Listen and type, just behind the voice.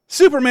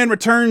Superman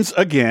returns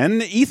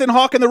again. Ethan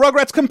Hawke and the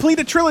Rugrats complete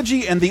a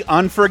trilogy, and the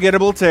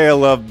unforgettable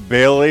tale of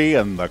Billy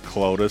and the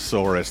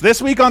Clotosaurus.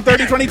 This week on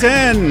 30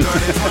 2010. 30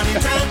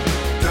 2010,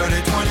 30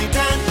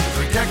 2010.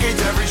 3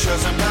 decades, every show,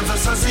 sometimes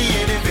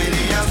associated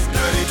videos.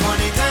 30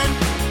 2010,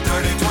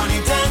 30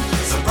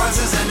 2010.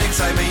 Surprises and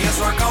excitement, yes,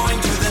 we're going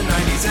to the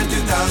 90s and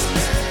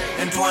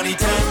 2000s and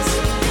 2010s.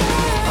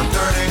 On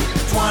 30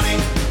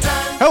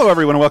 2010. Hello,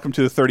 everyone, and welcome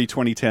to the 30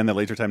 2010, the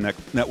Laser Time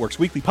Network's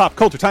weekly pop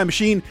culture time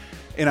machine.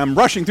 And I'm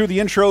rushing through the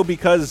intro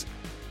because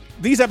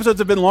these episodes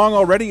have been long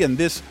already, and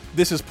this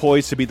is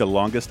poised to be the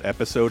longest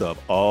episode of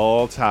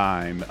all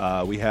time.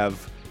 We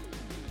have,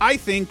 I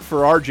think,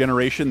 for our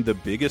generation, the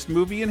biggest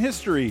movie in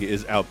history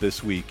is out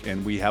this week,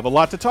 and we have a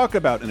lot to talk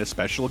about and a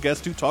special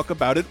guest to talk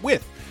about it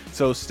with.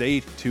 So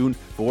stay tuned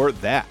for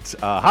that.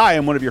 Hi,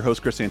 I'm one of your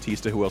hosts, Chris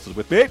Antista. Who else is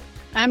with me?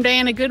 I'm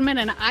Diana Goodman,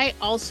 and I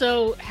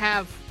also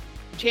have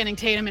Channing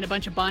Tatum in a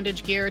bunch of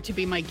bondage gear to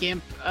be my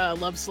GIMP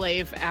love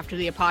slave after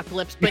the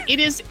apocalypse, but it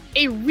is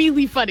a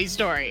really funny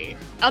story.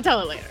 I'll tell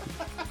it later.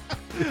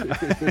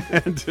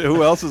 And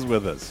who else is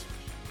with us?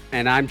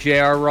 And I'm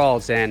J.R.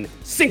 Rawls, and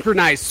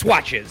synchronized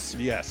swatches.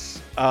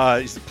 Yes.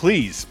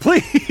 Please.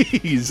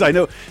 I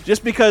know,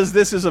 just because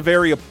this is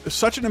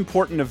such an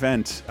important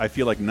event, I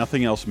feel like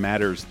nothing else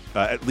matters,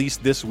 at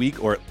least this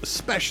week, or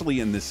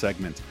especially in this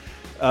segment.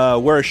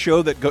 We're a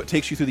show that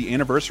takes you through the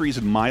anniversaries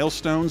and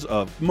milestones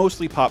of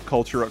mostly pop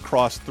culture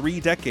across 3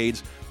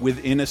 decades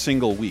within a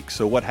single week.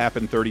 So what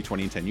happened 30,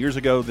 20, and 10 years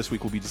ago? This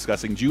week we'll be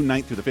discussing June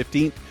 9th through the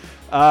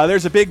 15th.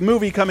 There's a big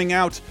movie coming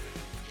out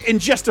in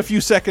just a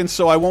few seconds,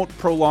 so I won't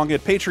prolong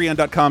it.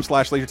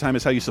 Patreon.com/LaserTime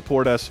is how you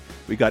support us.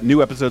 We've got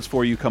new episodes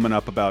for you coming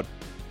up about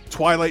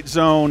Twilight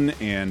Zone,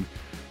 and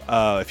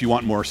if you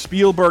want more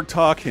Spielberg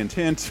talk, hint,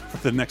 hint, for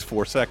the next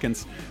 4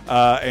 seconds.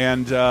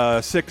 And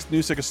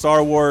sick of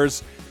Star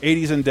Wars,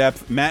 80s in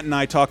depth. Matt and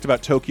I talked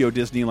about Tokyo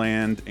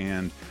Disneyland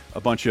and a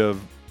bunch of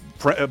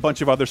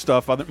other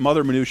stuff,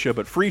 other minutia,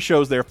 but free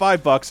shows there.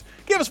 $5.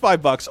 Give us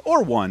 $5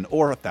 or $1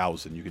 or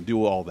 $1,000. You can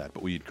do all that,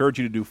 but we encourage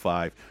you to do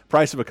 5.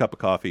 Price of a cup of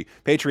coffee.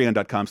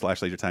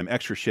 Patreon.com/LaserTime.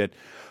 Extra shit.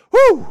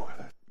 Woo!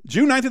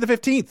 June 9th to the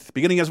 15th,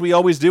 beginning as we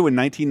always do in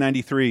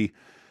 1993.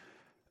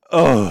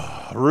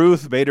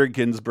 Ruth Bader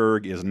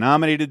Ginsburg is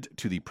nominated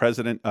to the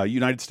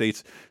United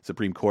States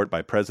Supreme Court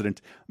by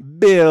President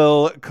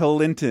Bill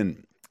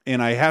Clinton.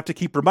 And I have to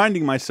keep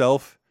reminding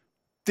myself,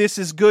 this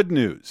is good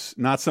news,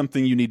 not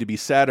something you need to be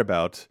sad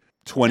about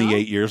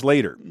 28 years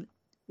later.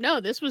 No,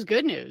 this was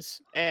good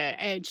news.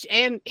 And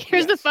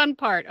here's the fun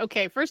part.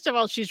 Okay, first of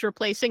all, she's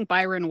replacing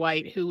Byron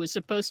White, who was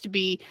supposed to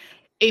be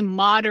a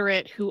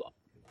moderate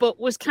but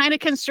was kind of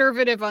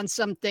conservative on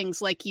some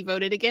things, like he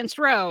voted against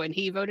Roe and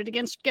he voted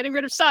against getting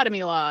rid of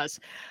sodomy laws.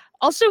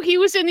 Also, he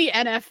was in the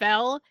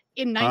NFL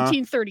in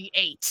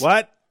 1938.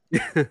 What?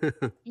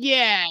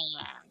 Yeah.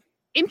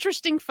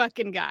 Interesting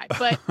fucking guy.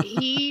 But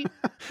he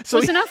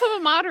was enough of a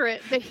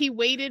moderate that he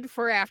waited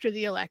for after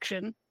the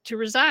election to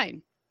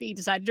resign. He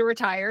decided to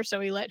retire, so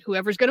he let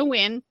whoever's going to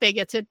win, they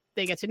get to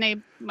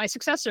name my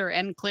successor.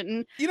 And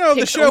Clinton,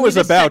 the show is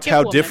about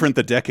how different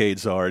the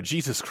decades are.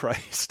 Jesus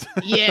Christ.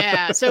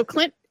 Yeah. So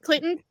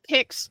Clinton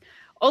picks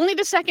only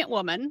the second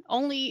woman,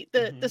 only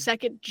the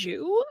second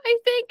Jew, I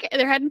think.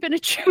 There hadn't been a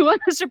Jew on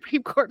the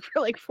Supreme Court for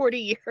like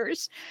 40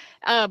 years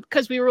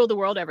because we rule the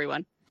world,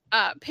 everyone.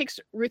 Picks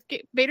Ruth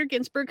Bader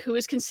Ginsburg, who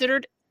is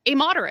considered a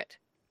moderate.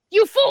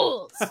 You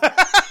fools!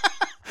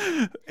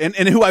 and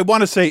who I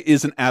want to say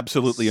is an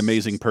absolutely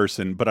amazing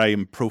person, but I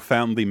am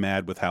profoundly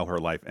mad with how her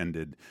life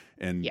ended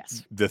and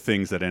the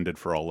things that ended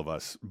for all of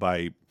us.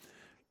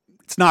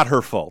 It's not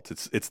her fault.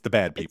 It's the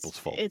bad people's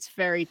fault. It's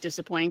very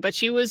disappointing. But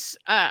she was,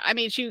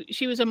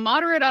 she was a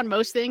moderate on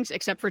most things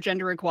except for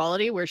gender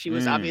equality, where she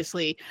was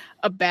obviously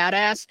a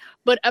badass.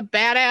 But a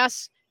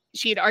badass,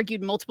 she had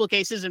argued multiple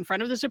cases in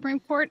front of the Supreme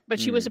Court, but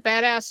she was a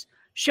badass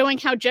showing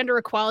how gender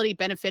equality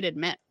benefited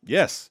men.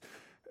 Yes.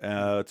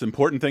 It's an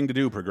important thing to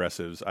do,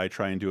 progressives. I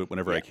try and do it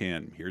whenever I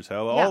can. Here's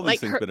how all these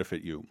things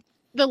benefit you.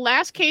 The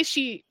last case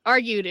she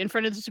argued in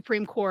front of the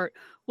Supreme Court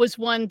was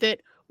one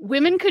that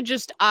women could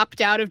just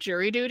opt out of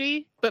jury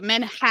duty, but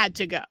men had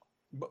to go.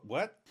 But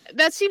what?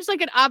 That seems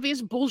like an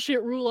obvious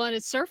bullshit rule on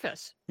its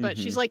surface. But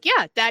she's like,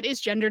 yeah, that is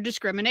gender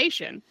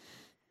discrimination.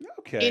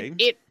 Okay.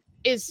 It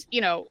is,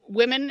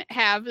 women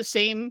have the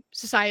same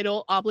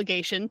societal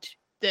obligation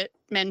that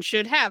men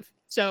should have.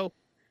 So,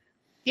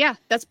 yeah,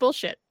 that's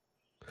bullshit.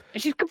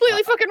 And she's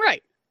completely fucking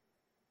right.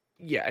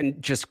 Yeah, and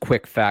just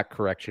quick fact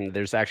correction.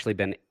 There's actually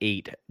been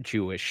 8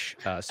 Jewish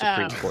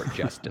Supreme Court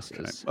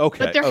justices. Okay.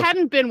 But there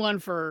hadn't been one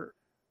for,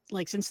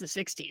 since the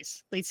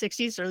 60s. Late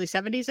 60s, early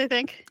 70s, I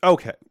think.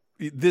 Okay.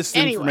 This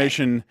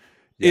information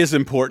is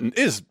important,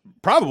 is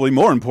probably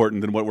more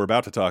important than what we're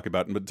about to talk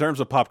about. But in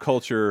terms of pop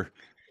culture...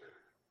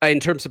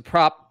 In terms of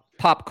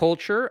pop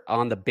culture,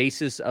 On the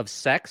Basis of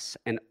Sex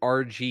and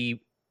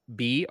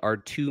RGB are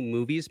 2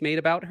 movies made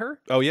about her.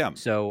 Oh, yeah.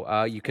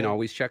 So you can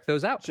always check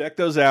those out. Check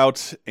those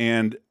out.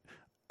 And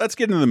let's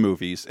get into the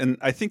movies. And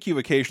I think you've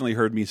occasionally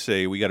heard me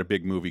say we got a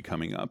big movie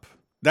coming up.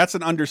 That's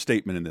an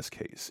understatement in this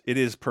case. It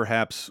is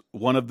perhaps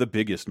one of the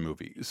biggest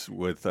movies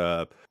with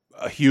a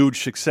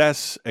huge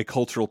success, a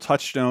cultural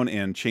touchstone,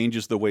 and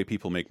changes the way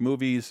people make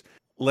movies.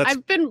 I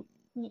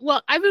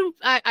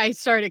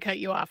sorry to cut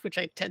you off, which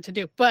I tend to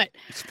do, but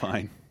it's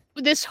fine.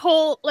 This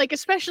whole, like,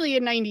 especially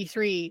in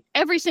 93,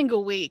 every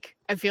single week,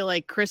 I feel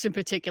like Chris in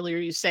particular,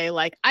 you say,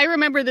 like, I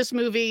remember this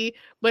movie,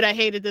 but I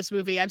hated this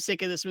movie. I'm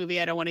sick of this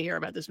movie. I don't want to hear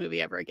about this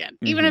movie ever again.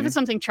 Even if it's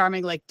something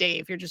charming like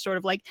Dave, you're just sort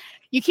of like,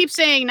 you keep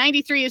saying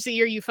 93 is the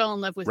year you fell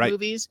in love with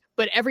movies,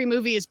 but every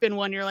movie has been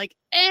one you're like,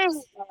 eh.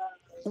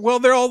 Well,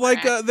 they're all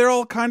like, they're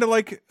all kind of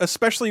like,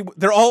 especially,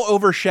 they're all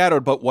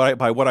overshadowed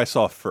by what I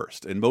saw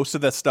first. And most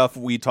of that stuff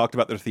we talked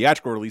about, their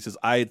theatrical releases,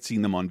 I had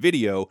seen them on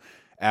video.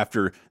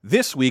 After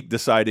this week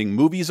deciding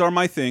movies are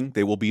my thing,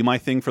 they will be my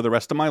thing for the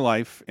rest of my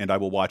life, and I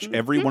will watch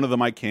every one of them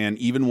I can,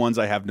 even ones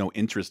I have no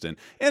interest in.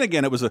 And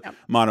again, it was a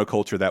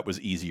monoculture that was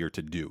easier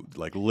to do,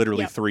 like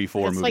literally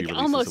 3-4 movie releases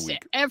almost a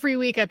week. Every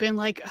week I've been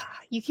like,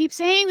 you keep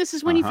saying this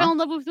is when you fell in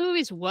love with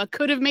movies. What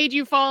could have made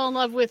you fall in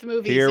love with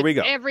movies? Here we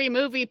go. Every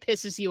movie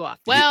pisses you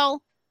off.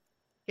 Well,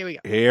 here we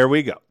go. Here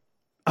we go.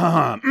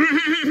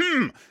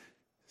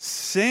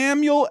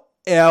 Samuel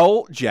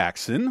L.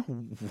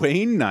 Jackson,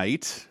 Wayne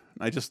Knight.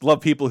 I just love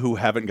people who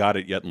haven't got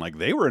it yet and like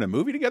they were in a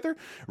movie together.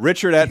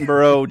 Richard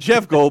Attenborough,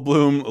 Jeff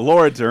Goldblum,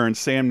 Laura Dern,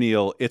 Sam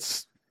Neill.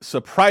 It's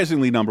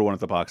surprisingly #1 at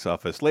the box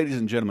office. Ladies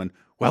and gentlemen,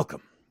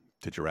 welcome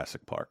to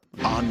Jurassic Park.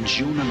 On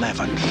June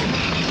 11th,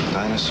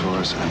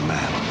 dinosaurs and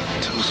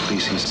man, two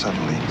species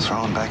suddenly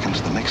thrown back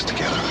into the mix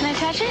together. Can I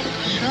touch it?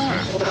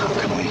 Sure. How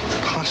can we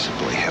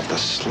possibly have the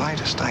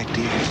slightest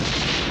idea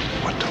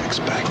what to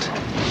expect?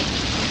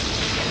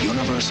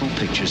 Universal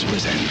Pictures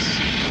presents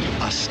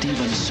a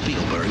Steven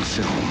Spielberg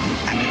film,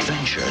 an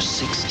adventure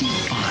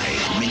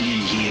 65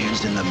 million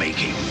years in the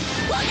making.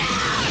 Look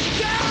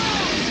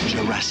out!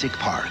 Jurassic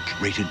Park,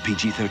 rated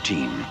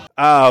PG-13.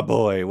 Ah,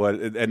 boy! What?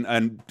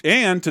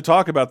 And to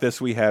talk about this,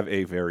 we have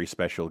a very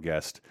special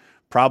guest.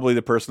 Probably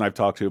the person I've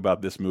talked to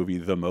about this movie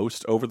the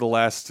most over the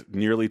last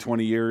nearly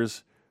 20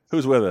 years.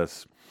 Who's with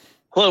us?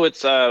 Hello,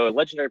 it's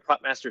legendary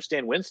prop master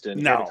Stan Winston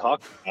here to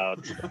talk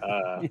about.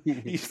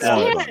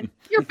 Stan,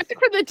 you're back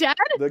from the dead?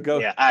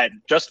 Yeah,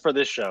 just for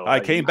this show. I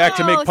came back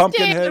to make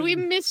Pumpkinhead. Stan, we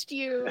missed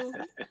you.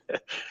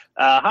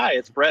 Hi,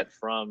 it's Brett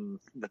from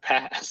the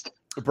past.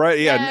 Brett,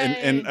 yeah,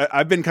 and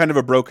I've been kind of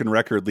a broken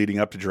record leading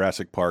up to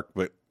Jurassic Park,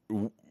 but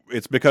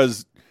it's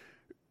because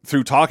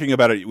through talking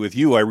about it with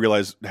you, I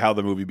realized how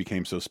the movie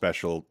became so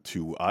special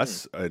to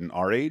us and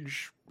our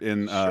age.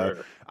 And I'm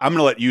going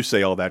to let you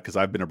say all that because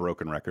I've been a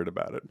broken record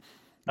about it.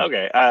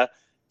 Okay.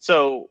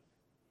 So,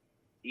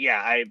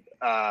 yeah,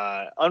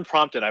 I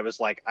unprompted, I was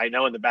like, I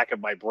know in the back of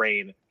my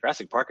brain,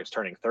 Jurassic Park is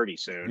turning 30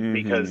 soon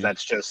because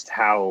that's just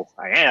how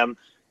I am.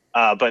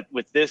 But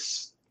with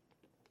this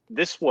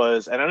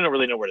was, and I don't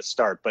really know where to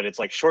start, but it's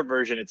like short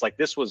version. It's like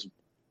this was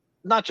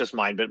not just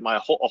mine, but a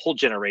whole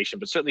generation.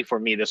 But certainly for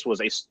me, this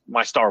was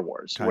my Star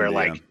Wars,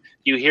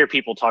 you hear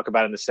people talk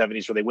about in the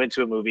 70s where they went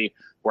to a movie,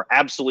 were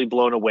absolutely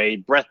blown away,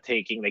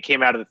 breathtaking. They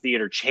came out of the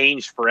theater,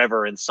 changed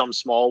forever in some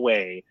small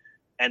way.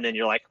 And then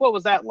you're like, what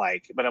was that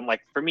like? But I'm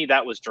like, for me,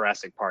 that was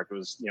Jurassic Park. It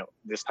was,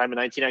 this time in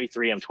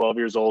 1993, I'm 12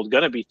 years old,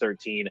 going to be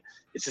 13.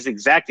 It's this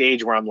exact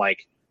age where I'm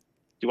like,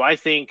 do I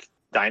think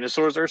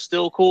dinosaurs are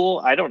still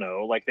cool? I don't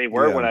know. Like they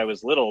were when I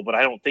was little, but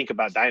I don't think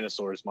about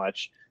dinosaurs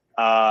much.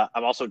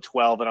 I'm also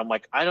 12 and I'm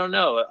like, I don't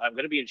know. I'm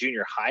going to be in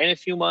junior high in a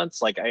few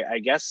months. Like, I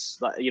guess,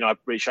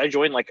 should I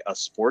join like a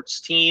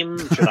sports team?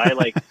 Should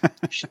I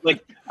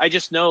I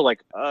just know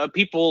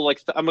people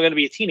I'm going to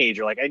be a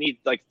teenager. Like I need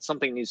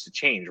something needs to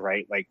change.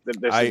 Right. Like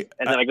then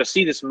I go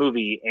see this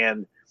movie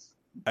and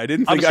I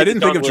didn't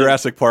think of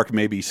Jurassic Park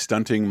maybe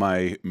stunting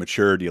my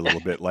maturity a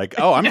little bit. Like,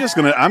 oh, I'm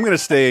going to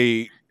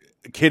stay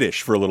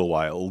kiddish for a little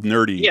while,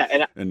 nerdy.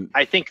 Yeah, and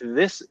I think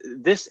this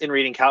in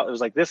reading it was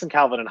like this and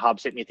Calvin and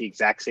Hobbes hit me at the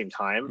exact same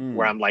time,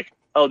 where I'm like,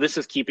 oh, this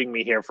is keeping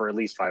me here for at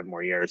least 5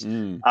 more years.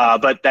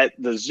 But that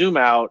the zoom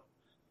out,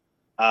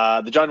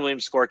 the John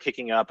Williams score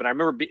kicking up, and I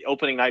remember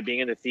opening night being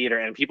in the theater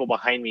and people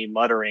behind me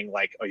muttering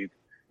like, oh, and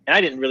I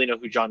didn't really know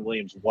who John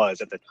Williams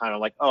was at the time. I'm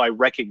like, oh, I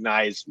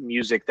recognize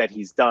music that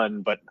he's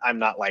done, but I'm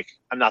not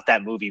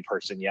that movie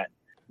person yet.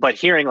 But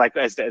hearing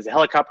as the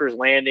helicopter's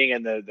landing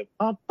and the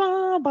ba,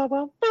 ba, ba,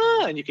 ba,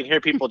 ba, and you can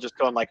hear people just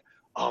going like,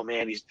 "Oh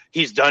man,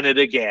 he's done it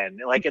again!"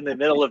 Like in the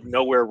middle of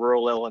nowhere,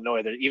 rural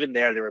Illinois.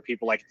 There were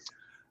people like,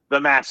 "The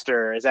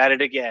master is at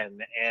it again,"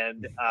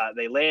 and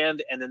they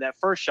land, and then that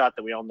first shot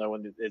that we all know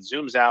when it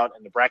zooms out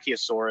and the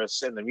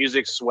Brachiosaurus and the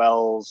music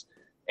swells,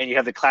 and you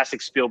have the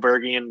classic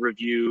Spielbergian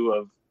reveal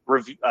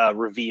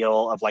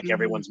of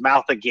everyone's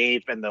mouth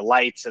agape and the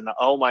lights and the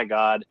oh my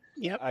god.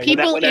 Yep.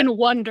 People in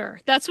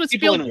wonder. That's what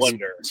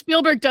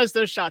Spielberg does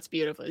those shots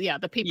beautifully. Yeah,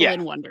 the people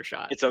in wonder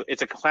shot.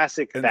 It's a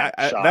classic shot.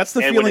 That's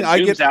the feeling I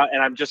get out,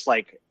 and I'm just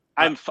like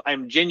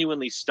I'm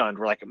genuinely stunned.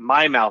 Where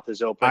my mouth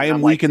is open. I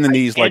am weak in the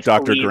knees like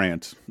Dr.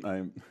 Grant.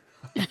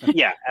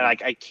 Yeah, and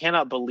I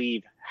cannot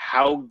believe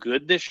how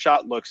good this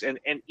shot looks, and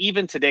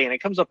even today, and it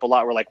comes up a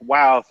lot. We're like,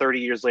 wow,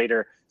 30 years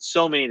later,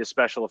 so many of the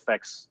special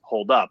effects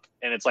hold up.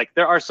 And it's like,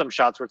 there are some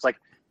shots where it's like,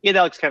 yeah,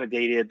 that looks kind of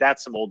dated.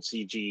 That's some old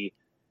CG.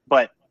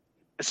 But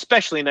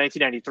especially in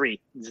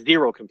 1993,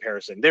 zero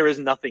comparison. There is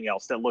nothing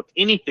else that looked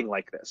anything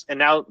like this. And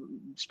now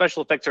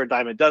special effects are a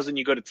dime a dozen.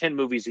 You go to 10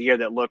 movies a year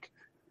that look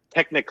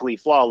technically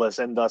flawless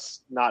and thus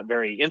not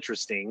very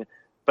interesting.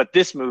 But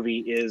this movie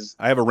is...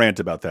 I have a rant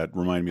about that.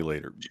 Remind me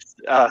later.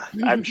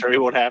 I'm sure we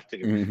won't have to.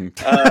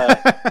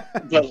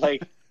 Mm-hmm. But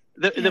like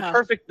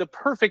the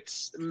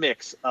perfect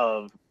mix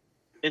of...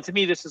 And to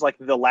me, this is like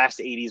the last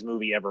 80s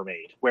movie ever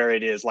made, where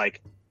it is like,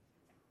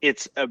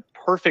 it's a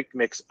perfect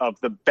mix of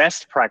the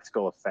best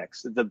practical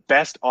effects, the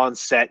best on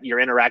set, you're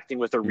interacting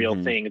with a real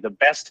thing, the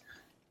best,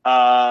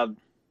 not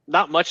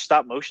much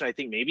stop motion. I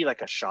think maybe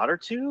like a shot or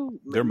two,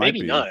 there might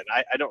maybe be none.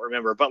 I don't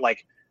remember, but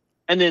like,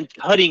 and then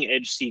cutting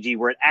edge CG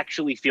where it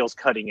actually feels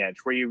cutting edge,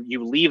 where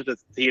you leave the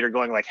theater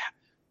going like,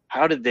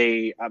 how did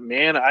they,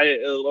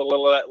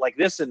 like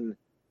this, and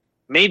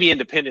maybe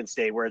Independence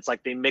Day, where it's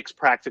like they mix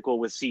practical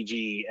with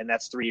CG, and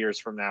that's 3 years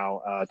from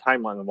now,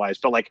 timeline wise.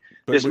 But like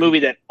this movie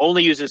that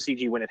only uses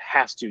CG when it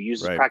has to,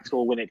 uses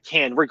practical when it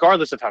can,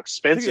 regardless of how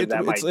expensive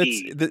that might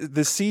be.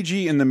 The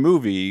CG in the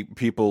movie,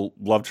 people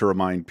love to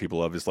remind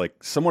people of, is like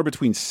somewhere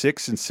between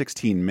 6 and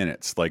 16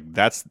 minutes. Like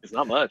it's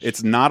not much.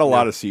 It's not a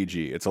lot of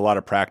CG. It's a lot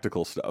of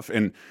practical stuff.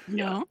 And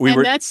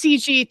that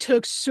CG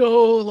took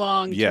so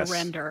long to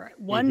render.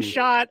 One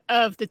shot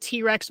of the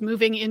T-Rex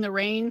moving in the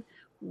rain.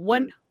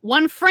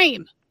 One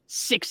frame,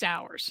 6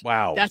 hours.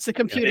 Wow. That's the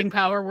computing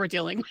power we're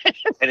dealing with.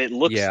 And it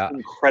looks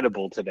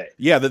incredible today.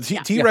 Yeah, the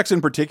T-Rex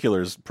in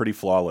particular is pretty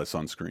flawless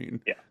on screen.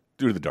 Yeah.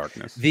 Due to the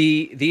darkness.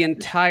 The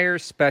entire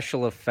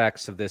special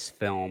effects of this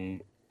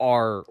film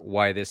are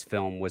why this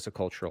film was a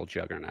cultural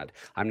juggernaut.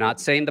 I'm not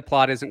saying the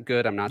plot isn't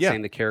good. I'm not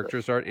saying the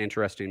characters aren't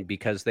interesting,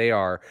 because they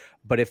are.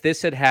 But if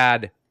this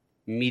had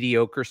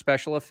mediocre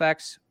special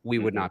effects, we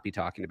would not be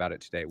talking about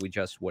it today. We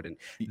just wouldn't.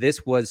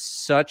 This was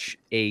such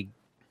a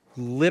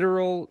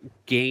literal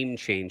game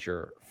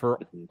changer for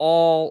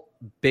all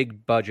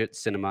big budget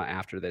cinema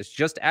after this.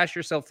 Just ask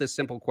yourself this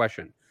simple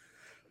question.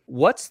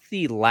 What's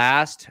the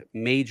last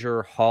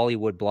major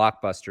Hollywood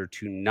blockbuster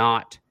to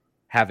not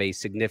have a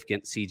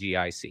significant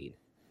CGI scene?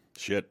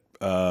 Shit.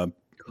 I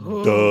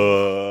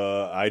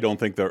don't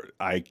think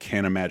I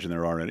can't imagine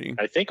there are any.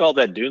 I think all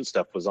that Dune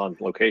stuff was on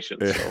location.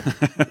 So.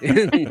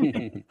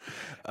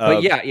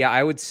 But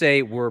I would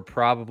say we're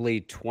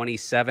probably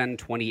 27,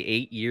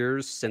 28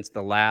 years since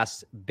the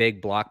last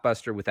big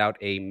blockbuster without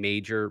a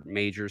major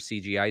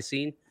CGI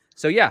scene.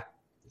 So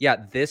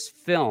this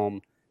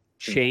film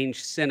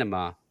changed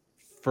cinema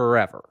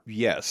forever.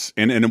 Yes.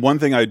 And one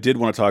thing I did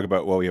want to talk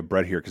about while we have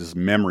Brett here, because his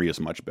memory is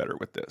much better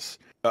with this.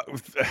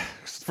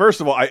 First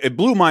of all, it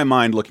blew my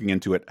mind looking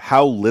into it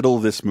how little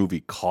this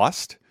movie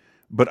cost.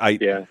 But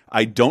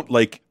I don't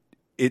like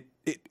it.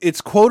 It's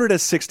quoted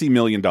as $60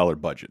 million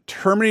budget.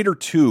 Terminator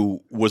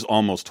 2 was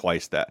almost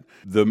twice that.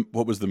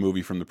 What was the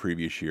movie from the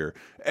previous year?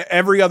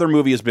 Every other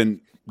movie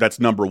that's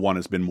number one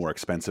has been more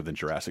expensive than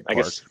Jurassic Park.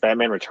 I guess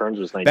Batman Returns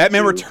was $92.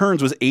 Batman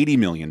Returns was $80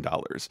 million.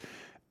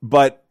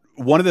 But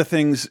one of the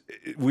things,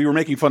 we were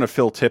making fun of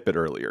Phil Tippett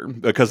earlier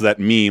because of that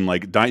meme,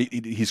 like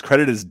he's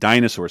credited as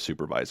dinosaur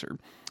supervisor.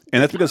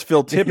 And that's because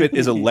Phil Tippett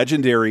is a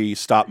legendary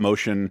stop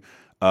motion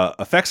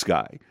effects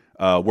guy.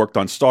 Worked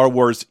on Star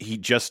Wars.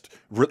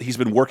 He's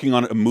been working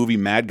on a movie,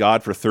 Mad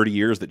God, for 30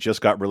 years that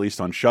just got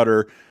released on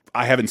Shudder.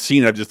 I haven't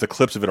seen it. Just the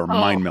clips of it are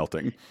mind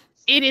melting.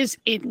 It is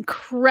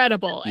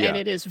incredible, and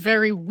it is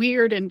very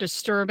weird and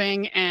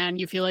disturbing, and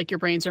you feel like your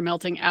brains are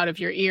melting out of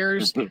your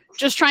ears,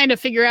 just trying to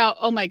figure out,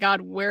 oh my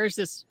God, where is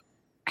this?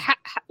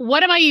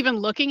 What am I even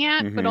looking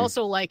at? But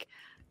also, like,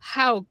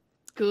 how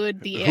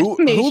good the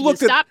animation, the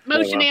stop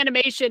motion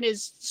animation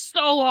is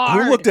so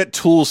hard. Who looked at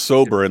Tools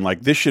sober and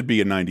like, this should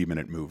be a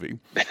 90-minute movie?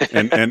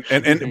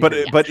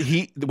 But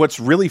what's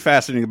really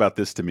fascinating about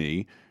this to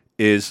me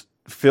is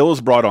Phil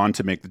is brought on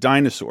to make the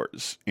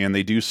dinosaurs, and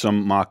they do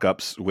some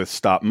mock-ups with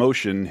stop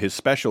motion, his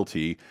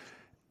specialty,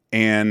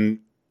 and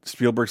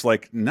Spielberg's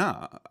like,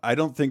 nah, I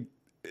don't think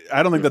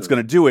that's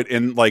going to do it.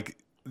 And like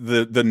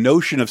the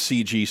notion of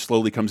CG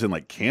slowly comes in,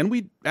 like, can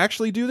we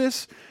actually do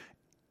this?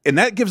 And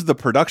that gives the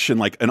production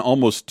like an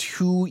almost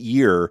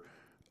 2-year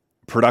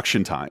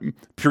production time,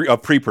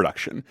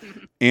 pre-production.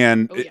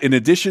 And in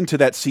addition to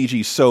that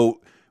CG,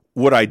 so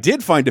what I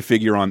did find a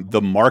figure on,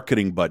 the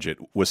marketing budget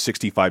was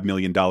 $65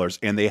 million,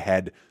 and they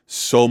had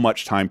so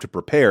much time to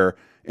prepare.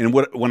 And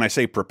when I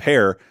say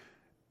prepare,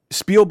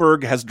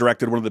 Spielberg has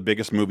directed one of the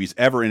biggest movies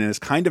ever and has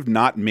kind of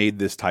not made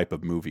this type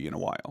of movie in a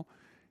while.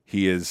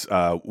 He is,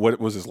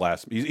 what was his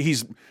last?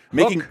 He's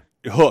making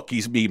Hook.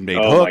 He made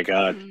Hook. Oh my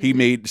God.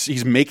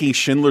 He's making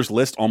Schindler's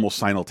List almost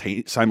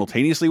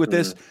simultaneously with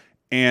this.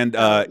 And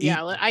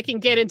I can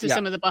get into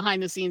some of the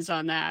behind the scenes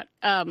on that.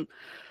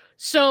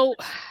 So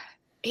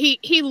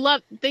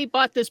they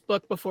bought this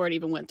book before it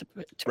even went to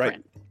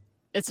print.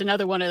 It's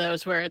another one of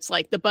those where it's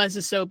like the buzz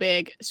is so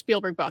big.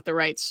 Spielberg bought the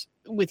rights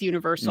with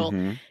Universal,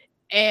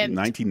 and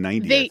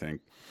 1990, I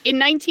think. In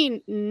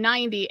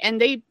 1990,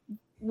 and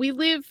we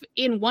live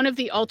in one of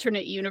the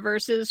alternate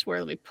universes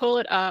where we pull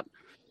it up.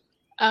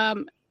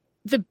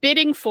 The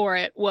bidding for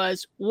it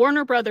was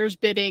Warner Brothers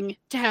bidding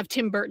to have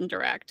Tim Burton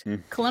direct,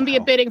 Columbia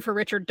bidding for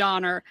Richard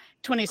Donner,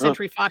 20th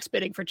Century Fox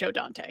bidding for Joe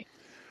Dante.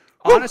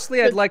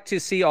 Honestly, I'd like to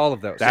see all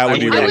of those. That would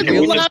be I really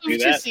would cool. love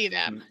to see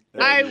them.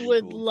 I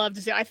would love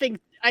to see. I think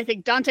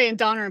Dante and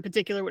Donner in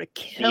particular would have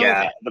killed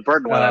it. The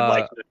Burton one, I'm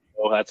like,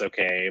 oh, that's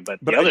okay. But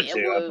the other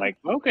two, I'm like,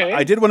 okay.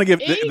 I did want to give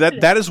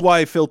that is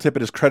why Phil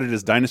Tippett is credited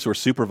as Dinosaur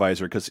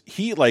Supervisor, because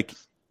he, like,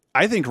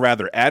 I think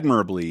rather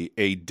admirably,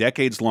 a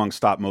decades-long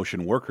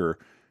stop-motion worker,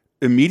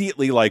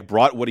 immediately like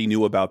brought what he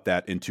knew about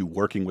that into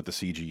working with the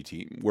CG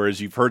team. Whereas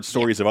you've heard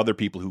stories of other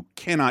people who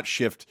cannot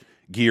shift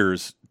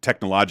gears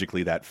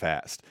technologically that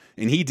fast,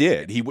 and he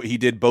did. He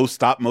did both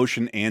stop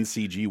motion and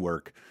CG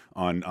work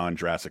on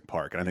Jurassic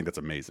Park, and I think that's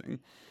amazing.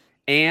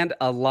 And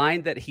a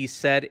line that he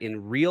said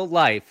in real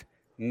life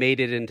made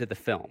it into the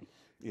film,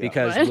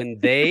 because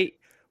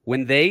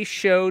when they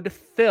showed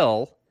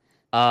Phil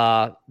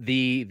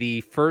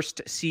the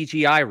first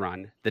CGI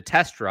run, the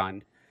test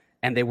run,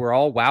 and they were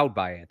all wowed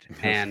by it.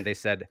 And they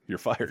said, "You're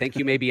fired. I think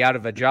you may be out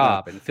of a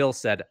job." And Phil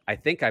said, "I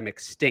think I'm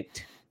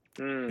extinct."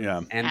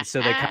 Yeah. And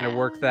so they kind of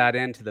worked that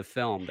into the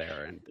film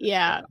there. And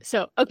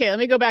So, okay, let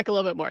me go back a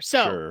little bit more.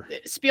 So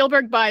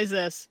Spielberg buys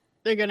this.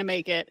 They're going to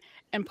make it.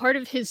 And part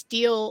of his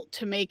deal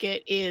to make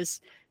it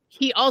is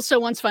he also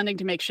wants funding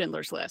to make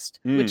Schindler's List,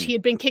 which he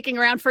had been kicking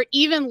around for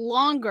even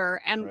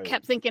longer and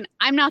kept thinking,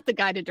 I'm not the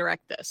guy to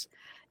direct this.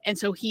 And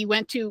so he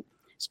went to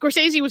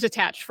Scorsese was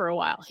attached for a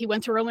while. He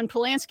went to Roman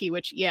Polanski,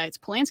 which, it's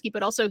Polanski,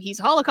 but also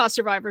he's a Holocaust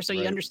survivor, so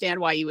you understand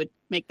why you would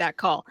make that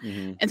call.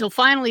 Until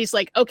finally he's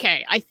like,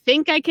 okay, I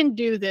think I can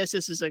do this.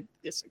 This is a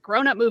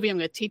grown-up movie. I'm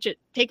going to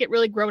take it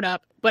really grown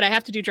up, but I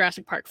have to do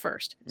Jurassic Park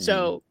first.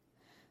 So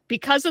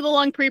because of the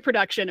long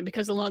pre-production and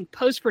because of the long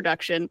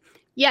post-production,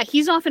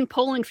 he's off in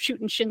Poland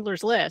shooting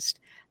Schindler's List,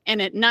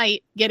 and at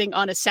night getting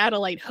on a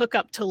satellite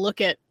hookup to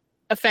look at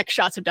effect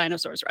shots of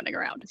dinosaurs running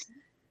around.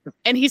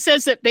 And he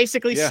says that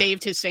basically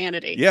saved his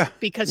sanity. Yeah.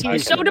 Because he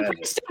was so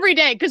depressed every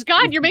day. Because,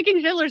 God, you're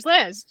making Schindler's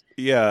List.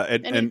 Yeah.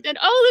 And he said,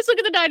 oh, let's look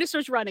at the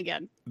dinosaurs run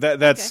again.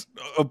 That's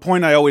a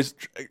point I always,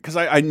 because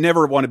I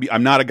never want to be,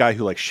 I'm not a guy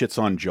who like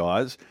shits on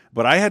Jaws,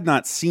 but I had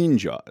not seen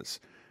Jaws.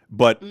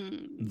 But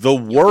the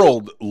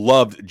world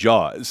loved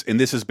Jaws. And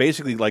this is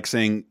basically like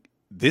saying,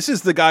 this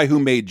is the guy who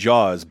made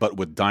Jaws, but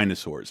with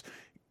dinosaurs.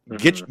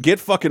 Get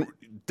fucking...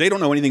 They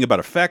don't know anything about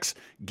effects.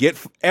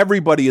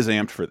 Everybody is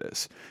amped for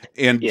this.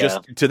 And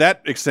just to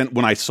that extent,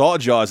 when I saw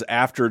Jaws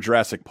after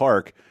Jurassic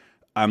Park,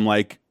 I'm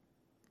like,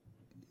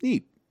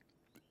 neat.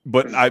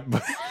 But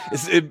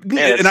it's so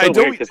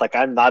weird because like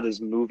I'm not as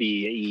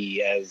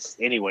movie-y as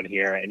anyone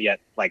here, and yet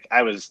like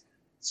I was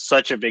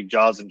such a big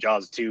Jaws and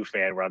Jaws 2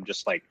 fan where I'm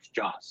just like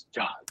Jaws.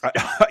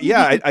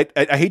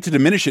 I hate to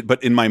diminish it,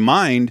 but in my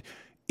mind,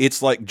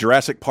 it's like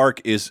Jurassic Park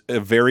is a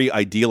very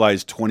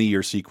idealized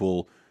 20-year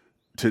sequel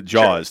to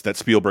Jaws that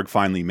Spielberg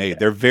finally made.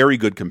 They're very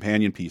good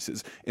companion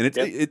pieces, and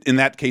in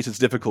that case, it's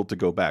difficult to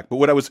go back. But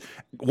what I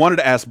wanted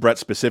to ask Brett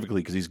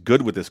specifically, because he's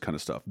good with this kind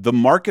of stuff, the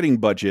marketing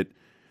budget,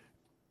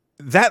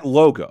 that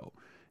logo,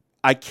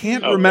 I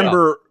can't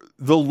remember.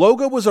 The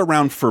logo was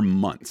around for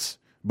months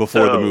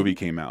before the movie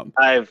came out.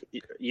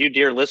 You,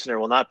 dear listener,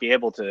 will not be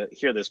able to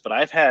hear this, but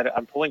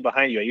I'm pulling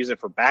behind you. I use it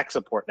for back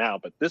support now,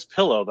 but this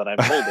pillow that I'm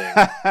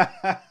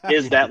holding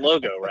is that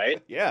logo,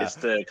 right? Yeah. It's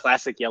the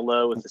classic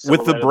yellow with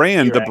the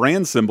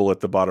brand symbol at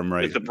the bottom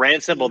right. With the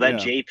brand symbol, that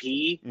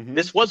JP.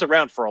 This was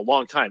around for a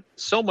long time.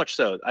 So much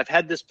so, I've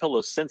had this pillow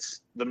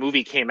since the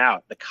movie came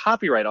out. The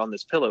copyright on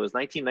this pillow is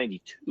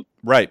 1992.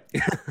 Right.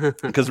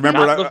 Because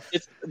remember,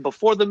 it's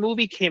before the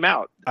movie came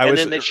out.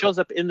 Then it shows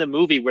up in the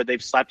movie where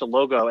they've slapped a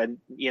logo, and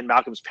Ian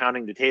Malcolm's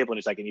pounding the table, and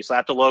he's like, and you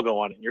slapped a logo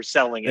on it, and you're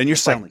selling it. And you're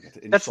selling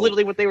it. That's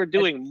literally what they were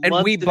doing.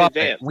 And we bought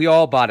it. We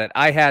all bought it.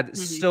 I had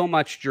so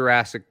much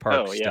Jurassic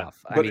Park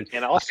stuff.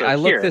 And also I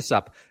looked this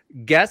up.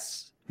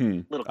 Guess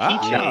little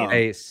keychain.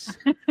 Face.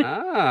 There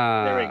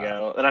we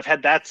go. And I've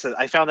had that.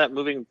 I found that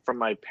moving from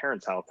my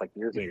parents' house like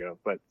years ago.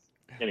 But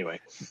anyway,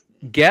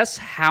 guess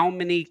how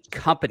many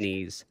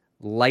companies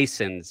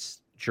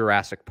license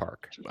Jurassic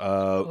Park?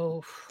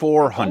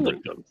 400.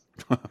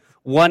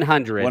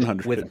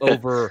 100 with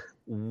over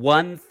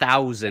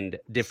 1,000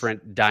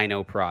 different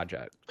dino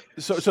projects.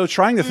 So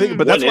trying to think,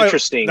 but that's why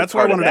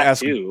I wanted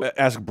to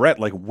ask Brett,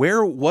 like,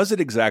 where was it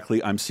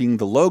exactly? I'm seeing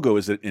the logo.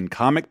 Is it in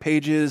comic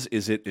pages?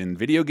 Is it in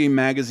video game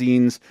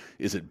magazines?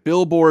 Is it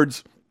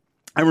billboards?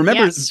 I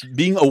remember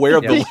being aware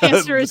of the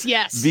answer is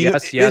yes.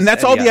 And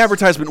that's all the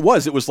advertisement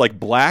was. It was like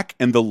black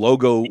and the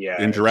logo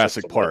in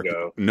Jurassic Park.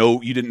 Logo.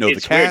 No, you didn't know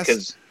the cast.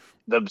 Because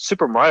the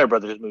Super Mario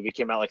Brothers movie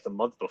came out like the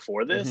month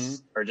before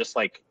this, or just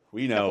like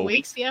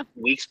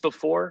weeks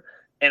before.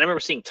 And I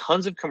remember seeing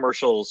tons of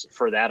commercials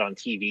for that on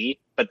TV,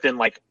 but then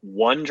like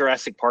one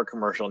Jurassic Park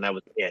commercial, and that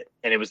was it.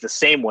 And it was the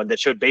same one that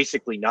showed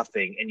basically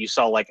nothing, and you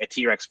saw like a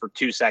T-Rex for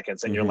 2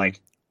 seconds, and you're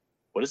like,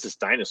 what is this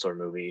dinosaur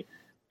movie?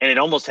 And it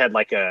almost had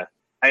like I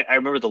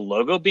remember the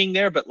logo being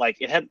there, but like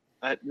it had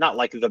not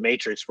like The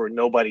Matrix, where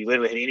nobody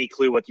literally had any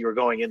clue what you were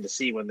going in to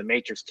see when The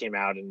Matrix came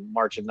out in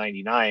March of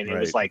 '99. It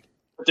was like,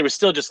 but there was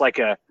still just like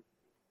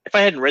if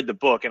I hadn't read the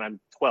book, and I'm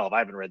 12, I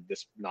haven't read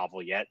this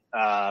novel yet.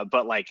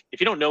 But like, if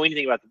you don't know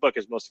anything about the book,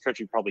 as most of the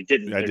country probably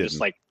didn't, they're just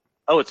like,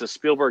 oh, it's a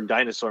Spielberg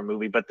dinosaur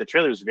movie. But the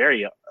trailer was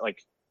very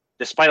like,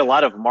 despite a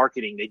lot of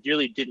marketing, they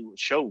really didn't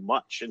show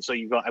much. And so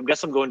you go, I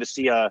guess I'm going to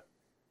see a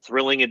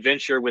thrilling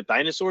adventure with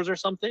dinosaurs or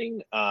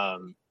something.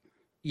 The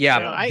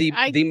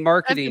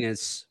marketing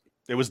is.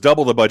 It was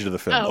double the budget of the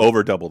film,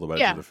 over double the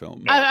budget of the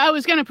film. I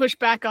was going to push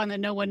back on the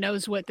no one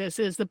knows what this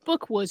is. The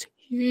book was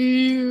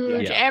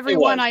huge. Yeah.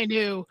 Everyone I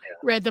knew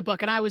read the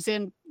book, and I was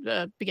in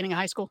the beginning of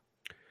high school.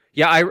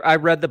 Yeah, I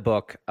read the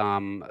book.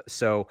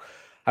 So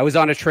I was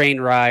on a train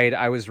ride.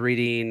 I was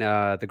reading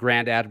the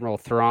Grand Admiral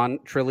Thrawn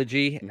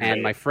trilogy,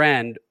 and my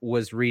friend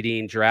was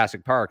reading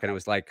Jurassic Park, and I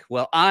was like,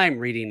 well, I'm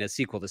reading a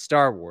sequel to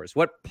Star Wars.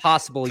 What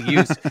possible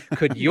use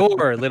could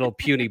your little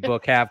puny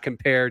book have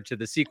compared to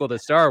the sequel to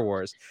Star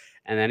Wars?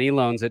 And then he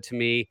loans it to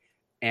me,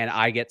 and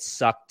I get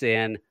sucked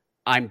in.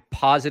 I'm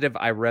positive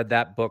I read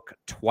that book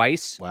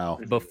twice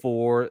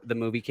before the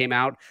movie came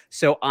out.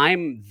 So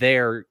I'm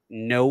there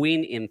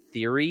knowing in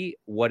theory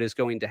what is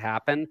going to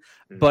happen.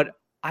 But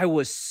I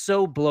was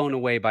so blown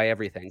away by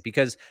everything,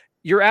 because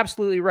you're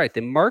absolutely right.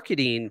 The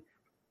marketing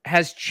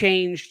has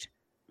changed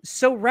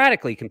so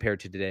radically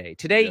compared to today.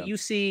 Today, you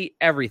see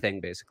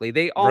everything, basically.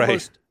 They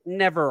almost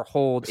never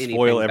hold anything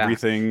spoil back.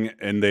 Everything,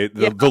 and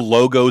the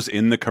logos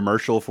in the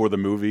commercial for the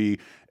movie,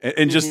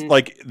 and just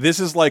like, this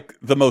is like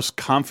the most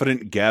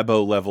confident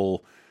Gabbo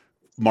level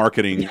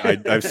marketing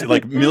I've seen,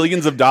 like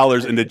millions of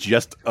dollars into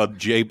just a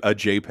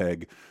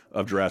JPEG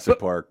of Jurassic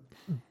Park.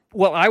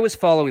 Well, I was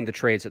following the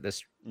trades at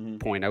this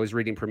point. I was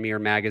reading Premiere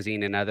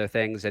Magazine and other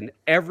things, and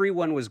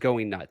everyone was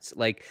going nuts.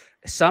 Like,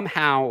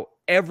 somehow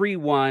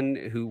everyone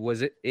who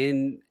was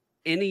in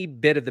any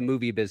bit of the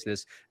movie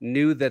business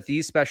knew that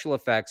these special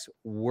effects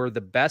were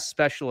the best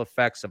special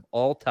effects of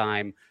all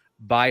time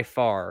by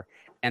far.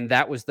 And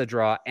that was the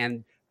draw.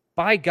 And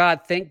by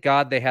God, thank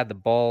God they had the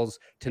balls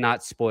to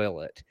not spoil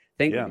it.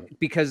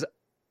 Because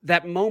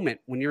that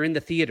moment when you're in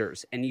the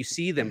theaters and you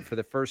see them for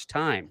the first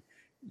time,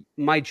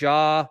 my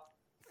jaw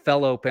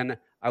fell open.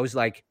 I was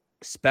like,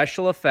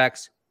 special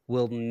effects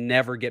will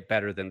never get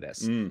better than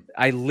this.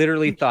 I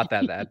literally thought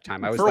that at that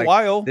time. I was for a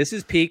while. This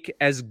is peak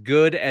as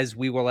good as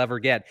we will ever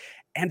get.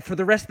 And for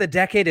the rest of the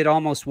decade, it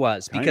almost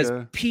was, because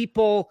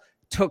people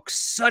took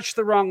such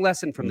the wrong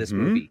lesson from this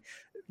movie.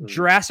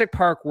 Jurassic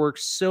Park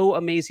works so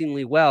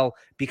amazingly well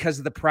because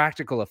of the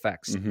practical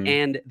effects,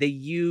 and they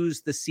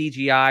use the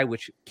CGI,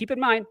 which, keep in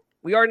mind,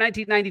 we are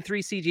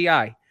 1993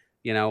 CGI,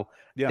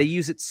 they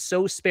use it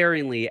so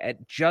sparingly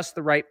at just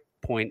the right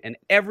point, and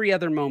every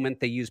other moment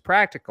they use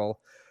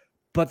practical.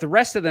 But the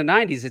rest of the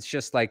 90s, it's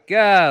just like,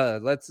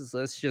 let's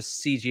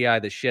just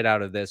CGI the shit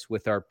out of this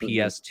with our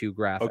PS2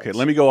 graphics. Okay,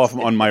 let me go off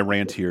on my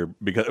rant here,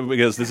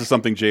 because this is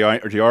something JR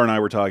and I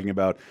were talking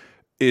about.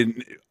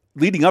 In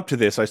leading up to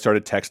this, I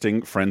started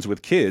texting friends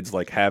with kids,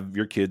 like, have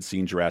your kids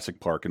seen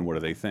Jurassic Park and what do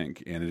they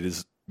think? And it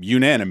is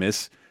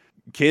unanimous.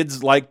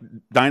 Kids like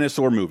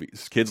dinosaur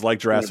movies. Kids like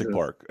Jurassic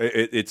Park.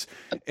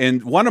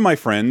 And one of my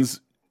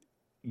friends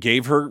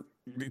gave her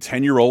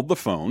 10-year-old the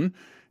phone,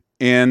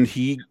 and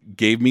he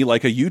gave me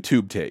like a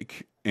YouTube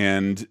take,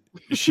 and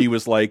she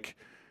was like,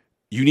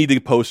 you need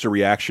to post a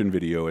reaction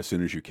video as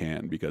soon as you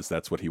can, because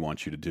that's what he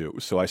wants you to do.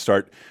 So I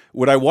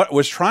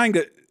was trying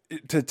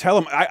to tell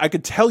him, I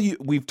could tell you,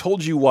 we've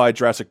told you why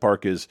Jurassic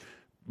Park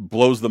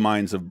blows the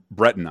minds of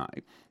Brett and I.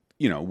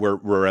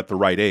 We're at the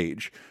right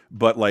age,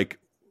 but like,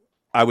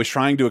 I was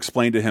trying to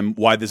explain to him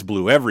why this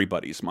blew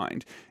everybody's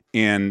mind.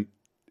 And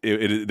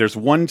there's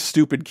one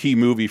stupid key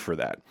movie for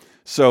that.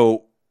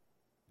 So,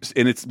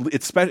 and it's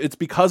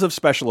because of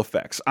special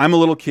effects. I'm a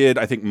little kid.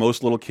 I think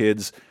most little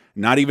kids,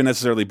 not even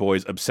necessarily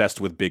boys,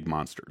 obsessed with big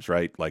monsters,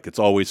 right? Like, it's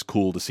always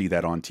cool to see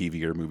that on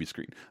TV or movie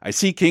screen. I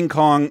see King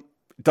Kong.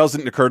 It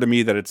doesn't occur to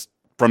me that it's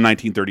from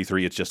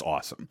 1933. It's just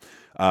awesome.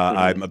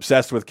 I'm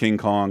obsessed with King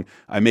Kong.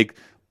 I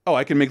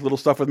can make little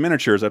stuff with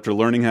miniatures after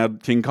learning how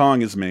King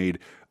Kong is made.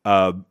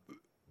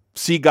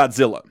 See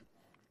Godzilla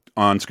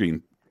on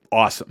screen.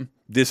 Awesome.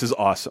 This is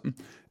awesome.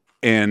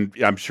 And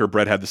I'm sure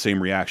Brett had the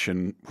same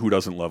reaction. Who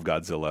doesn't love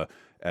Godzilla?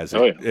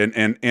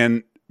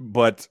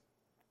 But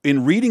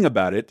in reading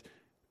about it,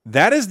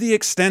 that is the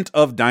extent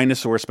of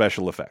dinosaur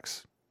special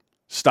effects.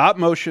 Stop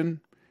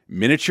motion,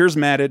 miniatures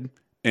matted,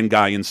 and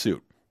guy in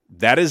suit.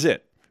 That is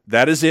it.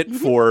 That is it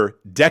for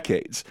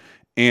decades.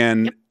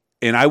 And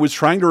I was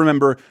trying to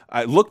remember.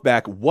 I look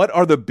back. What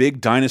are the big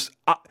dinosaurs?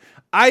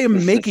 I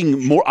am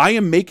making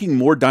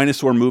more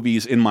dinosaur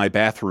movies in my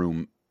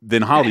bathroom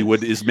than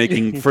Hollywood is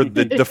making for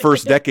the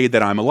first decade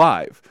that I'm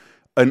alive.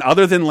 And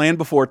other than Land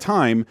Before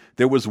Time,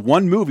 there was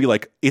one movie,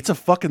 like, it's a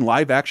fucking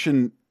live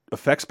action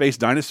effects-based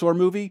dinosaur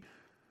movie.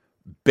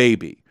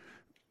 Baby.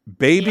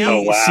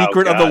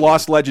 Secret of the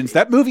Lost Legends.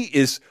 That movie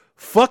is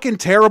fucking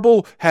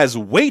terrible, has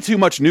way too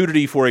much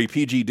nudity for a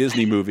PG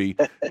Disney movie.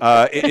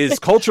 It is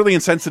culturally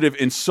insensitive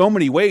in so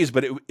many ways,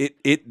 but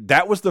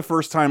that was the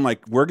first time,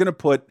 like, we're going to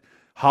put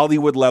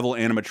Hollywood-level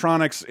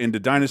animatronics into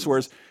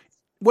dinosaurs.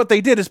 What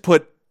they did is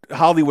put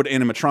Hollywood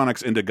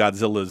animatronics into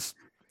Godzilla's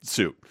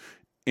suit.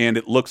 and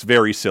it looks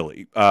very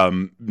silly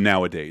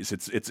nowadays.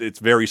 It's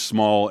very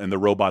small, and the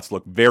robots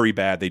look very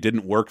bad. They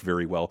didn't work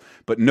very well,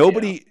 but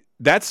nobody. Yeah.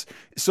 That's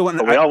so.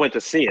 But we all went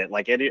to see it.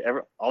 Like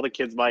all the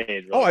kids my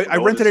age. I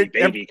rented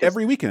it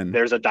every weekend.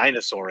 There's a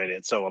dinosaur in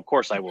it, so of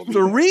course I will.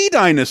 3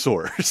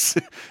 dinosaurs,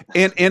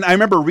 and I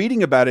remember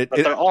reading about it.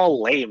 But they're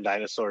all lame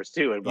dinosaurs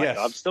too, and yes.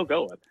 I'm still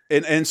going.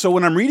 And so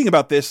when I'm reading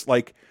about this,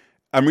 like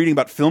I'm reading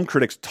about film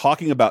critics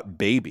talking about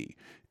Baby,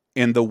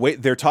 and the way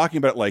they're talking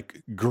about it,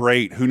 like,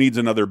 great, who needs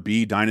another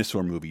B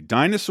dinosaur movie?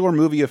 Dinosaur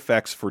movie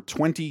effects for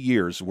 20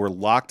 years were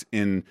locked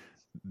in.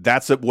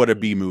 That's what a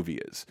B movie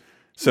is.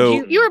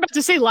 So you were about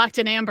to say Locked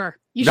in Amber.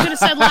 You should have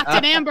said Locked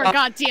in Amber.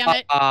 God damn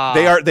it!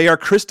 They are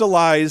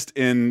crystallized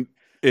in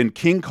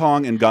King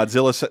Kong and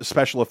Godzilla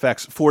special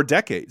effects for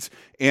decades,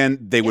 and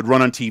they would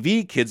run on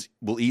TV. Kids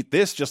will eat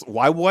this. Just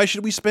why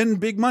should we spend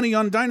big money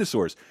on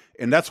dinosaurs?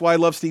 And that's why I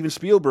love Steven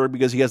Spielberg,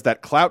 because he has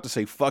that clout to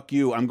say, "Fuck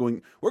you!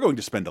 We're going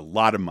to spend a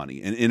lot of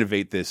money and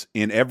innovate this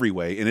in every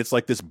way." And it's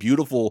like this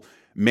beautiful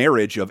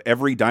marriage of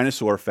every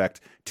dinosaur effect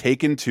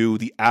taken to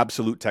the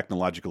absolute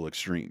technological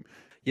extreme.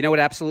 You know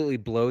what absolutely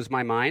blows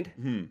my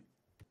mind?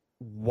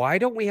 Why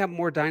don't we have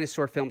more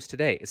dinosaur films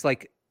today? It's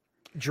like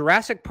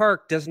Jurassic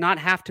Park does not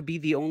have to be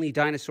the only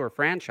dinosaur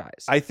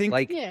franchise. I think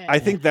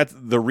that's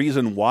the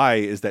reason why,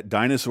 is that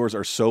dinosaurs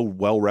are so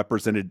well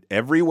represented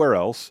everywhere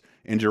else.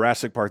 In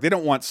Jurassic Park, they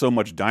don't want so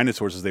much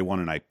dinosaurs as they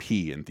want an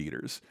IP in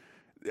theaters.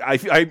 I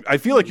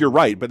feel like you're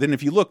right, but then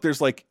if you look, there's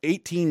like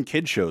 18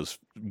 kid shows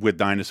with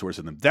dinosaurs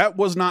in them. That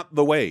was not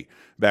the way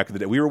back in the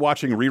day. We were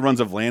watching reruns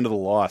of Land of the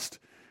Lost,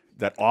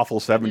 that awful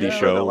 70s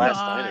show.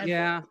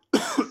 Yeah.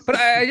 But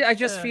I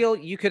just feel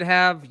you could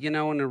have, an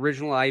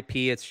original IP.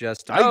 It's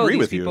just,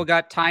 these people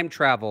got time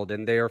traveled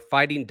and they are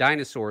fighting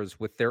dinosaurs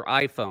with their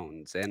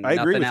iPhones and I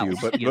agree nothing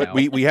with else. But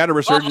we had a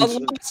resurgence.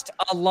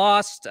 A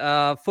lost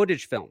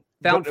footage film.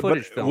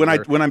 Footage film.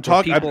 When I'm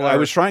talking, I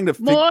was trying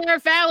to more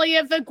Valley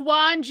of the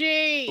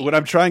Gwangi. When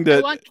I'm trying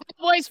to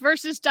cowboys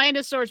versus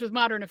dinosaurs with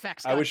modern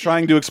effects. I was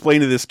trying to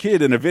explain to this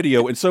kid in a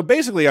video, and so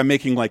basically I'm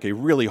making like a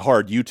really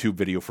hard YouTube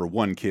video for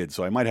one kid,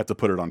 so I might have to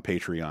put it on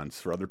Patreons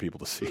for other people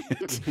to see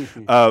it.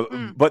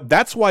 But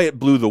that's why it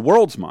blew the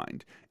world's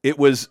mind. It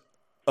was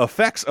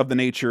effects of the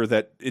nature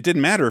that it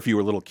didn't matter if you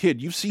were a little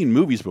kid. You've seen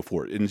movies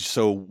before, and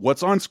so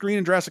what's on screen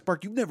in Jurassic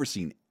Park, you've never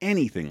seen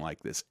anything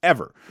like this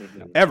ever.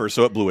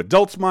 So it blew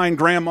adults' mind,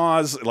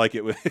 grandmas, like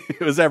it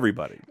was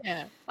everybody.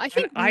 Yeah, I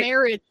think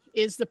merit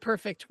is the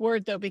perfect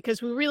word, though,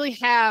 because we really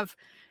have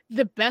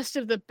the best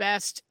of the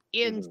best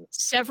in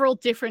several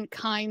different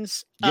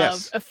kinds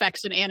of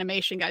effects and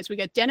animation, guys. We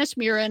got Dennis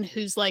Muren,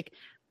 who's like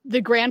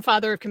the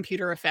grandfather of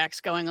computer effects,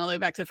 going all the way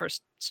back to the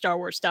first Star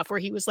Wars stuff, where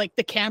he was like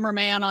the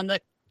cameraman on the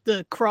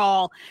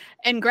crawl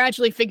and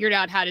gradually figured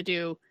out how to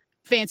do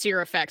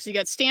fancier effects. You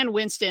got Stan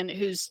Winston,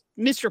 who's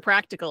Mr.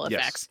 Practical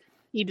Effects.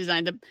 He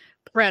designed the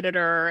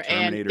Predator,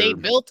 Terminator. And they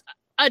built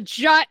a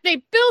T-Rex.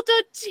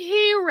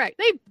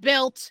 They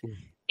built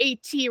a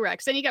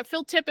T-Rex. Then you got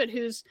Phil Tippett,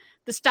 who's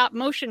the stop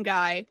motion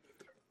guy.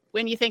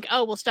 When you think,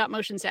 oh, well, stop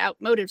motion's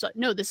outmoded. It's like,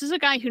 no, this is a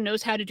guy who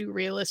knows how to do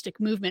realistic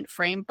movement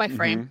frame by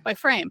frame by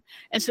frame.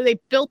 And so they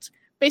built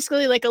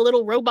basically like a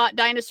little robot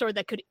dinosaur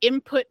that could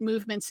input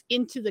movements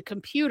into the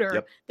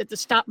computer that the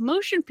stop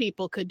motion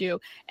people could do.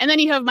 And then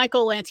you have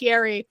Michael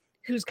Lantieri,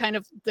 who's kind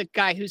of the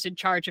guy who's in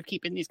charge of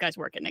keeping these guys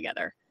working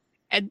together.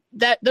 And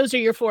those are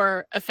your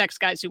 4 effects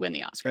guys who win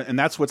the Oscar. And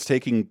that's what's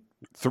taking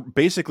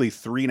basically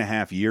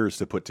 3.5 years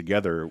to put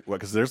together,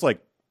 because there's like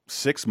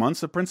 6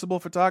 months of principal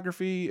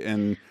photography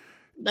and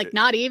like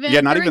not even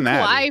not even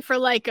that. Hawaii for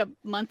like a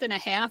month and a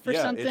half or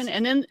something.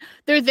 And then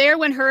they're there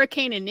when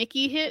Hurricane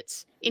Iniki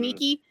hits.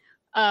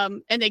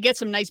 And they get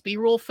some nice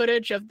B-roll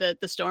footage of the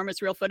storm.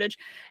 It's real footage.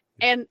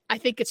 And I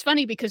think it's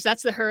funny because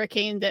that's the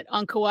hurricane that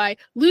on Kauai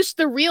loosed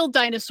the real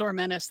dinosaur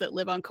menace that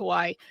live on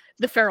Kauai,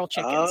 the feral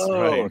chickens.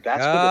 Oh, that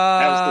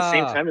was the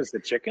same time as the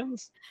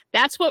chickens?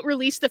 That's what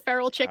released the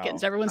feral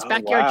chickens. Everyone's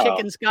backyard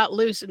chickens got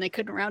loose and they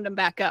couldn't round them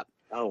back up.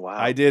 Oh, wow.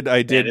 I did.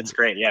 Man, it's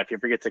great. Yeah, if you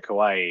ever get to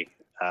Kauai,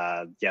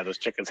 those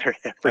chickens are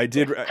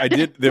everywhere. I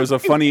did. There was a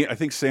funny, I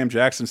think Sam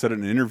Jackson said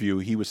in an interview,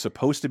 he was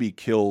supposed to be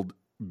killed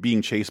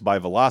being chased by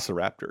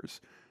velociraptors,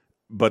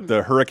 but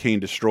the hurricane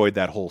destroyed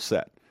that whole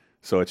set.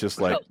 So it's just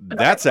like,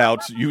 that's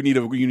out. You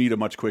need a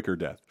much quicker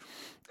death.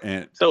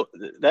 And so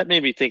that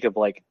made me think of,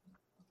 like,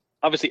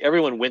 obviously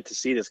everyone went to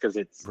see this because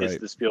it's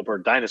the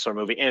Spielberg dinosaur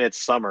movie and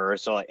it's summer.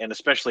 So, and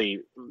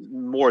especially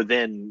more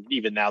than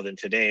even now than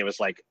today, it was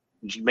like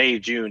May,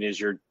 June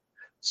is your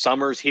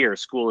summer's here.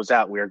 School is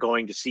out. We are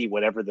going to see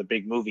whatever the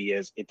big movie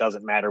is. It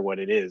doesn't matter what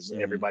it is.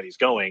 Everybody's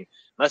going,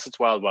 unless it's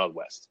Wild Wild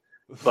West.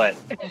 But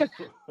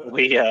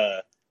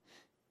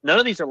none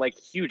of these are like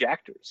huge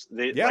actors.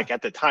 Like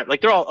at the time,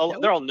 like they're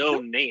all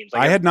known names.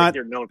 Like,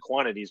 they're known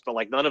quantities, but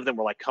like none of them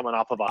were like coming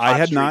off of a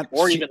hot streak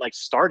or even like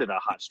started a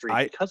hot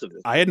streak because of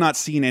this. I had not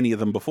seen any of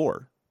them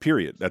before.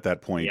 Period. At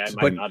that point, I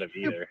might not have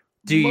either.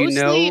 Do you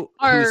know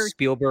who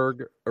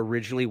Spielberg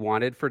originally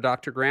wanted for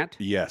Dr. Grant?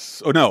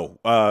 Yes. Oh no.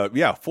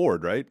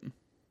 Ford, right?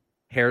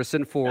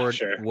 Harrison Ford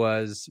sure.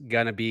 was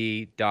gonna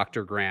be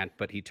Dr. Grant,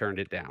 but he turned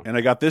it down. And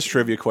I got this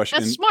trivia question.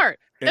 That's smart.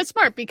 That's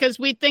smart because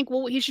we think,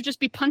 well, he should just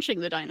be punching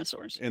the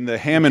dinosaurs. In the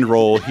Hammond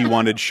role, he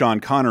wanted Sean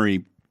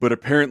Connery, but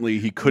apparently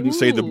he couldn't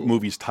say the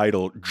movie's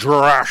title,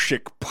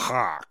 Jurassic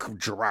Park.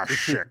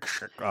 Jurassic.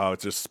 Oh,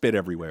 it's just spit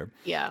everywhere.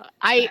 Yeah.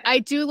 I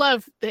do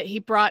love that he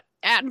brought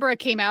Attenborough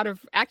came out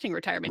of acting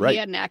retirement. Right. He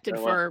hadn't acted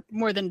for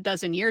more than a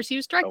dozen years. He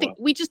was directing.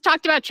 We just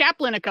talked about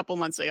Chaplin a couple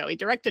months ago. He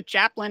directed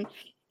Chaplin.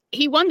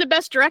 He won the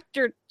Best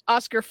Director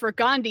Oscar for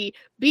Gandhi,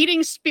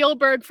 beating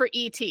Spielberg for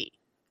E.T.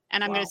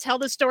 And I'm going to tell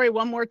the story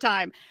one more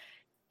time.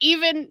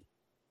 Even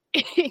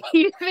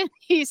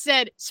he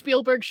said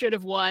Spielberg should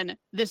have won.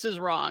 This is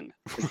wrong.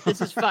 This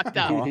is fucked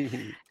up.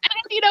 And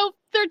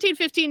 13,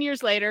 15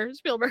 years later,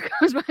 Spielberg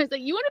goes by and is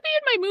like, you want to be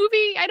in my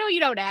movie? I know you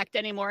don't act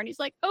anymore. And he's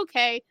like,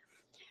 okay.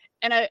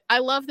 And I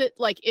love that,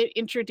 like, it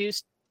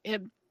introduced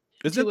him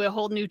to a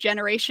whole new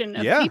generation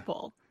of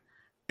people.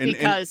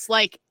 Because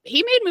like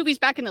he made movies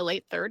back in the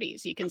late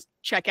 30s. You can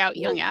check out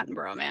Young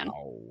Attenborough, man.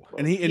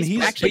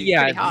 He's actually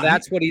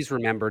that's what he's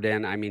remembered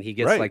in. I mean, he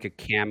gets like a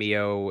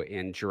cameo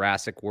in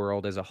Jurassic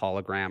World as a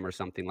hologram or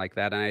something like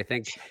that. And I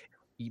think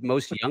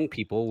most young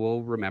people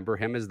will remember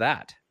him as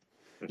that.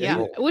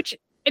 Yeah,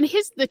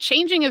 the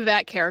changing of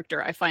that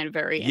character I find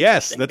very interesting.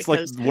 Yes, that's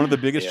like one of the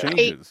biggest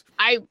changes.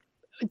 I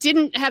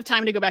didn't have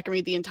time to go back and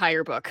read the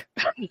entire book.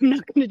 I'm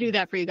not going to do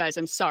that for you guys.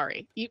 I'm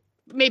sorry.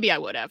 Maybe I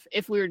would have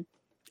if we were.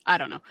 I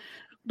don't know.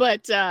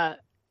 But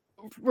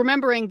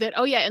remembering that,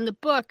 in the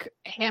book,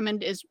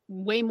 Hammond is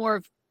way more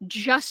of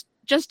just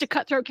a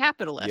cutthroat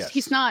capitalist. Yes.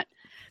 He's not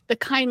the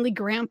kindly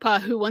grandpa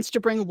who wants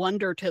to bring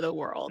wonder to the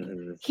world.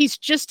 He's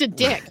just a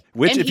dick.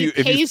 He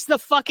pays the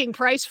fucking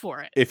price for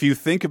it. If you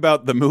think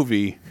about the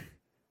movie,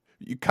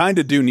 you kind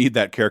of do need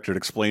that character to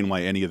explain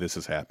why any of this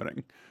is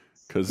happening.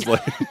 Because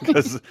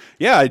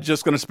I'm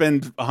just going to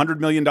spend $100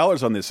 million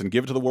on this and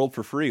give it to the world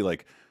for free.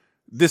 Like,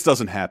 this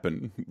doesn't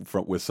happen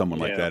with someone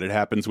like that. It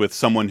happens with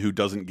someone who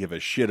doesn't give a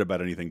shit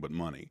about anything but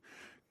money.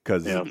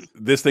 Because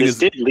this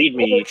did lead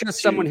me to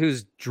someone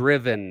who's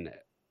driven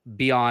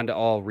beyond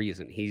all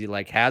reason. He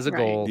like has a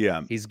goal.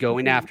 Yeah. He's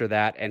going after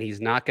that, and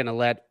he's not going to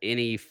let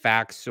any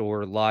facts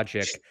or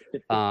logic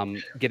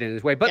get in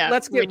his way. But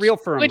let's get real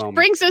for a moment. Which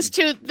brings us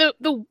to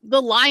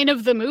the line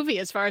of the movie,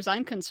 as far as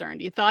I'm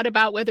concerned. You thought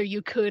about whether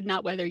you could,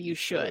 not whether you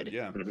should.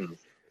 Yeah.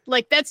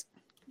 Like just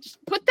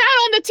put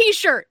that on the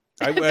T-shirt.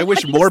 I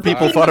wish more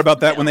people thought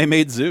about that when they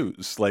made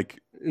zoos. Like,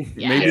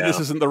 maybe this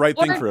isn't the right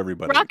thing for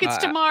everybody. Rockets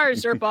to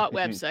Mars or bought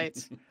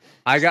websites.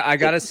 I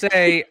gotta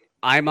say,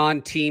 I'm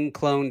on team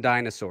clone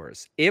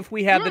dinosaurs. If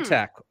we had the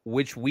tech,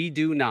 which we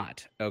do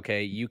not,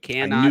 okay, you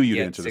cannot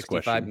get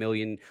 65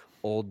 million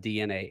old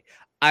DNA.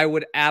 I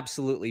would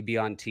absolutely be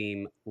on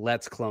team.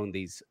 Let's clone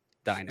these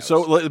dinos.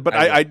 So, but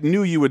I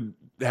knew you would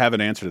have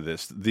an answer to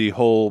this. The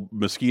whole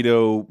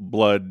mosquito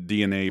blood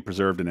DNA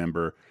preserved in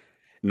ember.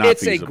 Not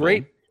feasible. A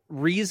great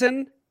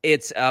reason.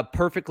 It's a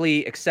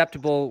perfectly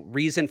acceptable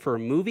reason for a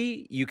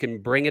movie. You can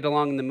bring it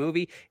along in the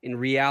movie. In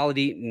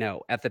reality,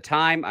 no. At the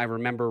time, I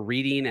remember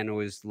reading and it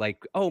was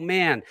like, oh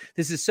man,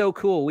 this is so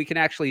cool. We can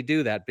actually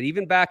do that. But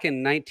even back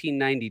in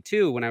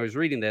 1992, when I was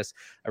reading this,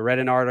 I read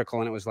an article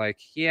and it was like,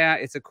 yeah,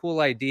 it's a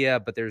cool idea,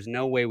 but there's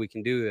no way we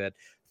can do that.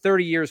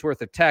 30 years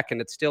worth of tech.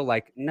 And it's still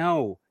like,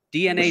 no,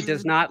 DNA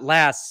does not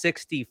last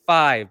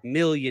 65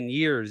 million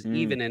years,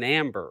 even in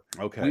amber.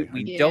 Okay.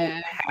 We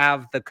don't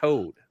have the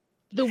code.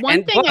 The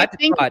one thing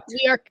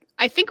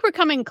I think we're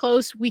coming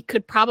close. We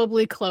could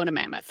probably clone a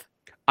mammoth.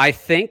 I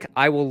think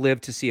I will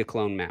live to see a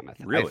clone mammoth.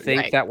 Really? I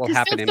think that will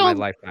happen in my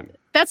lifetime.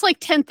 That's like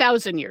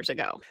 10,000 years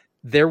ago.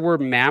 There were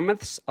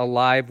mammoths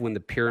alive when the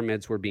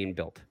pyramids were being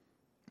built.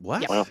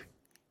 What? Yes.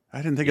 I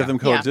didn't think of them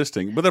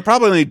coexisting. But they'll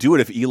probably only do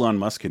it if Elon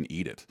Musk can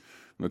eat it.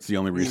 That's the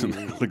only reason.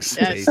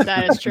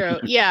 That is true.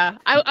 Yeah.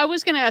 I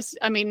was going to ask,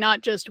 I mean,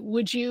 not just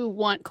would you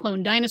want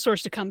clone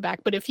dinosaurs to come back,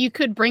 but if you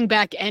could bring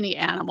back any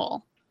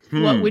animal,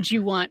 what would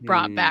you want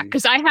brought back?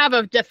 Because I have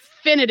a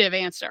definitive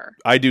answer.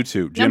 I do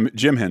too.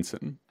 Jim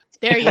Henson.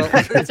 There you go.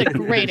 That's a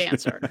great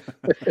answer.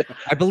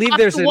 I believe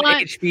there's an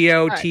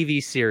HBO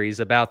TV series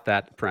about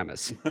that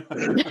premise.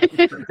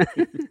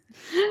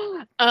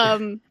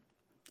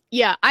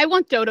 Yeah, I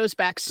want dodos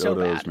back so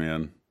bad.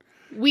 Man.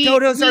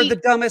 Dodos are the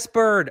dumbest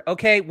bird.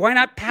 Okay, why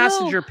not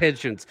passenger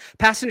pigeons?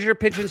 Passenger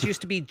pigeons used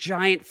to be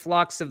giant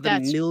flocks of the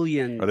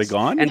millions. Are they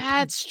gone? And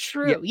that's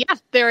true. Yeah,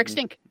 they're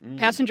extinct.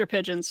 Passenger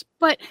pigeons.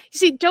 But you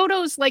see,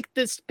 dodos, like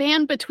the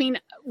span between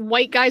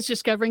white guys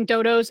discovering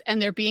dodos and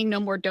there being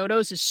no more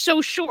dodos is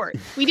so short.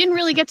 We didn't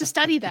really get to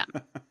study them.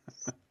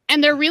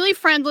 And they're really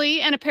friendly,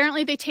 and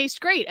apparently they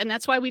taste great, and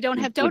that's why we don't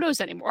have dodos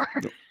anymore.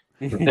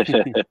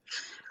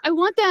 I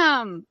want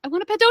them. I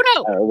want a pet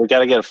dodo. We got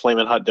to get a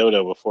flaming hot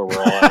dodo before we're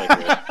all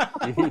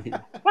out of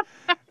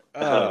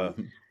here.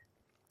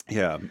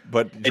 Yeah,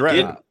 but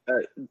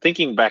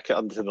thinking back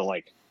onto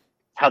the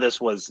how this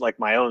was like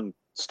my own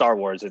Star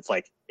Wars, it's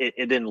like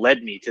it then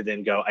led me to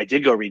then go. I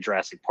did go read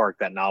Jurassic Park,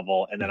 that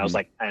novel, and then I was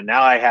like, and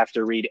now I have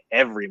to read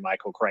every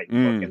Michael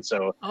Crichton book. And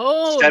so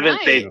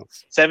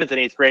seventh and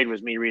eighth grade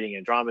was me reading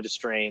Andromeda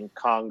Strain,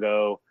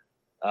 Congo,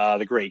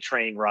 The Great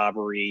Train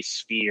Robbery,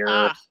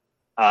 Sphere.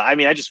 I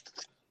mean, I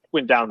just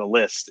went down the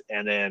list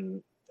and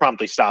then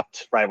promptly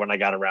stopped right when I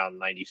got around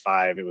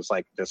 95. It was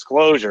like,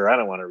 Disclosure. I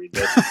don't want to read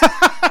this.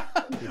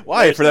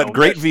 Why? There's For that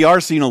great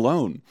VR scene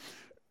alone.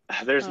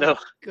 There's no.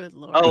 Good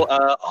Lord.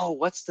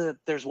 What's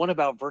there's one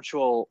about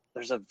virtual.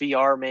 There's a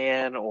VR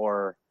man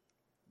or.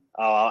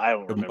 I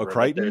don't remember. A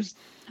Crichton?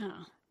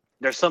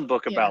 There's some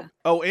book about.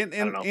 Oh, and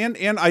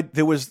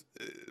there was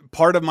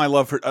part of my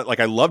love for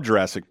I love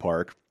Jurassic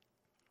Park.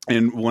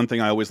 And one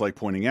thing I always like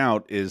pointing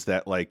out is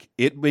that like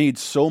it made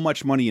so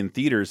much money in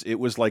theaters. It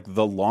was like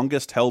the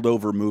longest held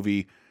over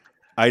movie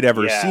I'd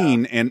ever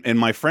seen. And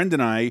my friend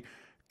and I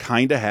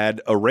kind of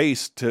had a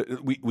race to,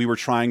 we were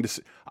trying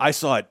to, I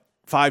saw it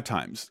 5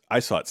 times. I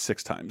saw it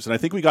 6 times. And I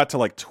think we got to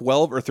like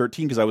 12 or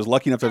 13 because I was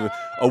lucky enough to have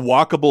a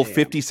walkable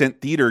 50-cent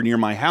theater near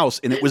my house.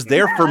 And it was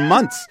there for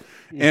months.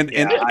 And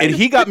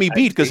he got me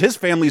beat because his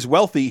family's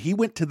wealthy. He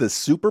went to the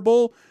Super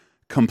Bowl,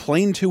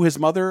 complained to his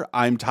mother,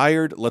 I'm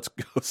tired. Let's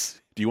go see.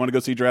 Do you want to go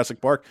see Jurassic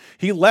Park?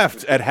 He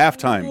left at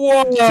halftime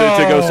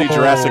to go see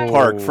Jurassic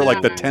Park for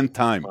like the 10th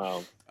time.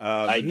 Wow.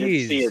 I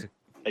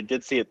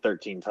did see it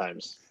 13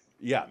 times.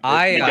 Yeah.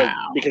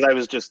 Because I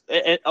was just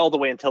all the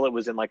way until it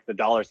was in like the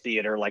dollar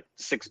theater, like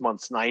 6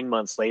 months, 9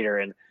 months later.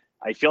 And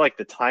I feel like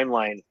the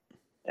timeline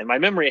and my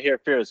memory here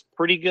is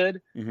pretty good,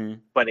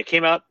 but it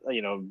came out,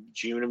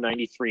 June of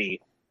 93.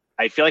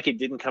 I feel like it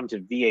didn't come to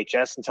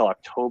VHS until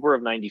October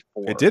of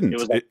 94. It didn't.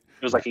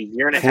 It was like a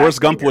year and a half. Forrest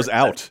Gump was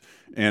out,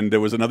 and there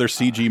was another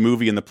CG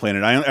movie in the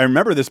planet. I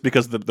remember this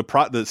because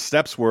the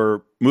steps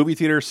were movie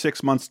theater,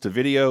 6 months to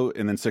video,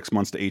 and then 6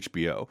 months to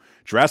HBO.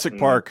 Jurassic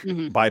Park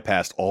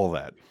bypassed all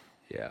that.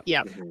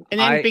 Yeah. And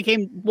then it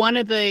became one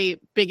of the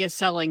biggest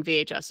selling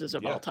VHSs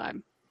of all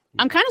time.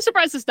 I'm kind of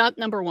surprised it's not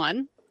number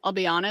 1. I'll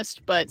be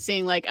honest, but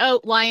seeing like,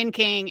 Lion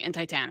King and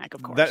Titanic,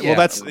 of course.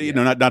 That's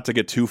not to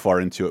get too far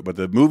into it, but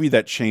the movie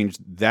that changed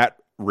that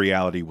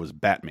reality was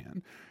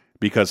Batman,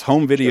 because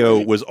home video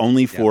was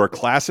only for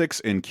classics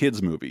and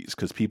kids movies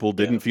because people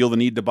didn't feel the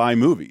need to buy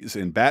movies,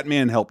 and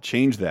Batman helped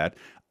change that.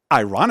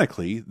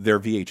 Ironically, their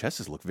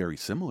VHSs look very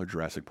similar,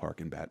 Jurassic Park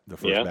and the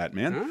first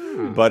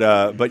Batman.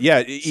 But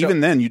yeah,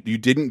 even then, you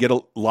didn't get a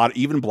lot.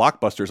 Even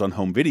blockbusters on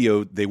home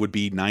video, they would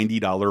be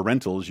 $90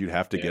 rentals you'd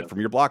have to get from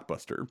your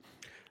Blockbuster.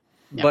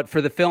 But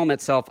for the film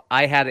itself,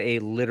 I had a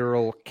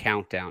literal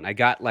countdown. I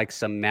got like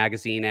some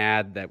magazine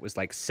ad that was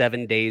like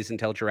 7 days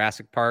until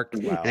Jurassic Park.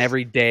 Wow. And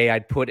every day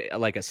I'd put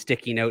like a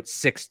sticky note,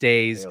 6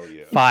 days,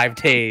 5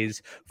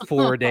 days,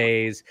 4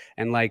 days.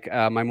 And like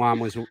my mom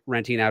was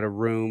renting out a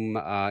room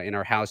in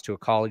our house to a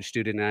college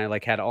student. And I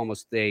like had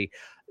almost a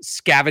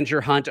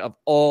scavenger hunt of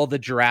all the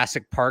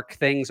Jurassic Park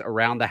things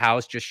around the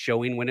house, just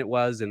showing when it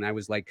was. And I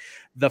was like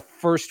the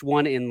first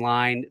one in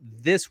line.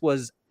 This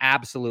was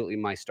absolutely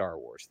my Star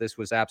Wars. This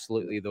was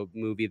absolutely the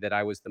movie that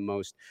I was the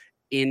most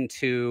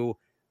into.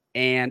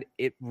 And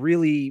it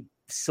really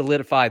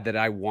solidified that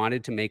I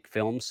wanted to make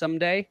films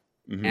someday.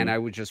 And I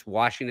was just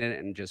watching it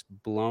and just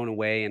blown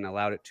away and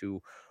allowed it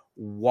to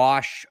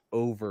wash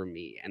over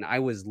me. And I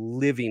was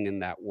living in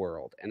that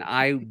world. And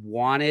I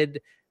wanted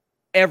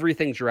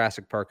everything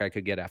Jurassic Park I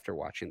could get after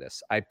watching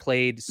this. I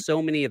played so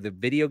many of the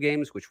video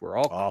games, which were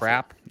all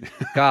crap.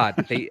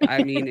 God,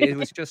 it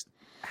was just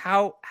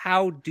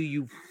how do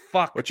you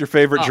fuck? What's your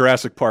favorite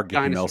Jurassic Park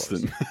game,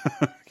 Nelson?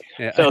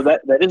 So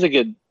that is a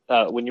good.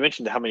 When you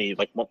mentioned how many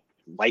like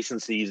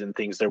licensees and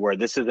things there were,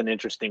 this is an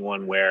interesting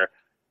one where,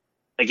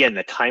 again,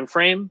 the time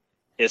frame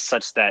is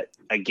such that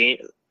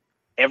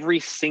every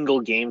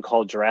single game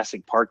called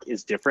Jurassic Park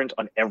is different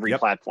on every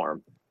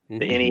platform.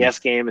 The NES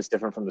game is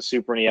different from the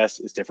Super NES,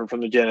 is different from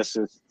the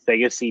Genesis,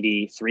 Sega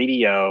CD,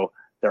 3DO.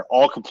 They're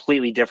all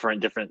completely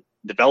different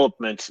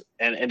development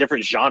and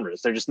different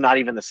genres. They're just not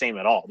even the same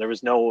at all. There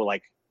was no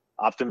like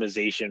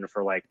optimization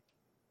for like,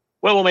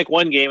 well, we'll make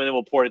one game and then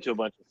we'll port it to a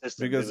bunch of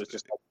systems. Because it was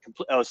just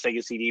like,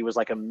 Sega CD was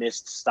like a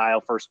Myst style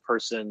first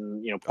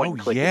person, point and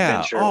click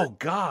adventure. Oh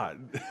God.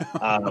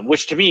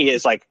 Which to me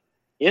is like,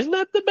 isn't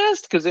that the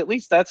best? Because at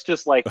least that's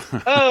just like,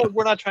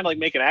 we're not trying to like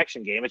make an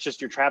action game. It's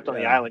just you're trapped on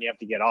the island. You have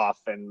to get off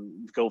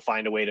and go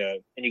find a way to,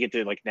 and you get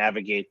to like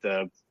navigate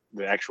the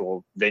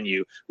actual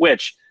venue.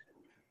 Which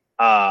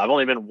I've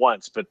only been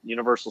once, but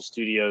Universal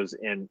Studios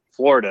in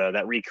Florida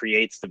that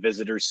recreates the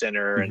visitor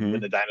center and when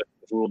the dinosaurs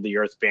ruled the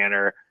Earth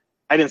banner.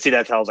 I didn't see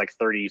that till I was like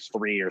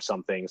 33 or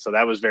something. So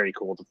that was very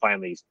cool to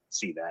finally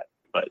see that.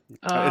 But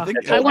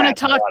I want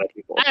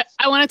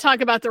to talk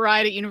about the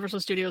ride at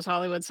Universal Studios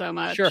Hollywood so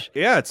much. Sure.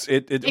 Yeah,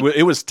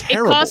 it was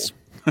terrible.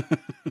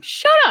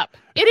 Shut up.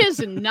 It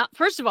is not.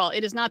 First of all,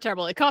 it is not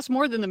terrible. It costs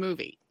more than the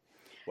movie.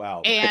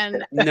 Wow.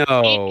 And no,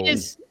 it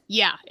is.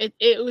 Yeah,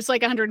 it was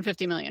like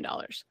 $150 million.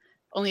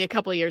 Only a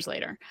couple of years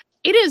later,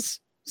 it is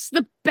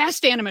the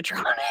best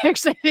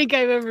animatronics I think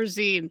I've ever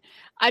seen.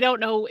 I don't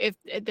know if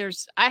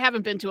there's, I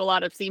haven't been to a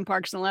lot of theme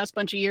parks in the last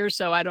bunch of years,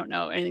 so I don't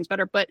know anything's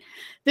better, but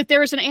that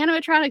there is an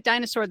animatronic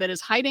dinosaur that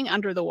is hiding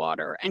under the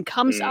water and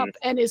comes up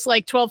and is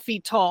like 12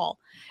 feet tall.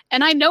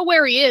 And I know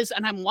where he is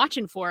and I'm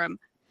watching for him.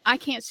 I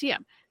can't see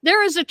him.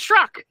 There is a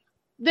truck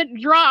that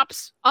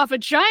drops off a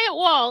giant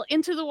wall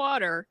into the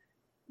water,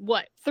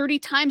 30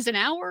 times an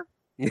hour?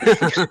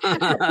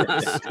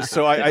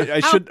 So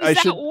I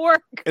should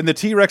work? And the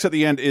T-Rex at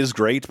the end is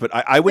great, but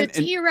I went.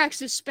 The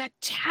T-Rex is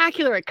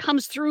spectacular. It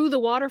comes through the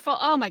waterfall.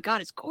 Oh my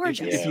god, it's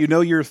gorgeous. If you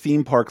know your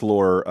theme park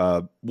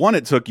lore, one,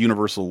 it took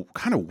Universal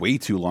kind of way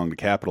too long to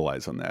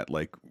capitalize on that.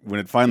 Like when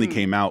it finally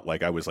came out,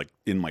 like I was like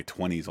in my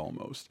 20s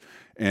almost,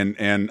 and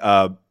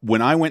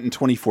when I went in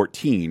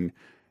 2014.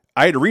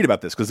 I had to read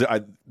about this because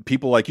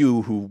people like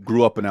you who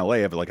grew up in LA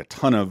have like a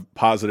ton of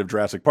positive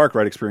Jurassic Park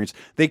ride experience.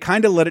 They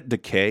kind of let it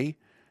decay,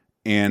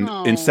 and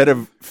instead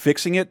of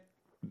fixing it,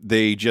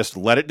 they just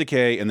let it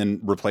decay and then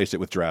replaced it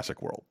with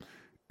Jurassic World.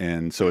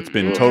 And so it's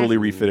been totally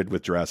refitted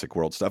with Jurassic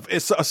World stuff.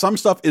 Some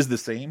stuff is the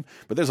same,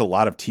 but there's a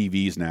lot of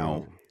TVs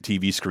now,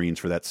 TV screens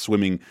for that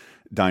swimming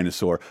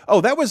dinosaur. Oh,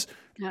 that was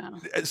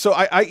so.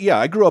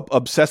 I grew up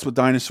obsessed with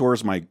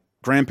dinosaurs. My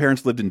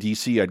grandparents lived in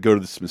DC. I'd go to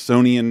the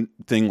Smithsonian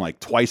thing like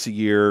twice a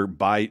year,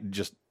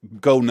 just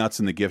go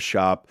nuts in the gift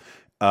shop.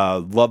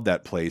 Love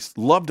that place.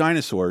 Love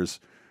dinosaurs.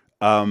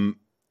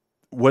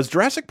 Was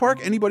Jurassic Park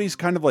anybody's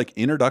kind of like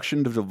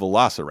introduction to the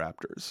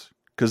Velociraptors?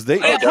 Because they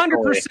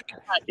 100%.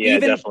 Yeah,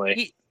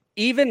 definitely.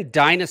 Even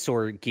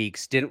dinosaur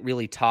geeks didn't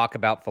really talk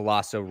about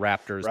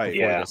Velociraptors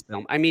before this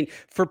film. I mean,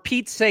 for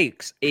Pete's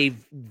sakes, a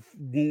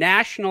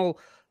national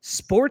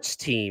sports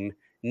team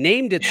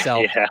named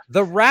itself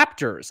the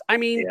Raptors. I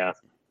mean,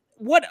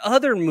 what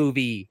other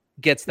movie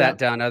gets that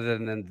done other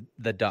than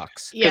the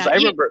Ducks? Because I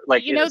remember,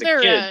 like, I was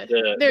going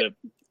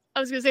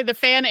to say the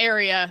fan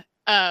area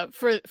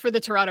for the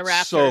Toronto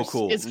Raptors so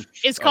cool.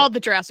 is called the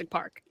Jurassic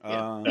Park.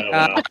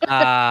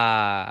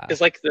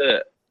 It's like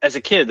as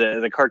a kid,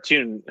 the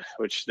cartoon,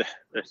 which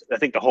I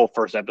think the whole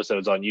first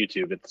episode's on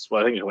YouTube.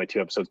 I think it's only 2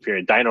 episodes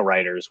period. Dino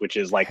Riders, which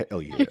is like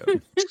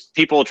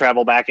people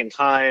travel back in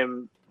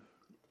time,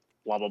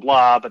 blah blah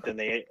blah. But then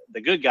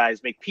the good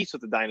guys make peace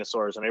with the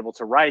dinosaurs and are able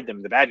to ride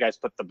them. The bad guys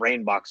put the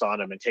brain box on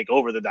them and take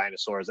over the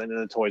dinosaurs, and then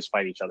the toys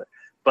fight each other.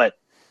 But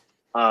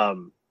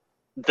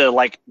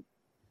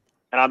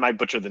and I might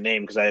butcher the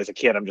name because as a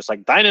kid I'm just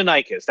like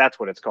Deinonychus, that's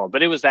what it's called.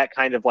 But it was that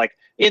kind of like,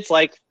 it's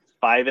like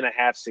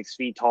 5.5, 6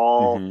 feet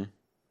tall,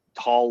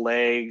 tall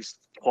legs,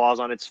 claws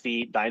on its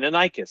feet.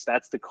 Deinonychus.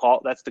 That's the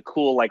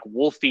cool like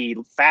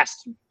wolfy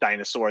fast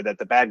dinosaur that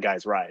the bad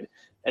guys ride.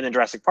 And then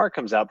Jurassic Park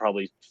comes out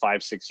probably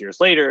 5-6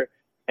 years later,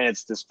 and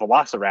it's this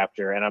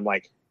Velociraptor, and I'm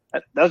like,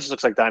 that just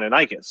looks like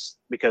Deinonychus,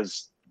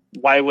 because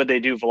why would they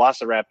do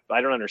Velociraptor?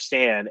 I don't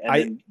understand.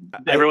 And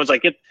then everyone's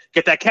like,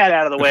 get that cat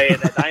out of the way.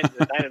 And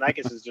the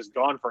Deinonychus is just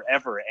gone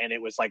forever. And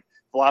it was like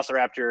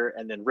Velociraptor,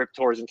 and then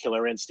Riptors and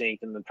Killer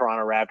Instinct, and the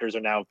Toronto Raptors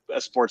are now a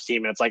sports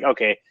team. And it's like,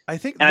 okay. I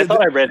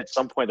thought I read at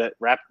some point that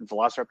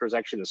Velociraptor is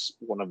actually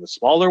one of the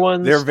smaller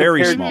ones. They're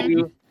very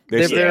small.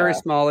 They're very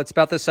small. It's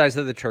about the size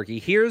of the turkey.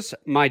 Here's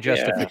my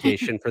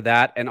justification for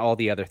that and all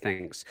the other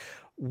things.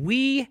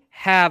 We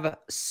have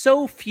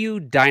so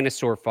few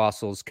dinosaur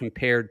fossils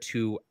compared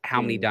to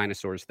how many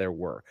dinosaurs there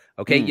were.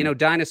 Okay. You know,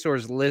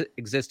 dinosaurs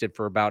existed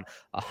for about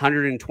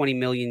 120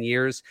 million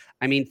years.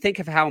 I mean, think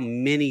of how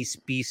many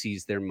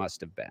species there must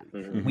have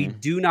been. We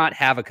do not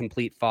have a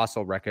complete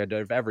fossil record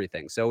of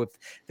everything. So if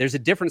there's a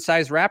different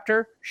size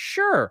raptor,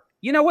 sure.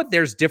 You know what?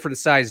 There's different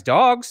size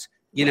dogs.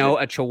 You know,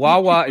 a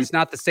Chihuahua is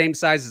not the same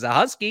size as a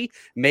Husky.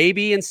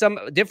 Maybe in some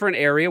different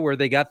area where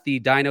they got the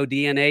dino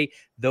DNA,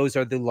 those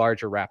are the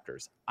larger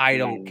raptors. I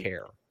don't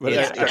care. I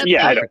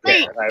don't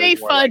care. They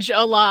fudge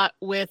a lot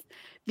with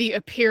the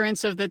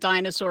appearance of the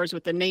dinosaurs,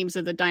 with the names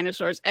of the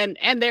dinosaurs. And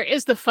there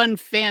is the fun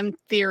fan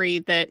theory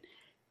that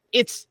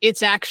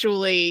it's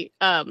actually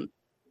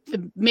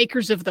the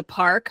makers of the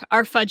park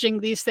are fudging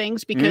these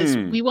things because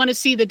we want to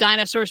see the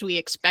dinosaurs we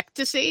expect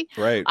to see.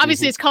 Right.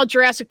 Obviously, it's called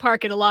Jurassic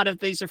Park, and a lot of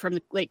these are from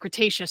the late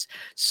Cretaceous.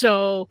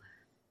 So,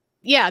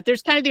 yeah,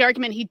 there's kind of the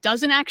argument he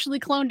doesn't actually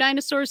clone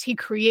dinosaurs. He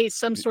creates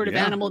some sort of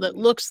animal that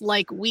looks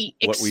like we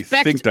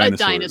expect a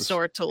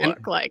dinosaur to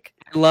look like.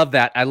 I love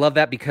that. I love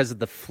that because of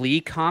the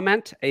flea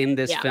comment in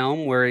this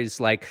film where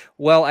he's like,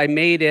 well, I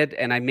made it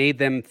and I made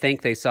them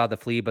think they saw the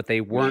flea, but they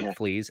weren't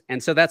fleas.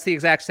 And so that's the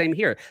exact same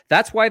here.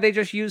 That's why they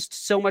just used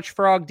so much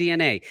frog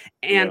DNA.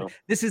 And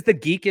this is the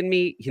geek in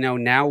me. You know,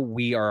 now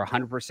we are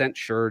 100%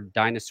 sure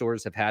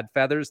dinosaurs have had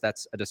feathers.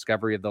 That's a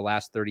discovery of the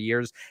last 30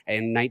 years. And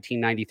in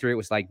 1993, it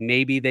was like,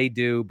 maybe they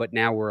do, but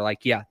now we're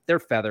like, yeah, they're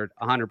feathered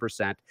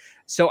 100%.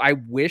 So I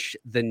wish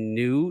the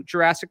new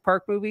Jurassic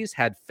Park movies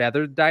had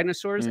feathered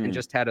dinosaurs and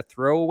just had a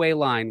throwaway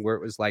line where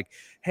it was like,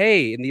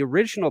 hey, in the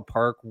original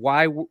park,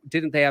 why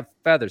didn't they have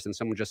feathers? And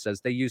someone just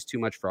says they used too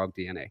much frog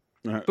DNA.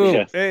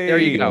 Boom. There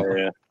you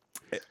go.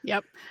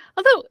 Yep.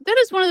 Although that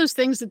is one of those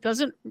things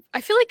that I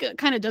feel like it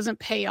kind of doesn't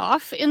pay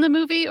off in the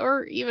movie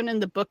or even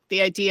in the book,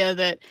 the idea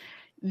that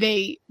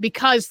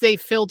because they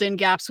filled in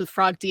gaps with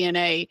frog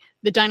DNA,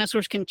 the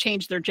dinosaurs can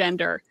change their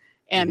gender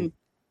and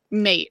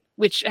mate,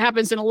 which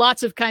happens in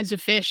lots of kinds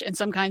of fish and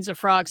some kinds of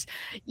frogs.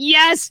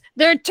 Yes,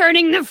 they're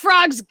turning the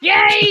frogs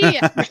gay.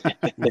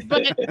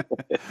 But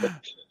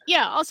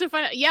also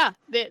find out,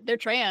 they're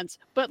trans.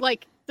 But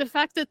like the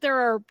fact that there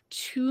are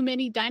too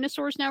many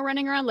dinosaurs now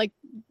running around, like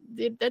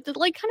that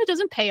like kind of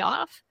doesn't pay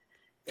off.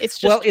 It's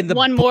just well, in the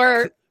one book,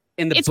 more.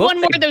 In the It's book, one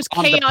more they of those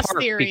bomb the chaos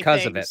park theory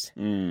because things. of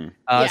it.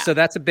 Yeah. So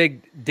that's a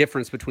big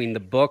difference between the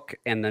book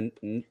and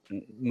the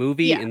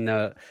movie. Yeah. In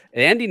the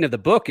ending of the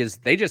book is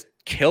they just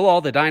kill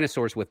all the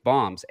dinosaurs with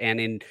bombs,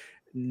 and in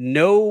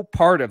no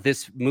part of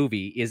this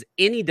movie is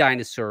any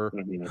dinosaur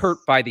hurt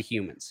by the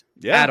humans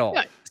at all.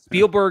 Yeah.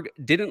 Spielberg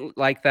didn't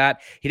like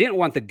that. He didn't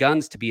want the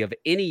guns to be of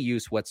any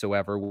use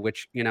whatsoever,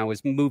 which,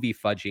 is movie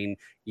fudging.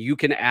 You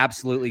can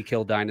absolutely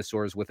kill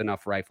dinosaurs with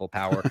enough rifle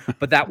power,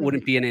 but that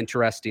wouldn't be an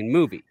interesting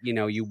movie.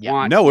 You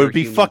want No, it your would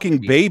be humans fucking to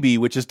be- Baby,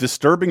 which is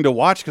disturbing to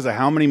watch because of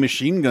how many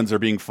machine guns are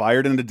being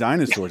fired into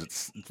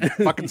dinosaurs. It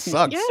fucking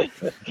sucks.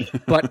 Yeah.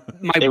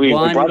 But my Hey, we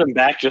one brought him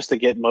back just to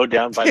get mowed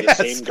down by the Yes.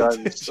 same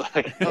guns.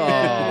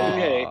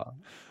 Okay.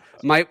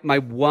 My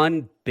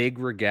one big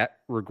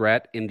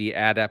regret in the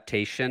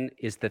adaptation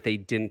is that they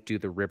didn't do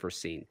the river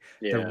scene.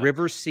 Yeah. The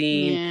river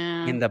scene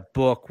Yeah. in the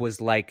book was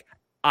like,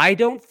 I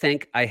don't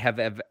think I have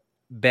ever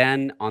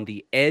been on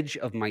the edge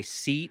of my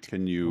seat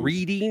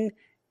reading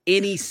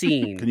any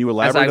scene. Can you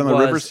elaborate on the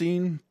river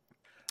scene?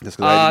 Just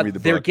 'cause I didn't read the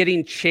they're book.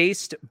 getting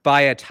chased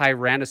by a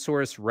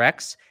Tyrannosaurus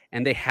Rex,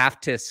 and they have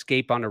to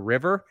escape on a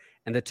river,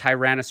 and the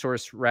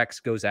Tyrannosaurus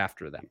Rex goes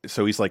after them.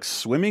 So he's like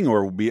swimming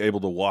or will be able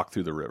to walk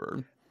through the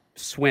river?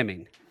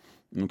 Swimming.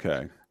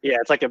 Okay. Yeah,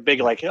 it's like a big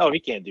he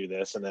can't do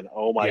this, and then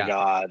oh my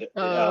god,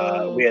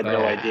 we had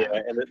no idea.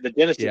 And the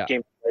dynasty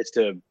came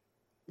to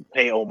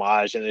pay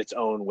homage in its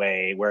own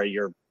way, where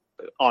you're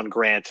on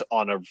Grant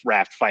on a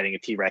raft fighting a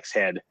T-Rex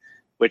head,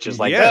 which is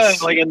like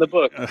like in the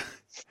book.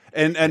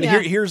 And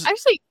here's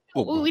actually.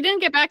 We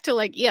didn't get back to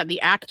the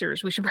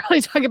actors. We should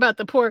probably talk about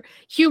the poor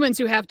humans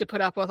who have to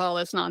put up with all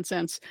this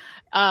nonsense.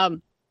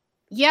 Our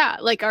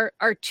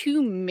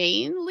two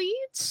main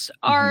leads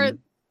are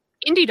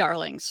indie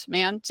darlings,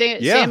 man.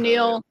 Sam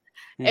Neill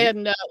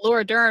and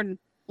Laura Dern.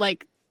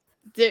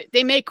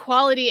 They make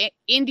quality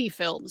indie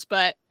films,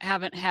 but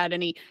haven't had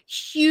any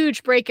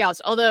huge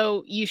breakouts.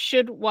 Although you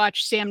should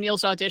watch Sam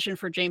Neill's audition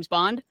for James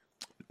Bond.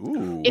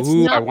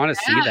 Ooh, I want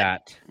to see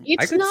that.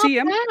 It's I could not see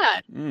him.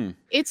 bad.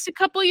 It's a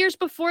couple years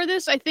before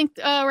this. I think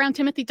around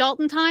Timothy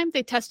Dalton time,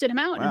 they tested him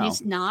out, and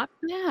he's not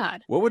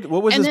bad. What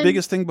was his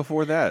biggest thing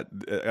before that?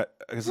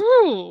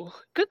 Ooh,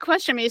 good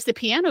question. I mean, the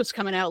Piano's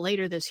coming out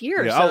later this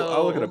year. Yeah, so...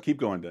 I'll look it up. Keep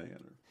going, Diana.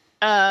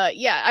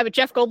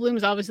 Jeff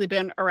Goldblum's obviously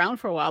been around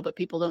for a while, but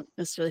people don't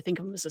necessarily think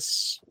of him as a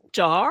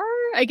star.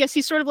 I guess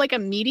he's sort of like a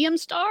medium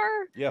star.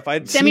 Yeah, if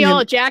I'd Samuel seen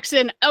L.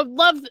 Jackson. I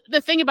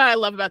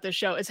love about this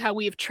show is how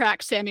we've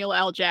tracked Samuel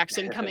L.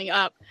 Jackson coming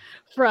up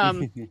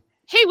from,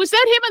 hey, was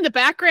that him in the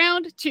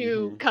background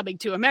to Coming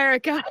to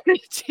America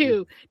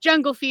to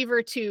Jungle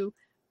Fever to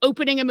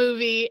opening a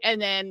movie,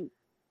 and then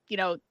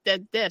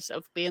this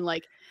of being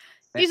like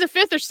he's a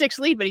fifth or sixth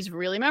lead, but he's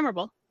really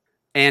memorable.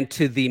 And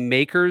to the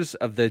makers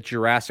of the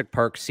Jurassic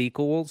Park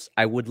sequels,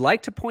 I would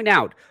like to point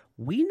out,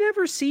 we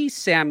never see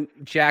Sam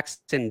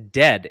Jackson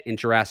dead in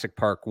Jurassic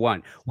Park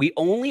 1. We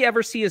only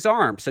ever see his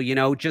arm. So,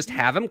 just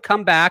have him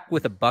come back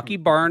with a Bucky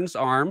Barnes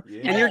arm,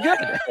 and you're good.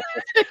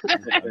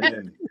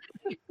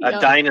 A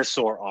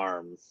dinosaur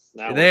arm.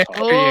 There you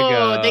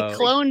go. They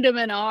cloned him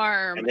an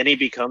arm. And then he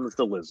becomes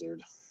the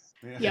lizard.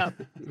 Yeah.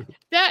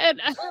 That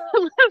I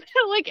love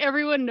how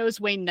everyone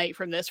knows Wayne Knight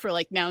from this for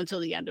now until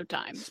the end of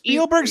time.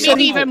 Spielberg maybe said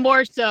even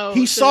more so.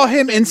 He saw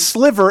him in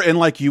Sliver and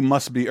you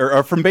must be,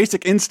 or from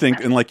Basic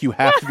Instinct and you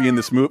have to be in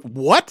this movie.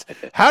 What?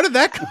 How did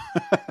that come?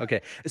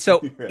 Okay,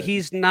 so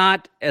he's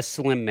not a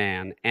slim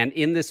man, and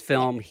in this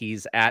film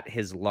he's at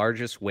his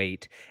largest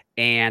weight.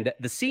 And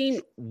the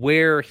scene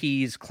where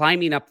he's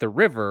climbing up the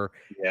river,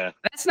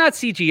 that's not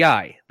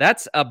CGI.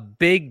 That's a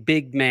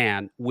big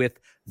man with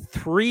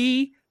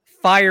 3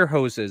 fire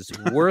hoses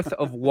worth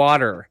of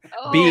water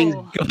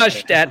being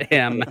gushed at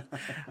him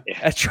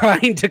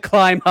trying to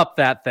climb up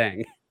that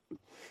thing.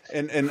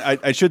 And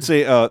I should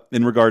say,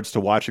 in regards to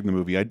watching the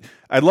movie,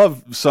 I'd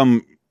love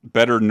some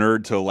better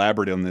nerd to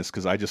elaborate on this,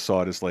 because I just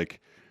saw it as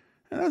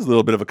that's a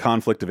little bit of a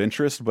conflict of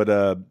interest.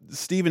 But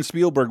Steven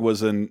Spielberg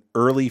was an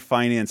early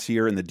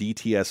financier in the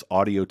DTS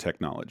audio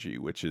technology,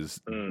 which is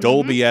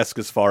Dolby-esque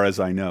as far as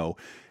I know.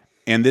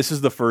 And this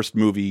is the first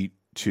movie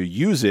to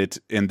use it,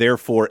 and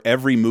therefore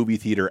every movie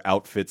theater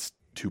outfits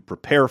to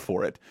prepare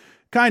for it.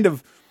 Kind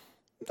of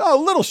a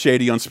little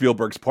shady on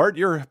Spielberg's part.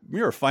 You're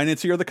a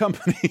financier of the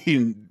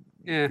company.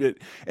 Yeah,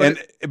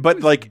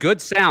 but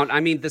good sound. I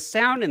mean, the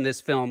sound in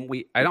this film,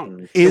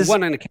 it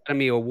won an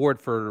Academy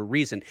Award for a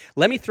reason.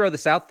 Let me throw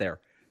this out there.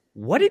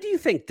 What did you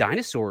think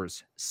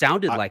dinosaurs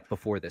sounded like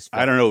before this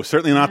film? I don't know.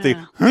 Certainly not the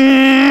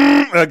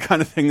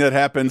kind of thing that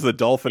happens. The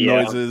dolphin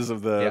noises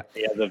of the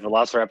the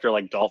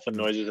Velociraptor dolphin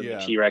noises, and the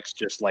T-Rex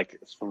just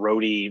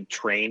throaty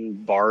train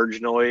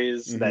barge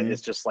noise. That is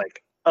just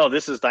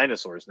this is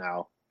dinosaurs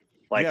now.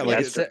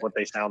 That's just what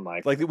they sound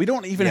like. We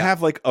don't even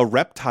have a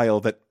reptile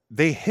that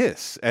they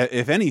hiss.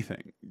 If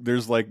anything,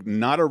 there's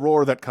not a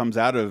roar that comes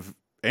out of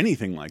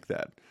anything like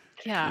that.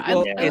 Yeah, I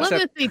love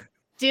that they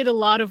did a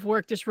lot of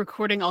work just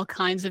recording all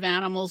kinds of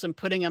animals and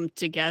putting them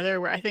together,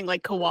 where I think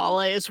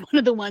koala is one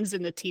of the ones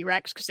in the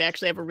T-Rex, because they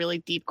actually have a really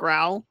deep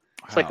growl.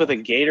 It's like with a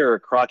gator or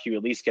croc, you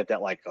at least get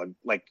that like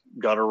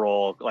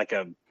guttural, like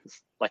a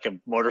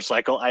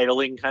motorcycle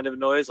idling kind of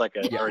noise, or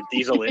a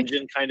diesel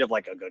engine kind of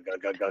like a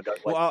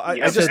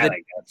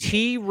the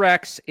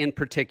T-Rex in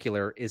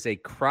particular is a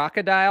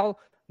crocodile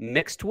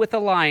mixed with a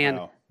lion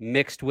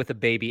mixed with a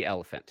baby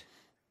elephant.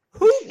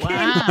 Who came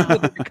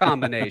up with the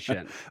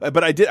combination?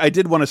 But I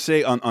did want to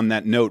say on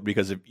that note,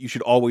 because you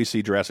should always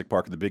see Jurassic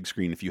Park on the big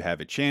screen if you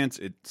have a chance.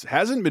 It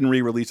hasn't been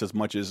re-released as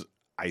much as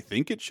I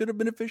think it should have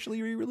been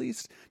officially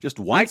re-released. Just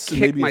once. I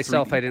kicked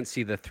myself. I didn't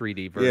see the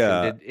 3D version.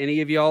 Yeah. Did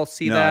any of y'all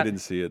see that? No, I didn't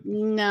see it.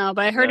 No,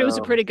 but I heard it was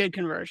a pretty good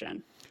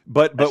conversion.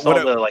 But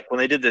like when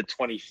they did the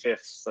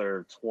 25th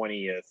or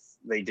 20th,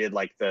 they did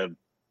like the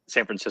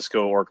San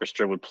Francisco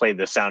Orchestra would play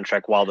the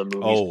soundtrack while the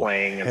movie's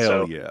playing, and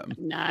so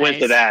went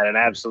to that and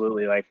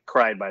absolutely like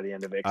cried by the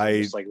end of it.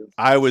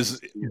 I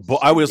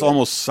was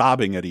almost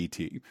sobbing at ET,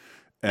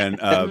 and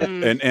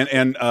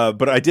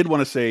but I did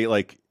want to say,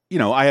 like,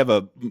 I have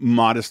a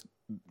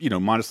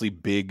modestly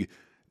big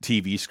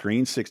TV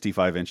screen,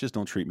 65 inches.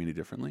 Don't treat me any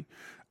differently.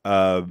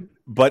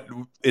 But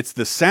it's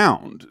the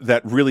sound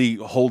that really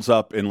holds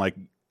up, and like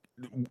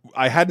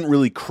I hadn't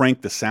really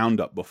cranked the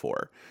sound up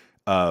before.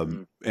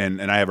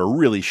 And I have a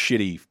really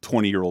shitty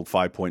 20-year-old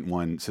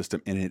 5.1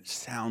 system, and it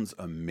sounds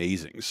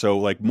amazing. So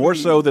like more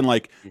so than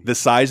like the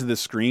size of the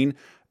screen,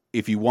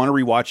 if you want to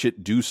rewatch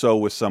it, do so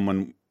with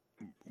someone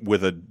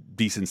with a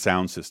decent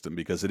sound system,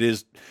 because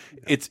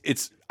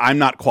it's I'm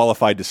not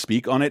qualified to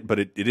speak on it, but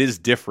it is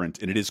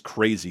different and it is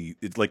crazy.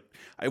 It's like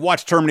I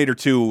watched Terminator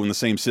 2 in the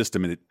same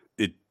system, and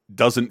it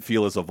doesn't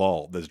feel as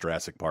evolved as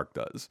Jurassic Park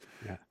does.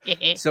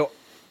 Yeah. So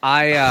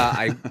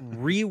I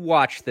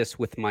rewatched this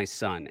with my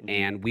son,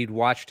 and we'd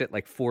watched it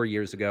like 4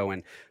 years ago,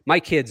 and my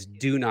kids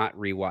do not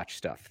rewatch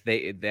stuff.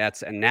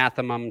 That's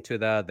anathema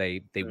to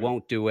they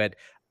won't do it.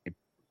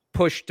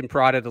 Pushed and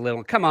prodded a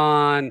little. Come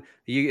on,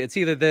 it's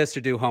either this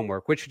or do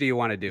homework. Which do you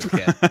want to do,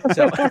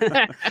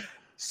 kid?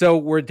 So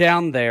we're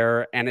down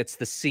there, and it's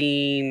the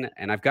scene,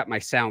 and I've got my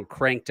sound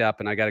cranked up,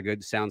 and I got a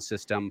good sound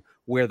system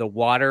where the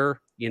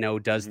water,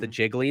 does the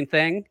jiggling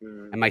thing,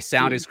 and my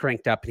sound is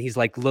cranked up, and he's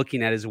like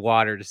looking at his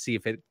water to see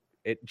if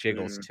it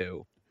jiggles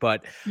too.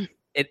 But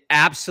it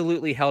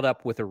absolutely held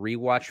up with a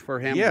rewatch for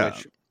him,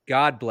 which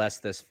God bless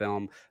this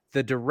film.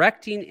 The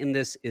directing in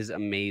this is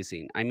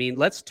amazing. I mean,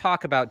 let's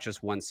talk about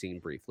just one scene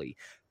briefly.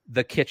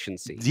 The kitchen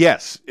scene.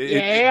 Yes.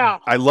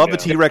 I love the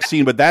T-Rex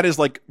scene, but that is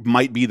like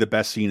might be the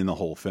best scene in the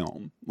whole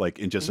film, like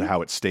in just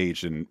how it's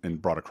staged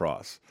and brought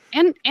across.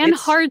 And it's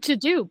hard to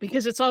do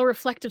because it's all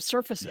reflective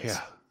surfaces.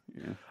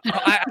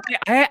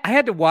 I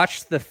had to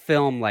watch the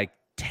film like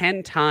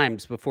 10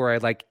 times before I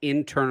like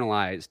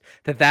internalized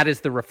that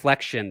is the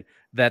reflection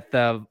that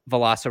the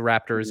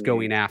Velociraptor is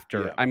going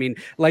after. Yeah. I mean,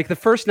 like the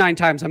first 9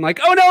 times I'm like,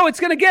 oh no, it's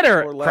going to get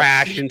her.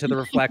 Crash into the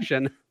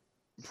reflection.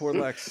 Poor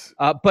Lex.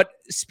 But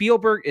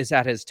Spielberg is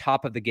at his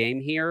top of the game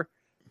here.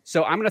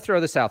 So I'm going to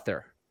throw this out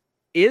there.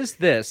 Is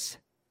this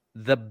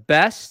the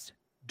best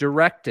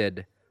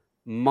directed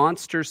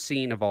monster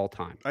scene of all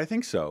time? I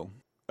think so.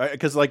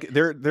 Because like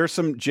there's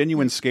some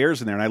genuine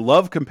scares in there. And I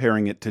love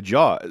comparing it to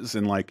Jaws.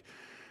 And like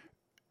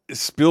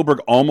Spielberg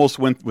almost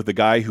went with the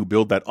guy who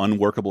built that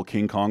unworkable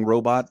King Kong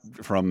robot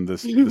from the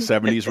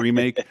 70s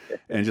remake.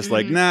 And just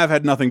like, I've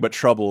had nothing but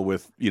trouble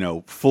with,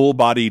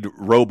 full-bodied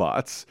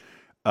robots.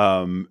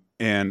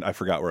 And I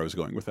forgot where I was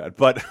going with that,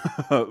 but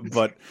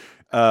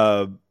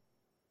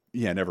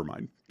never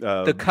mind.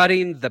 The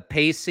cutting, the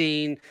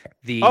pacing,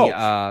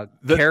 the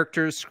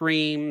character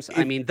screams.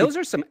 I mean, those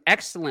are some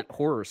excellent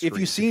horror screams. If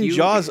you've seen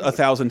Jaws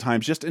 1,000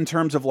 times, just in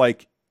terms of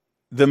like,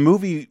 the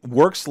movie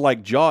works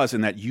like Jaws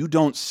in that you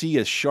don't see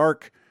a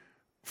shark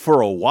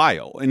for a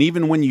while. And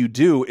even when you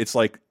do, it's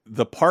like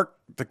the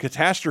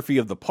catastrophe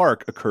of the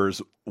park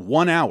occurs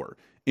 1 hour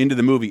into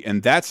the movie.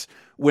 And that's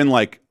when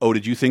like, oh,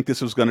 did you think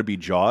this was going to be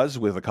Jaws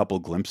with a couple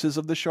glimpses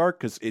of the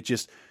shark? Because it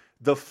just,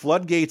 the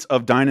floodgates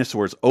of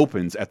dinosaurs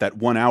opens at that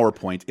 1 hour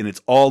point, and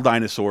it's all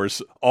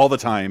dinosaurs all the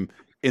time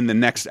in the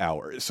next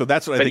hour. So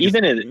that's what I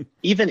think.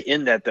 Even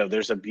in that though,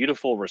 there's a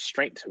beautiful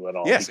restraint to it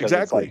all. Yes,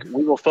 exactly. It's like,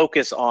 we will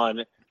focus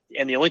on,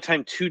 and the only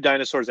time 2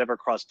 dinosaurs ever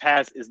cross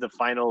paths is the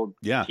final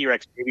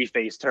T-Rex baby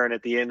face turn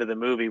at the end of the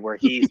movie, where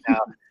he's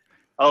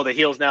now, the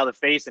heel's now the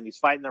face, and he's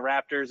fighting the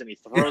raptors, and he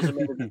throws them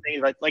into the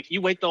thing. Like you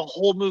wait the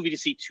whole movie to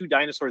see 2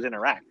 dinosaurs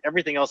interact.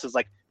 Everything else is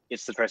like,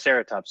 it's the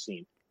Triceratops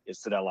scene,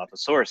 it's the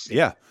Dilophosaurus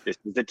scene, this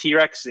is the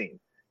T-Rex scene,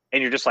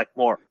 and you're just like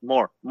more,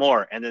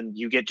 and then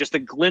you get just a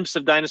glimpse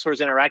of dinosaurs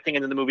interacting,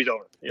 and then the movie's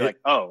over. You're like,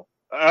 oh.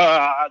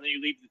 Then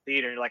you leave the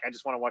theater and you're like, I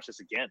just want to watch this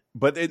again.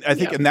 But I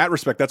think in that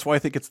respect, that's why I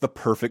think it's the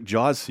perfect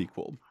Jaws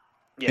sequel.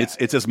 Yeah.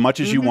 It's as much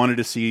as you wanted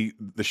to see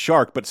the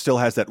shark, but still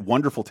has that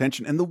wonderful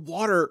tension. And the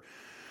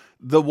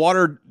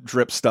water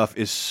drip stuff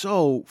is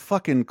so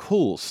fucking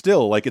cool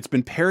still. Like, it's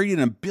been parodied in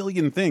a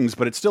billion things,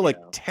 but it's still like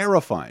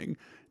terrifying.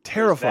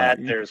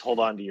 There's hold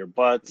on to your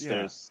butts.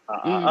 There's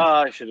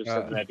I should have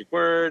said the magic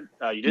word.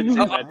 You didn't say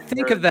the magic word.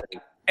 Think of that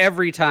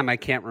every time I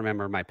can't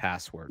remember my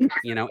password.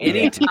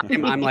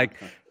 Anytime I'm like,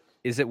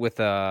 is it with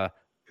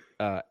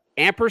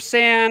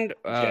ampersand?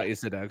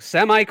 Is it a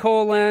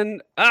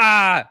semicolon?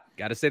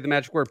 Got to say the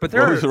magic word. But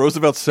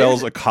Roosevelt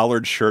sells a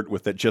collared shirt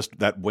with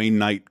that Wayne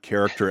Knight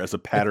character as a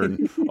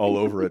pattern all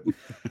over it.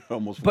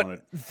 Almost want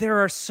it. There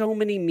are so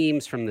many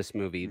memes from this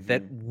movie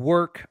that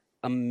work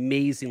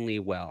amazingly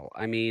well.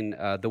 I mean,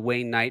 the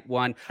Wayne Knight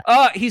one.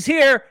 He's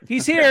here.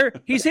 He's here.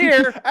 He's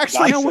here.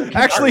 Actually,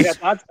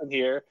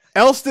 here.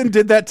 Elston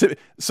did that to.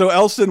 So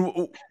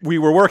Elston, we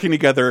were working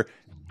together,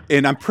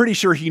 and I'm pretty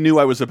sure he knew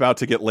I was about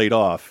to get laid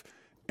off.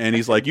 And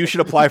he's like, "You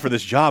should apply for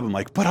this job." I'm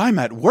like, "But I'm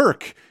at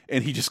work."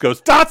 And he just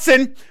goes,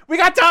 "Dotson, we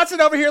got Dotson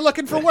over here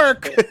looking for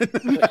work."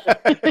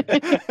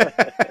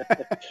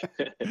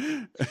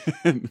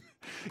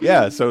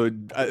 Yeah, so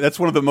that's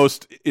one of the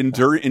most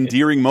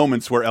endearing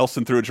moments where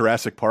Elston threw a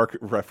Jurassic Park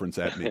reference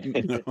at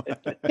me.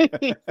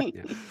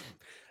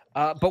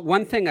 But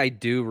one thing I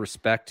do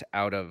respect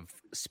out of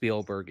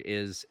Spielberg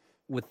is,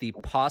 with the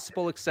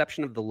possible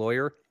exception of the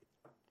lawyer,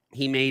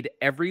 he made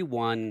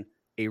everyone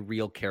a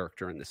real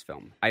character in this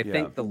film. I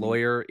think the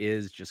lawyer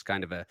is just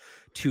kind of a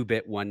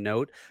 2-bit one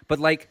note, but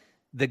like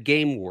the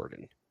game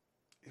warden,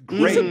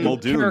 great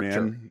Muldoon,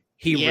 man.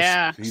 He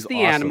respects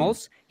the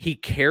animals. He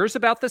cares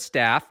about the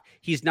staff.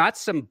 He's not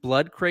some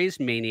blood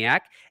crazed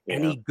maniac,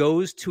 and he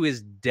goes to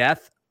his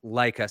death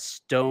like a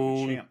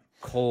stone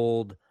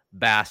cold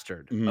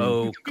bastard.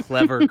 Oh,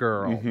 clever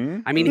girl.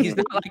 I mean, he's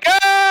not like,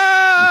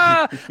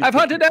 I've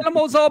hunted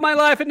animals all my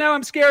life, and now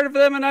I'm scared of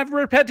them, and I'm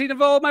repenting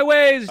of all my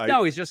ways.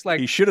 No, he's just like,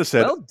 he should have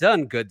said, "Well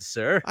done, good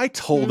sir. I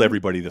told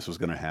everybody this was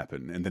going to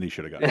happen," and then he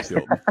should have gotten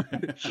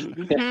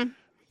killed.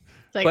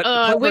 Like, but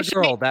I wish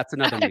girl, that's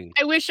another meme.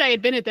 I wish I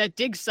had been at that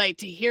dig site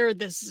to hear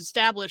this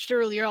established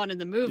earlier on in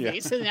the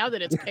movie. So now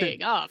that it's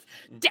paying off,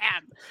 damn.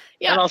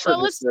 Yeah. And also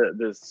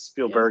the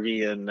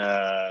Spielbergian,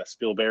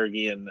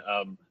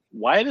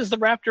 why does the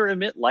raptor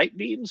emit light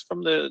beams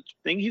from the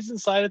thing he's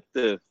inside at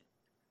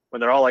when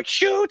they're all like,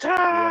 "Shoot!"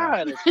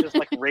 And it's just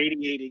like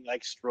radiating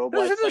like strobe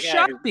lights. Those are the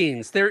shock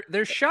beams.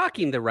 They're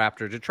shocking the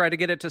raptor to try to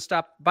get it to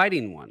stop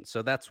biting one.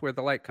 So that's where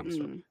the light comes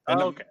from.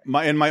 Okay.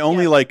 My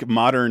only like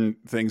modern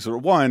things are,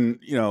 one,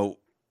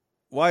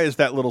 why is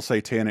that little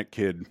satanic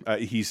kid?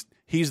 He's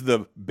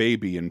the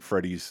baby in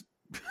Freddy's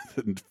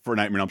for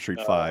Nightmare on Elm Street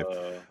 5.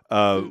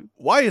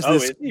 Why is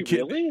this? Is he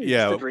kid, really?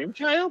 Yeah, he's the dream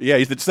child. Yeah,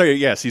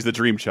 he's the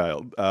dream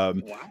child.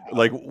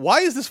 Like, why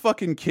is this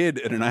fucking kid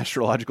at an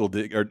archaeological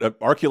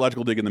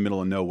dig in the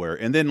middle of nowhere?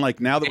 And then, like,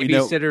 now that we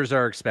know, babysitters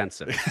are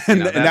expensive,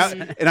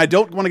 and I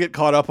don't want to get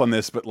caught up on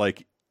this, but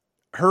like,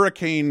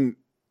 hurricane,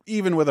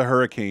 even with a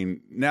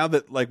hurricane, now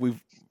that like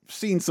we've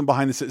seen some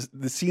behind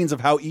the scenes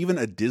of how even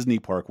a Disney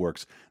park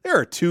works, there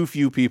are too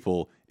few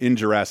people in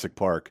Jurassic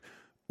Park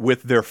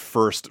with their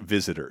first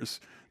visitors.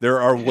 There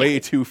are way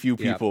too few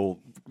people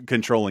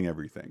controlling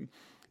everything.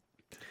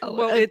 Oh,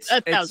 well, it's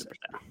 1,000%.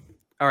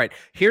 All right.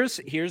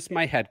 Here's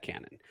my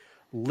headcanon.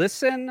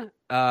 Listen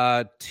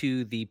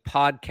to the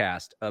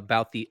podcast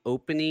about the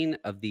opening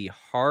of the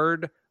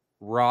Hard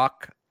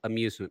Rock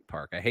amusement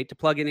park. I hate to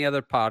plug any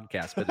other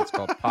podcast, but it's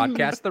called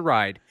Podcast The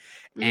Ride.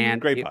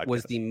 And it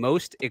was the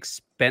most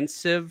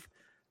expensive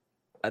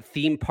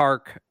theme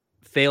park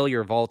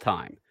failure of all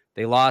time.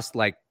 They lost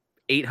like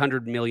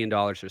 $800 million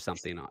or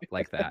something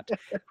like that.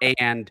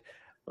 And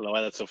I don't know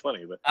why that's so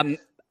funny, but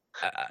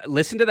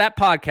listen to that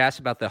podcast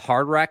about the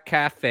Hard Rock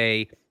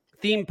Cafe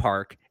theme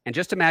park, and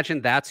just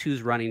imagine that's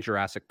who's running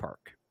Jurassic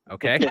Park.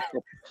 Okay.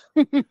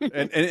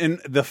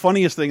 and the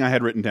funniest thing I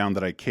had written down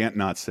that I can't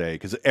not say,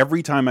 because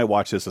every time I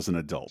watch this as an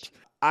adult,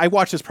 I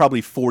watched this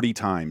probably 40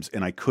 times,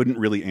 and I couldn't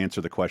really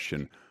answer the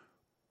question,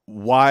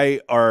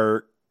 why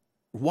are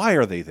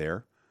they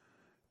there?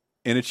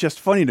 And it's just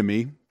funny to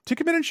me to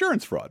commit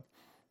insurance fraud.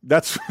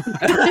 That's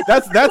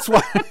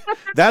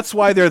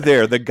why they're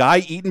there. The guy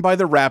eaten by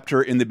the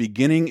raptor in the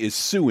beginning is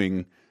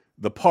suing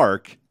the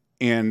park,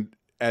 and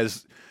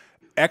as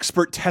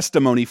expert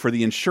testimony for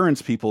the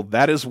insurance people,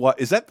 that is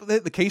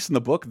the case in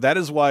the book? That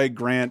is why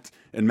Grant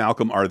and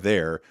Malcolm are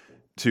there,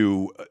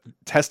 to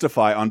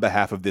testify on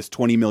behalf of this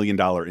 $20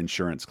 million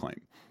insurance claim.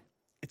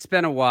 It's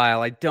been a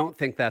while. I don't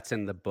think that's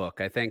in the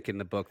book. I think in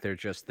the book they're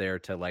just there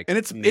to like. And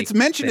it's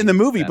mentioned in the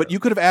movie, but you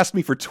could have asked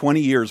me for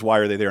 20 years why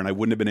are they there, and I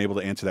wouldn't have been able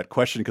to answer that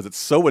question because it's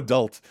so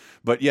adult.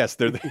 But yes,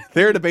 they're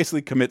there to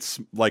basically commit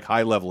like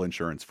high level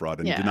insurance fraud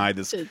and deny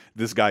this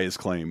guy his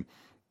claim.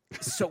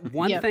 So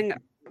one thing I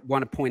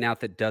want to point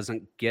out that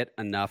doesn't get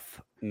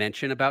enough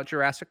mention about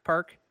Jurassic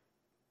Park,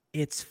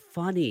 it's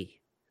funny.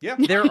 Yeah,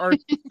 there are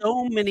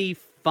so many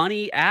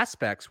funny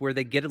aspects where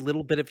they get a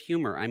little bit of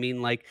humor. I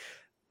mean, like,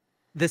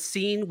 the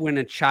scene when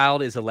a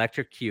child is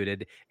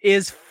electrocuted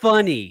is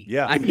funny.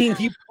 Yeah. I mean,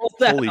 you pulled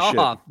that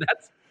off.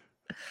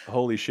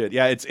 Holy shit.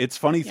 Yeah, it's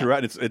funny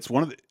throughout. It's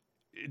one of the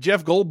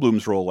Jeff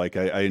Goldblum's role. Like,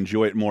 I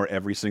enjoy it more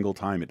every single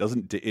time.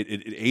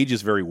 It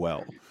ages very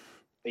well.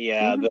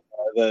 Yeah,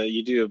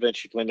 you do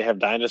eventually plan to have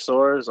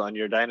dinosaurs on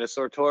your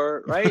dinosaur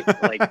tour, right?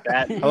 Like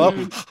that.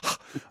 Hello?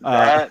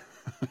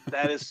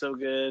 That is so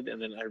good.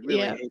 And then I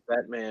really hate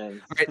that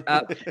man.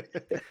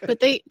 But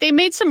they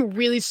made some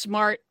really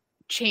smart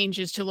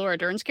changes to Laura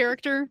Dern's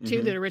character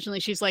too. That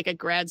originally she's like a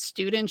grad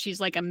student, she's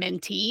like a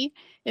mentee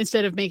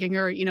instead of making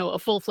her, a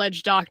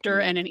full-fledged doctor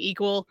and an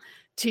equal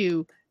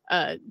to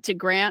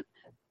Grant,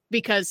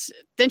 because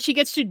then she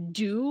gets to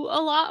do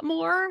a lot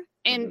more.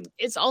 And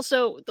it's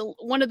also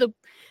one of the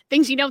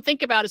things you don't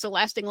think about is a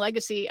lasting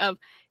legacy of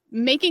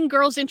making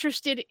girls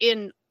interested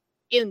in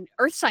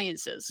earth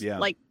sciences. Yeah.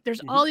 Like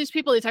there's all these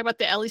people, they talk about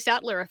the Ellie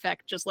Sattler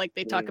effect, just like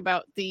they talk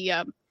about the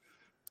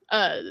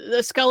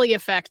Scully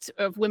effect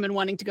of women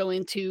wanting to go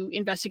into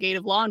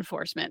investigative law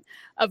enforcement,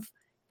 of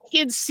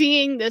kids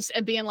seeing this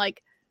and being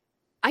like,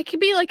 I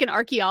could be like an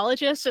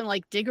archaeologist and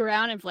like dig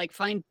around and like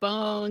find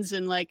bones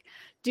and like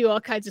do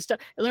all kinds of stuff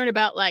and learn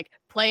about like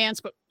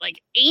plants, but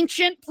like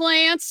ancient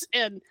plants,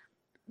 and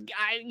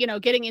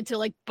getting into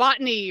like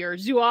botany or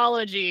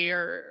zoology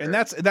and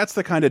that's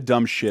the kind of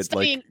dumb shit,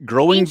 like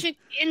growing ancient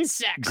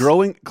insects,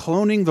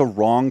 cloning the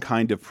wrong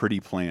kind of pretty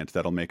plant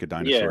that'll make a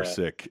dinosaur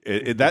sick.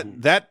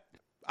 That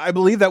I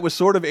believe that was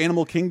sort of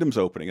Animal Kingdom's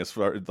opening, as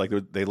far like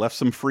they left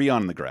some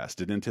Freon in the grass,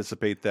 didn't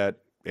anticipate that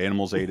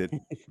animals ate it.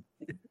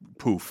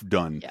 Poof,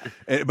 done.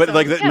 Yeah. But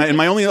and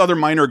my only other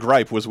minor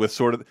gripe was with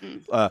sort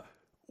of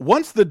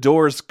once the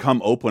doors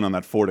come open on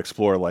that Ford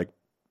Explorer, like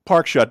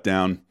park shut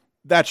down.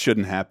 That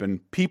shouldn't happen.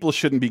 People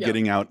shouldn't be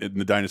getting out in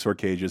the dinosaur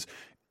cages.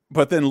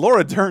 But then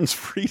Laura Dern's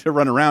free to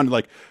run around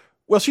like,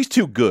 well, she's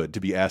too good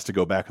to be asked to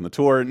go back on the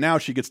tour. Now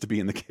she gets to be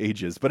in the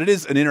cages. But it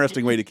is an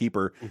interesting way to keep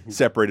her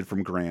separated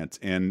from Grant.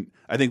 And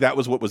I think that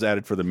was what was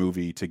added for the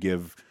movie, to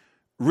give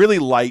really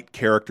light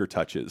character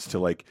touches to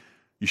like,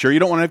 you sure you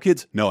don't want to have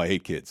kids? No, I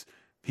hate kids.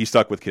 He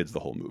stuck with kids the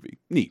whole movie.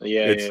 Neat.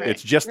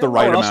 It's just the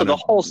right amount. Also, the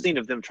whole scene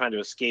of them trying to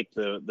escape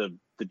the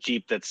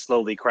Jeep that's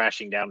slowly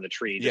crashing down the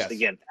tree. Just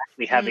again,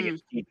 actually having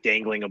its feet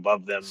dangling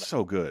above them.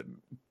 So good.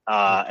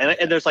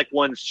 And there's like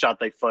one shot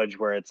they fudge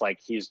where it's like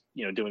he's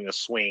doing a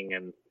swing,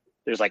 and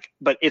there's like,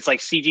 but it's like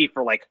CG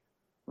for like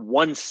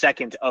 1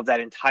 second of that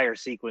entire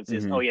sequence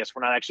is, oh yes,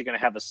 we're not actually going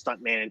to have a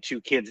stuntman and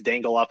two kids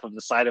dangle off of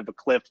the side of a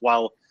cliff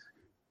while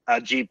a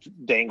Jeep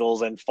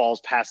dangles and falls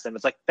past them.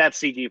 It's like that's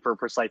CG for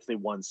precisely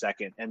 1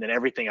 second, and then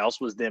everything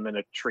else was them in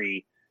a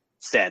tree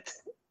set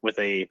with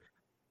a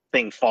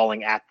thing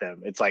falling at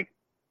them. It's like,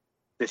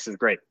 this is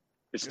great.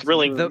 It's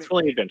thrilling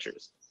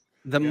adventures.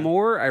 The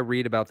more I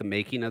read about the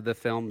making of the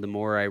film, the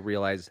more I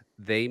realize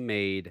they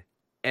made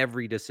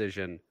every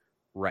decision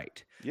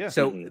right. Yeah.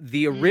 So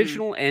the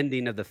original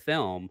ending of the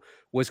film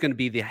was going to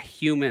be the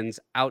humans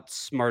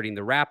outsmarting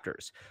the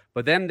raptors.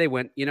 But then they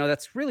went,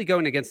 that's really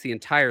going against the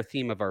entire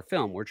theme of our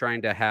film. We're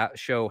trying to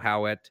show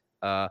how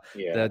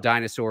the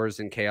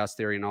dinosaurs and chaos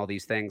theory and all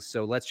these things.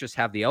 So let's just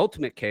have the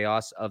ultimate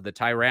chaos of the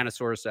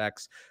Tyrannosaurus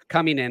Rex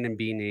coming in and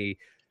being a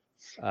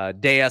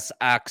Deus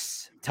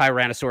Ex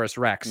Tyrannosaurus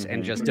Rex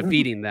and just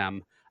defeating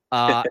them.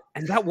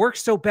 And that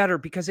works so better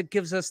because it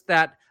gives us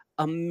that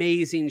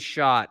amazing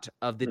shot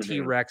of the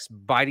T-Rex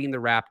biting the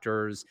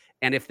raptors.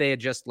 And if they had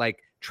just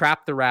like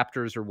trapped the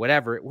raptors or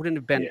whatever, it wouldn't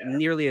have been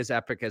nearly as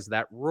epic as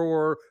that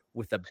roar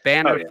with the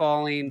banner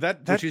falling,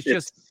 which is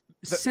just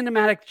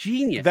cinematic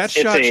genius. That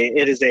shot.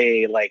 It is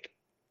a like,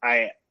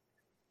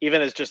 even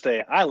as just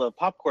I love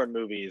popcorn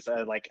movies.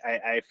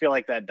 I feel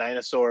like that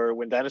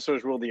when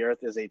dinosaurs ruled the earth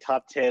is a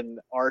top 10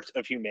 art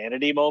of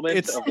humanity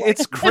moment.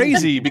 It's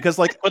crazy because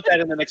like put that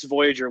in the next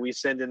Voyager we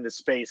send into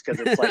space, because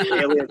it's like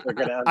aliens are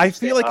gonna understand. I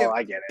feel like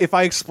I get it. If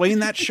I explain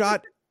that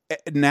shot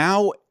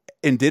now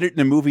and did it in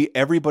a movie,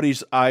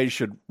 everybody's eyes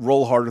should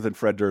roll harder than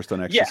Fred Durst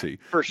on Ecstasy.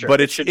 Yeah, for sure. But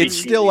it's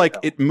still like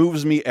it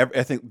moves me.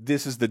 I think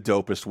this is the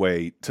dopest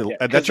way to.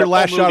 That's your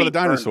last shot of the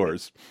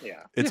dinosaurs.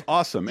 It's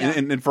awesome. Yeah.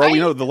 And for all we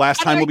know, the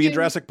last time we'll be in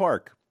Jurassic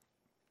Park.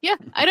 Yeah,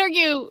 I'd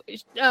argue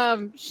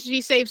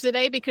she saves the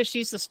day because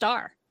she's the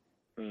star.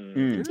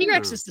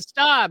 T-Rex is the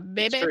star,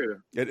 baby.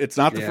 It's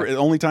not the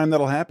only time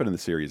that'll happen in the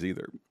series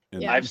either.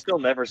 I've still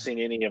never seen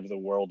any of the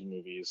World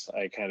movies.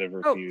 I kind of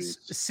refuse.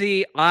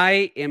 See,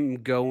 I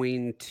am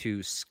going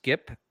to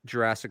skip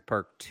Jurassic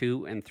Park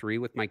 2 and 3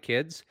 with my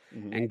kids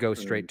and go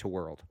straight to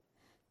World.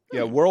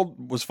 Yeah,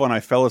 World was fun.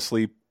 I fell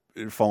asleep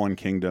in Fallen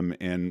Kingdom,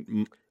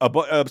 and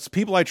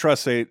people I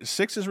trust say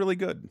 6 is really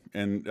good.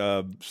 And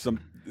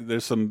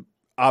there's some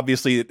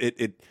obviously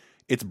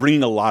it's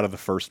bringing a lot of the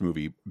first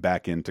movie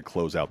back in to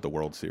close out the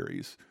World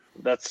series.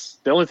 That's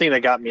the only thing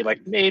that got me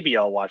like, maybe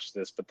I'll watch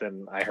this, but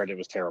then I heard it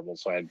was terrible,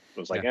 so I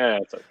was like,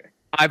 it's okay.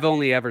 I've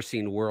only ever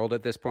seen World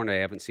at this point. I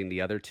haven't seen the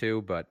other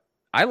two, but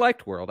I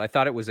liked World. I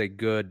thought it was a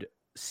good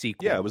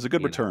sequel. Yeah, it was a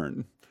good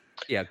return.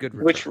 Yeah, good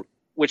return.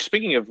 Which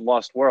speaking of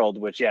Lost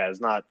World, which is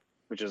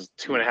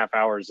 2.5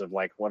 hours of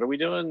like, what are we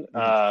doing?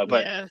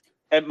 But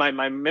and my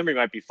memory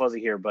might be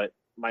fuzzy here, but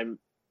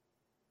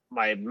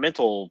my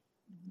mental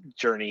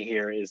journey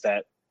here is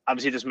that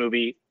obviously this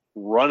movie,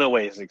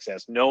 runaway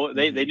success. No,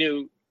 they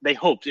knew. They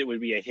hoped it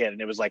would be a hit,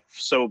 and it was like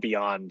so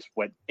beyond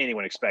what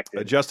anyone expected.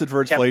 Adjusted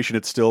for inflation,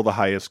 it's still the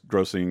highest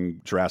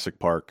grossing Jurassic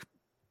Park,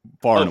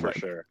 far and away. For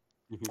sure.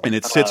 And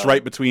it sits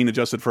right between,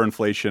 adjusted for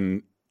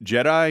inflation,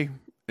 Jedi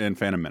and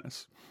Phantom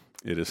Menace.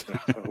 It is.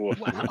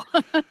 Wow.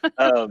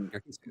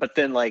 But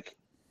then like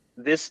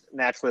this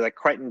naturally, like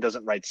Crichton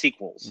doesn't write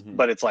sequels,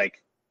 but it's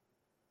like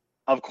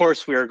of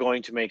course we are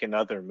going to make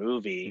another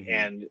movie.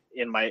 And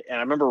I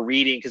remember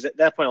reading, because at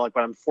that point, like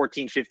when I'm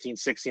 14, 15,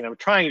 16, I'm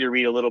trying to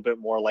read a little bit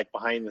more like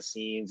behind the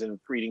scenes and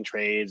reading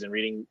trades and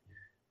reading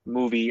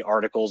movie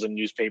articles and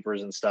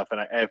newspapers and stuff. And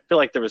I feel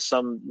like there was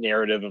some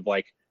narrative of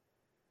like,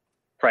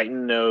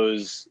 Crichton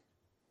knows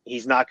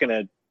he's not going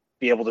to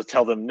be able to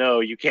tell them,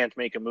 no, you can't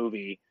make a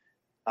movie.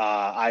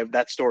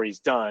 That story's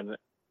done.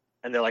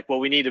 And they're like, well,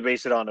 we need to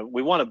base it on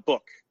we want a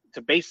book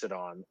to base it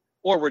on,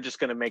 or we're just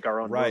going to make our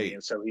own movie.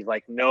 And so he's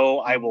like, no,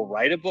 I will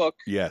write a book.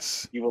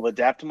 Yes. You will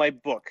adapt my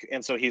book.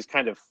 And so he's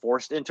kind of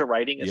forced into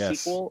writing a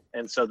sequel.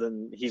 And so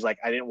then he's like,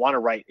 I didn't want to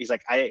write. He's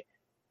like, I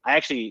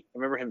actually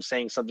remember him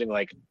saying something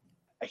like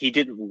he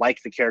didn't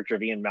like the character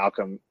of Ian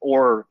Malcolm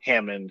or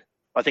Hammond.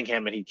 I think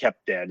Hammond he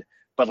kept dead.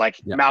 But like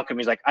Malcolm,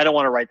 he's like, I don't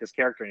want to write this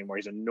character anymore.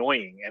 He's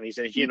annoying. And he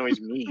said, he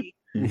annoys me.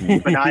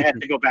 But now I have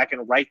to go back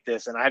and write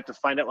this. And I have to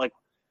find out like,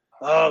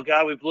 oh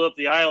God, we blew up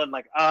the island.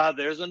 Like,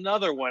 there's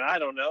another one. I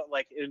don't know.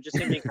 Like, it just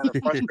him being kind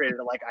of frustrated.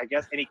 Like, I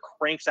guess, and he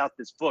cranks out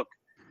this book.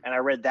 And I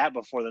read that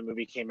before the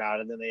movie came out,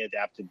 and then they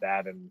adapted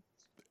that. And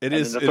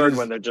the third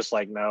one, they're just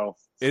like, no.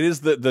 It is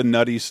the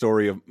nutty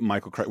story of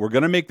Michael Crichton. We're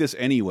going to make this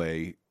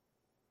anyway.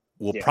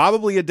 We'll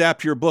probably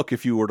adapt your book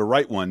if you were to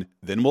write one.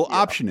 Then we'll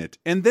option it.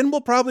 And then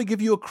we'll probably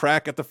give you a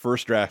crack at the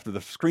first draft of the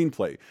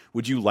screenplay.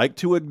 Would you like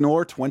to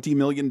ignore $20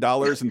 million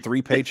and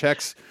 3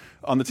 paychecks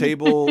on the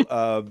table?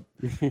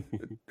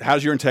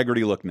 How's your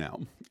integrity look now?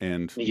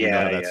 And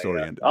that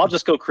story ended. I'll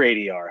just go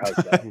create ER. How's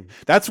that?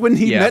 That's when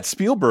he met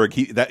Spielberg.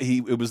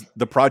 It was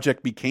the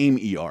project became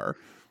ER.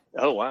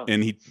 Oh wow!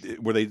 And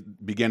where they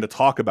began to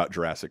talk about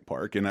Jurassic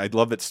Park. And I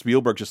love that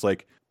Spielberg just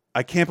like,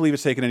 I can't believe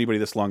it's taken anybody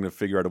this long to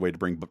figure out a way to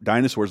bring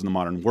dinosaurs in the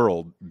modern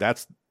world.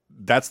 That's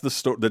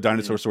the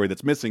dinosaur story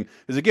that's missing.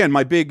 Is again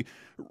my big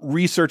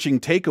researching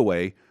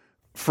takeaway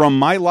from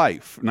my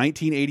life,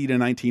 1980 to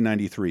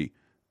 1993.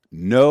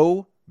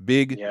 No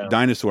big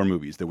dinosaur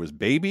movies. There was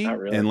Baby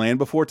and Land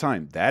Before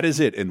Time. That is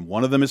it. And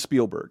one of them is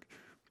Spielberg.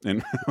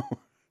 And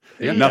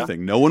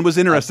nothing. No one was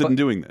interested in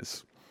doing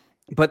this.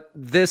 But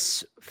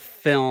this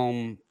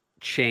film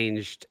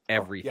changed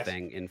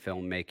everything in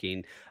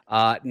filmmaking,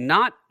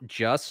 not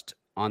just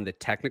on the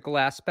technical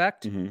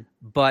aspect,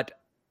 but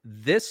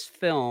this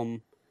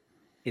film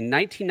in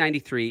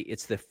 1993,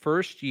 it's the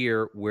first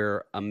year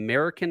where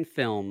American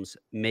films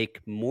make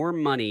more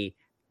money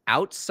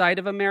outside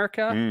of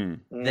America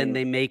than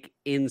they make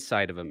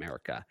inside of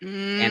America.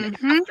 And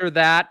after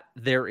that,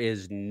 there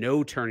is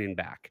no turning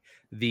back.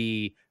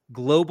 The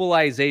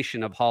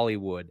globalization of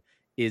Hollywood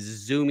is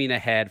zooming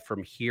ahead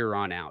from here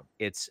on out.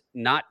 It's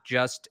not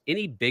just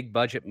any big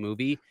budget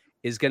movie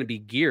is going to be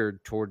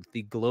geared toward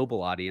the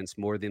global audience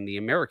more than the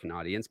American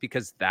audience,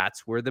 because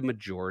that's where the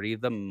majority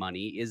of the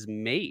money is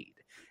made.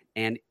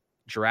 And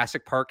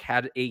Jurassic Park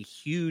had a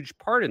huge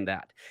part in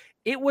that.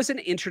 It was an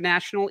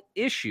international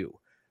issue.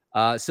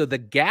 So the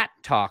GATT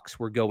talks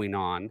were going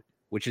on,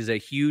 which is a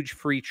huge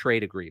free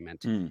trade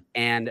agreement.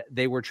 And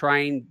they were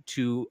trying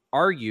to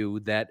argue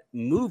that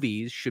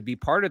movies should be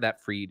part of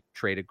that free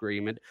trade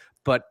agreement.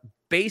 But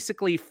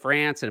basically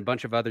France and a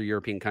bunch of other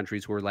European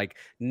countries were like,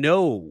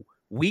 no,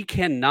 we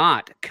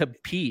cannot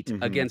compete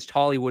against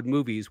Hollywood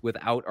movies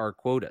without our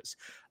quotas.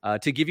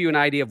 To give you an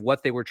idea of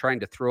what they were trying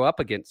to throw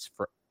up against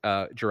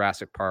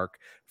Jurassic Park,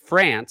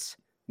 France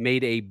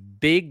made a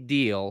big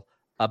deal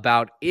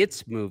about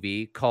its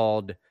movie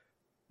called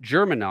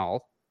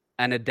Germinal,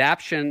 an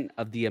adaptation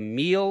of the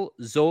Emile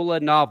Zola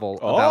novel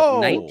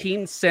about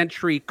 19th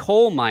century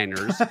coal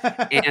miners,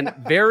 and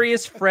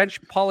various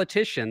French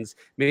politicians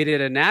made it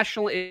a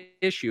national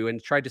issue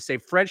and tried to say,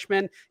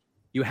 Frenchmen,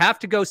 you have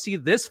to go see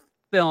this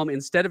film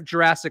instead of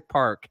Jurassic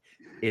Park.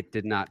 It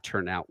did not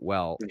turn out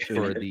well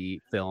for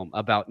the film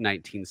about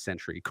 19th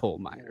century coal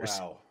miners.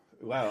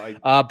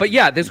 Wow. But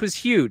yeah, this was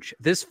huge.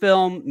 This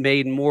film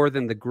made more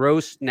than the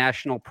gross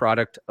national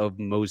product of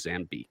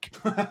Mozambique.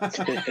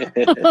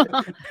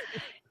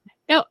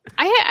 Now,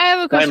 I have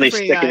a question Finally for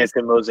you sticking guys. it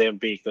to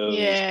Mozambique, though.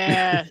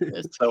 Yeah.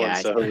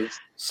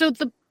 So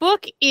the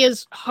book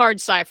is hard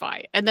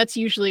sci-fi, and that's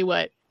usually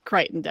what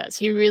Crichton does.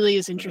 He really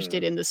is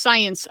interested in the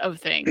science of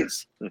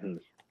things.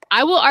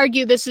 I will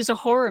argue this is a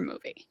horror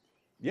movie.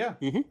 Yeah.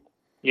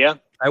 Yeah.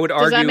 I would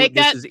Does argue that make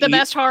that this is the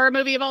best horror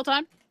movie of all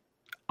time?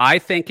 I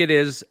think it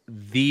is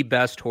the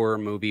best horror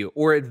movie,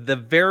 or at the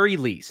very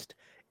least,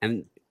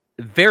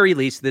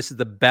 this is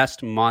the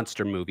best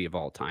monster movie of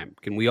all time.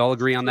 Can we all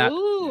agree on that?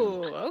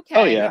 Ooh, okay.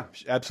 Oh, yeah.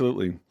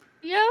 Absolutely.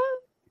 Yeah.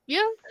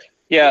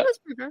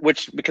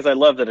 Because I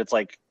love that it's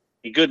like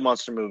a good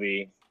monster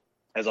movie,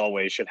 as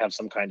always, should have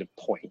some kind of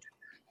point.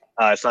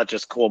 It's not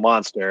just cool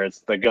monster. It's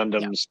the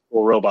Gundams,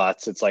 cool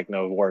robots. It's like,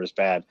 no, war is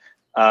bad.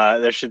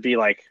 There should be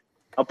like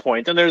a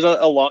point. And there's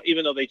a lot,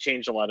 even though they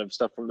changed a lot of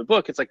stuff from the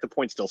book, it's like the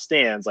point still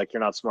stands. Like, you're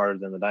not smarter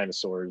than the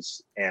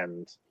dinosaurs,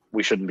 and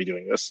we shouldn't be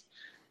doing this.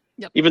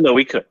 Yep. Even though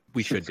we could.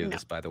 We should do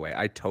this, by the way.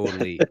 I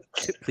totally,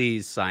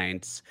 please,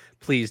 science,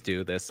 please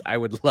do this. I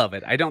would love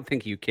it. I don't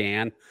think you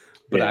can,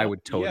 but I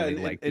would totally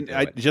like to do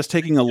it. Just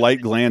taking a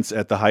light glance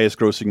at the highest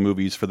grossing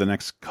movies for the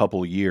next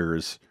couple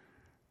years,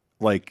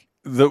 like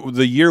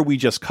the year we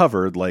just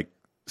covered, like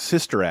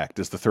Sister Act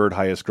is the third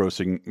highest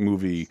grossing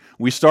movie.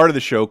 We started the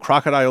show.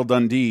 Crocodile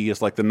Dundee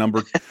is like the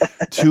number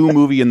 2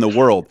 movie in the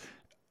world.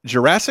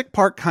 Jurassic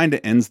Park kind of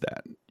ends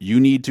that. You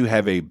need to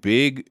have a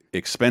big,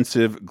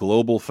 expensive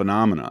global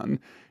phenomenon.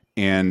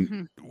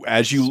 And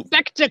as you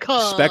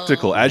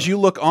spectacle, as you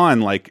look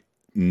on, like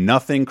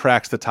nothing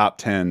cracks the top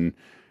 10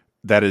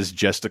 that is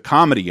just a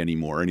comedy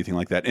anymore or anything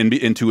like that.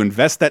 And to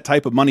invest that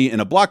type of money in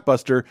a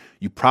blockbuster,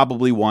 you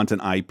probably want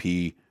an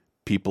IP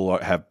people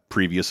have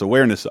previous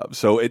awareness of.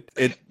 So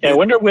I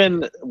wonder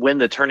when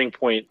the turning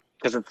point,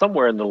 because it's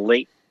somewhere in the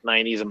late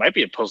 90s, it might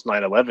be a post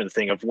 9/11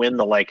 thing of when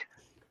the like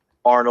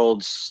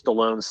Arnold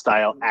Stallone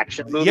style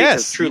action movie.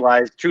 Yes, True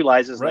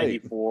Lies is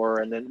 94,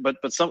 and then but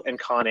some and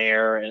Con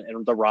Air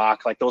and The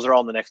Rock, like those are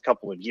all in the next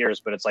couple of years.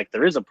 But it's like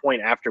there is a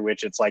point after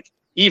which it's like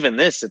even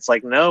this, it's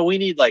like no, we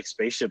need like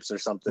spaceships or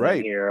something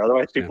in here,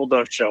 otherwise people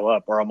don't show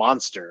up, or a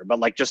monster. But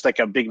like just like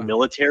a big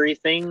military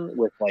thing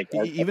with like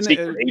even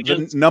secret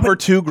agents. The number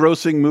 2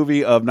 grossing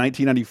movie of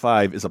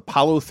 1995 is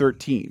Apollo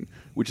 13,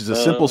 which is a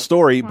simple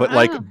story, but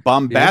like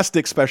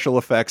bombastic special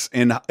effects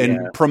and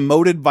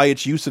promoted by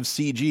its use of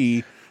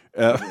CG.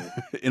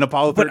 In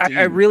Apollo 13. But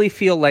I really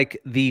feel like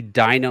the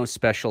dino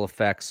special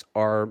effects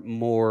are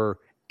more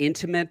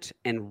intimate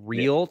and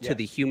real to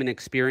the human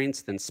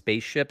experience than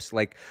spaceships.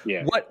 Like,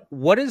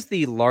 what is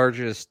the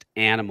largest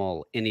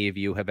animal any of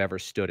you have ever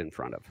stood in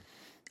front of?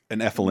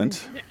 An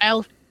elephant.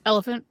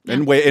 Elephant.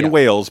 In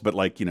Wales, but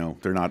like,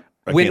 they're not.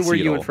 When were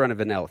you in front of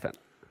an elephant?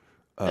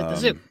 At the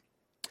zoo.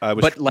 I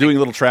was doing a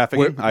little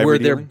trafficking. Were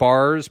there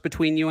bars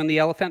between you and the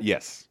elephant?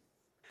 Yes.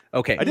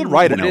 Okay. I did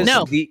ride an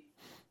elephant. No.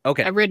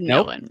 Okay. I've ridden an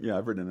elephant. Yeah,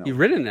 I've ridden an elephant. You've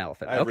ridden an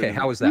elephant. Okay.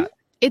 How was that?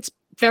 It's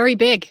very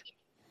big.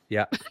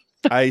 Yeah.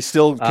 I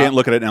still can't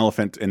look at an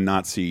elephant and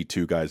not see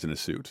 2 guys in a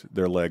suit.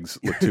 Their legs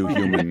look too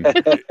human.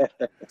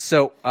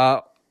 So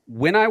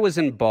when I was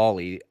in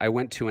Bali, I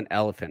went to an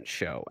elephant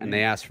show, and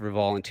they asked for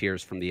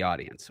volunteers from the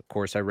audience. Of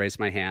course, I raise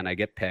my hand. I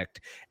get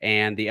picked.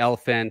 And the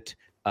elephant,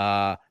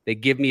 they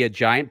give me a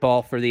giant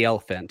ball for the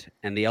elephant,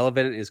 and the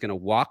elephant is going to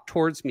walk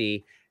towards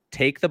me,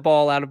 take the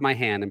ball out of my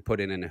hand, and put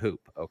it in a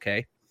hoop,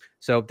 okay?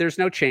 So there's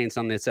no chains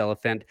on this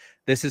elephant.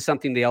 This is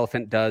something the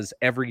elephant does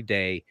every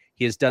day.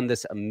 He has done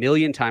this a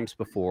million times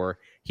before.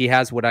 He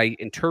has what I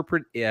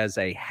interpret as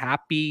a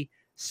happy,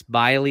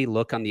 smiley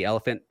look on the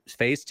elephant's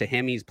face. To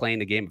him, he's playing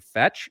a game of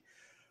fetch.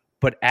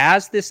 But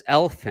as this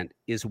elephant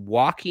is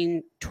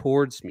walking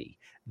towards me,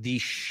 the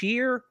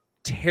sheer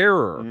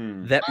terror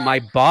that my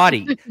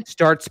body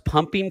starts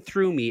pumping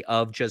through me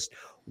of just,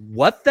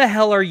 what the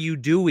hell are you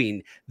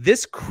doing?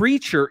 This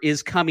creature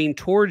is coming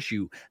towards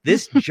you.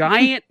 This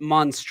giant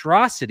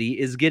monstrosity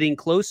is getting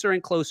closer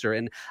and closer.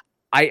 And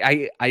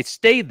I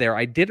stayed there.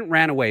 I didn't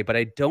ran away, but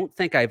I don't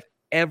think I've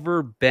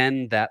ever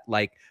been that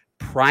like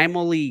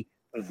primally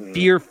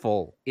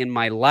fearful in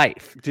my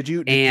life. Could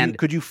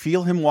you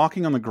feel him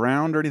walking on the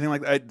ground or anything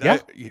like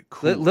that? Yeah,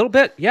 cool. A little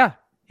bit. Yeah.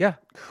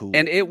 Cool.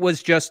 And it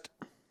was just,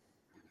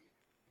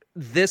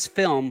 this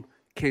film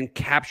can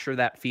capture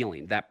that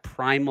feeling, that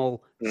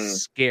primal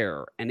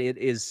scare, and it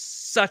is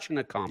such an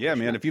accomplishment.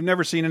 Yeah, man. If you've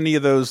never seen any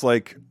of those,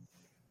 like,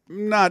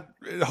 not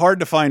hard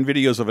to find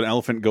videos of an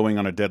elephant going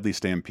on a deadly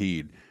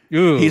stampede.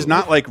 Ooh. He's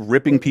not like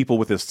ripping people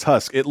with his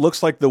tusk. It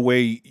looks like the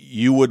way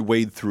you would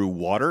wade through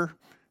water.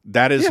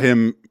 That is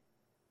him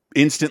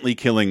instantly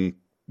killing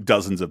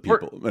dozens of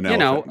people.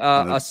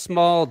 A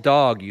small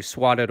dog, you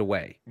swat it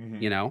away.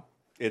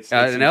 It's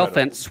an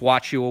elephant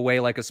swats you away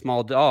like a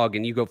small dog,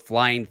 and you go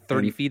flying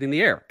 30 feet in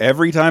the air.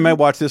 Every time I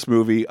watch this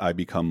movie, I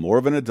become more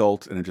of an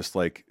adult, and I'm just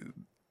like,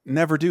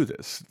 never do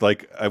this.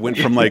 Like, I went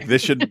from like,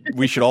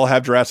 we should all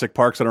have Jurassic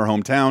Parks in our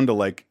hometown to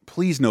like,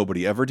 please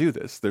nobody ever do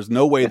this. There's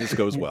no way this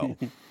goes well.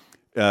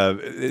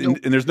 And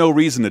there's no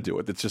reason to do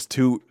it. It's just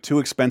too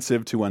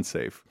expensive, too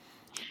unsafe.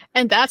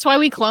 And that's why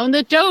we cloned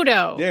the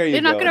dodo. They're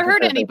not going to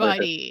hurt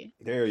anybody.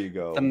 There you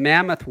go. The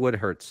mammoth would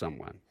hurt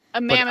someone.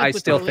 But I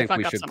still think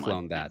we should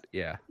clone that.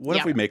 Yeah. What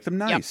if we make them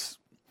nice?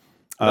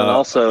 And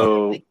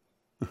also,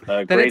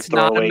 a great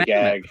throwaway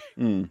gag.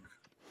 The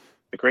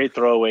great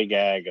throwaway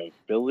gag of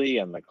Billy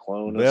and the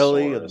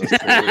Clonosaurus.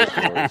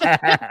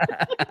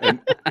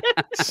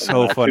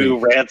 So funny. 2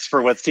 rants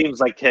for what seems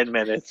like 10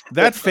 minutes.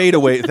 That fade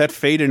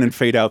in and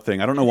fade out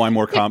thing. I don't know why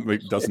more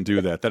comedy doesn't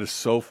do that. That is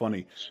so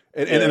funny.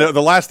 And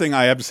the last thing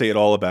I have to say at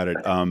all about it,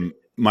 I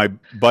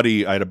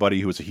had a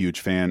buddy who was a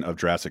huge fan of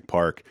Jurassic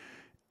Park,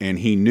 and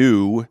he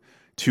knew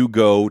to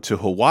go to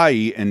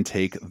Hawaii and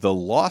take the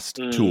Lost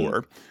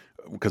tour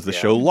because the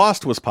show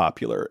Lost was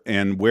popular.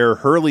 And where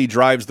Hurley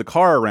drives the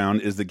car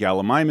around is the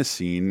Gallimimus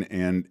scene.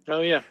 And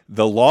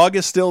the log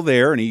is still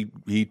there, and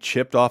he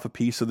chipped off a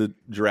piece of the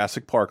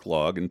Jurassic Park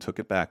log and took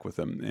it back with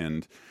him.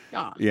 And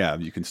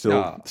you can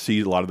still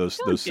see a lot of those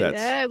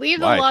sets.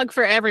 Leave the log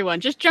for everyone.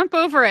 Just jump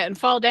over it and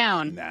fall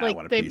down.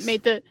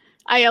 They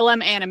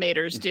ILM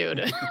animators do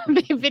to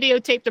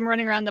videotape them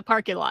running around the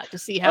parking lot to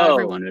see how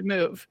everyone would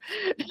move.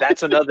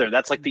 That's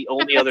like the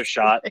only other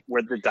shot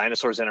where the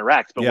dinosaurs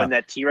interact. But when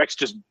that T-Rex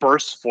just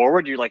bursts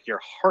forward, you're like,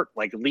 your heart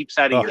like leaps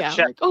out of your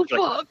chest. Like,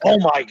 like, oh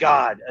my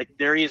God. Like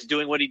there he is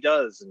doing what he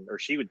does, or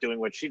she was doing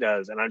what she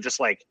does. And I'm just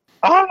like,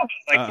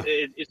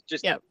 it's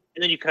just, and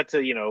then you cut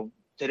to,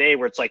 today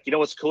where it's like,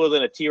 what's cooler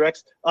than a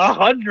T-Rex?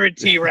 100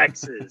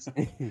 T-Rexes.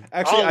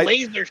 Actually, all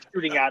lasers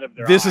shooting out of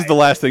their This eyes. is the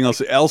last thing I'll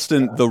say.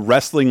 Elston, the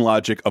wrestling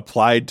logic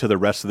applied to the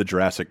rest of the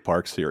Jurassic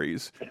Park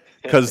series.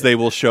 Because they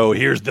will show,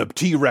 here's the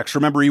T-Rex.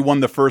 Remember, he won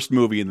the first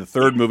movie, and the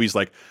third movie's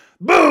like,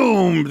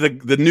 boom!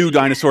 The new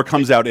dinosaur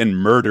comes out and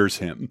murders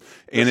him.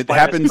 And it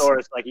happens...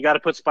 Like, you got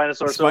to put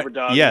Spinosaurus over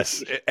dog.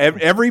 Yes.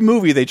 Every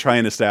movie, they try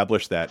and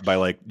establish that by,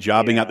 like,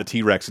 jobbing out the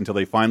T-Rex until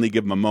they finally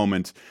give him a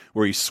moment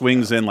where he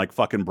swings in like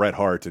fucking Bret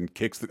Hart and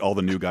kicks all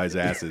the new guys'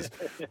 asses.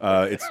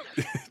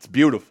 It's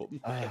beautiful.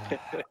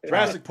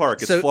 Jurassic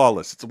Park, it's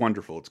flawless. It's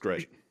wonderful. It's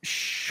great.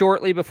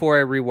 Shortly before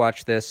I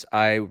rewatched this,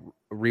 I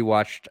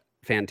rewatched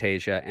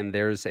Fantasia, and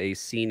there's a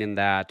scene in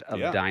that of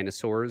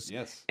dinosaurs.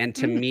 Yes. And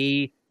to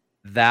me,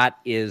 that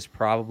is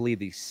probably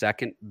the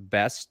second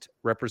best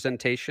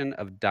representation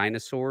of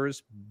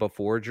dinosaurs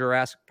before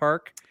Jurassic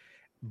Park.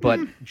 But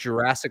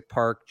Jurassic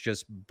Park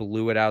just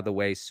blew it out of the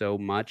way so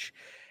much.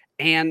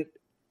 And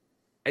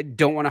I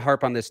don't want to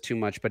harp on this too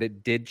much, but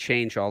it did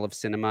change all of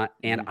cinema.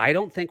 And I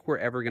don't think we're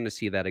ever going to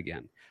see that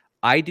again.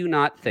 I do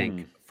not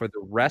think for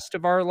the rest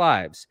of our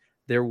lives,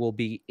 there will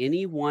be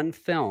any one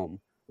film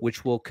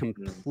which will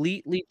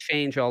completely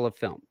change all of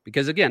film.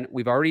 Because again,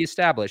 we've already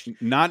established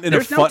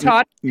there's no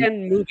top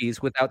 10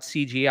 movies without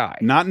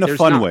CGI. Not in a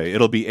fun way.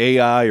 It'll be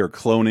AI or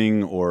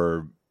cloning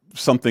or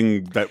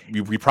something that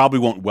we probably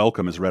won't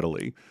welcome as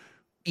readily.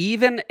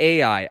 Even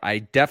AI, I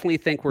definitely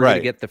think we're going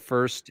to get the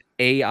first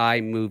AI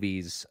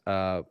movies within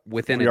a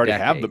decade. We already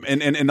have them.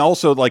 And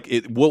also, like,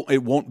 it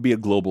won't be a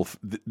global...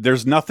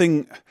 There's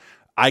nothing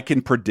I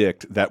can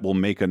predict that will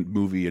make a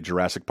movie a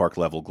Jurassic Park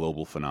level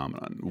global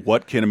phenomenon.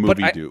 What can a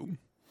movie do?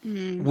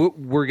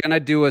 We're going to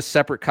do a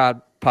separate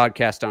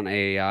podcast on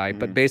AI,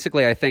 but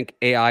basically I think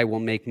AI will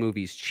make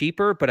movies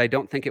cheaper, but I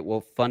don't think it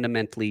will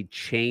fundamentally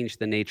change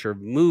the nature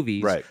of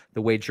movies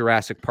the way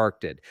Jurassic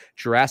Park did.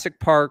 Jurassic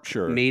Park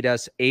made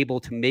us able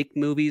to make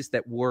movies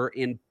that were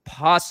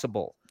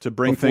impossible. To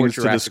bring things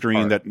to the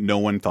screen that no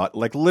one thought,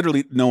 like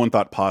literally no one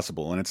thought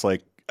possible. And it's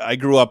like, I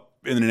grew up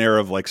in an era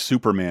of like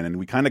Superman, and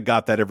we kind of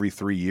got that every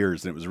 3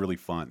 years, and it was really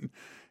fun.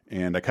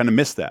 And I kind of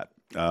missed that.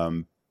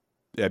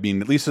 I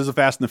mean, at least as a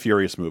Fast and the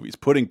Furious movies,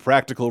 putting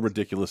practical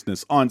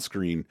ridiculousness on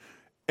screen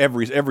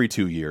every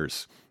 2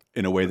 years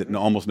in a way that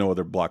almost no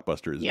other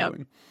blockbuster is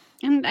doing.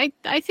 And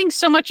I think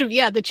so much of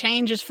the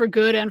change is for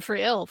good and for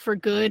ill. For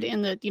good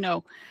in the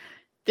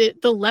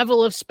the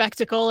level of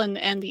spectacle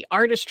and the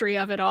artistry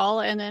of it all,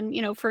 and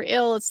then for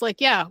ill, it's like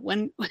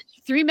when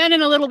Three Men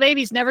and a Little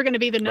Baby is never going to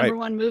be the number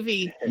one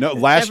movie. No,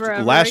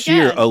 last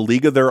year, A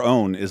League of Their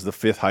Own is the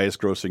 5th highest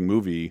grossing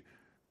movie.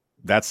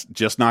 That's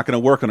just not going to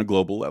work on a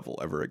global level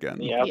ever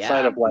again. Yeah,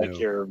 outside of like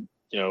your,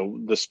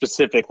 the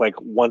specific like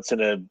once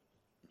in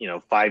a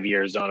 5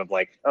 year zone of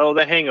like,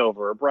 The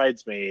Hangover or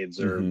Bridesmaids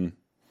or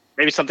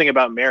maybe Something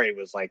About Mary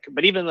was like,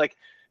 but even like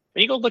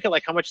when you go look at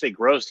like how much they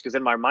grossed, because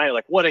in my mind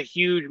like what a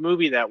huge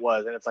movie that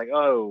was, and it's like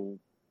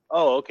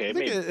okay, I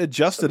think it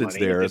adjusted its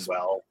theirs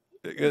well,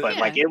 but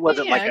like it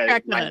wasn't like a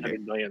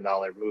 $900 million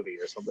movie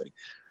or something.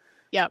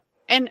 Yeah,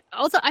 and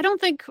also I don't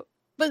think.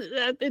 But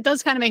it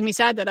does kind of make me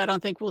sad that I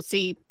don't think we'll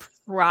see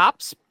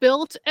props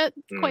built at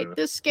quite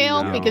this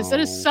scale, because that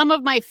is some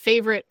of my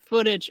favorite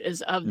footage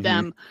is of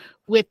them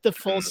with the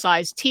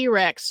full-size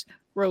T-Rex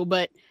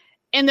robot.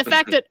 And the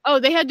fact that,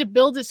 they had to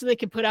build it so they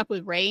could put up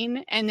with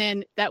rain, and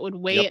then that would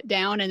weigh it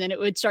down, and then it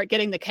would start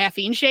getting the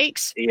caffeine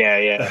shakes.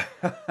 Yeah.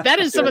 That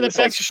is some of the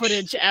best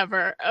footage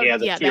ever.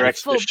 The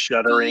T-Rex just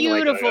shuddering.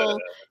 Beautiful.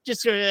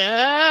 Just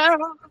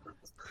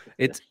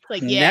it's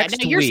like, now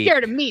you're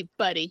scared of me,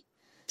 buddy.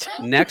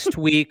 Next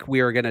week, we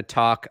are going to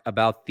talk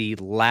about the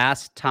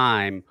last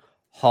time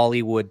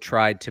Hollywood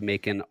tried to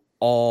make an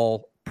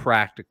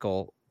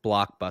all-practical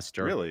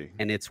blockbuster. Really?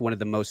 And it's one of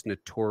the most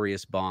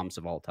notorious bombs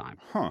of all time.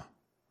 Huh.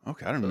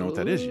 Okay, I don't even know what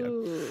that is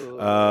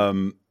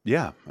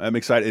yet. I'm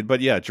excited. But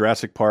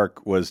Jurassic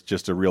Park was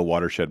just a real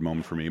watershed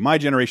moment for me. My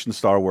generation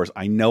Star Wars,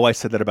 I know I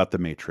said that about The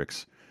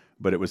Matrix,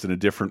 but it was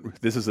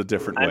this is a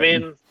different way. I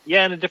mean,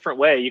 in a different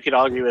way. You could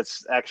argue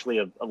it's actually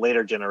a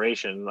later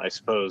generation, I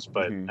suppose.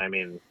 But I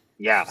mean...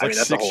 Yeah, it's like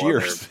that's 6 a whole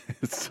years.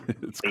 It's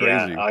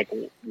crazy. Like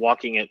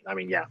walking it. I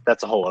mean,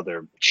 that's a whole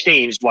other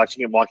changed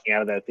watching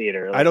out of that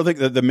theater. Like, I don't think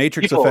that the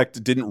Matrix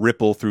effect didn't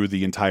ripple through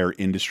the entire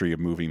industry of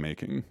movie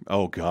making.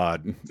 Oh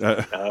God.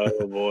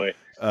 Oh boy.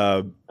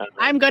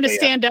 I'm going to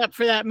stand up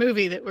for that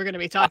movie that we're going to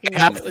be talking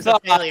about. It was a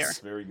failure.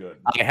 Very good.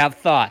 I have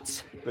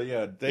thoughts. But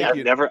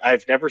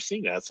I've never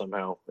seen that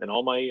somehow in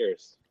all my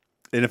years.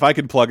 And if I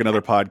could plug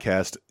another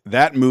podcast,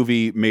 that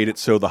movie made it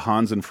so the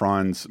Hans and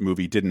Franz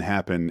movie didn't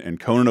happen, and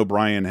Conan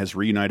O'Brien has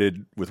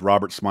reunited with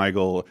Robert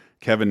Smigel,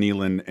 Kevin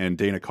Nealon, and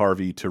Dana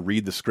Carvey to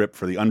read the script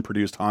for the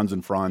unproduced Hans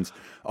and Franz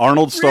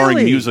Arnold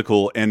starring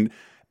musical. And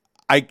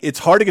it's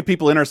hard to get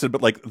people interested,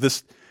 but like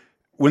this,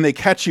 when they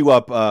catch you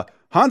up,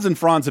 Hans and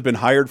Franz have been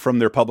hired from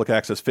their public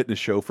access fitness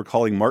show for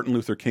calling Martin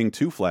Luther King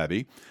too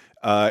flabby.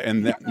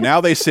 And now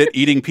they sit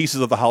eating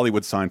pieces of the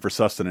Hollywood sign for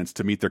sustenance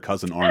to meet their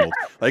cousin Arnold.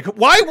 Like,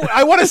 why?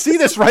 I want to see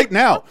this right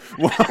now.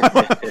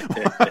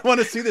 I want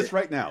to see this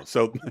right now.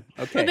 So,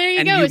 okay. Well, there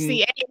you go. It's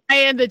the AI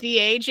and the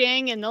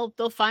de-aging, and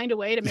they'll find a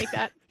way to make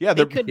that. Yeah,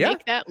 they could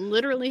make that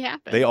literally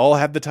happen. They all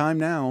have the time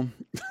now.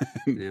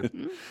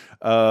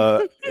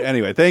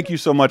 Anyway, thank you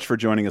so much for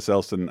joining us,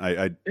 Elston.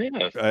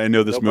 I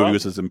know this movie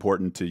was as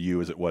important to you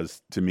as it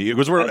was to me.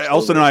 Because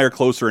Elston and I are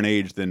closer in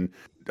age than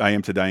I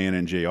am to Diana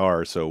and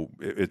JR, so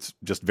it's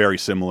just very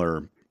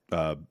similar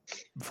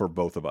for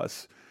both of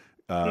us.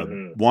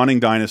 Wanting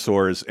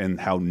dinosaurs and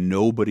how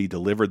nobody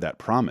delivered that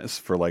promise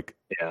for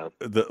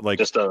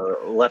just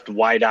left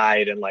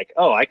wide-eyed and like,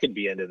 oh, I could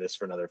be into this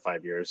for another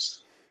 5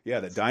 years. Yeah,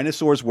 the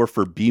dinosaurs were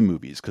for B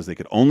movies because they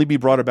could only be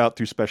brought about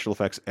through special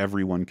effects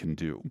everyone can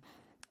do.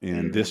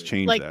 And this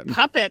changed that. Like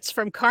puppets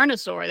from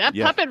Carnosaur. That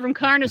puppet from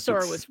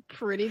Carnosaur was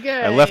pretty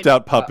good. I left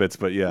out puppets,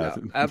 but yeah.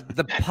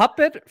 The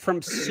puppet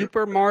from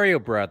Super Mario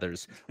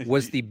Brothers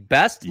was the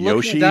best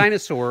looking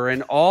dinosaur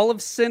in all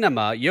of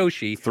cinema,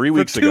 Yoshi. 3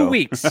 weeks ago. 2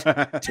 weeks.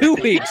 2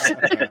 weeks.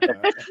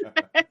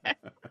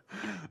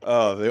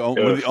 Oh,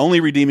 the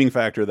only redeeming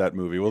factor of that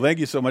movie. Well, thank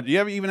you so much. Do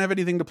you even have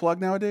anything to plug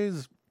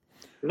nowadays?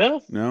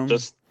 No.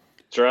 Just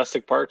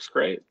Jurassic Park's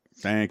great.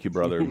 Thank you,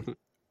 brother.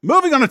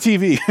 Moving on to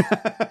TV.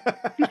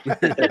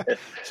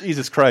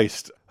 Jesus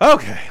Christ.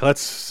 Okay,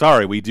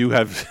 sorry, we do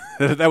have,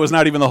 that was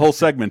not even the whole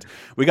segment.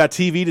 We got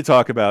TV to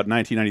talk about,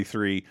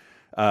 1993,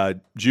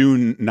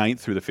 June 9th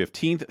through the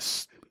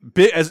 15th.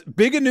 As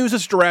big a news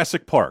as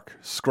Jurassic Park,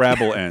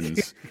 Scrabble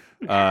ends.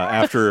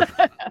 After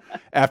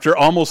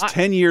almost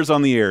 10 years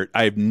on the air,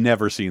 I've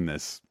never seen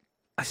this.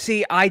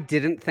 See, I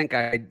didn't think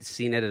I'd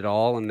seen it at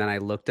all, and then I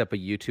looked up a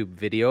YouTube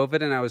video of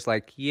it, and I was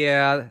like,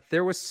 yeah,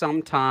 there was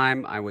some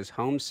time I was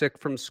homesick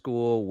from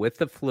school with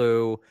the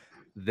flu.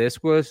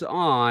 This was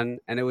on,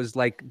 and it was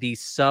like the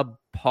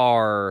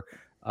subpar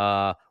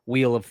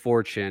Wheel of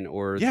Fortune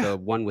or the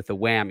one with the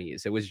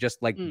whammies. It was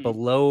just like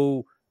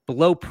below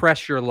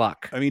pressure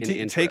luck. I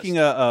mean, taking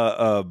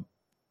a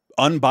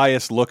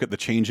unbiased look at the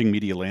changing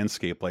media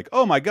landscape, like,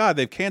 oh my God,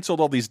 they've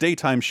canceled all these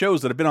daytime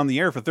shows that have been on the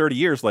air for 30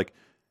 years. Like,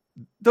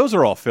 those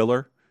are all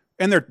filler,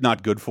 and they're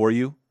not good for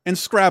you. And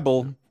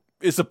Scrabble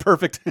is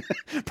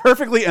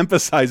perfectly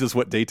emphasizes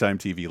what daytime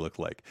TV looked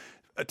like.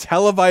 A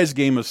televised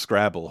game of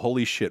Scrabble.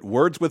 Holy shit.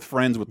 Words with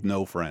friends with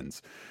no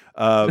friends.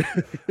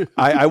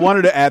 I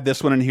wanted to add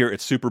this one in here.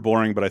 It's super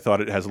boring, but I thought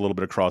it has a little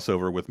bit of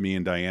crossover with me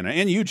and Diana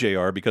and you,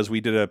 JR, because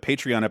we did a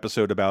Patreon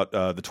episode about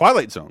The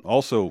Twilight Zone.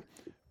 Also,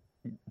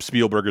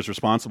 Spielberg is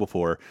responsible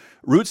for.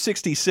 Route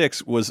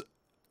 66 was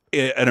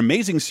an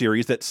amazing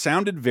series that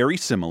sounded very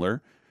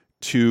similar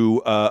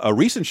to a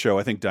recent show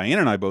I think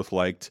Diana and I both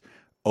liked.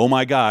 Oh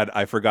my God,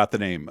 I forgot the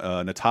name.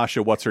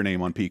 Natasha, what's her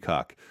name on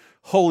Peacock?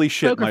 Holy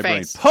shit, my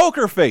brain.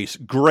 Poker Face,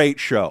 great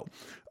show.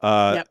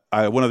 One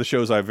of the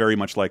shows I very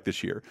much like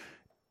this year.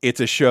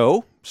 It's a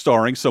show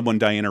starring someone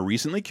Diana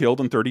recently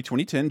killed in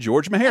 2010,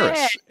 George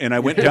Maharis. And I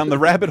went down the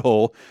rabbit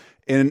hole,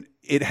 and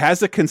it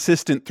has a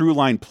consistent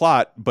through-line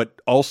plot,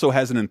 but also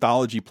has an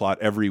anthology plot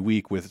every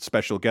week with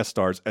special guest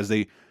stars as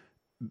the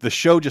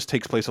show just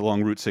takes place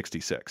along Route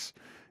 66.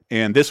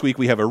 And this week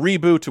we have a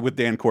reboot with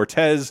Dan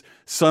Cortez,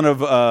 son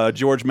of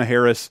George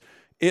Maharis.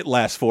 It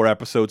lasts 4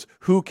 episodes.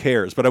 Who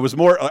cares? But I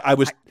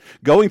was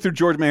going through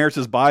George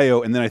Maharis's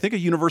bio, and then I think a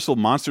Universal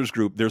Monsters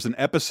group, there's an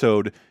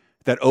episode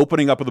that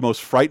opening up with the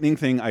most frightening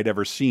thing I'd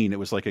ever seen. It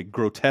was like a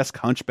grotesque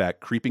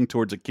hunchback creeping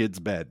towards a kid's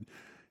bed.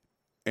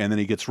 And then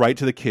he gets right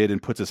to the kid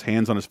and puts his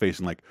hands on his face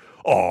and like,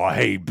 oh,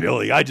 hey,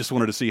 Billy, I just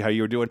wanted to see how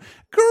you were doing.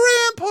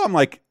 Grandpa! I'm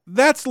like,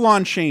 that's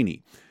Lon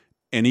Chaney.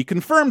 And he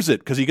confirms it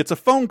because he gets a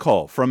phone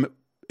call from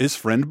his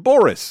friend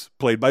Boris,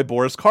 played by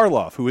Boris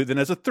Karloff, who then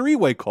has a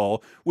 3-way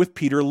call with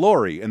Peter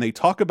Lorre, and they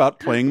talk about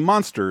playing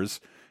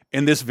monsters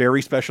in this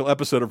very special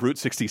episode of Route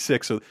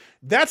 66. So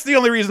that's the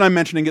only reason I'm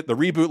mentioning it. The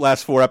reboot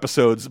lasts 4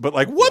 episodes, but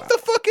like, what the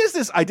fuck is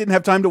this? I didn't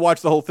have time to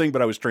watch the whole thing,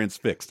 but I was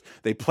transfixed.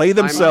 They play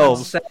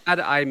themselves. I'm sad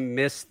I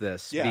missed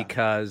this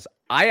because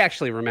I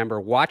actually remember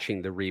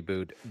watching the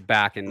reboot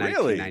back in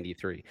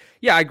 1993.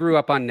 Yeah, I grew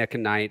up on Nick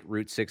and Night.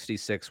 Route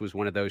 66 was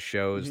one of those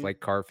shows like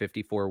Car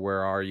 54,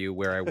 Where Are You?,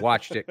 where I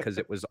watched it because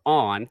it was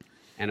on.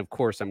 And of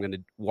course, I'm going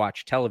to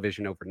watch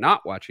television over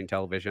not watching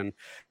television.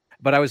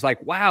 But I was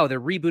like, wow, they're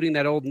rebooting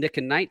that old Nick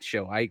and Night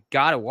show. I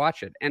got to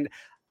watch it. And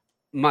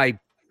my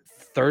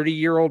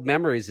 30-year-old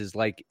memories is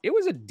like, it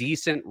was a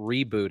decent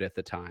reboot at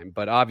the time,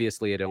 but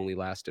obviously it only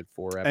lasted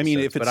 4 episodes. I mean,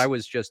 if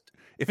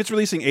it's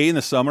releasing in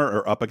the summer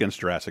or up against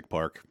Jurassic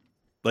Park,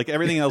 like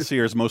everything else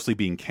here is mostly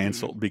being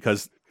canceled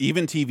because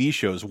even TV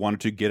shows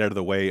wanted to get out of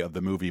the way of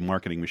the movie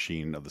marketing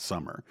machine of the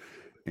summer.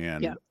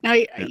 And yeah. Now,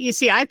 you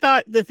see, I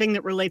thought the thing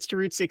that relates to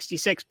Route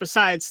 66,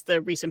 besides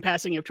the recent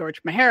passing of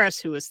George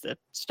Maharis, who was the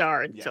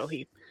star until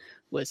he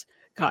was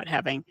caught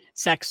having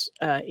sex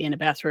in a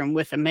bathroom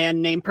with a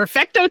man named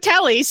Perfecto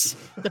Tellys,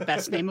 the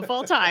best name of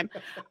all time.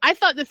 I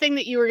thought the thing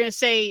that you were going to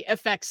say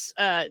affects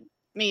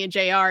me and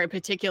JR in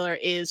particular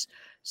is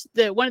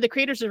one of the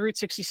creators of Route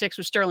 66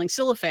 was Sterling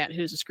Silliphant,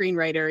 who's a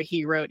screenwriter.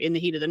 He wrote In the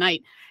Heat of the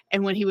Night.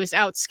 And when he was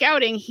out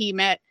scouting, he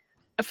met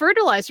a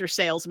fertilizer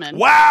salesman.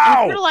 Wow!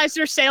 And the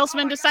fertilizer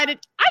salesman decided,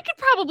 I could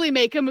probably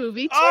make a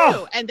movie too.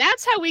 Oh. And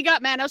that's how we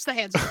got Manos the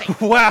Hands of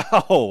Fate.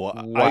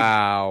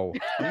 Wow.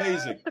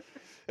 Amazing.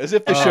 As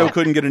if the show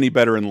couldn't get any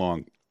better and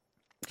long.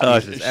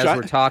 As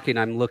we're talking,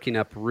 I'm looking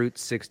up Route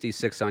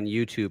 66 on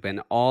YouTube,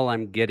 and all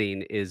I'm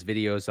getting is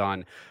videos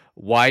on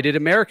why did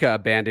America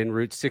abandon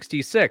Route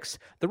 66?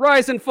 The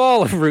rise and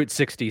fall of Route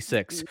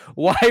 66.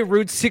 Why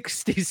Route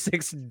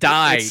 66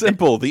 died. It's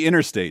simple, the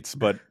interstates,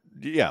 but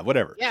yeah,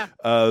 whatever. Yeah,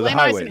 the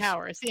highways.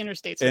 Eisenhower. It's the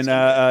interstates.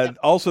 And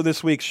also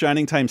this week,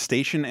 Shining Time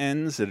Station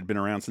ends. It had been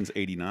around since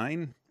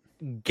 '89.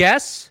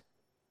 Guess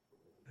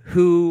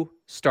who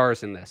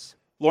stars in this?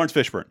 Lawrence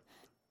Fishburne.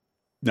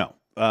 No.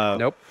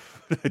 Nope.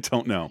 I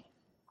don't know.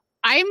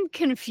 I'm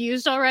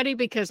confused already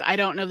because I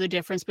don't know the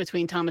difference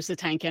between Thomas the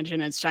Tank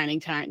Engine and Shining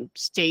Time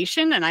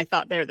Station, and I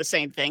thought they're the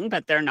same thing,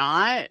 but they're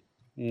not.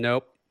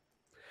 Nope.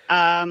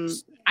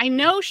 I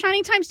know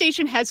Shining Time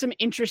Station had some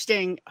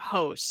interesting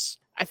hosts.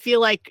 I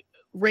feel like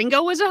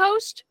Ringo was a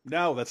host.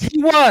 No,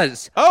 he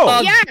was.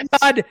 Oh, yes.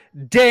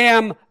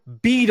 Goddamn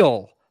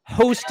Beetle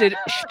hosted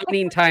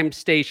Shining Time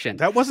Station.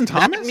 That wasn't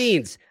Thomas? That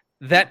means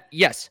that,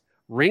 yes,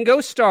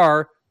 Ringo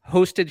Starr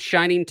hosted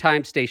Shining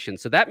Time Station.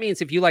 So that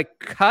means if you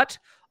cut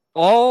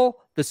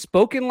all the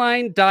spoken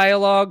line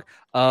dialogue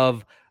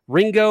of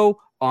Ringo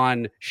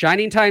on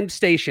Shining Time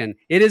Station,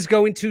 it is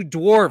going to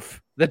dwarf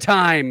the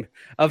time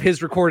of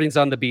his recordings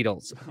on the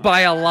Beatles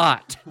by a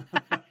lot.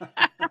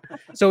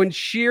 So in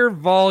sheer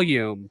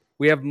volume,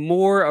 we have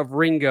more of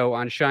Ringo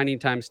on Shining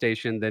Time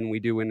Station than we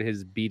do in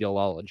his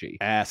Beatleology.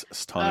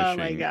 Astonishing.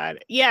 Oh my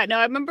God. Yeah, no,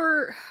 I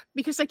remember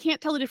because I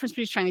can't tell the difference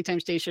between Shining Time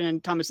Station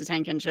and Thomas the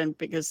Tank Engine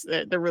because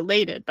they're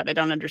related, but I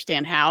don't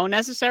understand how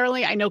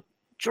necessarily. I know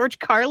George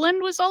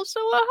Carlin was also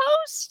a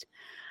host,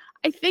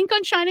 I think,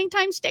 on Shining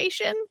Time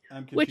Station,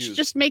 which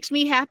just makes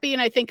me happy.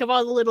 And I think of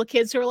all the little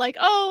kids who are like,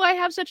 oh, I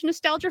have such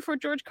nostalgia for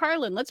George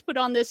Carlin. Let's put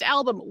on this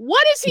album.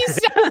 What is he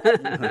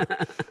saying?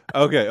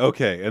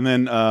 Okay. And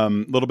then a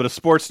little bit of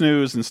sports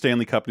news and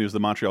Stanley Cup news. The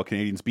Montreal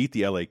Canadiens beat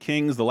the LA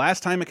Kings. The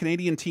last time a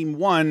Canadian team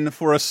won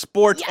for a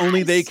sport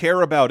only they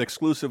care about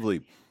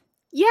exclusively.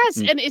 Yes,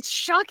 and it's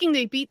shocking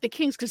they beat the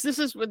Kings because this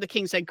is what the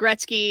Kings had.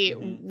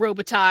 Gretzky,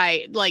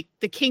 Robitaille, like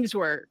the Kings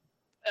were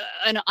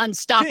an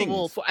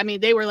unstoppable.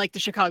 They were like the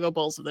Chicago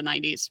Bulls of the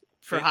 90s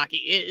for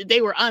hockey.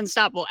 They were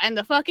unstoppable. And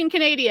the fucking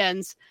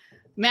Canadians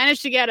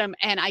managed to get them.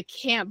 And I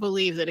can't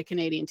believe that a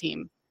Canadian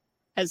team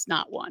has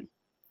not won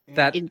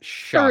in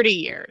 30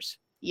 years.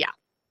 Yeah.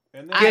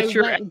 Get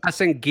your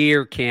ass in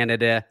gear,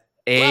 Canada.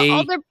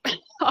 Well,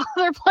 all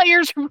their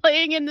players are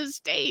playing in the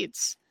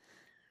States.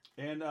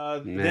 And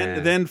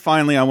then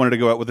finally, I wanted to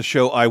go out with a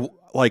show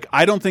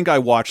I don't think I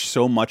watched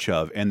so much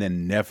of and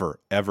then never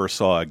ever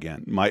saw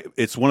again.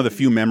 It's one of the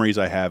few memories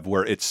I have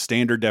where it's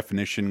standard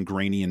definition,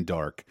 grainy and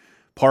dark.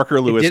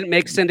 Parker Lewis didn't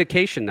make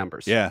syndication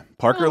numbers. Yeah,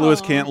 Parker Lewis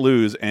Can't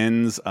Lose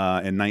ends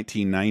in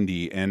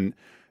 1990 and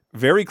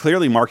very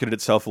clearly marketed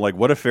itself like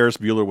what if Ferris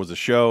Bueller was a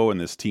show and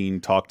this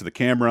teen talked to the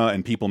camera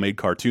and people made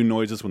cartoon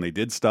noises when they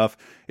did stuff.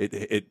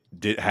 It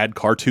had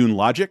cartoon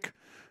logic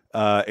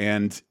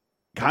and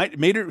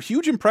made a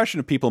huge impression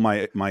of people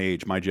my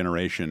age, my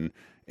generation,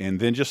 and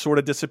then just sort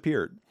of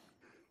disappeared.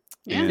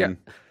 Yeah.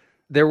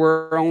 There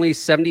were only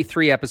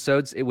 73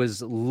 episodes. It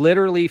was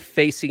literally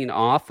facing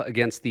off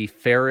against the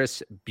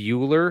Ferris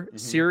Bueller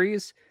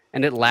series,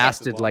 and it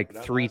lasted like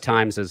 3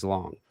 times as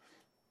long.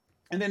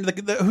 And then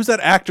who's that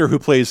actor who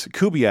plays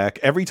Kubiak?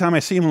 Every time I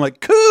see him, I'm like,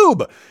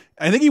 Koob!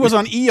 I think he was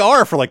on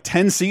ER for like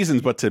 10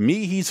 seasons, but to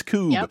me, he's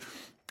Koob. Yep.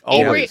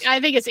 I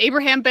think it's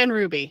Abraham Ben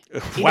Ruby.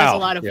 He does a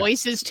lot of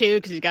voices too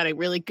because he's got a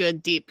really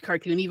good, deep,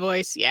 cartoony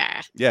voice.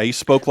 Yeah. Yeah, he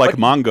spoke like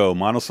Mongo,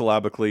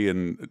 monosyllabically,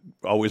 and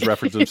always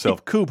referenced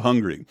himself. Koob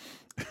hungry.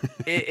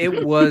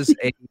 It was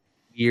a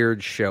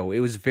weird show. It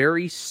was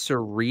very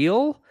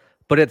surreal,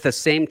 but at the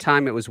same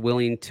time, it was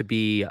willing to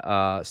be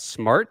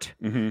smart.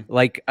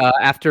 Like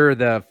after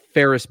the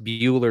Ferris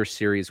Bueller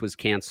series was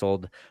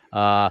canceled,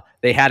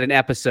 they had an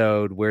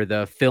episode where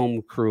the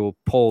film crew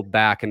pulled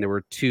back and there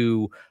were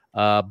 2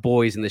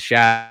 boys in the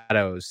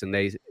shadows, and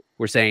they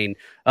were saying,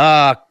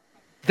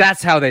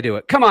 that's how they do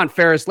it. Come on,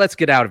 Ferris, let's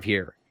get out of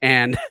here.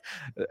 And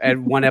at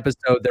one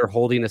episode, they're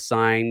holding a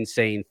sign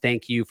saying,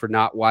 thank you for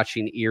not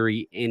watching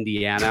Erie,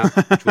 Indiana,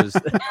 which was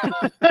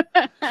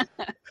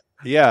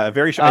Yeah,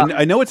 very.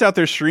 I know it's out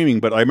there streaming,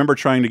 but I remember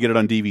trying to get it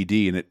on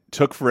DVD, and it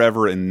took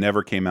forever and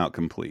never came out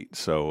complete.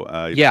 So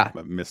I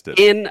missed it.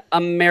 In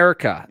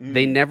America,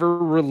 they never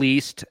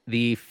released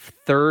the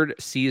third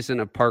season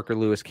of Parker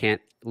Lewis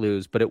Can't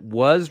Lose, but it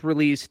was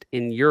released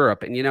in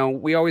Europe. And, you know,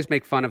 we always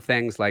make fun of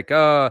things like,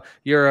 oh,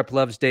 Europe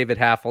loves David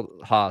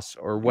Hasselhoff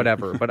or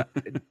whatever. But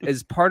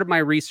as part of my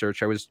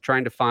research, I was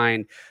trying to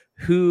find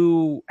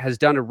who has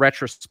done a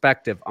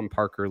retrospective on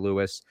Parker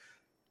Lewis.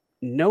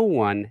 No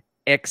one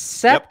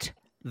except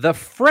the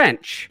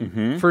French.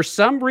 For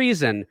some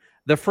reason,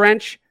 the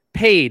French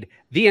paid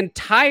the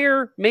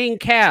entire main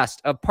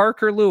cast of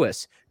Parker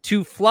Lewis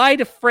to fly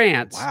to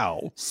France,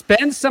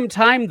 spend some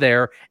time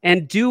there,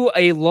 and do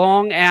a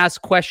long-ass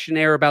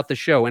questionnaire about the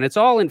show. And it's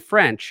all in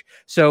French.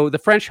 So the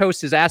French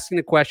host is asking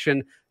the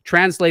question,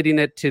 translating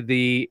it to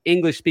the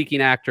English-speaking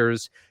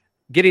actors,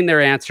 getting their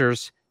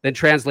answers, then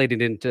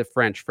translating it into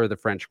French for the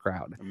French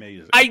crowd.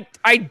 Amazing.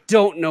 I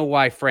don't know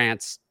why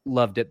France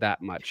loved it that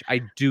much.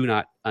 I do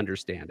not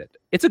understand it.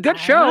 It's a good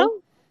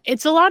show.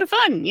 It's a lot of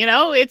fun. You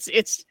know, it's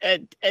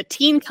a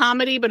teen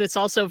comedy, but it's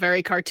also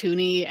very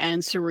cartoony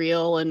and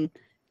surreal, and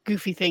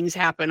goofy things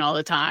happen all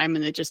the time,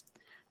 and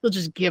they'll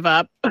just give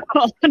up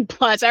on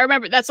plots. I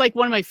remember that's like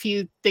one of my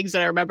few things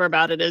that I remember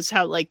about it is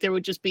how like there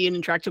would just be an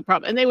intractable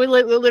problem, and they would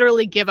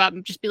literally give up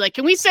and just be like,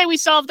 "Can we say we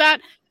solved that?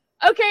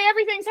 Okay,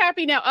 everything's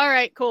happy now. All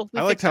right, cool."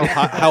 I liked how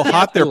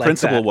hot their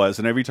principal was,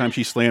 and every time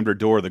she slammed her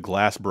door, the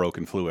glass broke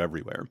and flew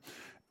everywhere.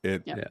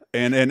 And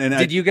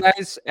did you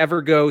guys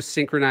ever go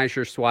synchronize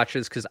your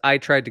swatches? Because I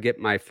tried to get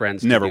my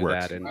friends to do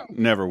that, and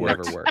never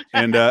worked.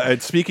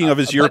 And speaking of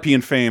his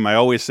European fame, I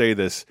always say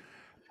this.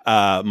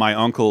 My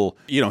uncle,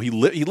 you know, he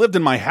lived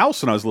in my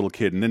house when I was a little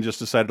kid, and then just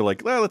decided to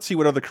like, let's see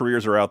what other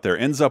careers are out there.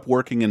 Ends up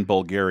working in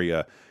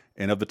Bulgaria,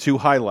 and of the two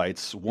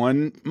highlights,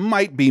 one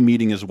might be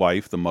meeting his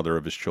wife, the mother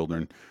of his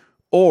children,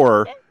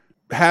 or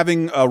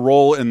having a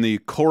role in the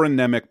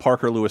Coronemic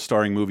Parker Lewis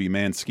starring movie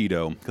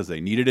Mansquito, because they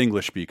needed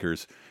English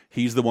speakers.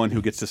 He's the one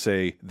who gets to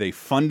say they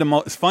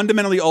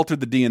fundamentally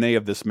altered the DNA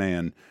of this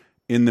man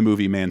in the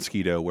movie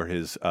Mansquito, where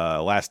his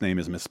last name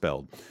is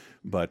misspelled.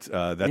 But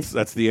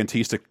that's the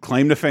artistic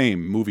claim to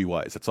fame,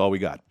 movie-wise. That's all we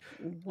got.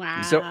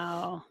 Wow.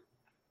 So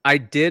I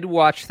did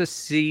watch the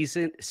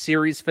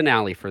series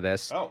finale for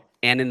this. Oh.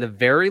 And in the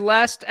very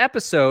last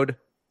episode,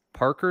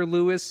 Parker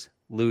Lewis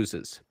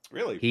loses.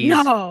 Really?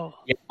 No.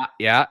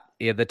 Yeah.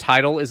 The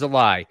title is a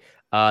lie.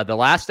 The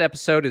last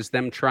episode is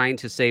them trying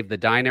to save the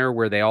diner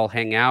where they all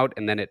hang out,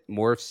 and then it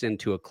morphs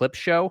into a clip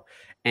show.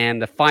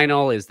 And the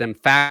final is them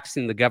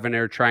faxing the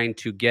governor trying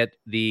to get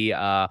the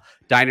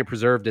diner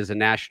preserved as a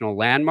national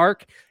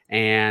landmark.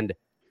 And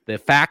the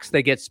fax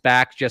they gets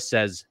back just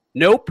says,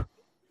 nope.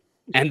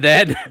 And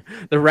then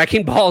the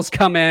wrecking balls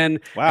come in.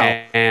 Wow.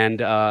 And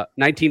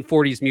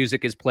 1940s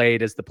music is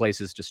played as the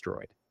place is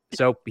destroyed.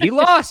 So he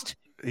lost.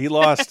 He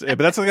lost. But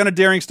that's the kind of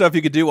daring stuff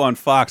you could do on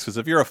Fox. Because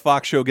if you're a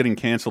Fox show getting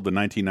canceled in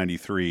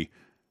 1993,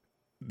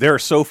 there are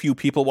so few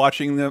people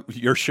watching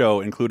your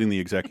show, including the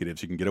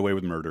executives. You can get away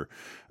with murder.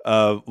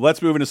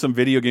 Let's move into some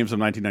video games of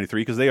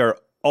 1993 because they are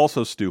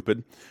also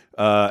stupid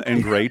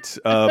and great.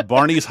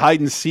 Barney's Hide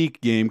and Seek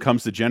game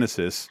comes to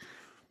Genesis.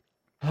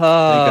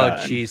 Oh,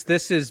 jeez.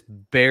 This is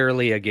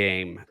barely a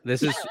game.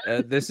 This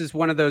is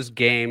one of those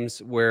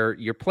games where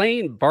you're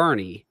playing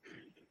Barney.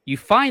 You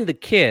find the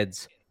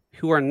kids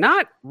who are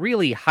not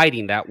really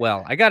hiding that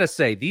well. I got to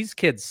say, these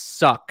kids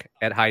suck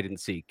at hide and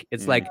seek.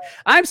 It's like,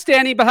 I'm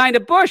standing behind a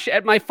bush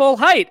at my full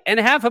height, and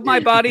half of my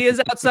body is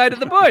outside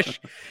of the bush.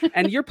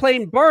 And you're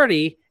playing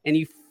Barney, and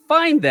you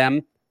find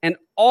them, and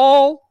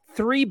all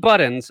 3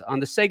 buttons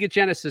on the Sega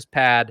Genesis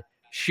pad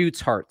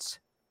shoots hearts.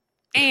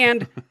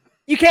 And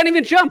you can't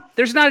even jump.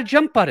 There's not a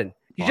jump button.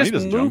 You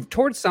just move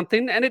towards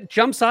something, and it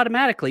jumps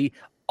automatically.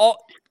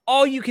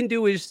 All you can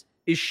do is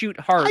shoot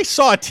hearts. I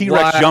saw a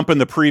T-Rex jump in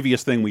the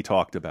previous thing we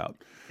talked about.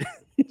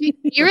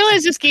 You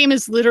realize this game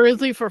is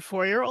literally for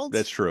 4-year-olds?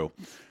 That's true.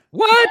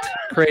 What?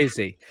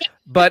 Crazy.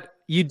 But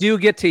you do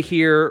get to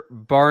hear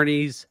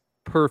Barney's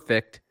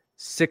perfect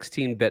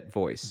 16-bit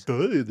voice.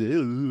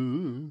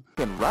 Can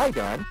ride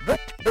on the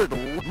turtle.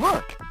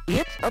 Look,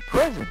 it's a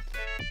present.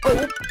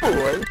 Oh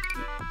boy,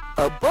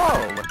 a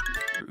ball.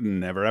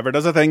 Never ever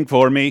does a thing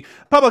for me.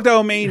 Public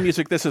domain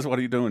music. This is what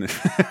are you doing? So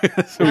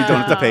we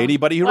don't have to pay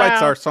anybody who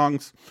writes our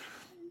songs.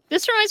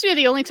 This reminds me of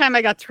the only time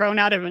I got thrown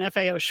out of an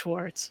FAO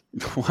Schwartz.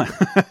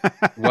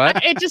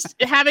 What? It just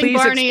having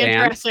Barney and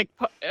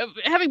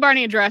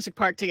Jurassic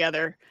Park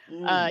together.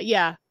 Me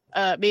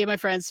and my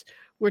friends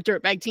were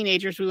dirtbag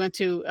teenagers. We went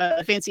to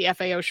a fancy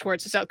FAO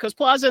Schwartz at South Coast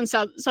Plaza in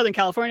Southern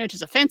California, which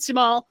is a fancy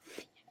mall.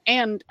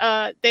 And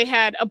they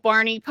had a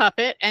Barney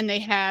puppet and they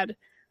had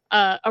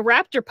a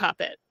raptor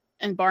puppet.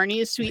 And Barney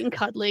is sweet and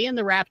cuddly, and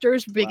the raptor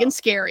is big and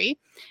scary.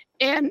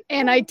 And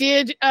I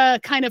did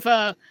kind of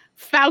a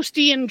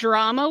Faustian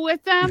drama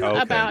with them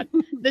about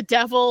the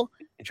devil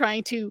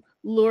trying to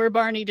lure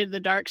Barney to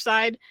the dark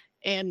side.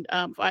 And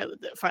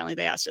finally,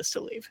 they asked us to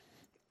leave.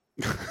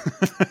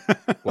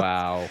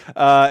 Wow.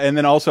 And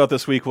then also out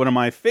this week, one of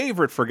my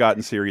favorite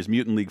forgotten series,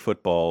 Mutant League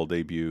Football,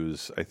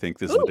 debuts. I think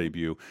this is the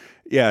debut.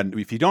 Yeah, and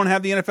if you don't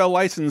have the NFL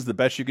license, the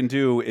best you can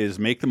do is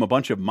make them a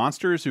bunch of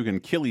monsters who can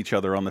kill each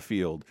other on the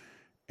field.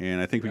 And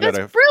I think we got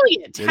That's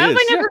brilliant. How have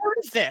I never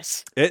heard of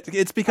this?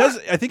 It's because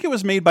I think it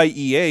was made by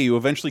EA, who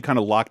eventually kind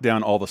of locked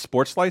down all the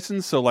sports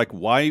license. So like,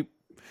 why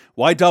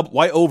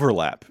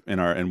overlap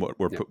in what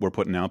we're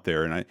putting out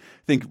there? And I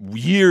think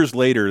years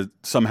later,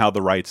 somehow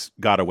the rights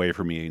got away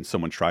from me, and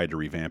someone tried to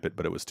revamp it,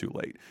 but it was too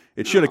late.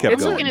 It should have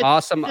kept going. An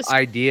awesome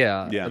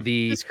idea. Yeah.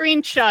 The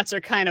screenshots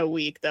are kind of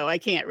weak, though. I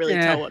can't really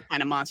tell what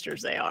kind of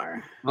monsters they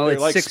are. Well, they're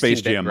it's like 16-bit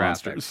Space Jam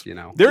graphics, monsters. you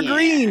know. They're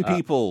green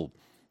people.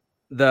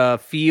 The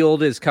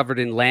field is covered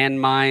in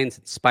landmines,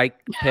 spike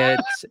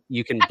pits.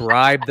 You can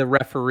bribe the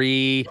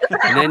referee,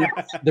 and then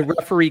the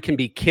referee can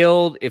be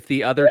killed if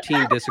the other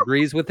team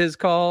disagrees with his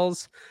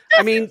calls.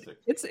 I mean,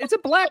 it's a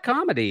black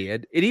comedy.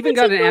 It even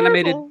got an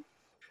animated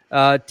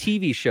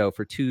TV show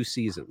for 2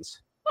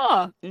 seasons.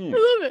 Oh, I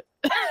love it.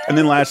 And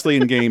then lastly,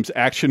 in games,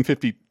 Action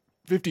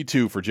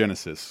 52 for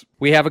Genesis.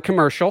 We have a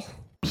commercial.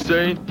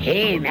 Say,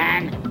 Hey,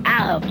 man,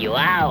 I'll help you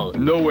out.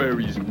 no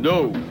worries,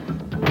 no.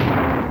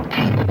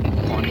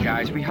 Come on,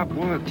 guys, we have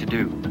work to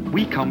do.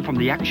 We come from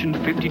the Action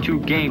 52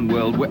 game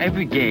world where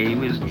every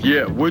game is...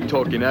 Yeah, we're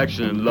talking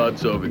action and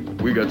lots of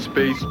it. We got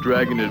space,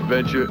 dragon,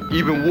 adventure,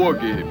 even war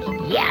games.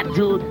 Yeah,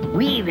 dude,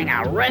 we even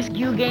got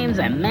rescue games,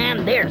 and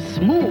man, they're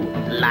smooth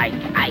like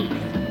ice.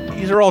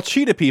 These are all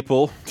cheetah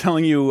people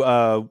telling you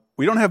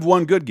we don't have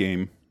one good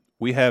game.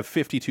 We have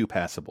 52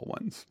 passable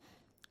ones.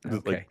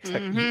 Okay.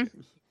 Like,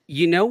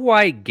 You know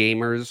why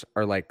gamers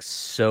are like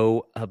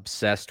so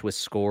obsessed with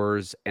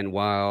scores, and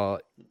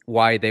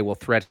why they will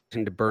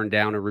threaten to burn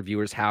down a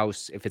reviewer's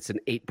house if it's an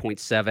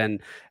 8.7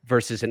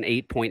 versus an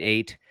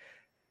 8.8?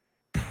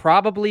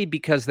 Probably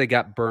because they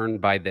got burned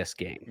by this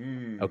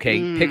game.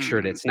 Okay, picture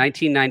it. It's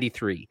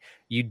 1993.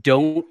 You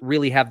don't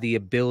really have the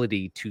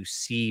ability to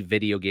see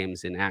video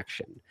games in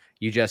action.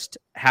 You just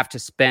have to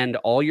spend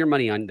all your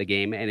money on the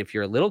game. And if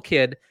you're a little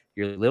kid,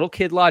 your little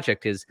kid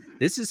logic is,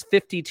 this is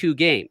 52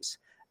 games.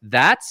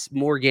 That's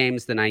more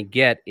games than I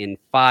get in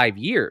 5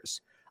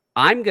 years.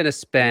 I'm going to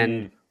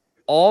spend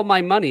all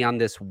my money on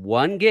this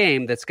one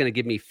game that's going to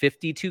give me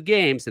 52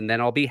 games, and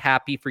then I'll be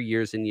happy for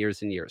years and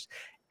years and years.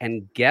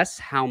 And guess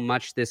how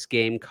much this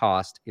game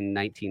cost in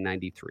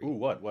 1993? Ooh,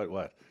 what?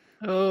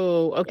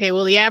 Oh, okay.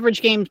 Well, the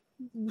average game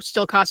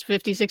still costs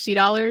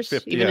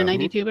 $50-$60, even in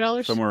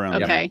 $92. Somewhere around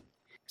there. Okay.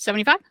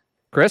 75?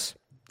 Chris?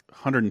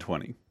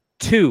 120.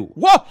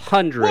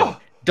 $200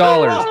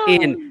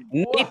 in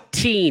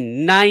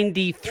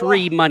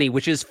 1993 money,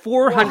 which is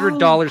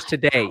 $400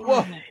 today.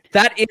 Whoa.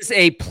 That is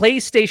a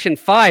PlayStation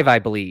 5, I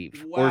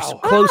believe, or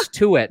close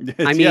to it.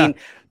 I mean,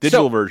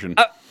 digital version.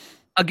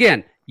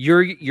 Again,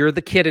 you're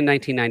the kid in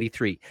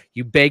 1993.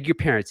 You beg your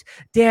parents,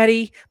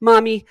 Daddy,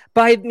 Mommy,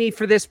 buy me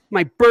for this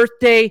my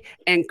birthday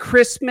and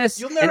Christmas.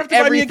 You'll never and have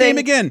to buy me a game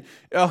everything.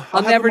 again.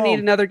 I'll never need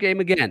another game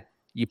again.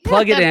 You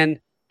plug it in.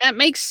 That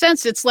makes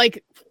sense. It's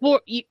like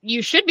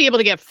you should be able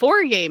to get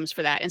 4 games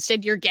for that.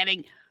 Instead, you're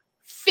getting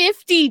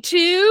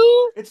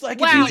 52. It's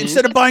like if you,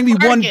 instead of buying me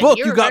one book,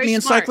 you got me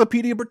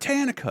Encyclopedia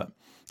Britannica.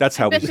 That's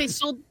how they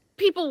sold.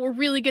 People were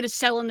really good at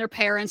selling their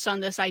parents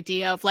on this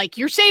idea of like,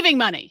 you're saving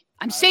money.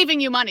 I'm saving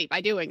you money by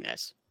doing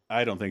this.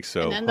 I don't think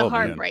so. And then the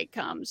heartbreak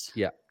comes.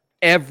 Yeah.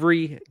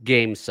 Every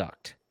game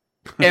sucked.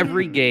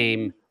 Every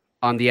game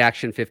on the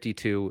Action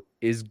 52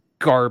 is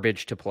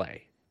garbage to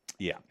play.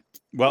 Yeah.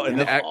 Well,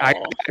 and I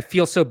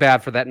feel so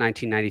bad for that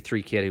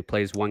 1993 kid who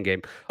plays one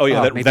game. Oh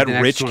yeah,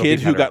 that rich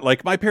kid who got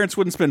like, my parents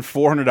wouldn't spend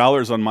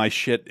 $400 on my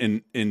shit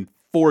in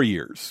 4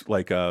 years.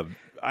 Like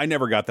I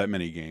never got that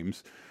many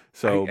games.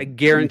 So I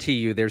guarantee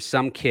you there's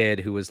some kid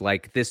who was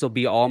like, this will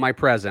be all my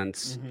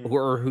presents,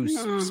 or who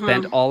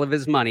spent all of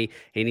his money,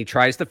 and he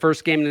tries the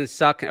first game and it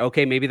sucks.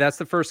 Okay, maybe that's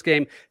the first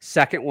game.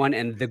 Second one,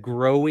 and the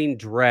growing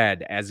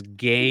dread as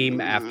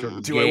game after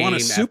game. Do I want a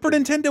Super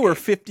Nintendo or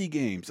 50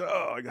 games?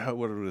 Oh,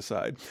 what do I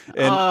decide?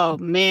 And, oh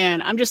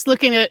man, I'm just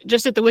looking at the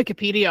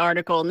Wikipedia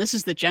article, and this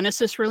is the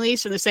Genesis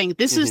release, and they're saying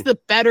this is the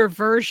better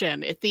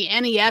version. If the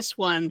NES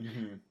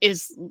one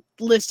is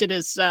listed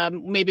as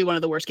maybe one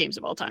of the worst games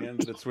of all time. And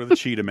that's where the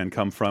cheetah men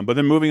come from. But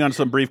then moving on to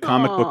some brief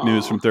comic book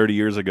news from 30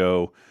 years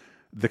ago,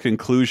 the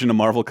conclusion of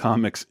Marvel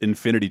Comics'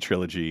 Infinity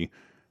Trilogy.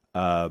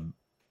 I'm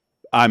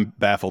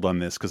baffled on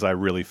this because I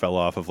really fell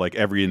off of like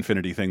every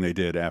Infinity thing they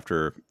did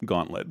after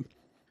Gauntlet.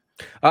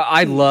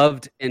 I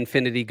loved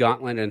Infinity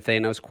Gauntlet and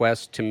Thanos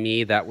Quest. To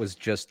me, that was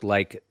just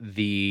like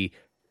the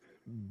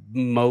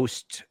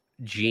most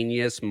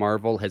genius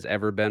Marvel has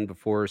ever been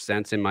before or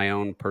since in my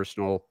own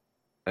personal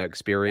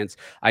experience.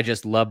 I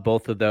just love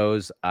both of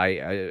those.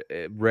 I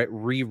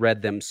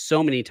reread them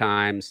so many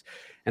times,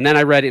 and then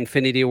I read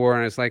Infinity War,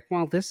 and I was like,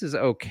 "Well, this is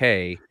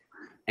okay."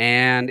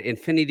 And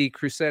Infinity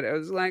Crusade, I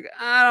was like,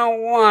 "I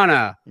don't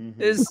wanna."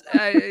 It's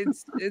I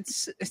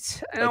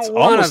don't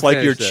wanna. Almost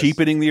like you're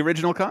cheapening the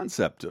original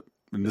concept.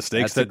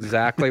 Mistakes. That's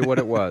exactly what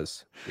it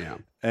was. Yeah.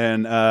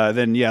 And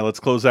then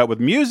let's close out with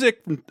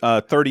music.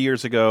 30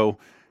 years ago,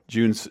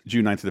 June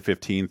 9th to the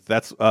 15th.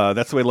 That's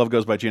the Way Love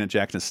Goes by Janet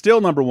Jackson is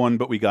still #1,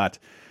 but we got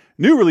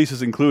new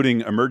releases including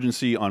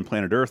Emergency on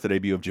Planet Earth, the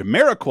debut of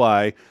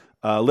Jamiroquai,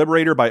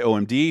 Liberator by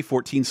OMD,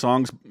 14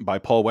 songs by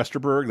Paul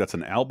Westerberg. That's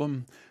an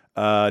album.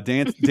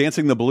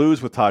 Dancing the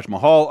Blues with Taj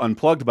Mahal,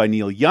 Unplugged by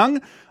Neil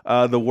Young,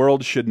 The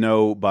World Should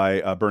Know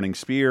by Burning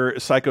Spear,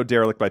 Psycho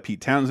Derelict by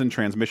Pete Townsend,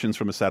 Transmissions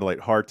from a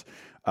Satellite Heart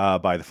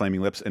by The Flaming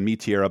Lips, and Mi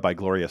Tierra by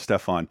Gloria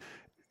Estefan.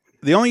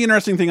 The only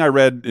interesting thing I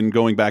read in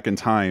going back in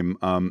time,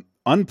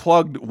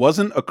 Unplugged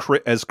wasn't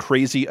as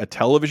crazy a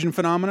television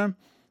phenomenon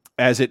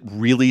as it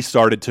really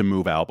started to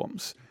move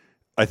albums.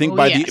 I think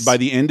by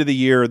the end of the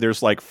year,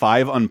 there's like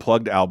 5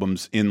 Unplugged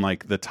albums in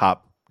like the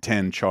top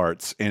 10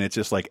 charts, and it's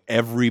just like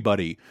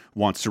everybody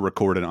wants to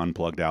record an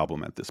Unplugged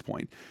album at this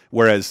point.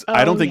 Whereas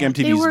I don't think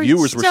MTV's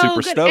viewers were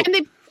super stoked.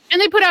 And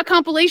they put out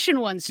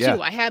compilation ones too. Yeah.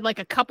 I had like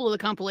a couple of the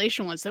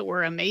compilation ones that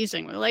were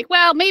amazing. We're like,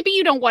 well, maybe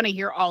you don't want to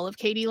hear all of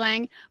Katie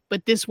Lang,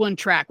 but this one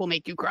track will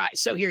make you cry.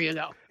 So here you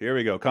go. Here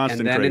we go. Constant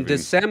And then craving. in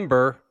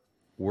December,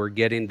 we're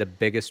getting the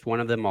biggest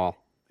one of them all.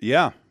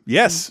 Yeah.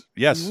 Yes.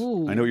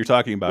 Ooh. I know what you're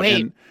talking about.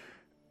 Wait. And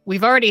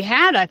We've already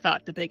had, I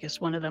thought, the biggest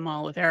one of them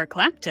all with Eric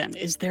Clapton.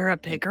 Is there a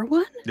bigger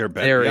one?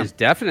 There is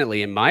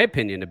definitely, in my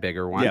opinion, a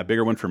bigger one. Yeah,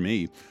 bigger one for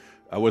me.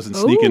 I wasn't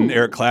sneaking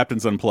Eric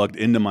Clapton's Unplugged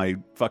into my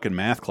fucking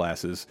math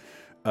classes.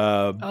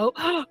 Yeah,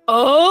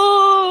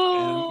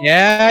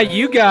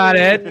 you got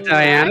it.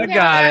 Diana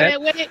got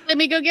it. Wait, let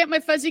me go get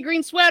my fuzzy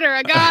green sweater.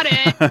 I got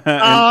it.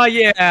 Oh,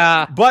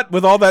 yeah. But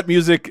with all that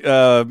music,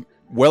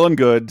 well and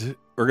good,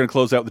 we're going to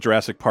close out the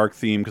Jurassic Park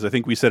theme because I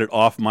think we said it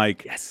off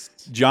mic. Yes.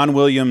 John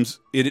Williams,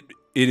 it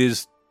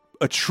is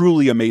a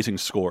truly amazing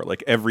score.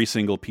 Like every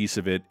single piece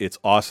of it, it's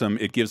awesome.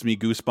 It gives me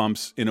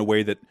goosebumps in a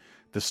way that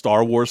the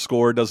Star Wars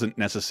score doesn't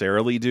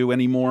necessarily do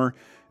anymore.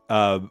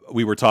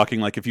 We were talking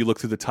like if you look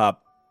through the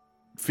top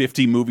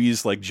 50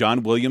 movies, like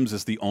John Williams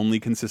is the only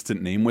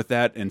consistent name with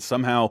that, and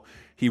somehow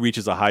he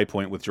reaches a high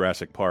point with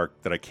Jurassic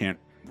Park that I can't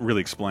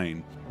really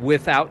explain.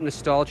 Without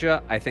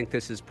nostalgia, I think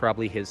this is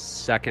probably his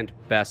second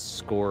best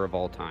score of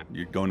all time.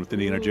 You're going with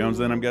Indiana Jones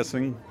then, I'm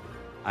guessing?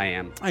 I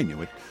am. I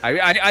knew it.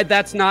 I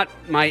that's not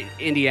my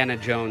Indiana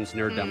Jones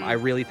nerddom. I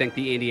really think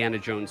the Indiana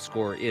Jones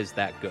score is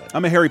that good.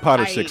 I'm a Harry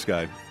Potter 6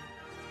 guy.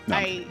 No.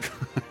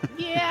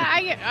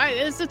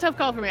 It's a tough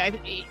call for me.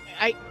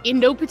 I in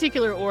no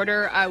particular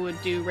order, I would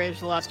do Raiders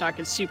of the Lost Ark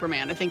and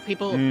Superman. I think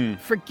people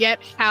forget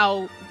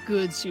how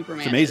good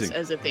Superman is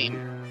as a theme.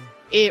 Yeah.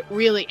 It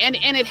really, and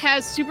it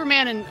has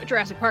Superman and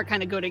Jurassic Park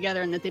kind of go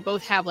together in that they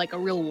both have like a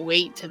real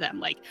weight to them.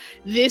 Like,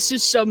 this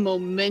is some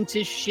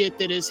momentous shit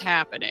that is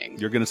happening.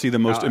 You're going to see the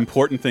most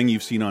important thing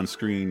you've seen on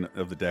screen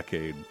of the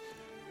decade.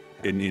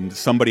 And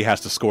somebody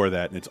has to score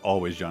that, and it's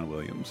always John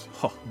Williams.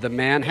 Oh. The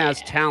man has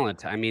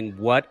talent. I mean,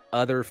 what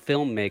other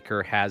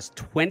filmmaker has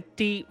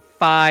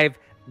 $25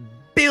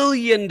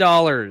 billion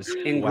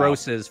in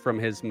grosses from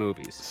his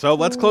movies? So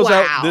let's close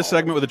out this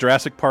segment with a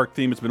Jurassic Park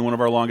theme. It's been one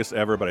of our longest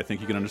ever, but I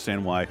think you can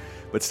understand why.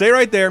 But stay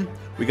right there.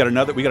 We got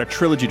a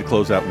trilogy to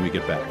close out when we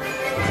get back.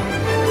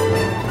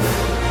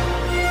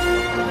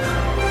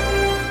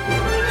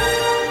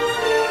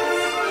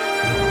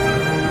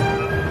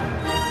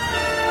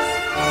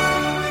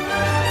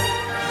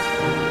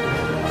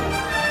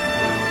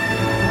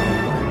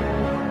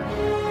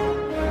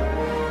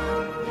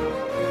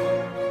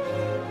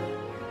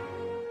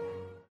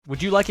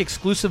 Would you like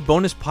exclusive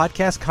bonus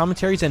podcast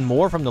commentaries and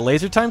more from the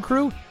LaserTime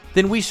crew?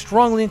 Then we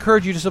strongly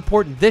encourage you to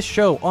support this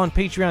show on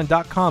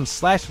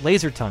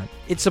patreon.com/lasertime.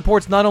 It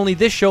supports not only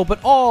this show, but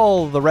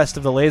all the rest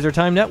of the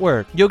LaserTime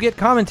network. You'll get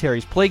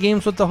commentaries, play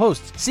games with the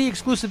hosts, see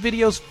exclusive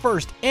videos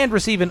first, and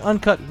receive an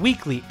uncut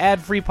weekly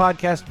ad-free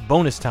podcast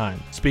bonus time.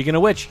 Speaking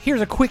of which, here's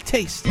a quick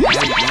taste.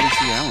 Nancy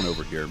Allen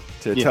over here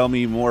to tell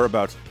me more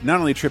about not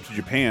only a trip to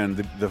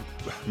Japan, the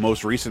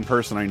most recent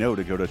person I know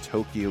to go to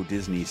Tokyo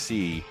Disney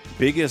Sea.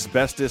 Biggest,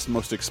 bestest,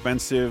 most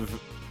expensive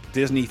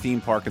Disney theme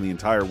park in the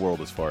entire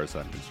world as far as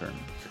I'm concerned.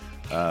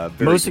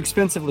 Most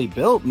expensively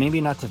built,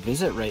 maybe not to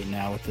visit right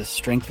now with the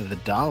strength of the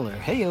dollar.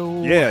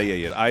 Hey-o.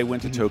 Yeah. I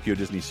went to Tokyo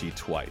Disney Sea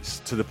twice,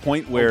 to the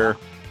point where,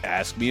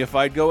 ask me if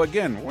I'd go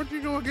again. Would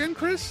you go again,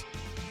 Chris?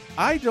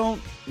 I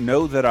don't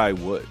know that I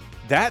would.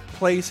 That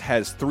place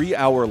has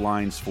 3-hour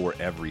lines for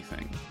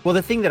everything. Well,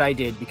 the thing that I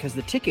did, because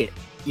the ticket,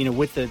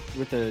 with the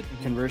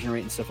conversion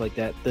rate and stuff like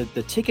that,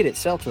 the ticket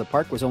itself to the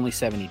park was only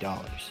 $70.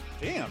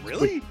 Damn,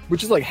 really?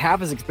 Which is like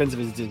half as expensive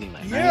as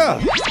Disneyland. Yeah.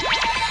 Right?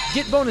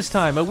 Get Bonus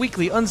Time, a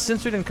weekly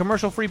uncensored and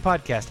commercial-free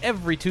podcast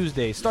every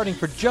Tuesday, starting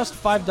for just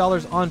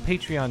 $5 on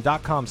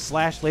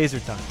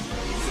patreon.com/lasertime.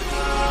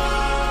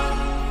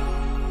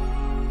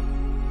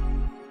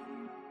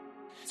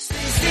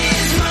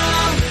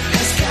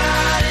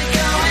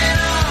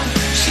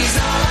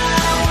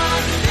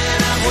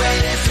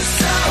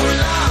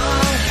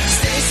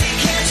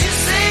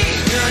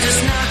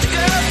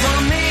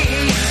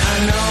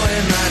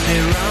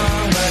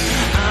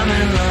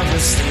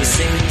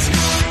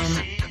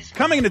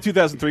 Coming into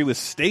 2003 with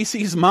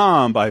Stacy's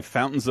Mom by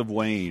Fountains of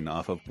Wayne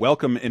off of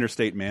Welcome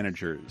Interstate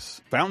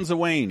Managers. Fountains of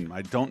Wayne,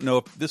 I don't know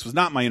if this was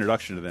not my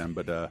introduction to them,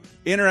 but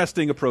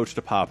interesting approach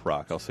to pop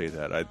rock, I'll say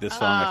that. This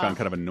song I found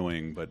kind of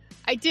annoying, but...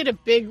 I did a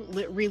big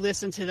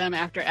re-listen to them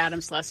after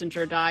Adam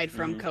Schlesinger died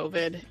from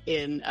COVID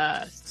in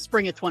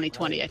spring of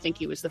 2020. I think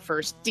he was the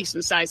first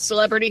decent-sized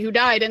celebrity who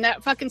died, and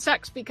that fucking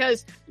sucks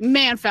because,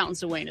 man,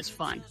 Fountains of Wayne is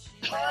fun.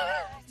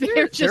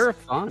 They're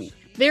fun.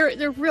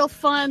 They're real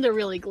fun. They're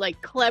really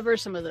like clever.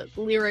 Some of the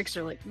lyrics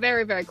are like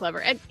very, very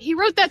clever. And he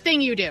wrote That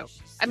Thing You Do.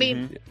 I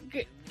mean,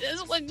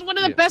 it's like one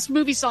of the best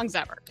movie songs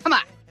ever. Come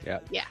on.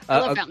 Yeah. I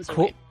love Fountains of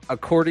Wayne.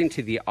 According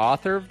to the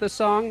author of the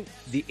song,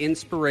 the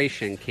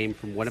inspiration came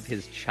from one of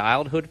his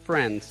childhood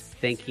friends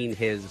thanking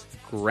his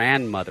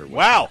grandmother.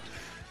 Wow.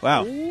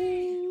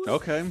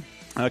 Okay.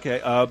 I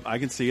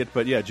can see it,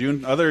 but yeah,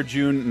 June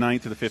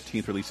 9th to the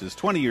 15th releases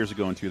 20 years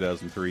ago in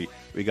 2003.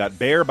 We got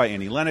Bear by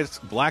Annie Lennox,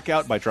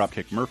 Blackout by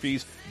Dropkick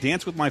Murphys,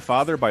 Dance with My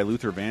Father by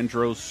Luther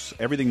Vandross,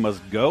 Everything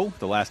Must Go,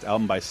 the last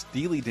album by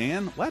Steely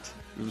Dan. What?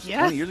 It was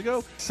 20 years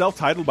ago.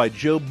 Self-titled by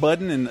Joe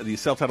Budden, and the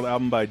self-titled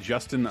album by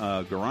Justin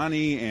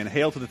Guarani, and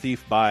Hail to the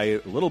Thief by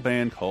a little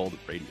band called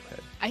Radiohead.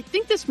 I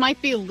think this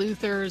might be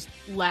Luther's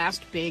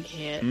last big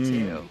hit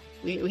too.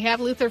 We have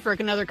Luther for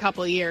another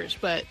couple of years,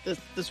 but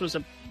this was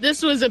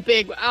a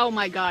big. Oh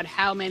my God!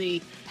 How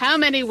many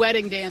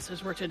wedding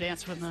dances were to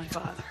Dance with My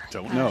Father?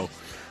 Don't know.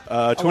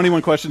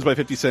 21 Questions by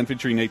 50 Cent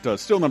featuring Nate Dogg.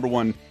 Still number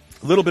one.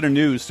 A little bit of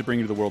news to bring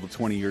you to the world of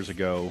 20 years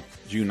ago,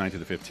 June 9th to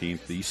the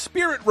 15th. The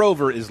Spirit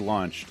rover is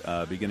launched,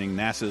 beginning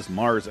NASA's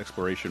Mars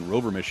exploration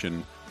rover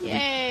mission.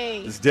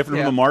 Yay! It's different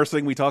from the Mars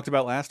thing we talked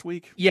about last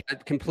week? Yeah,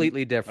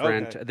 completely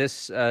different. Okay.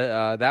 This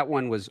that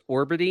one was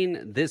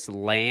orbiting. This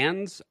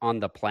lands on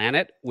the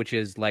planet, which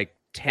is like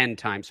 10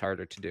 times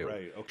harder to do.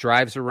 Right, okay.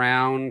 Drives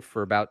around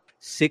for about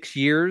 6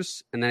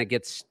 years, and then it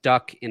gets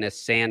stuck in a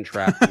sand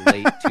trap in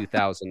late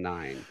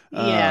 2009.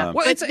 Yeah.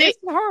 Well, it's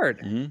hard.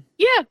 Mm-hmm.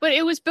 Yeah, but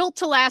it was built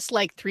to last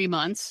like 3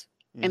 months,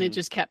 and it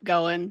just kept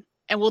going.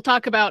 And we'll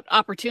talk about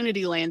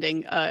Opportunity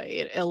Landing a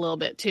little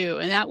bit too.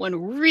 And that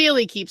one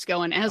really keeps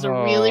going. It has a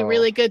really,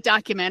 really good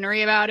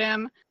documentary about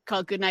him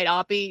called Goodnight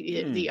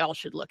Oppie. Y'all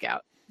should look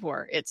out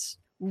for. It's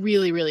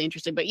really, really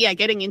interesting. But yeah,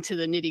 getting into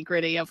the nitty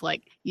gritty of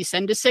like you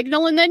send a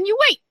signal and then you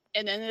wait,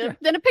 and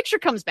then a picture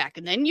comes back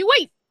and then you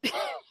wait.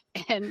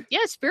 And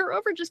yeah, Spirit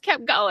Rover just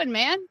kept going,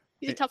 man.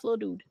 He's a tough little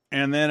dude.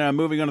 And then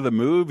moving on to the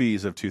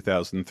movies of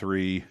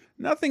 2003,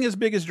 nothing as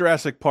big as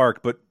Jurassic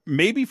Park, but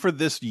maybe for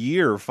this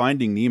year,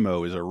 Finding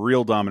Nemo is a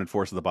real dominant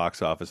force of the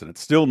box office, and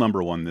it's still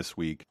number one this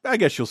week. I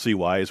guess you'll see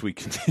why as we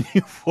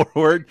continue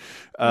forward.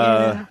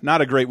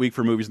 Not a great week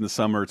for movies in the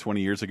summer 20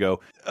 years ago.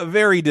 A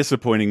very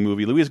disappointing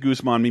movie. Luis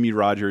Guzman, Mimi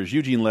Rogers,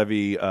 Eugene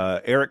Levy,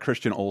 Eric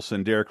Christian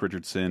Olsen, Derek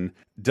Richardson.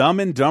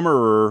 Dumb and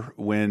Dumberer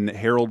When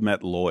Harold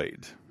Met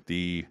Lloyd.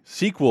 The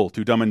sequel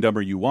to Dumb and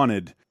Dumber you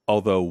wanted,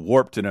 although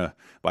warped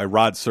by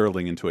Rod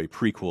Serling into a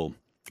prequel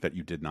that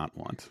you did not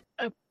want.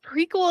 A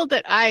prequel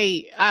that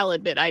I'll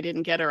admit I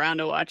didn't get around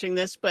to watching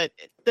this, but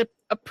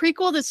a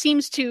prequel that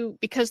seems to,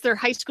 because they're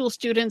high school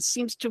students,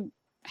 seems to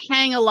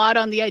hang a lot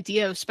on the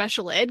idea of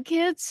special ed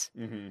kids.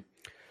 Mm-hmm.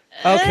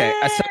 Okay,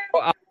 so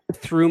I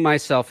threw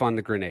myself on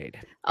the grenade.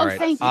 Oh,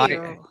 thank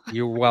you.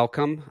 You're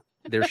welcome.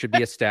 There should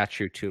be a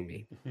statue to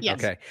me. Yes.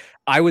 Okay.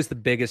 I was the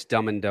biggest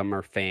Dumb and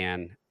Dumber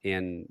fan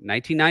in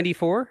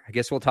 1994. I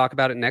guess we'll talk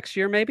about it next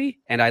year, maybe.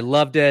 And I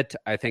loved it.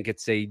 I think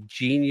it's a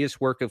genius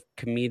work of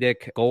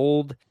comedic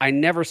gold. I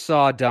never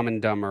saw Dumb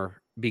and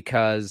Dumber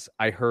because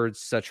I heard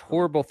such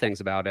horrible things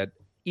about it.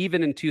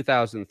 Even in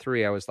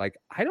 2003, I was like,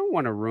 I don't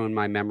want to ruin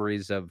my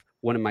memories of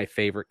one of my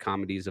favorite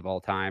comedies of all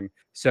time.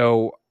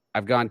 So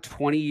I've gone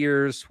 20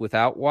 years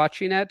without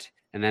watching it.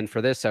 And then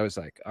for this, I was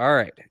like, all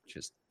right,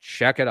 just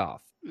check it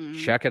off.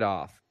 Check it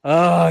off.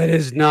 Oh, it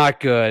is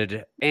not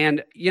good.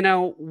 And,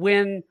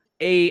 when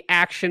a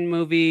action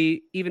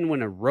movie, even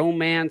when a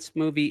romance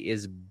movie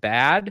is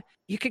bad,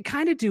 you can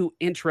kind of do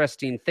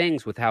interesting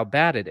things with how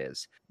bad it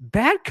is.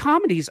 Bad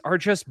comedies are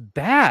just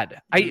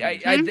bad.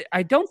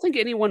 I don't think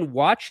anyone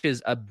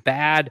watches a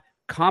bad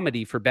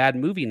comedy for bad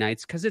movie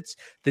nights because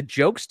the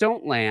jokes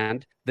don't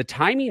land, the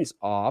timing's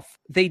off.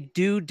 They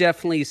do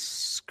definitely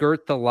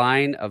skirt the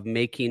line of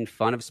making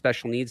fun of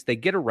special needs. They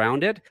get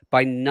around it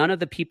by none of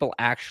the people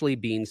actually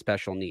being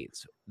special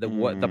needs.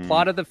 The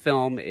plot of the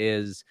film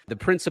is the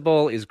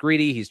principal is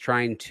greedy. He's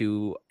trying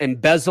to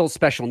embezzle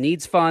special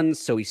needs funds.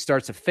 So he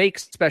starts a fake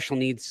special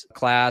needs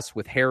class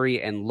with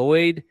Harry and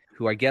Lloyd,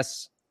 who I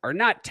guess are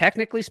not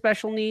technically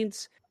special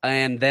needs.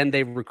 And then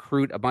they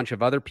recruit a bunch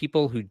of other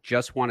people who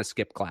just want to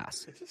skip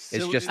class.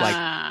 It's just like,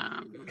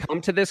 come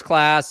to this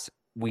class.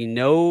 We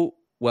know,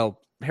 well,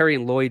 Harry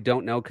and Lloyd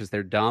don't know because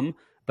they're dumb,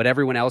 but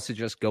everyone else is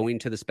just going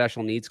to the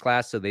special needs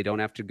class so they don't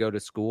have to go to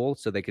school,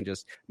 so they can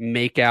just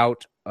make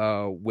out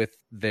with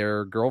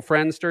their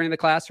girlfriends during the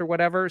class or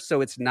whatever.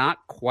 So it's not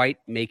quite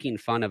making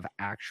fun of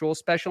actual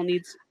special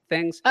needs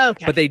things,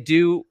 but they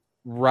do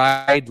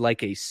ride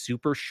like a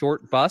super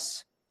short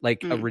bus.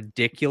 Like a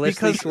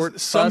ridiculously short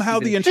bus. Somehow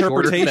the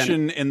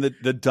interpretation in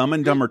the Dumb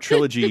and Dumber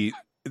trilogy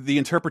the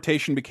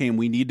interpretation became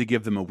we need to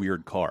give them a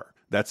weird car.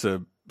 That's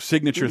a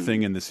signature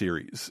thing in the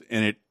series,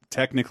 and it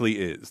technically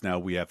is. Now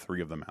we have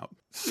 3 of them out.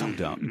 So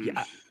dumb.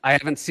 Yeah, I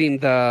haven't seen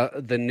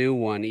the new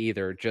one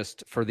either,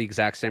 just for the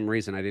exact same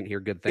reason. I didn't hear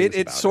good things about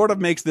it. It sort of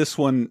makes this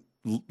one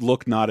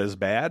look not as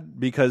bad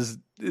because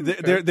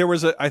there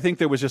was I think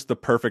there was just the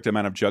perfect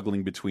amount of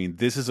juggling between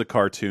this is a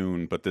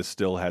cartoon, but this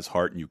still has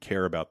heart and you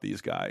care about these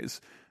guys,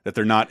 that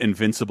they're not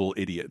invincible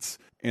idiots.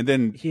 And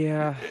then,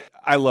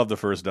 I love the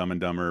first Dumb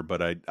and Dumber,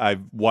 but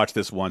I've watched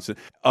this once.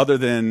 Other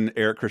than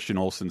Eric Christian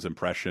Olsen's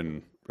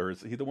impression, or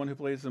is he the one who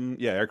plays him?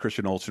 Yeah, Eric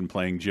Christian Olsen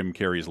playing Jim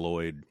Carrey's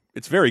Lloyd.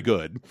 It's very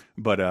good,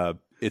 but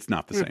it's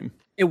not the same.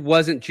 It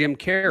wasn't Jim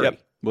Carrey.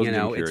 Yep.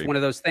 It's one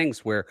of those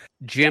things where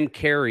Jim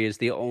Carrey is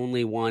the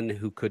only one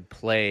who could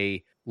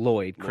play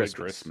Lloyd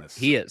Christmas.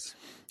 He is.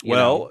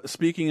 Well,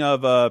 speaking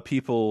of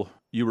people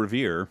you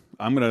revere,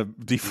 I'm going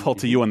to default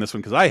to you on this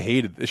one because I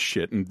hated this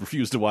shit and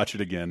refused to watch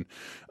it again.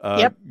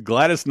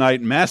 Gladys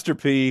Knight, Master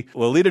P,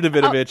 Lolita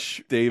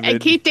Davidovich, David. And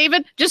Keith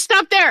David, just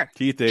stop there.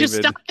 Keith David. Just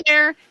stop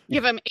there.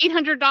 Give him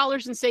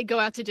 $800 and say, go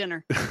out to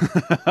dinner.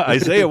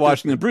 Isaiah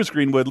Washington, Bruce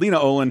Greenwood, Lena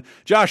Olin,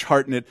 Josh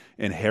Hartnett,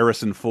 and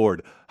Harrison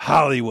Ford.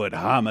 Hollywood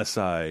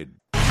Homicide.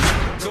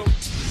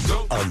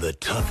 On the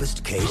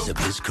toughest case of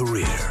his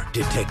career,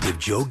 Detective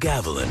Joe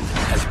Gavilan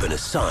has been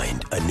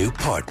assigned a new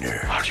partner.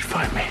 How'd you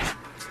find me?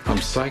 I'm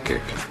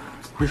psychic.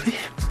 Really?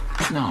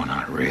 No,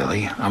 not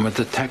really. I'm a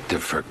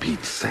detective, for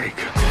Pete's sake.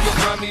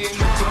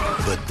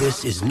 But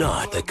this is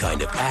not the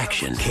kind of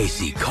action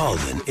Casey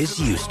Colvin is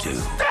used to.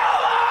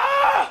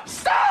 Stella!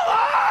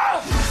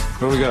 Stella!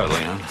 What we got,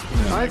 Leon?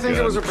 I think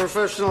it was a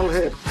professional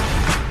hit.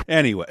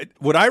 Anyway,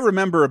 what I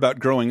remember about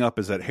growing up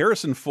is that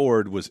Harrison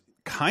Ford was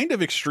kind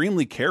of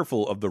extremely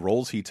careful of the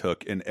roles he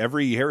took, and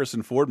every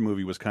Harrison Ford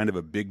movie was kind of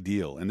a big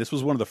deal. And this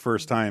was one of the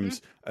first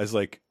times I was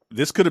like,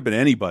 this could have been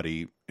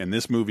anybody, and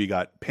this movie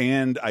got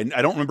panned. I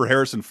don't remember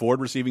Harrison Ford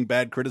receiving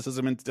bad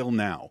criticism until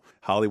now.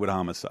 Hollywood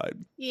Homicide.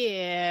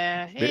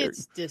 Yeah,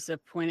 it's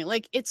disappointing.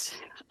 Like,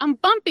 I'm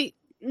bumpy.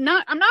 I'm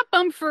not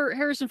bummed for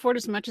Harrison Ford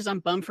as much as I'm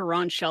bummed for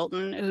Ron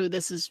Shelton, who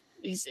this is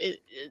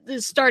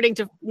starting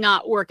to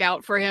not work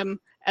out for him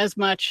as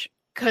much,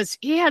 because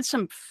he had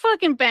some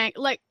fucking bang.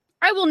 Like,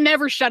 I will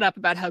never shut up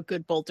about how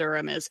good Bull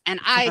Durham is, and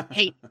I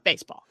hate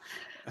baseball.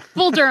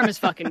 Bull Durham is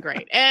fucking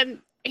great, and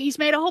he's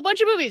made a whole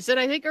bunch of movies that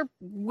I think are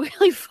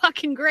really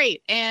fucking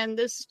great. And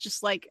this is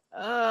just like,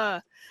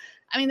 I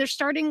mean, they're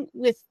starting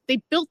with,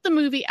 they built the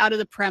movie out of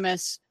the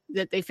premise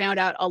that they found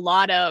out a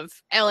lot of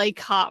LA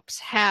cops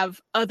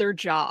have other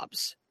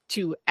jobs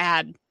to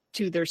add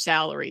to their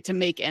salary to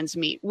make ends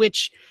meet,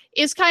 which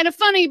is kind of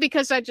funny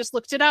because I just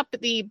looked it up.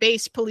 The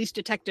base police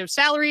detective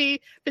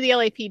salary for the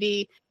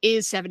LAPD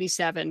is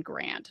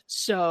 $77,000.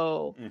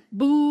 So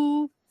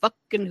boo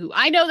fucking who.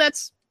 I know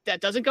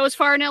that doesn't go as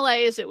far in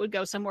LA as it would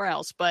go somewhere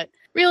else, but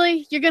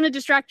really, you're going to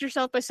distract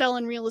yourself by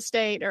selling real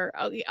estate or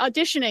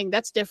auditioning.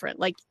 That's different.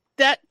 Like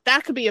that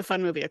could be a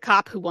fun movie. A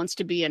cop who wants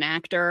to be an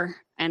actor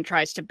and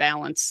tries to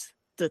balance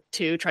the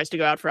two, tries to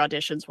go out for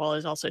auditions while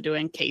he's also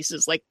doing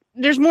cases. Like,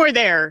 there's more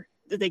there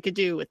that they could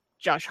do with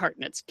Josh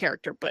Hartnett's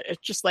character, but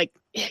it's just like,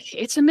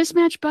 it's a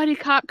mismatched buddy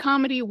cop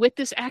comedy with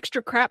this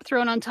extra crap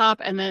thrown on top.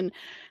 And then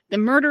the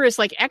murder is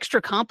like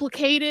extra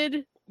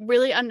complicated,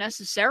 really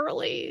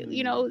unnecessarily.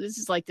 You know, this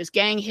is like this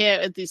gang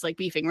hit with these like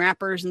beefing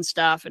rappers and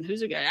stuff. And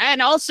who's a guy?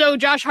 And also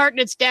Josh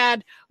Hartnett's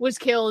dad was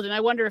killed. And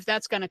I wonder if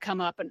that's going to come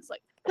up. And it's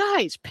like,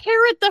 guys,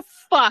 pare it the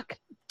fuck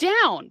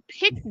down.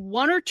 Pick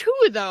one or two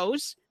of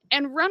those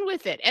and run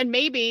with it. And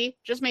maybe,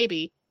 just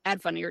maybe, add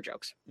funnier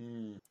jokes.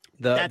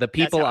 The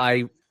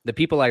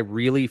people I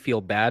really feel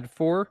bad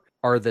for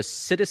are the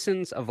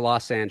citizens of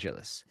Los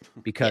Angeles,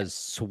 because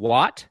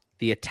SWAT,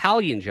 the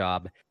Italian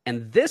Job,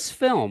 and this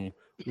film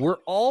were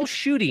all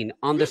shooting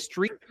on the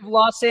streets of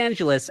Los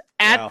Angeles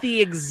at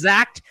the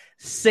exact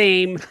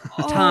same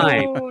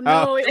time. Oh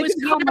no, it was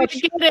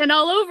Carmageddon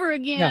all over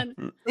again.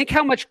 Yeah. Think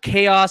how much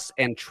chaos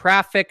and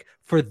traffic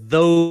for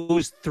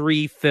those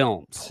 3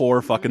 films.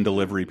 Poor fucking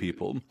delivery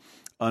people.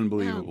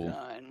 Unbelievable.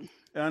 Oh,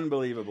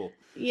 Unbelievable.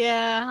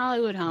 Yeah,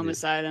 Hollywood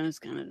Homicide. I was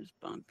kind of just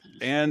bumped.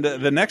 And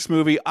the next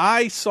movie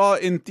I saw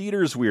in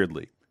theaters,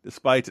 weirdly,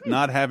 despite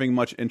not having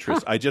much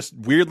interest. I just,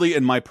 weirdly,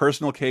 in my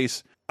personal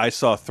case, I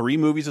saw 3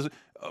 movies. A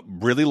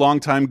really long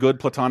time, good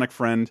platonic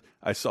friend.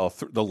 I saw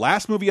the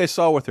last movie I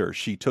saw with her.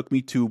 She took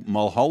me to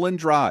Mulholland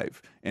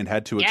Drive and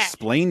had to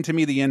explain to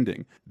me the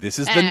ending. This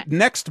is the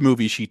next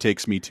movie she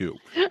takes me to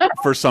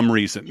for some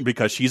reason,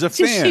 because she's a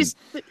fan.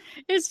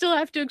 I still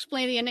have to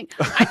explain the ending.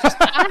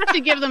 I have to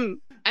give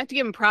them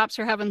props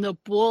for having the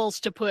balls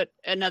to put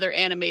another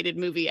animated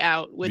movie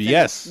out within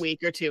a week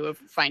or two of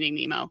Finding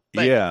Nemo.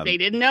 But they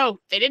didn't know.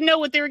 They didn't know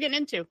what they were getting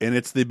into. And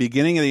it's the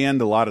beginning and the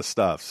end, a lot of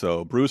stuff.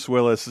 So Bruce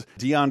Willis,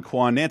 Dion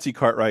Kwan, Nancy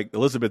Cartwright,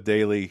 Elizabeth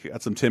Daly,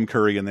 got some Tim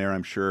Curry in there,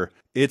 I'm sure.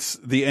 It's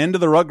the end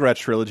of the Rugrats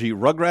trilogy.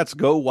 Rugrats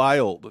Go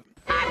Wild.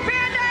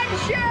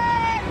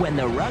 When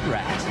the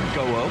Rugrats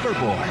go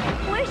overboard,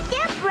 we're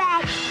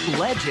shipwrecked.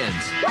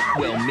 Legends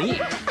will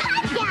meet.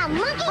 Yeah,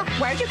 monkey.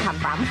 Where'd you come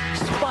from?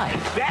 Spike.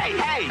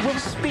 Hey! Will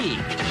speak.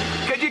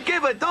 Could you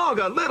give us a dog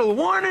a little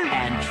warning?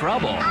 And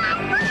trouble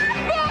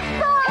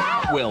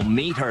will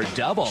meet her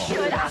double.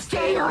 Should I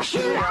stay or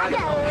should I go?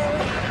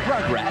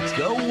 Rugrats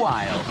Go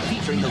Wild,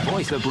 featuring the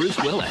voice of Bruce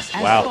Willis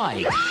as Wow.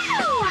 Spike.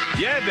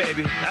 Yeah,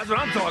 baby. That's what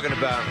I'm talking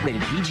about.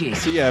 Rated PG.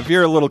 So yeah, if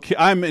you're a little kid,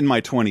 I'm in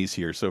my 20s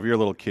here, so if you're a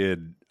little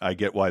kid, I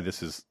get why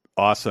this is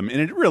awesome, and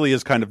it really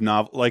is kind of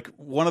novel. Like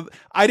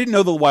I didn't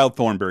know the Wild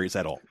Thornberrys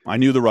at all. I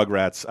knew the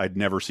Rugrats. I'd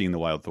never seen the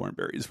Wild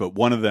Thornberrys, but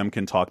one of them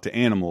can talk to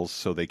animals,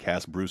 so they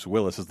cast Bruce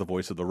Willis as the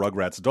voice of the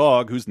Rugrats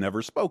dog, who's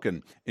never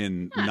spoken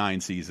in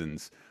 9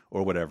 seasons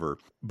or whatever.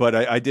 But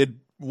I did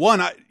one.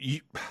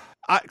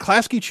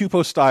 Klasky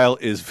Chupo style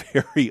is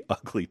very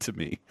ugly to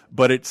me,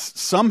 but it's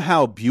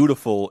somehow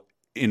beautiful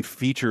in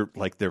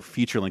their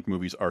feature-length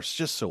movies are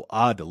just so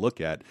odd to look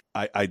at.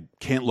 I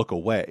can't look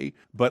away.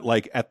 But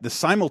like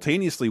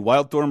simultaneously,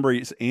 Wild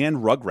Thornberrys and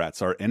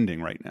Rugrats are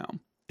ending right now.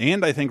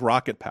 And I think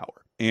Rocket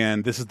Power.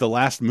 And this is the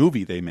last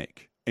movie they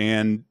make.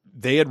 And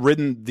they had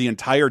ridden the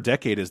entire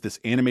decade as this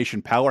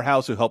animation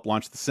powerhouse who helped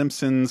launch The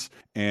Simpsons,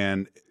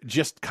 and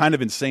just kind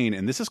of insane.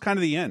 And this is kind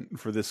of the end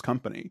for this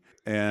company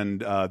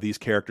and these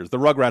characters. The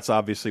Rugrats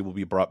obviously will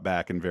be brought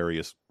back in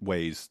various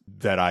ways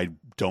that I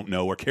don't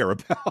know or care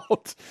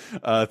about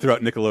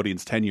throughout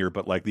Nickelodeon's tenure.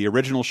 But like the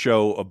original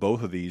show of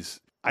both of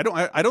these, I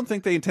don't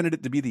think they intended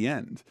it to be the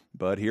end.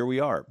 But here we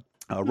are.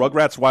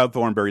 Rugrats Wild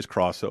Thornberrys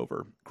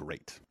crossover.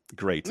 Great.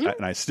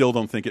 And I still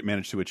don't think it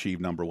managed to achieve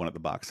 #1 at the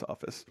box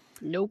office.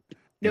 Nope.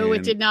 No,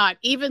 it did not,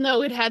 even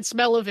though it had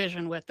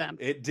Smell-O-Vision with them.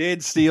 It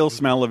did steal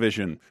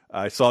Smell-O-Vision.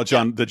 I saw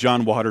the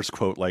John Waters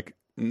quote, like,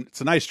 it's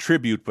a nice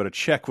tribute, but a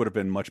check would have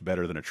been much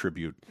better than a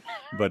tribute.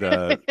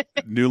 But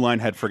New Line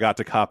had forgot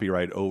to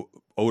copyright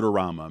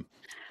Odorama.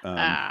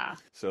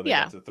 So they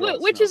had to throw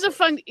which is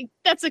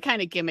that's the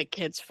kind of gimmick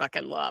kids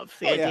fucking love.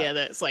 The idea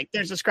that it's like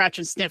there's a scratch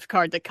and sniff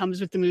card that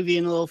comes with the movie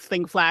and a little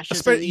thing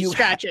flashes and you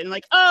scratch it and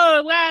like,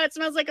 oh wow, it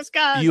smells like a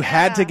skunk. You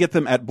had to get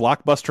them at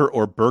Blockbuster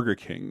or Burger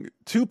King,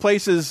 2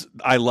 places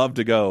I love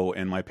to go,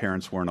 and my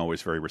parents weren't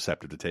always very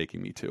receptive to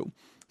taking me to.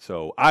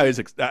 So I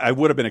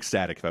would have been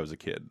ecstatic if I was a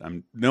kid.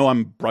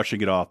 I'm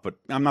brushing it off, but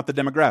I'm not the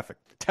demographic.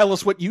 Tell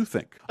us what you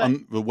think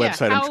on the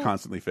website I'm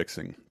constantly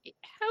fixing.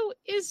 How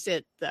is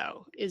it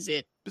though? Is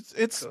it?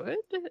 It's good?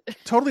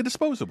 Totally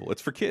disposable.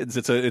 It's for kids.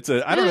 It's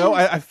a I don't know.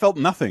 I felt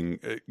nothing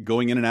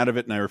going in and out of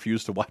it, and I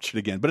refused to watch it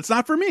again. But it's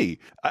not for me.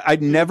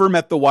 I'd never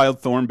met the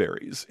Wild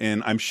Thornberrys,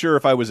 and I'm sure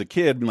if I was a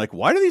kid, I'd be like,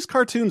 why do these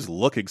cartoons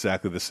look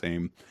exactly the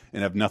same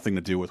and have nothing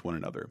to do with one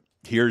another?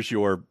 Here's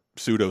your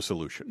pseudo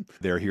solution.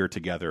 They're here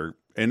together.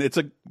 And it's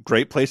a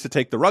great place to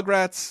take the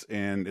Rugrats,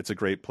 and it's a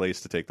great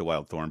place to take the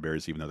Wild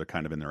Thornberrys, even though they're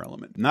kind of in their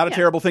element. Not a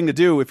terrible thing to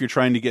do if you're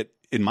trying to get,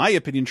 in my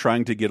opinion,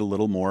 trying to get a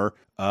little more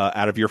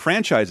out of your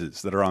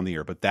franchises that are on the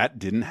air. But that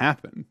didn't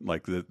happen.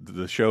 Like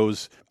the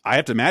shows, I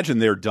have to imagine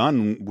they're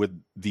done with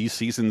these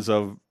seasons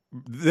of.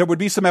 There would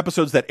be some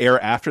episodes that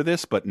air after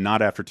this, but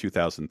not after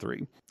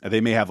 2003.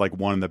 They may have like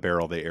one in the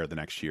barrel they air the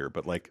next year,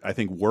 but like I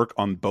think work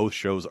on both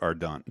shows are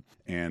done.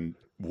 And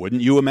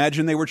wouldn't you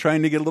imagine they were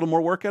trying to get a little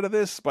more work out of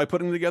this by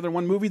putting together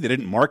one movie? They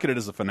didn't market it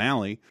as a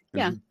finale.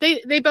 Yeah,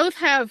 they both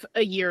have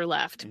a year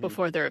left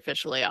before they're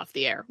officially off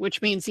the air,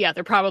 which means,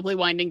 they're probably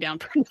winding down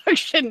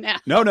production now.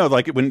 No,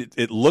 like when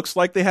it looks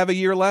like they have a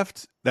year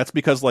left, that's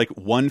because like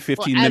one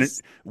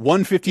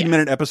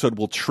 15-minute episode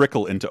will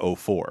trickle into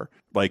 04.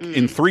 Like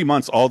in 3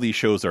 months, all these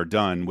shows are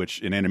done, which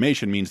in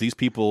animation means these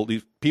people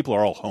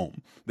are all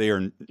home. They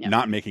are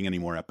not making any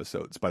more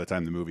episodes by the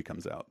time the movie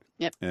comes out.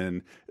 Yep.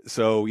 And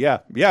so,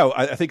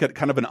 I think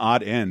kind of an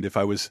odd end. If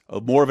I was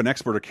more of an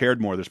expert or cared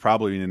more, there's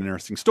probably an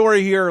interesting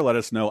story here. Let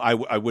us know.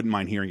 I wouldn't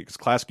mind hearing it because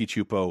Klasky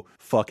Chupo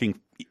fucking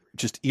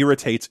just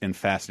irritates and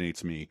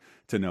fascinates me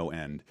to no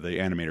end. The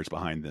animators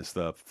behind this,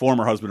 the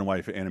former husband and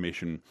wife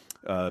animation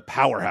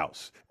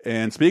powerhouse.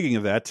 And speaking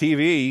of that,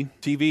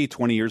 TV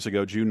 20 years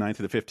ago, June 9th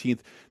to the 15th,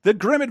 The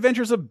Grim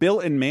Adventures of Bill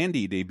and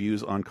Mandy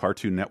debuts on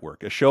Cartoon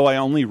Network, a show I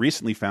only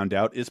recently found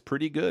out is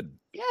pretty good.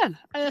 Yeah,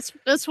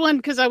 that's one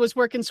because I was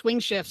working swing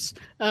shifts.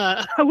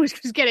 I was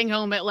getting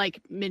home at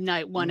like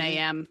midnight, 1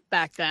 a.m.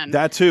 back then.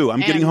 That too. I'm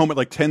getting home at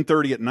like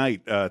 10:30 at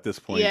night at this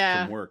point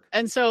from work.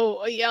 And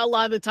so, a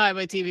lot of the time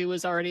my TV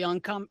was already on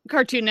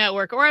Cartoon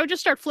Network, or I would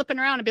just start flipping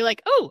around and be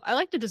like, oh, I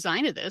like the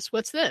design of this.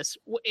 What's this?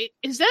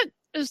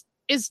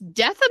 Is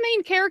Death a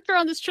main character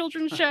on this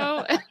children's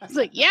show? It's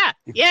like, yeah,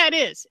 it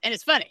is. And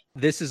it's funny.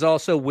 This is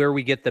also where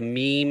we get the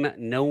meme,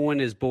 no one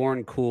is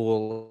born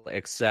cool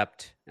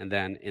except, and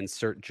then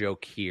insert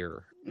joke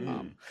here.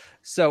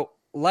 So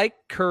like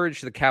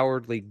Courage the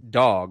Cowardly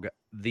Dog,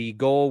 the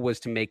goal was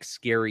to make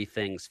scary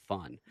things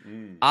fun.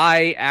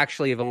 I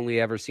actually have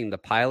only ever seen the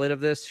pilot of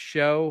this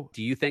show.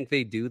 Do you think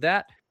they do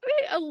that?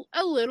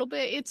 A little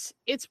bit.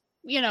 It's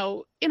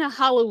in a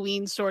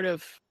Halloween sort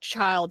of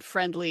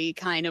child-friendly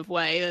kind of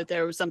way, that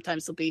there'll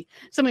be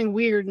something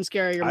weird and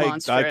scary or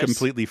monstrous. I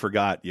completely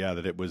forgot,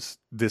 that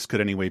this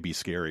could anyway be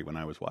scary when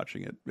I was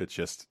watching it. It's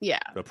just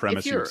a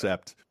premise you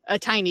accept. A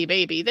tiny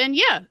baby, then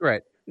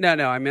Right. No,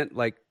 I meant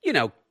like,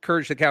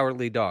 Courage the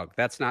Cowardly Dog.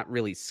 That's not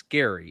really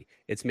scary.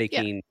 It's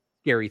making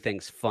scary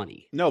things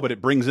funny. No, but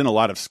it brings in a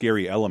lot of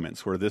scary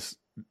elements where this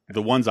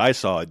the ones I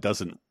saw, it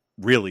doesn't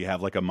really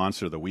have like a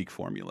Monster of the Week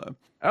formula.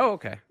 Oh,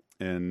 okay.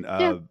 And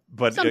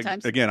but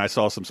sometimes. again, I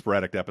saw some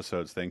sporadic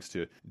episodes thanks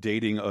to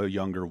dating a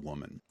younger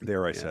woman.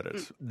 There, I said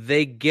it.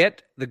 They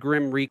get the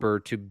Grim Reaper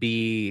to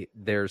be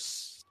their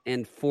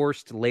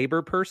enforced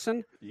labor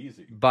person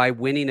by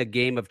winning a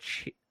game of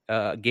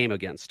game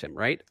against him,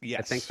 right? Yes.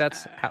 I think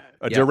that's how,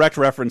 a direct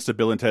reference to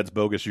Bill and Ted's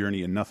Bogus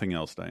Journey and nothing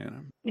else,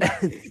 Diana.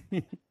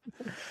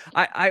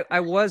 I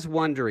was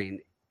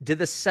wondering, did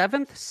the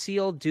seventh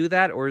seal do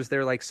that, or is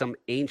there like some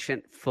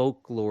ancient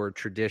folklore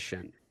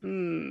tradition?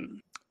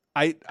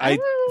 I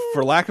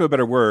for lack of a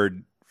better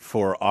word,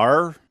 for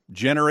our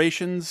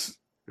generations,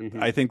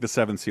 I think the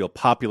seventh seal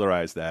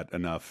popularized that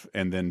enough,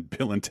 and then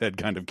Bill and Ted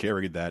kind of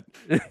carried that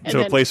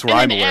to a place where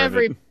I'm aware of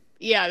it.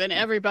 Yeah, then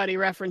everybody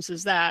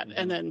references that,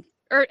 and then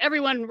or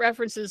everyone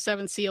references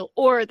Seventh Seal,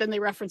 or then they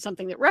reference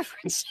something that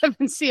referenced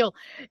Seventh Seal,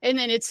 and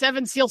then it's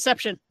Seven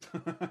Sealception.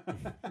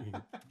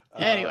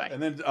 Anyway,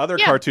 and then other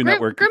Cartoon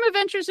Network Grim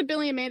Adventures of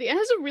Billy and Mandy. It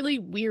has a really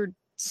weird,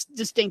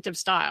 distinctive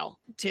style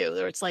too.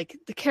 Where it's like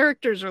the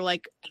characters are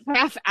like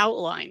half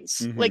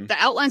outlines. Like the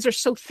outlines are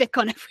so thick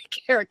on every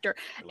character,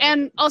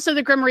 and also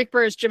the Grim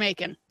Reaper is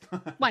Jamaican.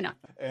 Why not?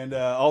 And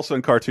also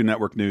in Cartoon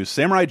Network news,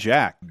 Samurai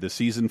Jack, the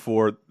season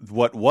for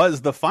what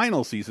was the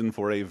final season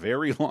for a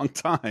very long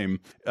time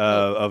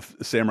of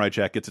Samurai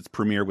Jack, gets its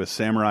premiere with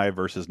Samurai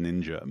versus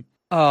Ninja.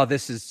 Oh,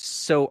 this is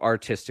so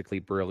artistically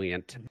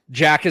brilliant.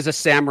 Jack is a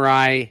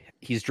samurai.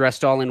 He's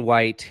dressed all in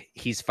white.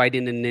 He's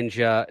fighting a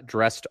ninja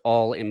dressed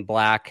all in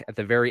black. At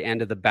the very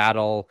end of the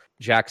battle,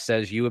 Jack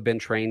says, "You have been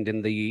trained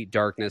in the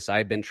darkness.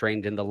 I've been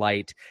trained in the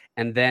light."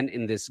 And then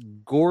in this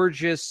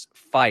gorgeous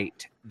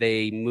fight,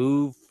 they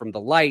move from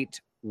the light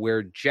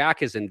where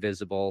Jack is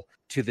invisible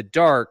to the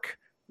dark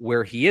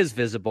where he is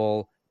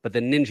visible, but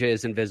the ninja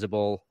is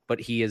invisible, but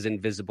he is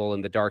invisible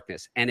in the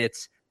darkness. And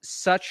it's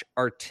such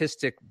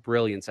artistic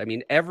brilliance. I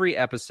mean, every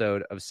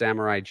episode of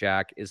Samurai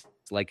Jack is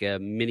like a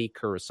mini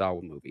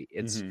Kurosawa movie.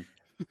 It's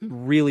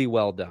really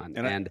well done.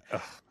 And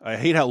I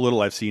hate how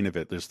little I've seen of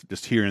it. There's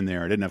just here and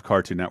there. I didn't have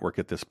Cartoon Network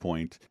at this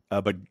point.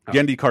 But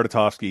Genndy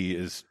Tartakovsky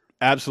is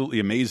absolutely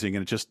amazing.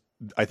 And it just,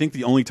 I think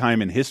the only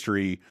time in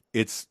history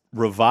it's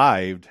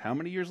revived, how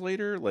many years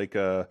later? Like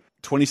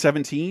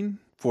 2017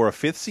 for a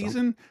fifth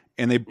season.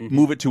 And they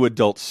move it to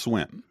Adult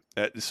Swim.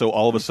 So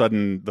all of a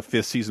sudden, the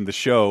fifth season of the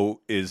show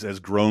has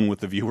grown with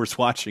the viewers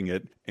watching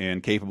it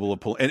and capable of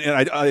pulling.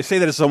 And I say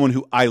that as someone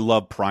who I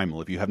love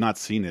Primal. If you have not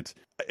seen it,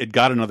 it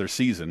got another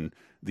season.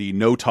 The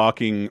no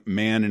talking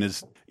man and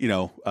his,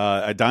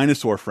 a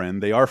dinosaur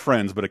friend. They are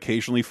friends, but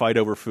occasionally fight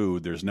over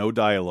food. There's no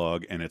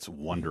dialogue, and it's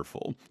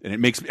wonderful. And it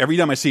makes every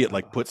time I see it,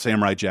 like put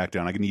Samurai Jack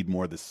down. I need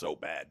more of this so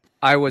bad.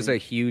 I was a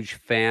huge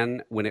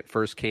fan when it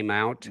first came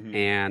out,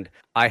 and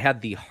I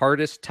had the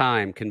hardest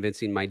time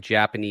convincing my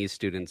Japanese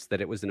students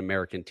that it was an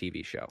American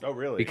TV show. Oh,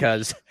 really?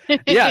 Because,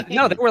 they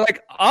were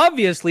like,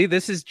 obviously,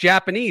 this is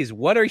Japanese.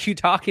 What are you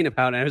talking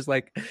about? And I was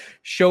like,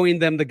 showing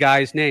them the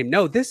guy's name.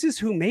 No, this is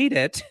who made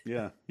it.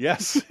 Yeah.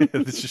 Yes.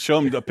 Just show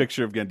them a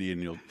picture of Genndy,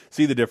 and you'll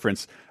see the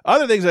difference.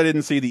 Other things I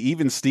didn't see, the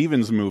Even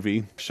Stevens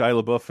movie,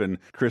 Shia LaBeouf and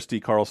Christy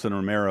Carlson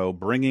Romero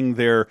bringing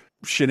their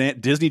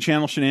Disney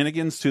Channel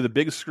shenanigans to the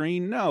big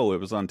screen. No, it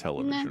was on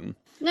television.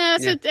 No,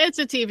 it's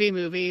a TV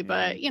movie,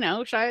 but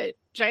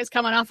Shia's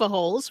coming off of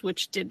Holes,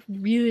 which did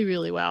really,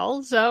 really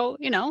well. So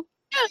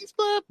let's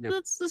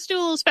do a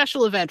little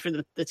special event for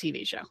the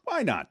TV show.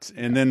 Why not?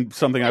 And then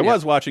something I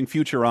was watching,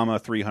 Futurama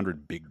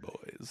 300 Big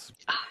Boys.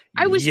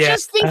 I was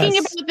just thinking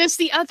about this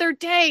the other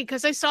day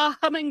because I saw a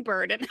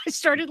hummingbird and I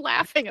started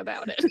laughing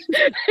about it.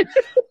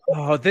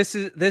 Oh, this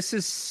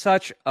is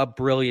such a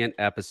brilliant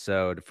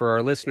episode. For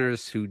our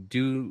listeners who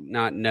do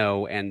not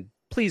know, and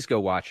please go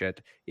watch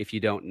it if you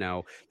don't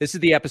know. This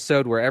is the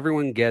episode where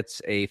everyone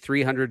gets a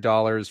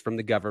 $300 from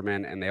the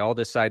government and they all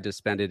decide to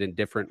spend it in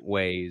different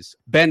ways.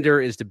 Bender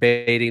is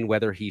debating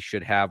whether he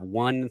should have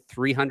one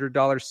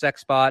 $300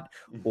 sex bot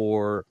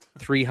or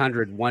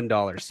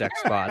 $301 sex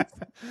bot.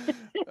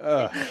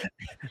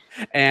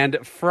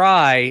 And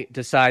Fry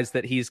decides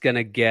that he's going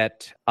to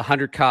get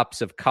 100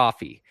 cups of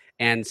coffee.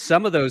 And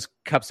some of those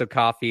cups of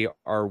coffee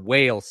are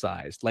whale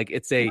sized. Like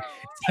it's a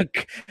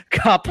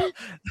cup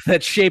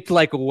that's shaped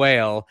like a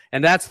whale,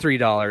 and that's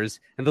 $3.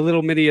 And the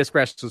little mini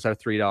espressos are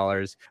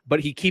 $3.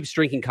 But he keeps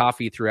drinking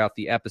coffee throughout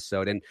the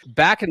episode. And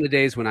back in the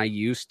days when I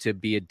used to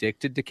be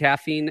addicted to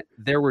caffeine,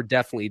 there were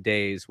definitely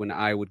days when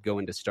I would go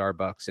into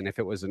Starbucks, and if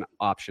it was an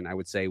option, I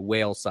would say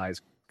whale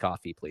sized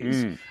coffee,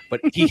 please.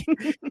 But he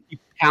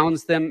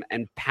pounds them,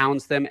 and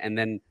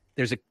then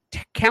there's a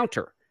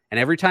counter. And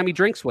every time he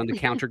drinks one, the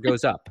counter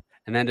goes up.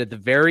 And then at the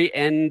very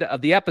end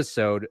of the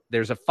episode,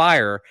 there's a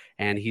fire,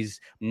 and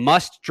he's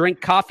must drink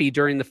coffee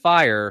during the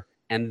fire.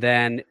 And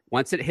then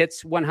once it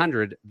hits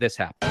 100, this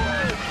happens.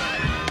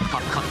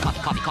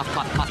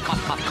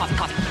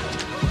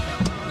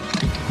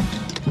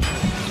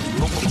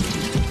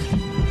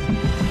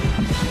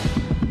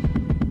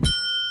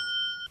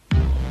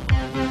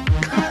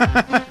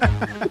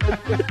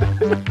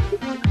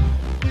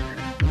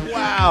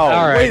 Wow.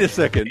 All right. Wait a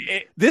second.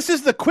 This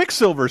is the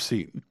Quicksilver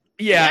scene.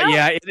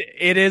 Yeah,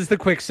 it is the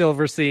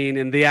Quicksilver scene.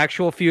 In the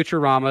actual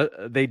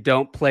Futurama, they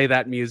don't play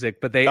that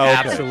music, but they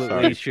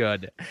absolutely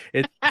should.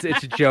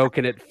 It's a joke,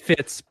 and it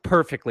fits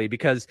perfectly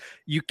because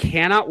you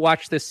cannot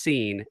watch this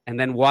scene and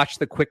then watch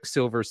the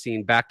Quicksilver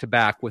scene back to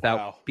back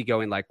without be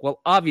going like,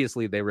 well,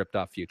 obviously they ripped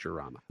off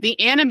Futurama.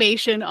 The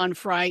animation on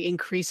Fry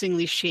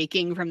increasingly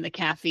shaking from the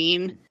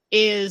caffeine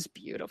is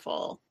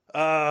beautiful.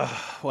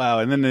 Wow.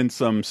 And then in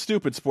some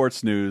stupid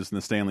sports news in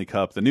the Stanley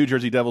Cup, the New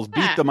Jersey Devils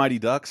beat the Mighty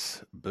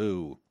Ducks.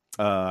 Boo.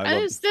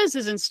 This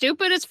isn't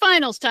stupid. It's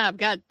finals time.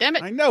 God damn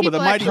it. I know, but the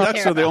Mighty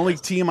Ducks are the only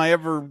team I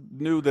ever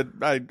knew that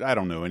I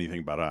don't know anything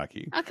about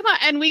hockey. Oh, come on.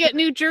 And we get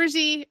New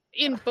Jersey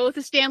in both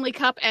the Stanley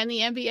Cup and the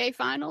NBA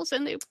finals,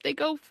 and they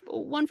go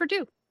 1 for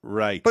 2.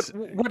 Right. But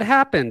what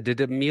happened? Did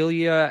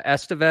Emilio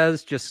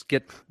Estevez just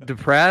get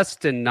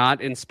depressed and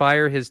not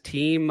inspire his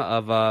team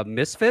of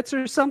misfits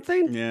or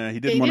something? Yeah,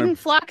 he didn't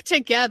flock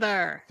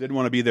together. Didn't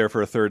want to be there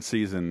for a third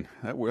season.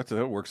 That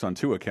works on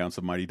 2 accounts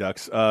of Mighty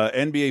Ducks.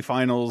 NBA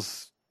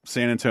Finals,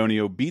 San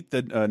Antonio beat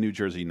the New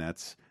Jersey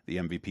Nets. The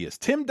MVP is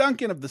Tim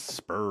Duncan of the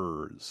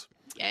Spurs.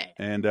 Yeah.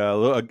 And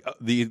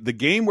the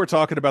game we're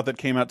talking about that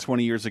came out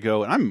 20 years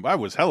ago, and I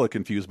was hella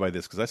confused by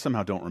this because I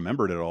somehow don't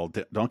remember it at all.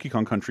 Donkey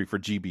Kong Country for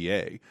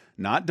GBA,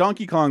 not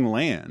Donkey Kong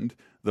Land,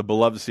 the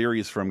beloved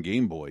series from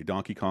Game Boy.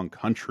 Donkey Kong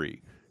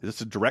Country. Is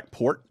this a direct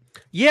port?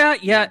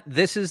 Yeah.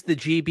 This is the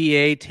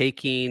GBA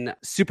taking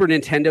Super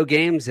Nintendo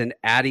games and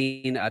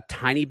adding a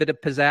tiny bit of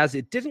pizzazz.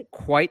 It didn't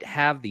quite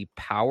have the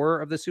power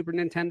of the Super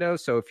Nintendo.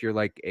 So if you're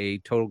like a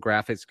total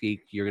graphics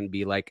geek, you're going to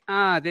be like,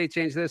 they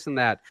changed this and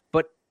that.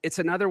 But it's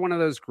another one of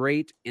those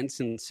great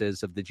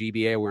instances of the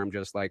GBA where I'm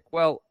just like,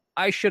 well,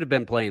 I should have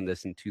been playing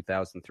this in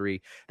 2003.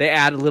 They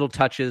add little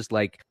touches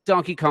like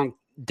Donkey Kong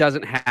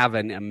doesn't have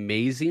an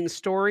amazing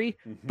story,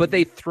 but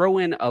they throw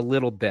in a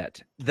little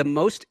bit. The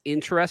most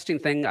interesting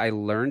thing I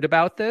learned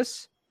about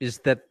this is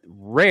that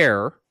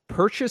Rare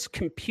purchased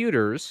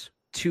computers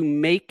to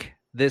make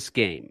this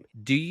game.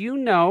 Do you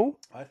know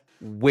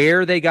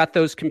where they got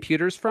those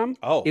computers from?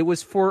 It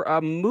was for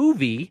a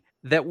movie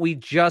that we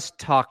just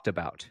talked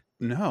about.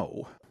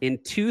 No. In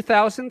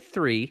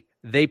 2003,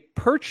 they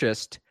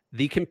purchased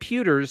the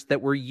computers that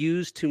were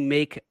used to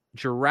make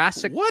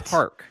Jurassic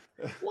Park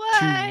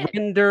to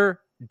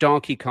render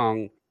Donkey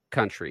Kong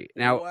Country.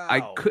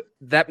 Now,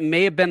 that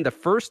may have been the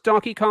first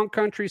Donkey Kong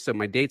Country, so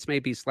my dates may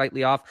be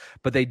slightly off,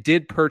 but they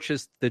did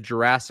purchase the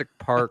Jurassic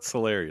Park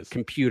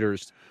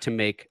computers to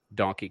make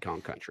Donkey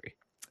Kong Country.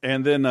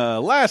 And then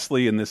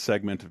lastly in this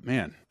segment,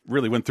 man,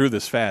 really went through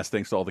this fast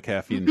thanks to all the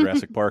caffeine and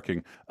Jurassic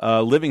Parking.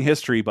 Living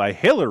History by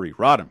Hillary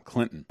Rodham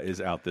Clinton is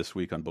out this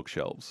week on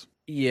bookshelves.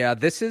 Yeah,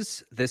 this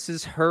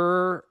is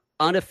her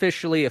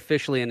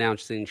officially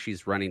announcing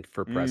she's running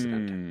for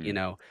president. You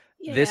know,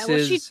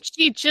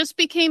 she just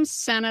became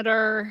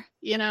senator,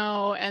 you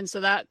know, and so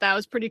that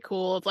was pretty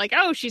cool. Of like,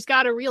 oh, she's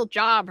got a real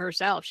job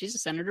herself. She's a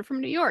senator from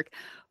New York,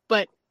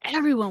 but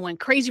everyone went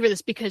crazy for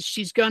this because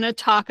she's gonna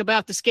talk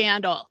about the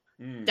scandal.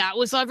 That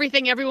was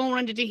everything everyone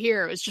wanted to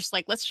hear. It was just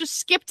like, let's just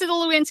skip to the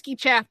Lewinsky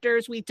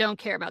chapters. We don't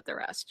care about the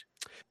rest.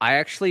 I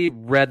actually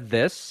read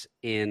this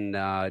in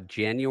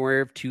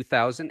January of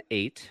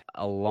 2008,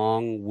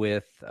 along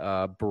with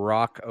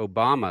Barack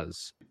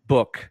Obama's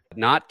book,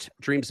 not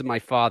Dreams of My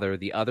Father,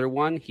 the other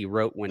one he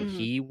wrote when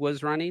he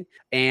was running.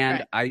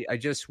 And I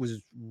just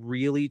was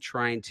really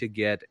trying to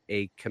get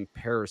a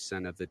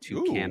comparison of the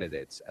two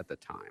candidates at the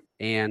time.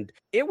 And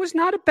it was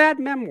not a bad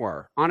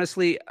memoir.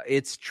 Honestly,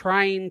 it's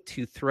trying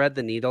to thread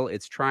the needle.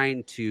 It's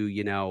trying to,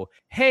 you know,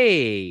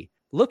 hey,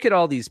 look at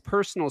all these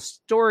personal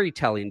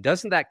storytelling.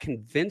 Doesn't that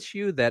convince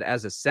you that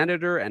as a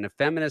senator and a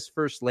feminist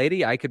first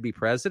lady, I could be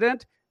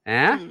president?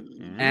 But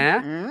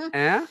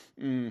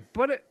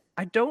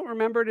I don't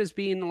remember it as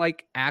being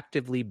like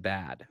actively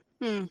bad.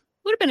 Would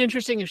have been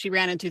interesting if she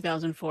ran in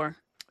 2004.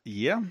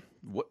 Yeah.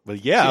 She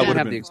didn't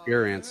have the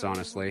experience,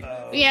 honestly.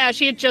 Yeah,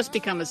 she had just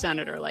become a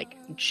senator, like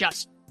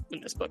just when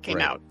this book came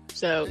out.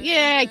 So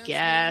yeah, I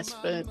guess,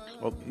 but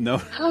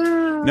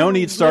no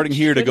need starting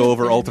here to go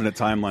over alternate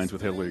timelines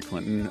with Hillary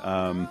Clinton.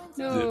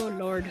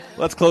 Lord.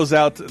 Let's close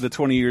out the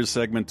 20 years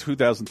segment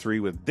 2003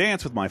 with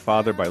Dance with My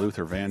Father by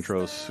Luther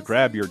Vandross.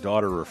 Grab your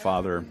daughter or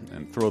father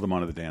and throw them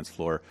onto the dance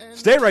floor.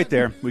 Stay right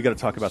there. We got to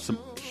talk about some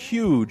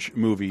huge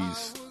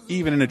movies,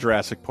 even in a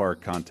Jurassic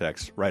Park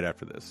context, right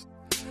after this.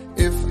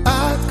 If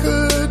I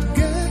could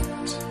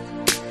get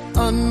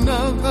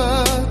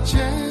another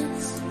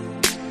chance,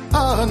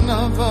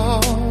 another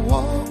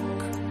walk,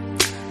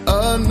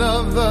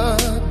 another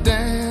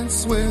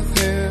dance with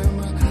him,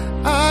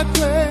 I'd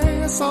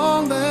play a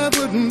song that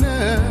would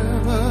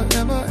never,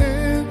 ever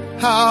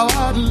end. How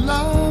I'd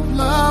love,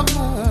 love,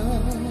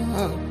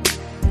 love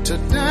to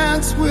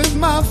dance with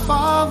my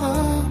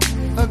father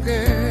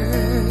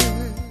again.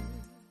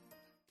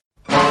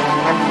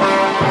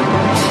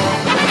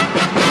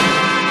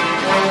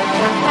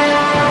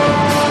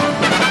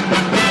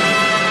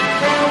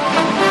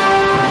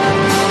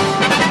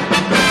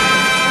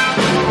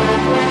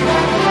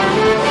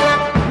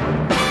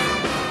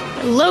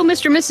 Hello,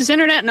 Mr. and Mrs.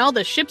 Internet and all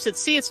the ships at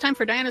sea. It's time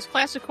for Diana's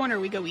Classic Corner.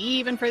 We go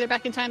even further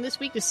back in time this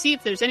week to see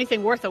if there's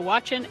anything worth a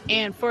watching.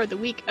 And for the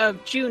week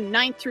of June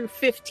 9th through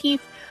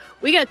 15th,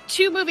 we got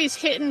 2 movies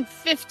hitting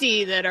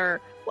 50 that are,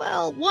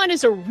 well, one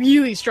is a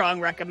really strong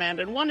recommend,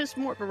 and one is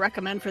more of a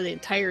recommend for the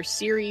entire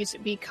series,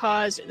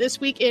 because this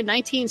week in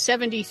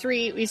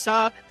 1973, we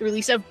saw the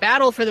release of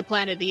Battle for the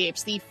Planet of the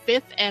Apes, the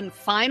 5th and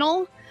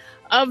final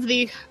of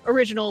the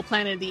original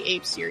Planet of the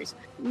Apes series.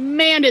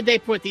 Man, did they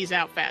put these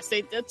out fast.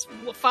 That's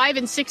 5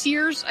 and 6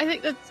 years. I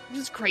think that's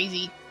just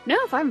crazy. No,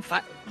 5 and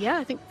 5. Yeah,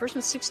 I think the first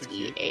one's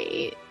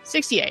 68.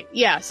 68.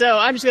 Yeah, so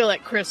I'm just going to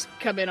let Chris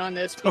come in on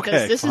this,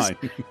 because this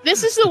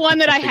is the one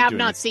that I have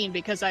not seen,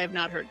 because I have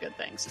not heard good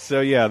things. So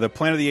yeah, the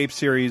Planet of the Apes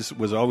series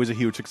was always a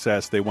huge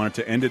success. They wanted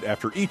to end it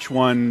after each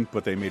one,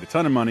 but they made a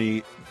ton of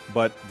money.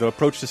 But the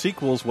approach to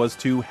sequels was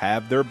to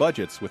have their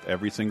budgets with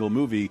every single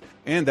movie,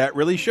 and that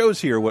really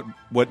shows here.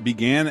 What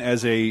began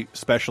as a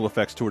special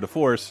effects tour de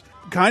force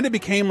kind of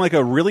became like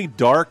a really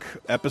dark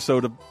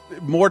episode of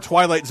more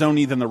Twilight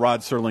Zone-y than the Rod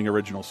Serling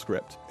original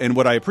script. And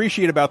what I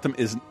appreciate about them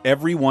is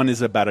everyone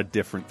is about a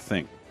different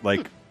thing.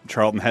 Like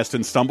Charlton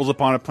Heston stumbles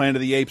upon a Planet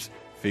of the Apes,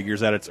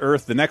 figures out it's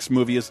Earth. The next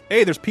movie is,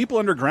 hey, there's people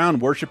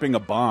underground worshiping a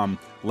bomb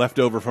left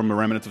over from the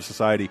remnants of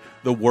society.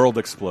 The world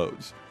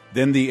explodes.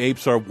 Then the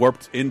apes are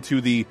warped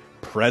into the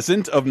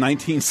present of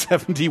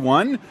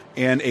 1971,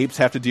 and apes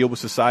have to deal with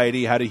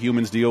society. How do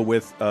humans deal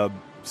with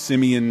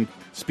simian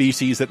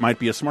species that might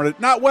be a smarter?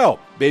 Not well.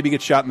 Baby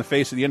gets shot in the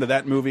face at the end of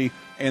that movie,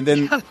 and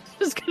then... I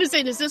was going to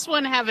say, does this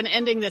one have an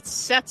ending that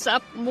sets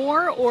up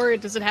more, or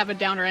does it have a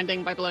downer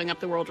ending by blowing up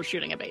the world or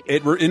shooting a baby?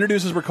 It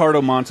introduces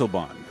Ricardo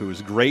Montalban, who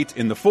is great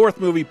in the 4th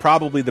movie,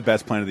 probably the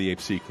best Planet of the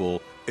Apes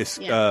sequel.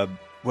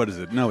 What is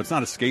it? No, it's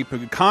not Escape.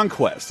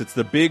 Conquest. It's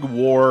the big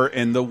war,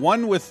 and the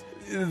one with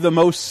the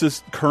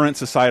most current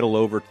societal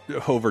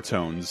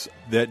overtones,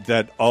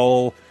 that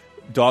all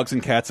dogs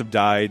and cats have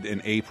died,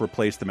 and ape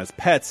replaced them as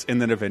pets,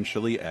 and then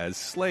eventually as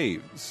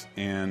slaves.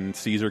 And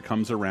Caesar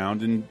comes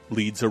around and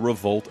leads a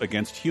revolt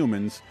against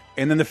humans.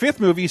 And then the 5th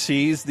movie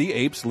sees the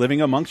apes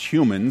living amongst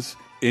humans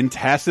in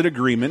tacit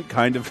agreement,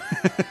 kind of.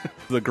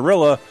 The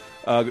gorilla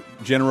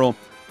general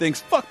thinks,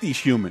 fuck these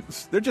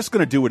humans. They're just going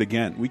to do it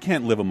again. We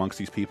can't live amongst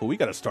these people. We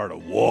got to start a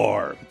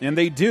war. And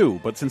they do.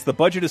 But since the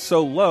budget is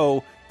so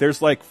low,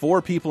 there's like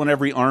 4 people in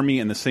every army,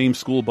 and the same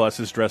school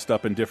buses dressed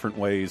up in different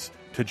ways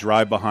to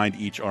drive behind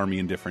each army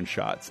in different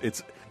shots.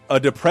 It's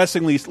a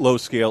depressingly low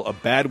scale, a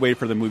bad way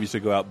for the movies to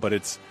go out, but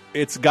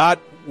it's got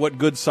what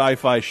good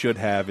sci-fi should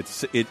have.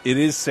 It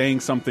is saying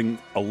something,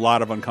 a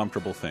lot of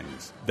uncomfortable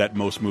things that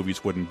most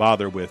movies wouldn't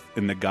bother with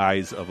in the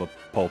guise of a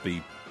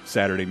pulpy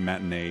Saturday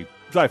matinee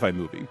sci-fi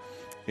movie.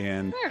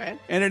 And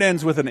it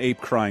ends with an ape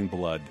crying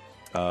blood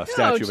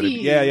statue of an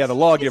ape. Yeah, the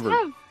lawgiver.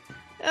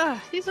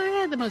 These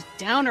are the most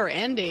downer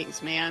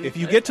endings, man. If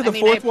you get to the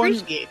 4th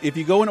one, if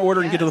you go in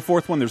order and get to the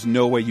 4th one, there's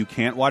no way you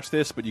can't watch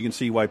this, but you can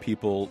see why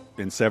people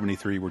in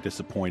 73 were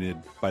disappointed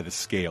by the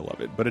scale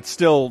of it. But it's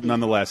still,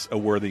 nonetheless, a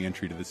worthy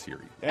entry to the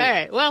series. All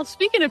right, well,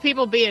 speaking of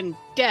people being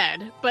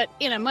dead, but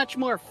in a much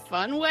more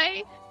fun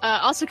way,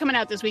 also coming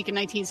out this week in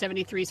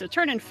 1973, so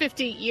turning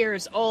 50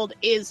 years old,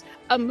 is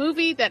a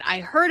movie that I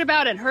heard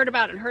about.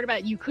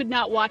 You could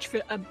not watch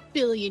for a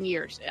billion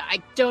years.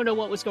 I don't know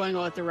what was going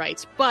on with the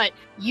rights, but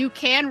you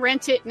can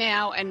rent it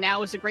now, and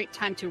now is a great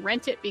time to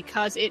rent it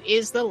because it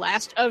is The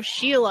Last of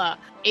Sheila,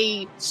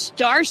 a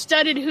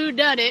star-studded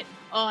whodunit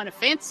on a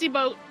fancy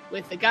boat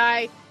with a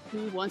guy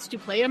who wants to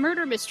play a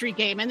murder mystery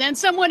game, and then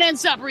someone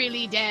ends up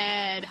really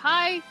dead.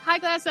 Hi,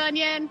 Glass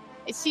Onion.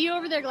 I see you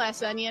over there,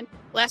 Glass Onion.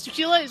 Last of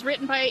Sheila is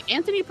written by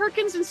Anthony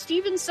Perkins and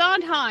Stephen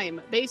Sondheim,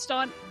 based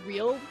on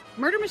real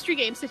murder mystery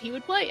games that he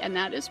would play, and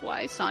that is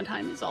why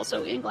Sondheim is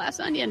also in Glass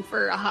Onion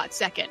for a hot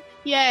second.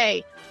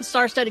 Yay! The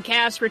star-studded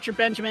cast: Richard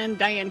Benjamin,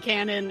 Diane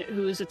Cannon,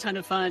 who's a ton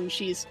of fun.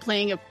 She's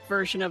playing a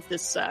version of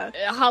this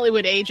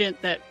Hollywood agent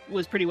that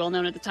was pretty well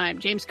known at the time.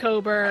 James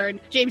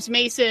Coburn, James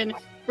Mason,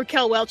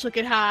 Raquel Welch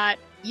looking hot,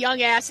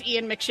 young-ass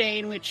Ian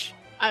McShane, which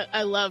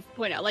I love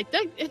pointing out. Like,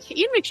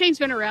 Ian McShane's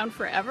been around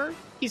forever.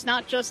 He's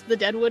not just the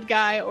Deadwood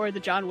guy or the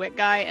John Wick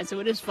guy, and so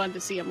it is fun to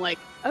see him like,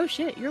 oh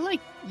shit, you're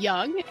like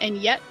young, and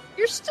yet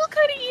you're still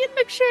kind of Ian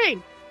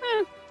McShane.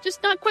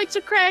 Just not quite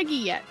so craggy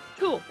yet.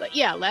 Cool. But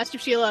yeah, Last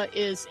of Sheila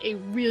is a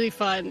really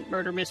fun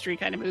murder mystery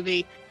kind of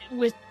movie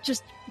with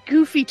just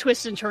goofy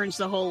twists and turns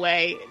the whole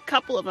way. A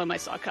couple of them I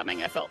saw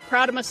coming. I felt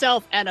proud of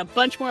myself, and a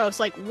bunch more I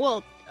was like,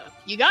 whoa,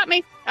 you got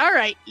me? All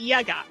right,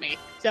 you got me.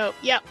 So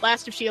yeah,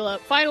 Last of Sheila,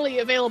 finally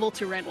available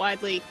to rent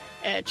widely.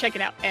 Check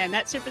it out. And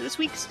that's it for this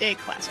week. Stay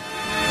classic.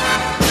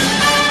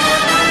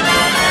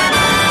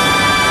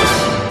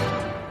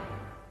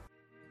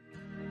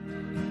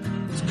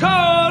 It's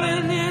cold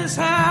in this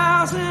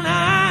house and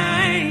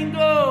I ain't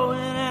going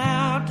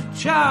out to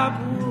chop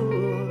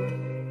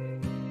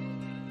wood.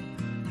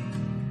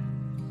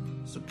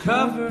 So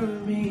cover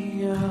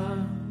me up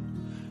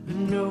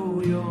and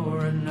know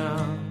you're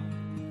enough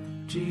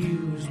to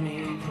use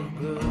me for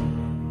good.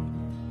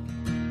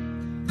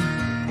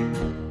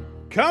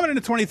 Coming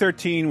into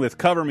 2013 with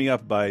Cover Me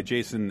Up by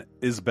Jason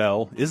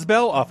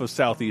Isbell off of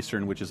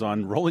Southeastern, which is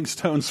on Rolling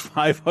Stone's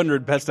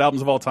 500 Best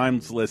Albums of All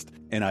Times list,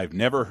 and I've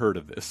never heard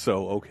of this,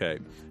 so okay.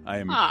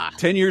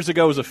 10 years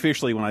ago is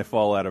officially when I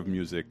fall out of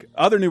music.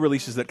 Other new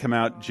releases that come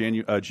out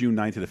June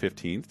 9th to the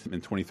 15th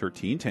in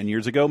 2013. 10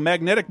 years ago,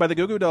 Magnetic by the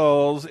Goo Goo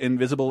Dolls,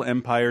 Invisible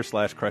Empire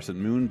 / Crescent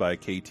Moon by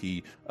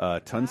KT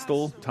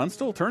Turnstile?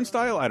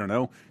 I don't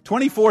know.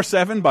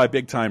 24/7 by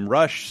Big Time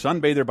Rush,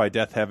 Sunbather by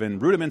Death Heaven,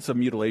 Rudiments of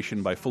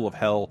Mutilation by Full of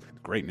Hell,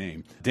 great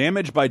name.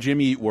 Damage by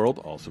Jimmy Eat World,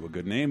 also a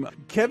good name.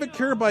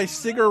 Kevicure by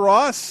Sigur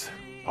Rós,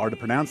 hard to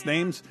pronounce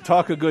names.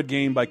 Talk a Good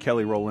Game by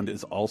Kelly Rowland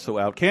is also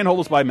out. Can't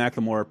Hold Us by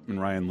Macklemore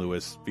and Ryan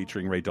Lewis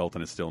featuring Ray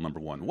Dalton is still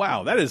 #1.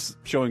 Wow, that is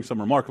showing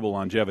some remarkable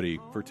longevity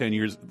for 10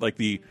 years, like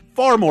the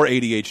far more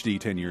ADHD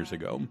 10 years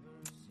ago.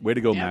 Way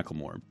to go,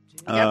 Macklemore.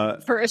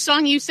 For a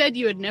song you said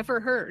you had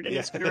never heard, and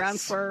it's been around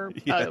for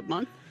a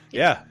month.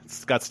 Yeah,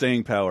 it's got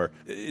staying power.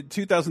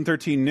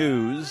 2013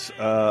 news,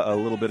 a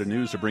little bit of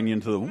news to bring you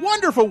into the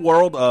wonderful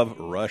world of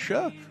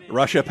Russia.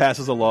 Russia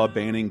passes a law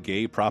banning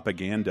gay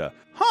propaganda.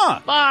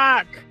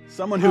 Fuck!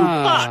 Someone who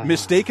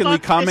mistakenly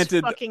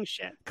commented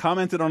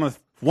on a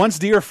once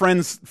dear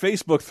friend's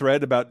Facebook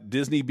thread about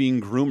Disney being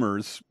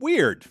groomers.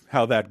 Weird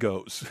how that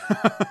goes.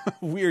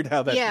 Weird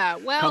how that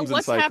comes in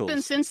what's cycles.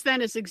 happened since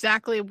then is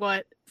exactly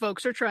what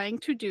folks are trying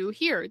to do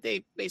here.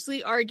 They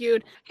basically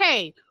argued,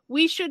 hey,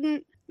 we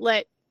shouldn't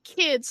let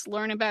kids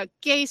learn about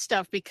gay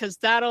stuff because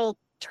that'll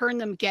turn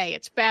them gay.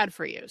 It's bad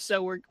for you.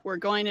 So we're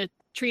going to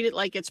treat it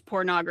like it's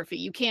pornography.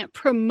 You can't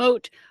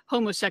promote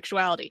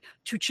homosexuality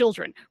to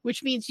children,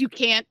 which means you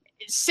can't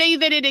say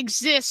that it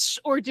exists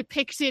or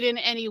depicts it in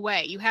any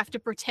way. You have to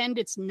pretend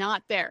it's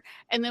not there.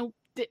 And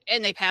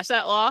they pass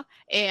that law,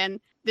 and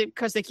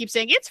because they keep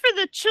saying it's for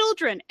the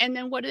children. And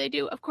then what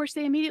do? Of course,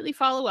 they immediately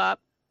follow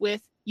up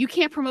with, you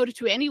can't promote it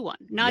to anyone,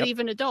 not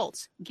even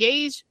adults.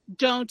 Gays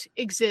don't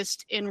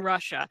exist in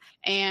Russia.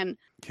 And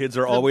kids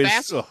are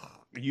always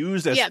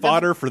used as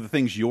fodder for the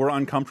things you're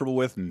uncomfortable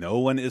with. No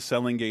one is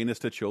selling gayness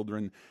to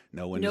children.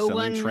 No one is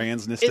selling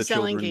transness to children.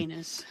 Selling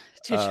gayness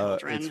to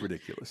children. It's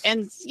ridiculous.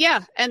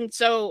 And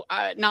so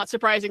not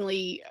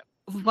surprisingly,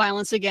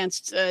 violence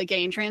against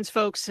gay and trans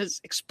folks has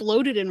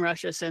exploded in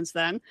Russia since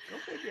then.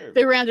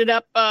 They rounded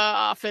up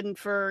often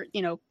for,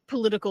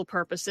 political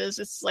purposes.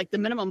 It's like the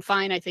minimum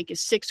fine, I think, is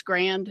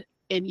 $6,000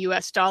 in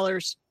US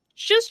dollars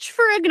just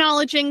for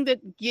acknowledging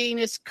that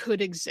gayness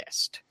could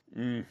exist.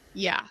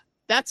 Yeah,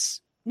 that's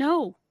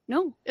no,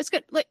 it's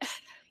good. Like,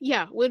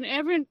 yeah, when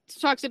everyone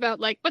talks about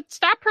but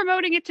stop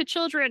promoting it to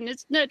children.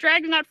 It's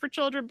drag not for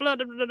children. Blah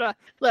blah blah blah.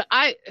 Look,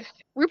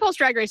 RuPaul's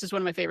Drag Race is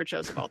one of my favorite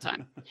shows of all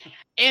time,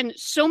 and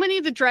so many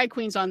of the drag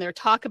queens on there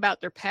talk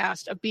about their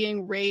past of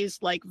being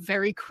raised like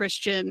very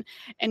Christian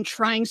and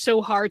trying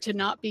so hard to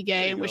not be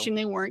gay and wishing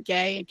they weren't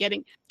gay and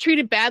getting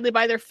treated badly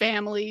by their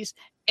families.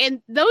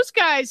 And those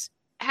guys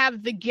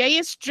have the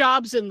gayest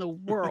jobs in the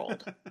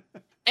world,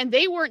 and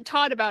they weren't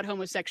taught about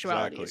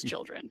homosexuality as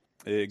children.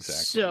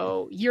 Exactly.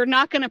 So you're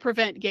not going to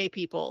prevent gay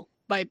people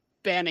by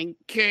banning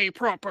gay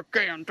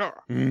propaganda.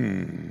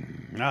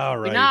 All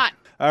right. You're not.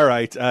 All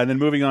right. And then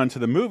moving on to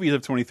the movies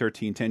of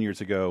 2013, 10 years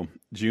ago,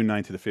 June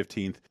 9th to the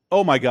 15th.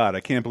 Oh my God, I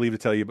can't believe to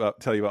tell you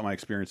about my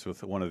experience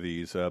with one of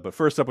these. But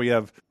first up, we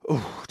have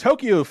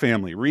Tokyo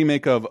Family,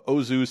 remake of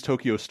Ozu's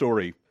Tokyo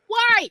Story.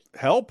 Why?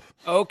 Help?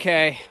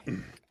 Okay.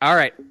 All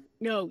right.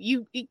 No,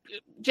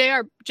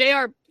 JR,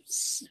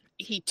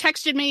 he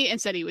texted me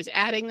and said he was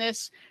adding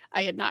this.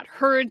 I had not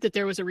heard that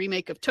there was a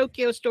remake of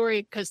Tokyo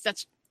Story because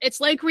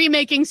it's like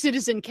remaking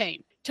Citizen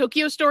Kane.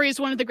 Tokyo Story is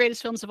one of the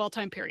greatest films of all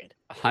time, period.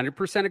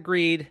 100%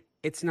 agreed.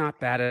 It's not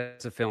bad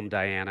as a film,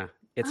 Diana.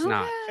 It's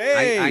not.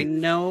 Hey. I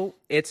know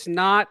it's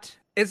not.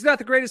 It's not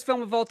the greatest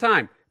film of all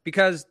time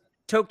because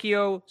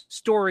Tokyo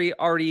Story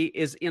already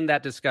is in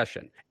that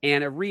discussion.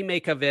 And a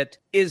remake of it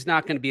is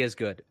not going to be as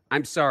good.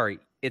 I'm sorry.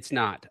 It's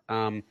not.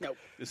 Nope.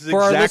 This is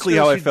exactly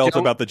how I felt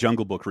about the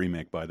Jungle Book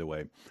remake, by the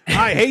way.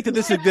 I hate that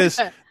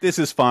this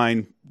is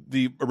fine.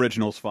 The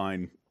original's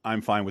fine.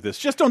 I'm fine with this.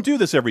 Just don't do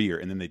this every year.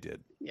 And then they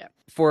did. Yeah.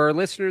 For our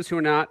listeners who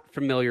are not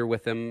familiar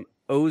with him,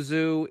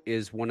 Ozu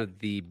is one of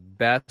the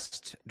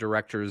best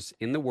directors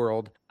in the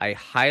world. I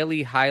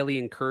highly, highly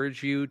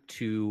encourage you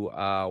to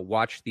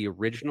watch the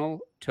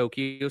original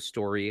Tokyo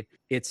Story.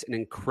 It's an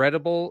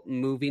incredible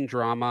moving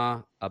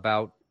drama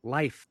about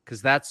life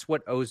because that's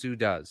what Ozu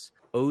does.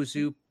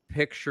 Ozu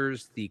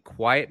pictures the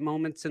quiet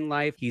moments in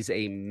life. He's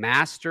a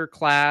master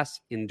class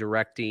in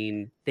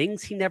directing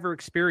things he never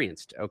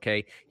experienced,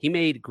 okay? He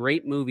made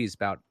great movies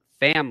about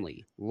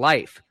family,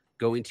 life,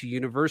 going to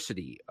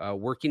university,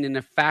 working in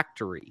a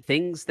factory,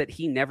 things that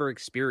he never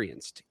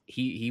experienced.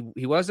 He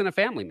wasn't a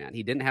family man.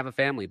 He didn't have a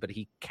family, but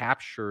he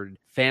captured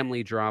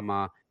family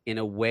drama in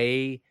a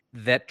way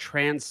that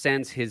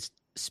transcends his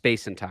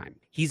space and time.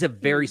 He's a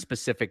very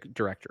specific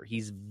director.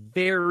 He's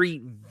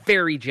very,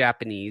 very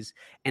Japanese,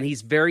 and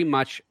he's very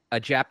much a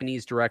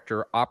Japanese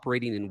director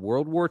operating in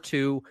World War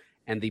II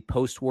and the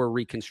post-war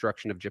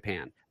reconstruction of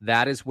Japan.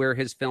 That is where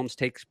his films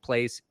take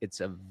place. It's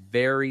a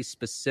very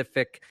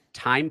specific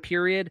time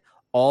period.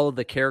 all of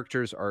the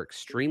characters are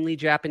extremely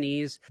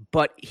Japanese,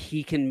 but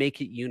he can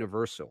make it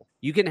universal.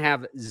 You can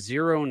have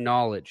zero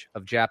knowledge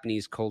of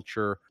Japanese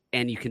culture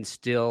and you can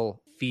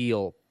still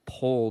feel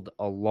pulled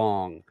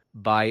along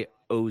by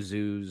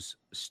Ozu's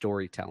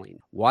storytelling.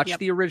 Watch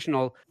the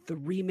original. The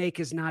remake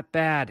is not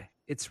bad.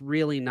 It's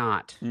really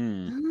not.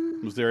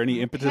 Was there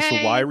any impetus for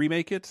why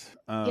remake it?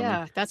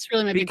 Yeah, that's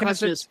really my big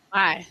question is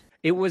why.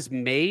 It was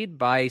made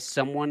by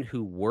someone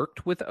who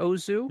worked with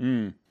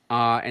Ozu,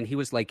 and he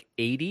was like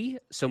 80.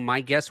 So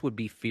my guess would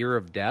be fear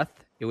of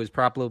death. It was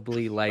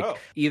probably like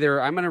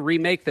either I'm going to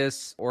remake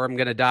this or I'm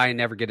going to die and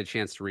never get a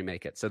chance to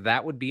remake it. So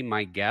that would be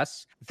my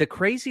guess. The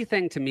crazy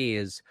thing to me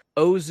is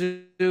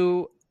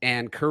Ozu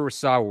and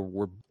Kurosawa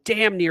were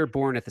damn near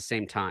born at the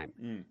same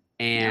time.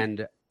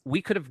 And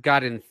we could have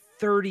gotten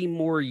 30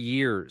 more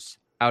years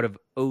out of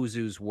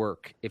Ozu's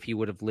work if he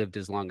would have lived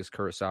as long as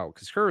Kurosawa,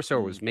 because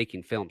Kurosawa was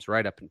making films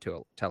right up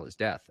until his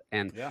death.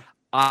 And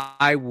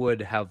I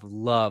would have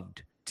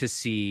loved to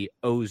see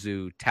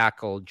Ozu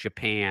tackle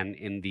Japan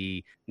in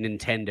the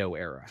Nintendo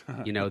era,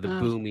 you know, the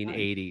booming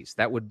 80s.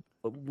 That would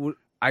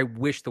I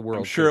wish the world.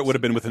 I'm sure it would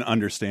have been with an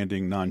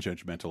understanding,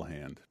 non-judgmental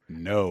hand.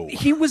 No.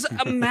 He was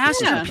a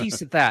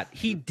masterpiece at that.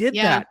 He did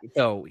that,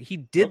 though. He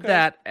did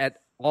that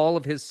at all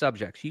of his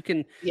subjects. You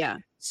can,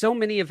 so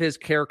many of his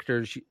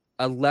characters,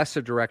 a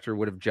lesser director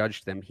would have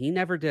judged them. He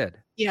never did.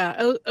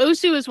 Yeah,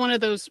 Ozu is one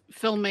of those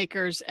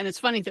filmmakers, and it's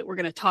funny that we're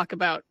going to talk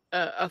about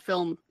a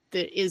film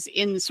that is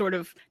in sort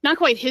of not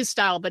quite his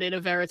style, but in a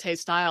verite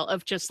style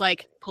of just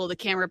like pull the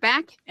camera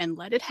back and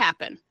let it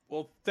happen.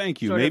 Well,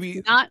 thank you. Sort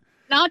Maybe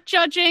not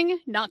judging,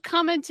 not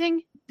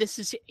commenting. This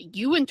is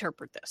you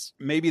interpret this.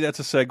 Maybe that's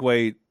a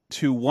segue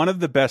to one of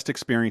the best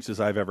experiences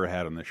I've ever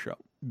had on this show.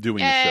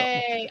 Doing the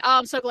show. Oh,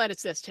 I'm so glad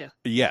it's this too.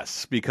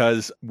 Yes,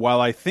 because while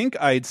I think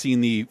I'd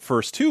seen the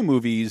first two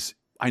movies,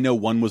 I know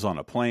one was on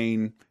a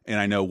plane and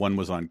I know one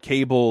was on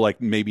cable,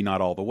 like maybe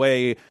not all the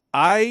way.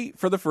 I,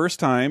 for the first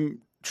time,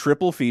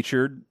 triple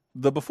featured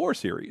the Before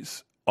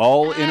series.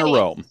 All in a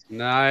row.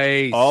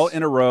 Nice. All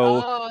in a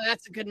row. Oh,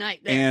 that's a good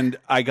night there. And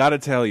I got to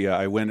tell you,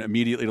 I went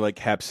immediately to like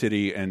Cap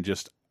City and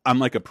just, I'm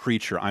like a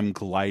preacher. I'm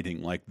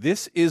gliding. Like,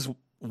 this is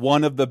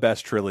one of the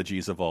best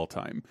trilogies of all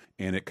time.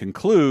 And it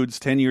concludes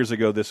 10 years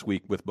ago this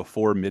week with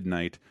Before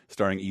Midnight,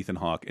 starring Ethan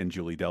Hawke and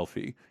Julie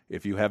Delpy.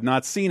 If you have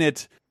not seen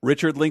it,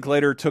 Richard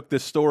Linklater took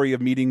this story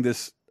of meeting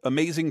this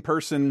amazing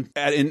person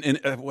in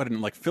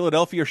like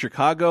Philadelphia or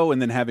Chicago,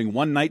 and then having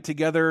one night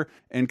together,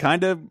 and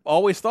kind of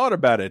always thought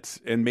about it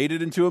and made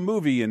it into a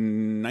movie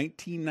in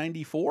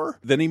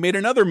 1994. Then he made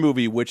another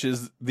movie, which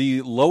is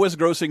the lowest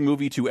grossing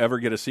movie to ever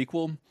get a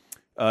sequel,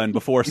 and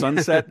Before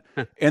Sunset.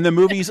 And the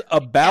movie's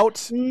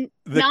about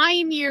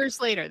 9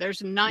 years later.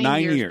 There's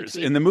 9 years.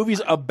 And the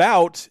movie's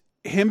about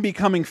him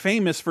becoming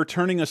famous for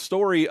turning a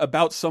story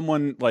about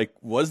someone, like,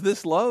 was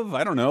this love?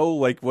 I don't know.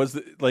 Like,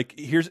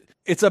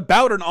 it's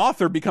about an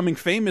author becoming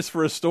famous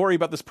for a story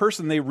about this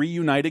person. They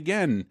reunite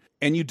again,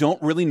 and you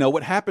don't really know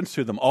what happens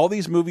to them. All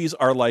these movies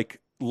are like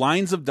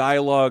lines of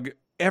dialogue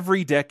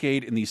every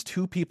decade in these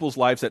two people's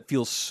lives that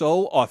feel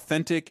so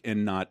authentic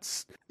and not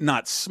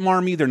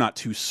smarmy. They're not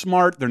too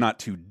smart. They're not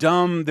too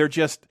dumb. They're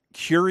just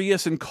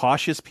curious and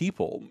cautious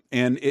people.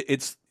 And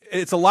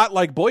it's a lot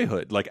like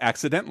Boyhood, like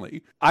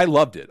Accidentally. I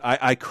loved it.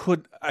 I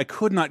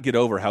could not get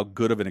over how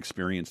good of an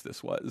experience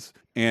this was.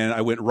 And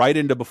I went right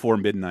into Before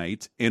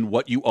Midnight, and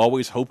what you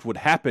always hoped would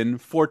happen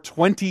for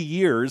 20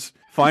 years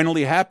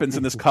finally happens,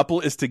 and this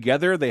couple is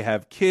together. They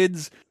have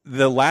kids.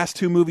 The last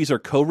two movies are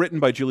co-written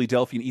by Julie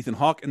Delpy and Ethan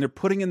Hawke, and they're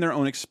putting in their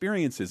own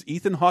experiences.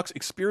 Ethan Hawke's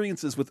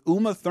experiences with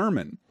Uma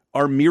Thurman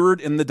are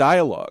mirrored in the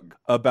dialogue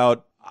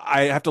about,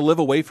 I have to live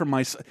away from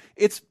my son.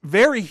 It's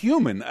very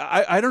human.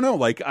 I don't know.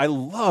 Like, I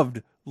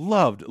loved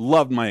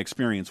my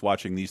experience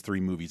watching these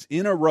three movies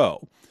in a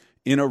row.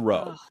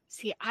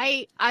 See,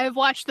 I've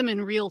watched them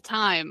in real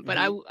time, but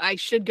I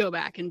should go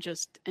back and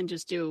just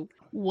do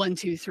 1,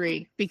 2,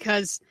 3,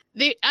 because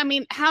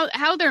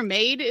how they're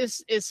made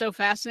is so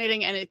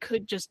fascinating, and it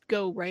could just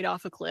go right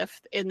off a cliff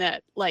in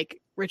that,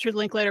 like, Richard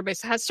Linklater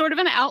basically has sort of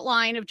an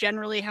outline of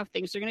generally how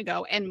things are going to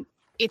go, and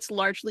it's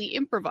largely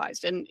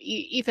improvised. And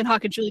Ethan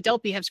Hawke and Julie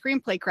Delpy have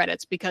screenplay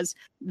credits because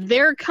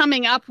they're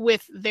coming up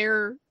with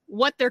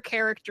what their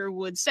character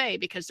would say,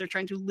 because they're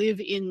trying to live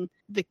in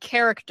the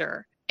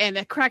character. And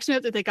it cracks me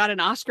up that they got an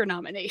Oscar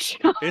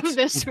nomination off of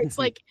this. It's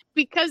like,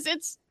 because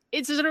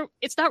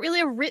it's not really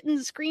a written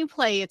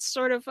screenplay. It's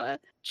sort of a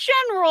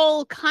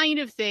general kind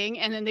of thing.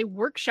 And then they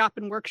workshop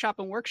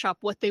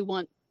what they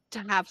want to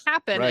have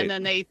happen. Right.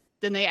 And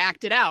then they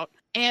act it out.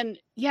 And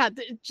yeah,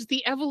 just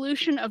the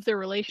evolution of their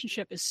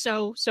relationship is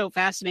so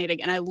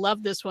fascinating. And I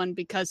love this one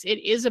because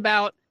it is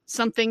about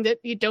something that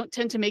you don't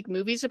tend to make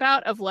movies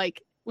about, of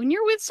like, when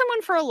you're with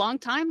someone for a long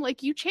time,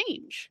 like, you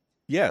change.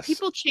 Yes.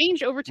 People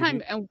change over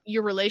time, and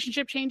your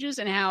relationship changes,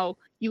 and how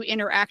you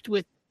interact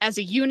with as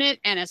a unit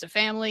and as a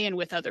family and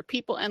with other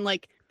people. And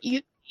like,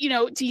 you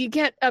know, do you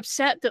get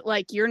upset that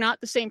like you're not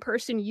the same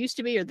person you used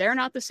to be, or they're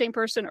not the same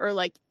person, or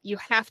like you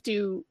have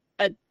to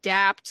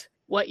adapt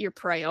what your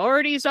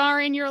priorities are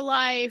in your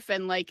life,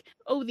 and like,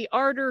 oh, the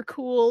ardor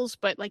cools,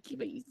 but like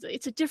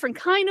it's a different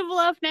kind of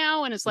love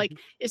now, and it's like,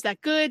 is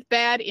that good,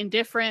 bad,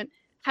 indifferent?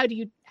 How do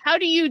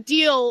you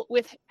deal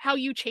with how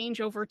you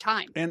change over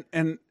time?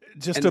 And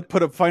just to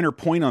put a finer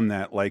point on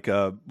that,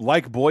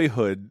 like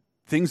Boyhood,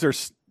 things are,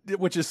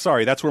 which is,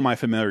 sorry, that's where my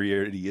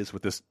familiarity is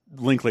with this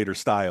Linklater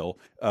style,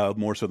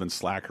 more so than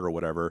Slacker or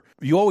whatever.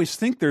 You always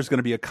think there's going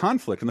to be a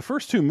conflict, and the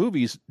first two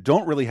movies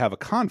don't really have a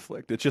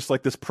conflict. It's just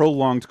like this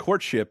prolonged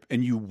courtship,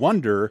 and you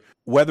wonder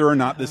whether or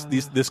not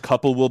this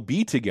couple will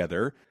be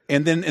together.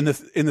 And then in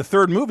the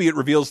third movie, it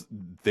reveals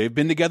they've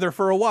been together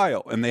for a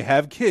while and they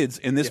have kids.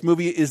 And this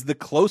movie is the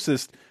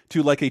closest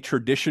to like a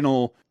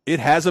traditional. It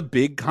has a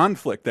big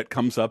conflict that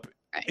comes up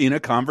in a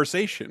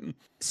conversation.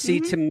 See,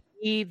 to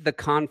me, the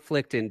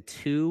conflict in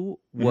 2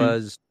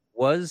 was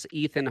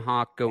Ethan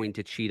Hawke going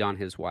to cheat on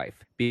his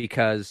wife?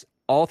 Because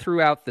all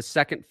throughout the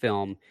second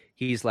film,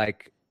 he's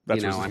like,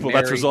 that's I'm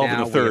that's resolved now,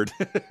 in the third.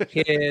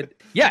 Kid.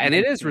 Yeah, and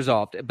it is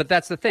resolved. But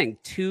that's the thing.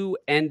 2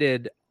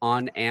 ended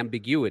on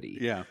ambiguity.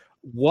 Yeah.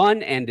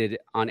 1 ended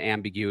on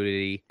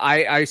ambiguity.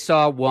 I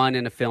saw 1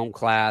 in a film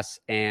class,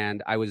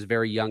 and I was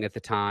very young at the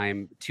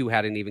time. 2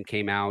 hadn't even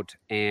came out,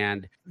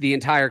 and the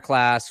entire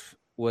class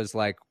was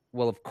like,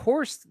 well, of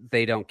course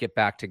they don't get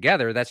back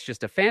together. That's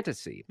just a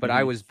fantasy. But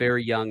I was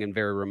very young and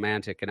very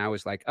romantic, and I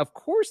was like, of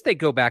course they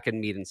go back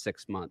and meet in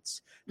 6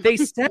 months. They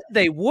said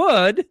they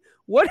would.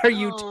 What are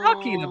you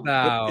talking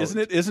about?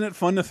 But isn't it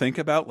fun to think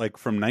about, like,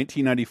 from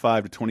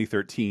 1995 to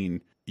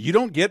 2013, you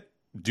don't get,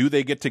 do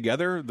they get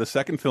together? The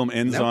second film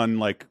ends on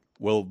like,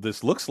 well,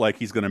 this looks like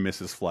he's going to miss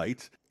his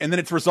flight. And then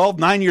it's resolved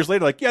 9 years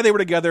later, like, yeah, they were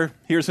together.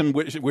 Here's him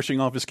wishing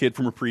off his kid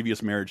from a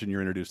previous marriage, and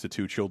you're introduced to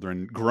 2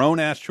 children,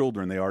 grown-ass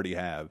children they already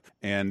have.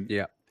 And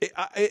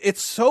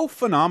it's so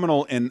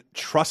phenomenal and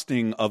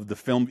trusting of the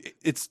film.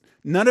 It's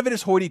none of it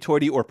is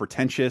hoity-toity or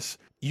pretentious.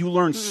 You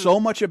learn so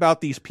much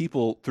about these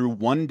people through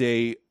one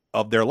day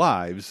of their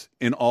lives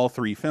in all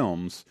 3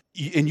 films,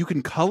 and you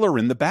can color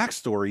in the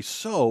backstory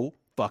so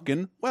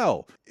fucking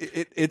well.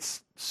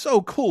 It's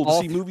so cool to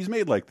see movies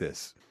made like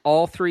this.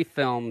 All 3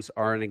 films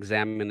are an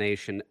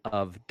examination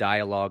of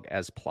dialogue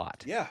as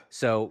plot. Yeah.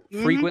 So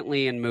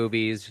frequently in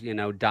movies,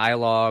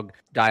 dialogue,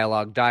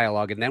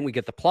 and then we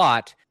get the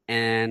plot.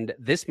 And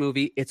this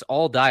movie, it's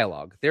all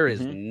dialogue. There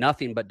is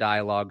nothing but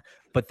dialogue,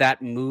 but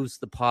that moves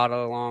the plot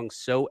along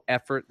so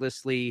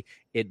effortlessly.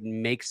 It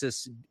makes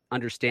us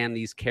understand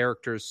these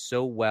characters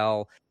so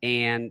well.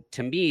 And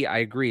to me, I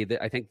agree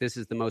that I think this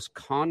is the most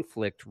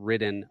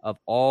conflict-ridden of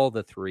all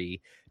the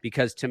 3,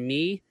 because to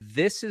me,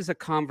 this is a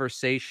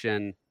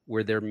conversation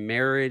where their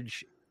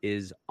marriage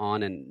is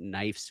on a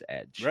knife's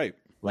edge. Right.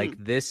 Like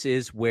this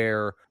is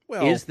where,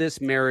 is this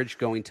marriage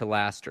going to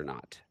last or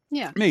not?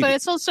 Yeah. Maybe. But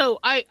it's also,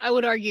 I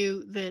would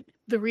argue that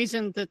the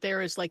reason that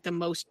there is like the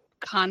most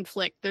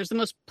conflict, there's the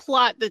most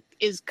plot that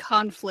is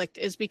conflict,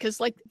 is because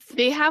like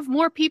they have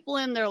more people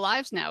in their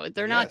lives now.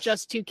 They're not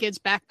just 2 kids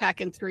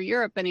backpacking through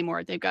Europe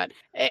anymore. They've got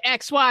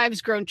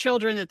ex-wives, grown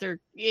children that they're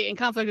in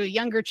conflict with,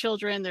 younger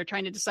children. They're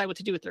trying to decide what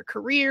to do with their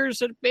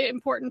careers at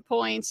important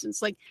points. And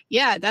it's like,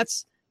 yeah,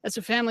 that's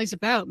what family's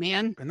about,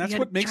 man. And that's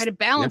what makes try to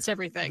balance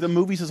everything. The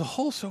movies as a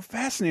whole so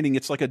fascinating.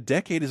 It's like a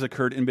decade has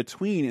occurred in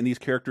between, and these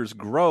characters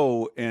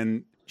grow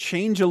and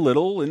change a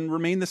little and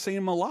remain the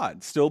same a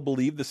lot. Still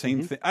believe the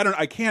same thing.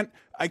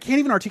 I can't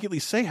even articulately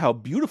say how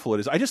beautiful it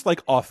is. I just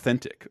like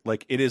authentic.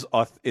 Like it is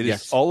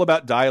all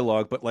about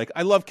dialogue, but like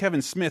I love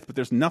Kevin Smith, but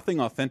there's nothing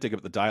authentic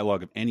about the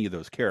dialogue of any of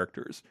those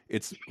characters.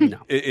 It's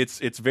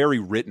very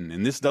written,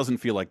 and this doesn't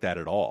feel like that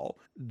at all.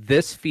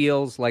 This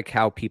feels like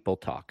how people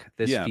talk.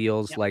 This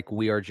feels like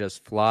we are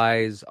just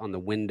flies on the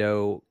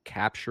window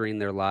capturing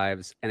their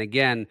lives. And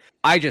again,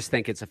 I just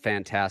think it's a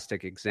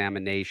fantastic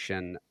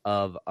examination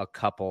of a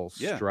couple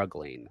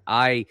struggling.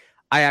 I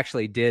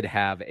actually did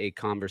have a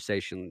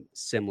conversation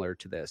similar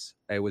to this.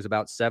 It was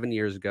about 7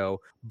 years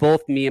ago.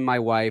 Both me and my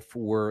wife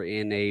were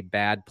in a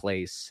bad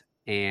place,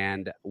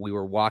 and we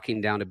were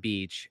walking down a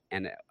beach.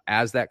 And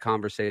as that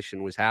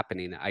conversation was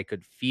happening, I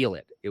could feel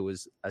it. It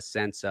was a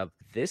sense of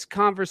this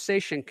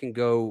conversation can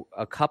go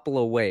a couple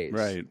of ways.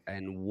 Right.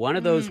 And one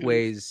of those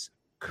ways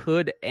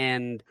could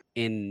end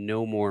in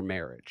no more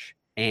marriage.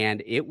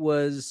 And it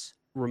was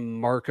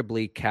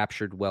remarkably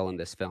captured well in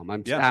this film.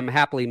 I'm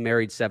happily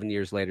married 7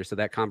 years later, so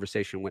that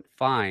conversation went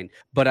fine.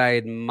 But I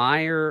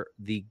admire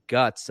the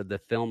guts of the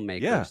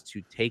filmmakers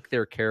to take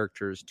their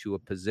characters to a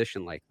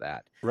position like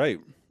that. Right.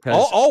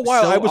 All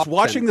while so I was often,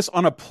 watching this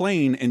on a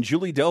plane, and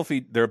Julie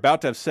Delphi, they're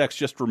about to have sex,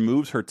 just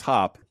removes her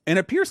top and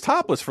appears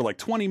topless for like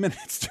 20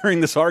 minutes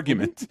during this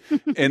argument.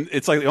 And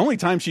it's like the only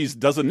time she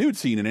does a nude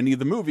scene in any of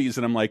the movies.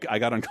 And I'm like, I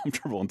got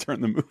uncomfortable and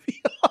turned the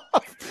movie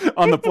off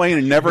on the plane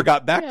and never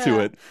got back to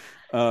it.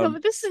 No,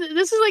 but this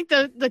is like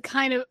the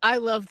kind of, I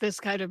love this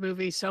kind of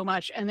movie so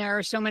much, and there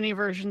are so many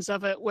versions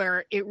of it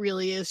where it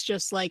really is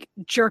just like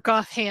jerk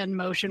off hand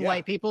motion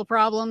white people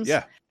problems,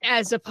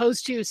 as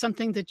opposed to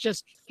something that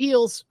just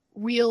feels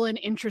real and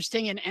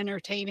interesting and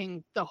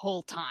entertaining the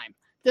whole time.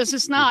 This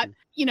is not,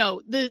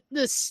 the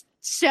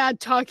sad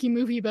talky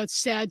movie about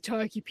sad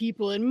talky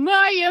people and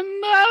my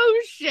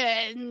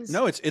emotions.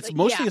 No, it's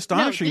mostly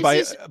astonishing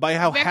by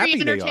how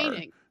happy they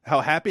are.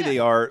 How happy they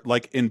are,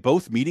 like in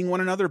both meeting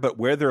one another, but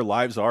where their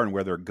lives are and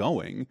where they're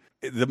going.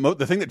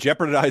 The thing that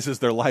jeopardizes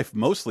their life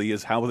mostly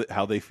is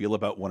how they feel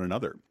about one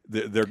another.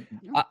 Their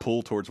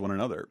pull towards one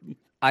another.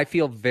 I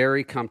feel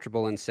very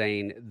comfortable in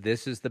saying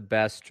this is the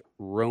best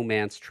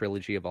romance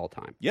trilogy of all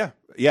time. Yeah.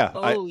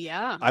 Oh,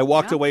 I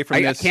walked away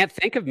from this. I can't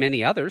think of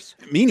many others.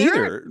 Me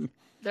neither.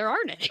 There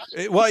aren't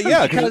any. Well,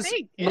 yeah, because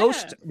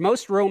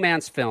most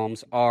romance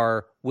films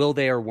are will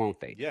they or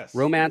won't they? Yes.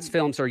 Romance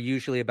films are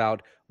usually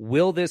about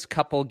will this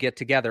couple get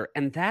together,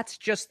 and that's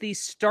just the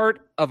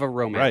start of a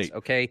romance. Right.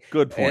 Okay.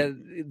 Good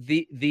point.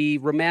 The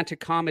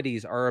romantic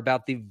comedies are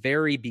about the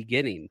very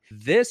beginning.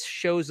 This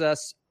shows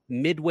us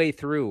midway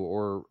through,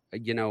 or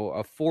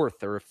a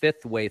fourth or a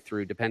fifth way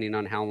through, depending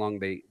on how long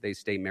they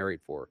stay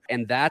married for.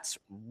 And that's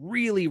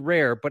really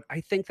rare, but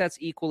I think that's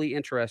equally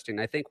interesting.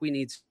 I think we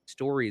need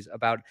stories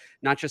about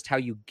not just how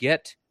you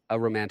get a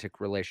romantic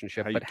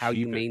relationship, but how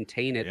you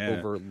maintain it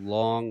over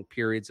long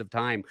periods of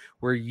time,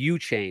 where you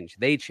change,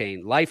 they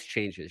change, life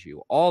changes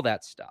you, all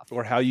that stuff.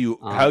 Or how you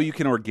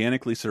can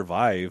organically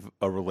survive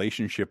a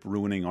relationship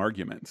ruining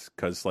arguments,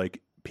 because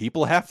like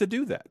people have to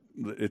do that.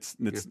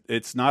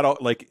 It's not all,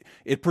 like,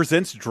 it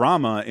presents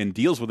drama and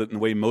deals with it in a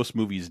way most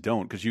movies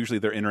don't, because usually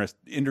they're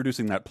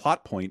introducing that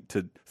plot point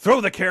to throw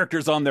the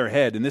characters on their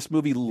head, and this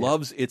movie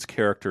loves its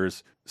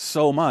characters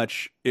so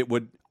much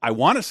I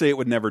want to say it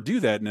would never do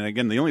that. And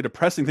again, the only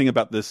depressing thing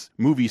about this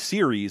movie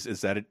series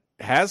is that it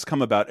has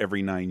come about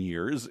every 9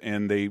 years,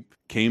 and they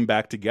came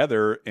back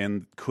together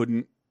and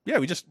couldn't. Yeah,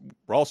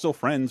 we're all still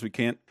friends. We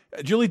can't.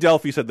 Julie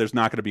Delphi said there's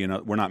not going to be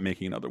another. We're not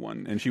making another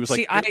one, and she was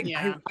like,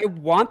 I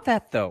want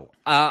that though.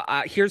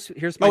 Here's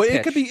my pitch.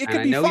 It could be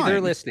I know fine.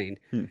 They're listening.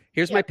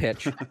 Here's my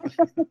pitch.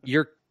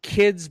 Your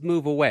kids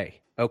move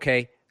away.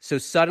 Okay. So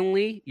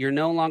suddenly you're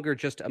no longer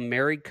just a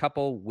married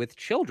couple with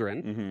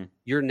children. Mm-hmm.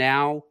 You're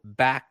now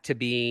back to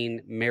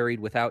being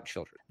married without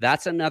children.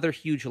 That's another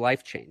huge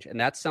life change. And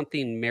that's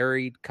something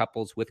married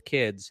couples with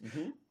kids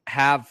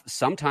have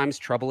sometimes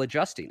trouble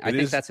adjusting. I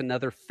think that's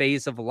another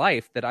phase of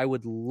life that I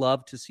would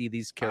love to see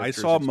these characters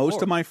I saw explore.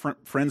 most of my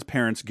friends'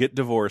 parents get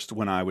divorced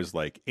when I was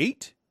like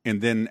 8, and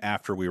then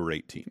after we were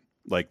 18.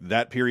 Like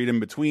that period in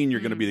between,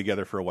 you're going to be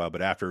together for a while,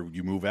 but after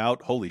you move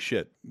out, holy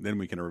shit, then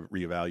we can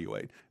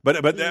reevaluate.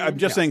 But I'm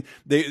just saying,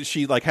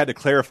 she like had to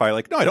clarify,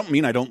 like, no, I don't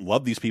mean I don't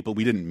love these people.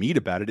 We didn't meet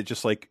about it. It's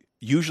just like,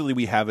 usually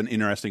we have an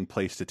interesting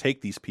place to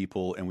take these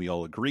people and we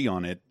all agree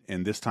on it.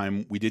 And this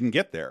time we didn't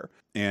get there.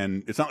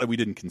 And it's not that we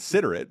didn't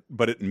consider it,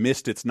 but it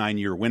missed its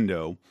 9-year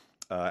window.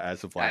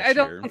 As of last year. I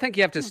don't think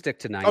you have to stick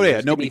to 9 years. Oh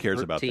yeah, nobody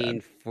cares about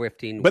that.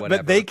 15, but whatever.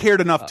 But they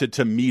cared enough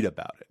to meet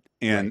about it.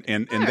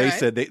 And they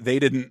said they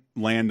didn't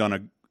land on a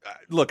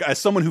look. As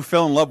someone who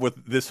fell in love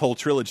with this whole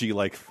trilogy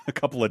like a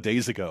couple of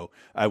days ago,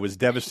 I was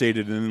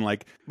devastated. And then,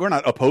 like, we're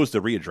not opposed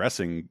to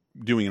readdressing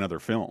doing another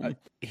film.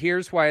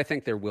 Here's why I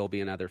think there will be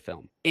another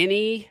film.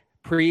 Any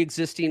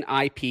pre-existing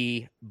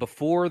IP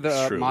before the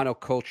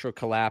monoculture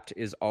collapse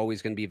is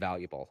always going to be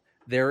valuable.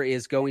 There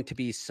is going to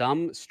be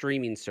some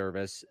streaming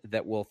service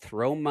that will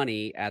throw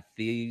money at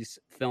these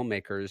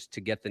filmmakers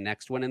to get the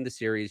next one in the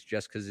series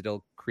just because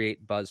it'll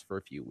create buzz for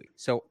a few weeks.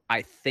 So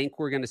I think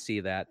we're going to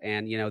see that.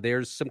 And,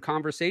 there's some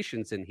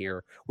conversations in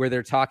here where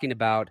they're talking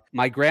about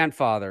my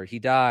grandfather, he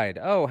died.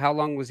 Oh, how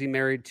long was he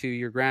married to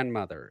your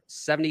grandmother?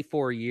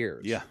 74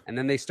 years. Yeah. And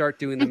then they start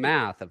doing the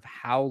math of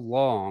how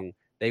long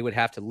they would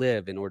have to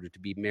live in order to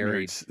be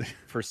married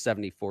for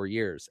 74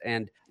 years.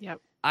 And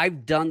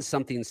I've done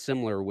something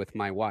similar with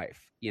my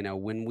wife.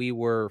 When we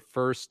were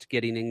first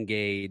getting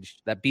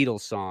engaged, that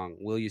Beatles song,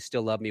 Will You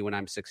Still Love Me When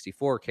I'm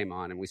 64, came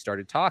on, and we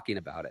started talking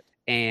about it.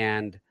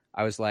 And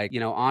I was like,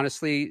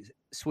 honestly,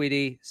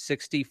 sweetie,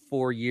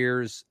 64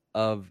 years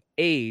of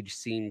age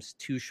seems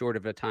too short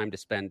of a time to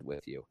spend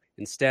with you.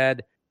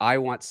 Instead, I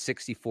want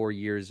 64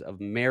 years of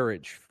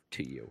marriage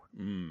to you.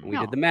 And we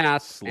did the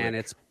math, and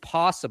it's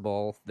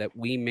possible that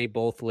we may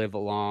both live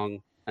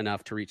long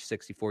enough to reach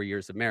 64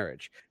 years of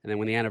marriage. And then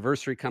when the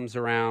anniversary comes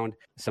around,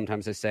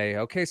 sometimes I say,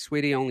 okay,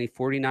 sweetie, only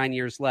 49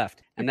 years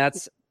left. And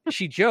that's,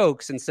 she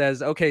jokes and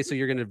says, okay, so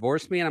you're going to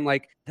divorce me? And I'm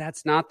like,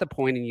 that's not the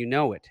point. And you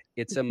know it.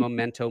 It's a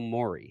memento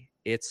mori.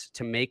 It's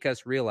to make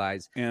us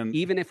realize, and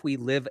even if we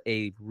live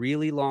a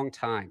really long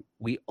time,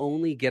 we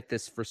only get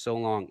this for so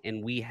long,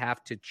 and we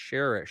have to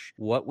cherish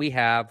what we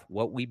have,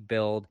 what we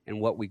build,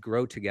 and what we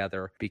grow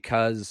together,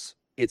 because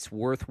it's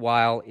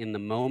worthwhile in the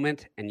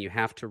moment, and you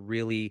have to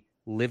really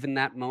live in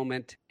that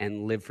moment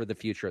and live for the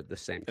future at the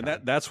same time.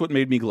 And that's what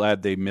made me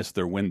glad they missed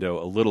their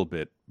window a little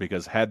bit,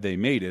 because had they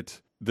made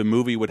it, the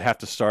movie would have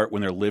to start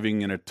when they're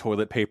living in a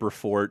toilet paper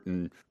fort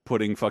and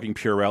putting fucking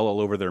Purell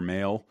all over their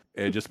mail,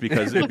 just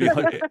because it'd be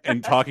like,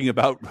 and talking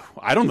about,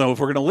 I don't know if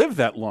we're going to live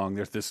that long.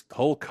 There's this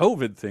whole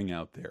COVID thing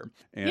out there.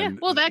 And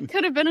well, that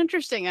could have been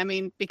interesting. I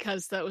mean,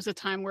 because that was a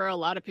time where a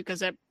lot of,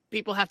 because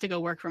people have to go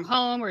work from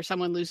home, or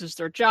someone loses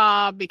their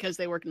job because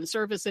they work in the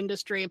service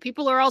industry, and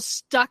people are all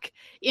stuck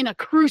in a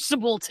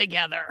crucible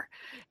together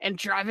and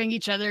driving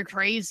each other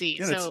crazy.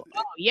 So,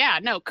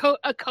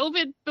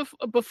 COVID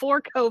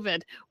before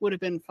COVID would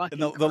have been fucking.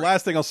 The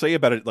last thing I'll say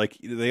about it, like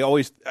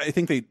I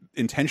think they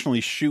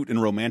intentionally shoot in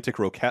romantic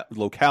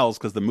locales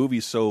because the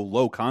movie's so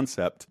low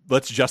concept.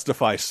 Let's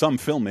justify some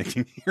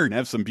filmmaking here and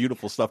have some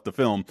beautiful stuff to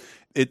film.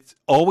 It's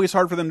always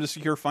hard for them to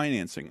secure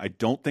financing. I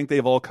don't think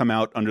they've all come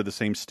out under the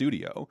same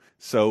studio,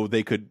 so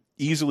they could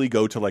easily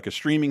go to like a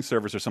streaming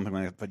service or something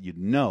like that. But you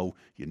know,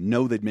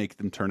 they'd make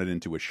them turn it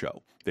into a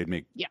show. They'd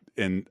make,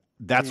 and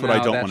that's what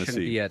I don't want to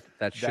see.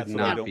 That should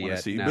not be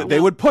it. But they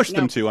would push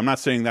them to. I'm not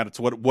saying that it's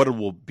what it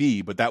will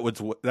be, but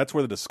that's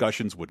where the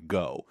discussions would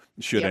go.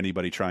 Should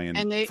anybody try and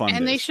fund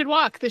and this. they should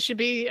walk. This should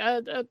be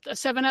a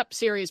 7-Up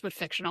series, but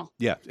fictional.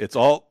 Yeah, it's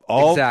all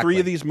three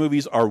of these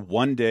movies are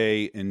one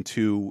day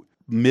into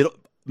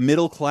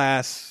middle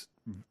class,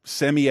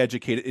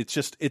 semi-educated.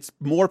 It's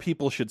more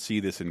people should see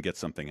this and get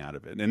something out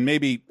of it, and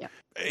maybe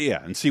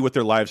and see what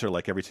their lives are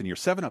like every 10 years.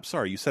 7-Up,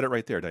 sorry, you said it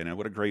right there, Diana.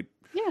 What a great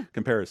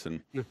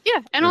comparison.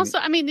 And also,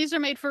 I mean, these are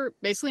made for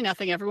basically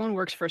nothing. Everyone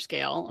works for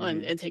scale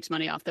and it takes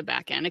money off the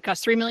back end. It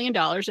cost $3 million.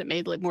 It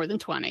made like more than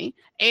 20.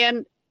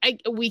 And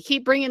we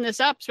keep bringing this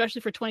up,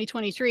 especially for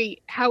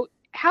 2023, how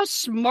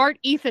smart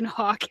Ethan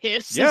Hawke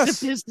is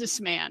as a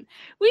businessman.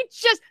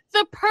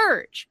 The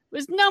Purge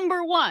was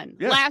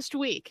 #1 last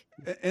week.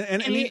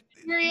 And here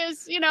he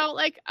is,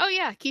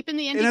 keeping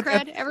the indie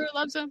cred. Everyone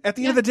loves him. At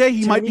the end of the day,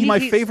 he might be my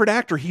favorite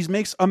actor. He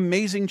makes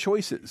amazing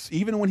choices,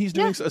 even when he's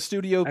doing a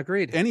studio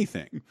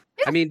anything.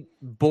 I mean,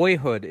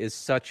 Boyhood is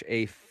such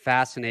a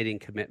fascinating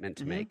commitment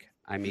to make.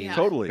 I mean,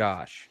 totally.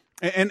 Gosh.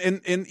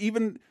 And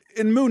even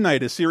in Moon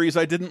Knight, a series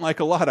I didn't like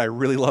a lot, I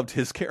really loved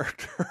his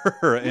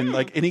character.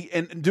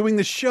 and doing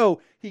this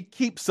show, he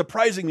keeps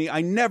surprising me.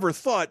 I never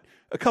thought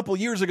a couple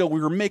years ago we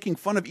were making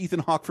fun of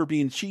Ethan Hawke for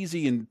being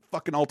cheesy and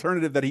fucking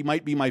alternative, that he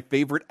might be my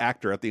favorite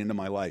actor at the end of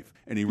my life.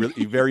 And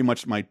he very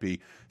much might be.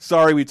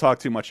 Sorry we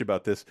talked too much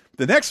about this.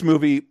 The next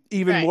movie,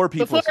 even more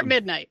people. Before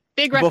Midnight.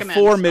 Big recommend.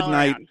 Before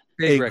Midnight.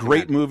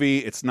 Great movie.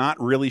 It's not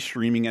really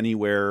streaming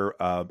anywhere.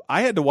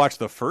 I had to watch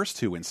the first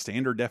two in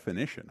standard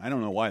definition. I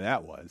don't know why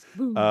that was.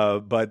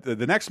 But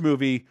the next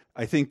movie,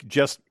 I think,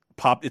 just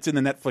popped. It's in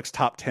the Netflix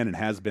top 10 and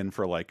has been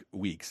for like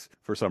weeks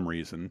for some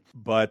reason.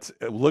 But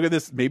look at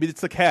this. Maybe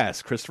it's the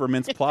cast. Christopher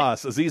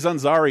Mintz-Plasse, Aziz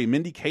Ansari,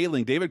 Mindy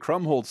Kaling, David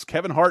Krumholtz,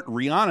 Kevin Hart,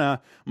 Rihanna,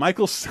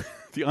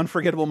 the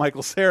unforgettable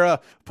Michael Cera,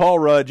 Paul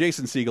Rudd,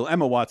 Jason Segel,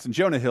 Emma Watson,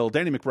 Jonah Hill,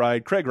 Danny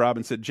McBride, Craig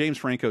Robinson, James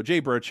Franco,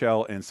 Jay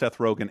Burchell, and Seth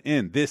Rogen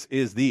in This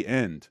Is the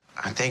End.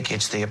 I think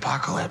it's the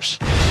apocalypse.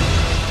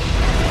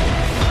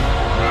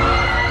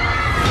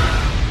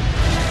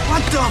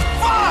 What the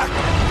fuck?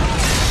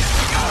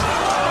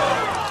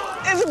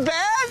 Is it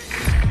bad?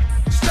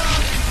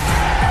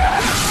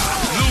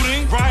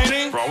 Looting,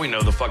 rioting. For all we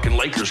know, the fucking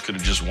Lakers could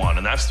have just won,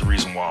 and that's the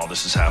reason why all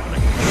this is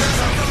happening.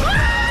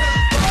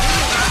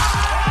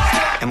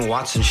 Emma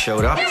Watson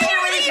showed up. There's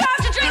everything you have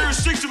to drink. There are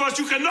 6 of us.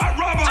 You cannot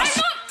rob us.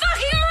 I'm not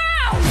fucking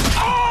around.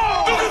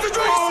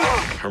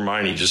 Oh!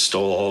 Hermione just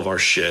stole all of our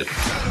shit.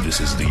 This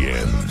is the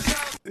end.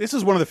 This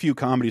is one of the few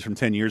comedies from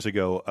 10 years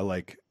ago.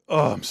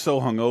 I'm so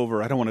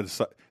hungover. I don't want to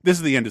decide. This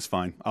Is the End is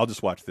fine. I'll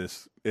just watch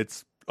this.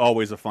 It's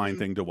always a fine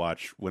thing to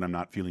watch when I'm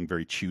not feeling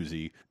very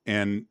choosy.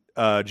 And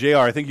JR,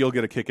 I think you'll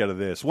get a kick out of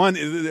this. One,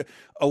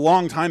 a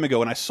long time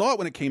ago, and I saw it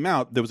when it came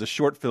out, there was a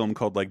short film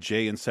called like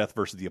Jay and Seth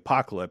versus the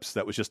Apocalypse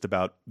that was just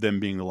about them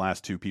being the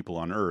last 2 people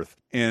on Earth.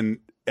 And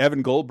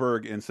Evan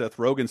Goldberg and Seth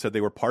Rogen said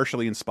they were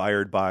partially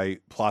inspired by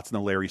plots in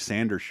the Larry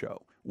Sanders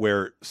Show,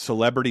 where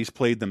celebrities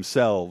played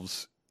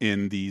themselves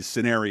in these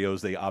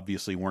scenarios they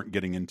obviously weren't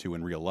getting into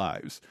in real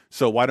lives.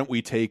 So why don't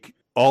we take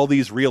all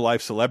these real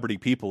life celebrity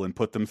people and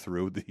put them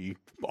through the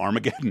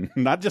Armageddon,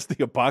 not just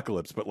the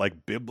apocalypse, but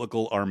like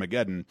biblical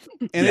Armageddon.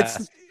 And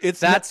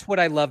that's what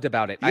I loved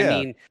about it. Yeah. I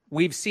mean,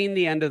 we've seen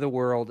the end of the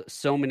world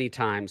so many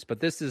times, but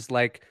this is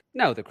like,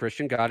 no, the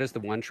Christian God is the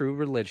one true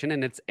religion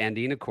and it's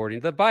ending according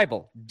to the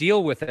Bible.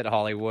 Deal with it,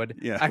 Hollywood.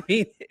 Yeah. I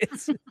mean,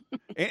 it's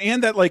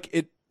and that like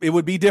it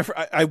would be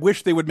different. I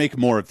wish they would make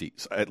more of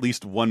these, at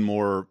least one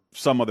more,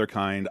 some other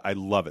kind. I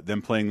love it.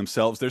 Them playing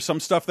themselves. There's some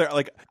stuff there.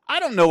 Like, I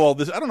don't know all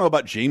this. I don't know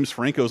about James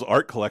Franco's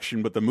art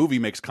collection, but the movie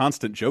makes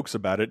constant jokes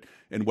about it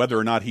and whether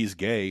or not he's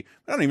gay.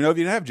 I don't even know if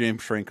you have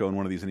James Franco in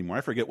one of these anymore.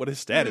 I forget what his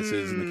status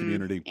is in the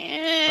community.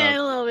 A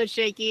little bit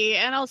shaky.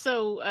 And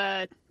also,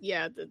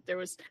 there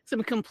was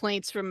some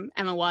complaints from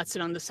Emma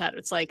Watson on the set.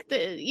 It's like,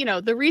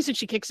 the reason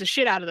she kicks the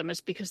shit out of them is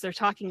because they're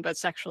talking about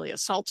sexually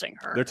assaulting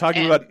her. They're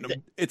talking about,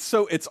 it's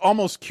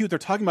almost cute. They're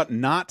talking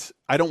about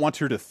I don't want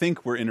her to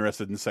think we're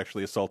interested in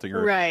sexually assaulting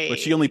her. Right. But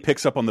she only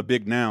picks up on the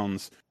big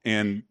nouns.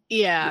 And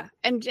yeah.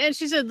 And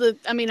she said that,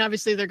 I mean,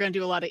 obviously they're going to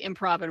do a lot of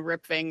improv and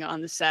riffing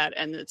on the set,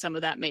 and that some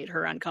of that made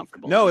her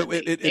uncomfortable. No,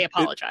 they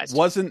apologized. It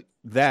wasn't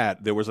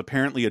that. There was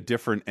apparently a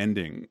different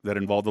ending that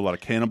involved a lot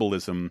of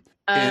cannibalism.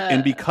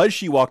 And because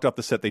she walked off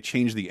the set, they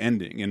changed the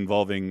ending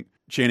involving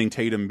Channing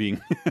Tatum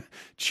being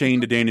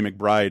chained to Danny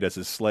McBride as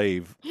his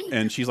slave.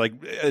 And she's like,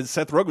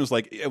 Seth Rogen was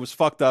like, it was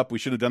fucked up. We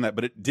should have done that.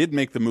 But it did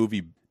make the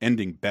movie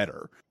ending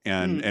better.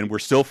 And we're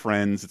still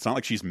friends. It's not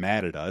like she's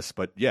mad at us.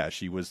 But yeah,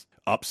 she was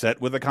upset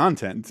with the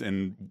content.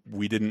 And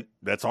we didn't.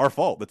 That's our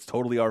fault. That's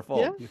totally our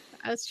fault. Yeah,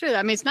 that's true.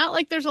 I mean, it's not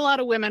like there's a lot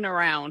of women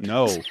around.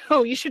 No.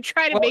 So you should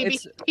try to maybe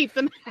keep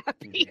them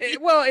happy.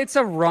 Well, it's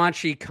a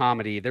raunchy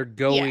comedy. They're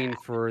going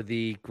for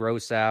the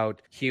gross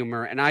out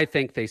humor. And I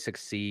think they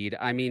succeed.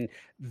 I mean,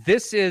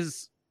 this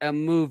is a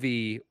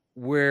movie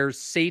where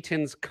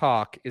Satan's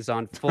cock is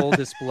on full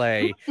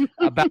display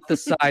about the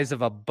size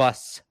of a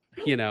bus.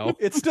 You know,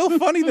 it's still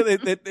funny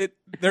that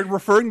they're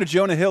referring to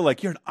Jonah Hill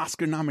like, you're an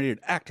Oscar-nominated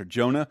actor,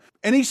 Jonah.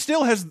 And he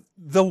still has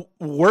the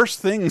worst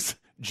things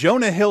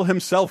Jonah Hill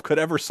himself could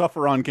ever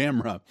suffer on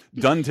camera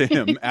done to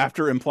him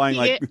after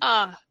implying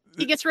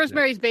he gets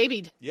Rosemary's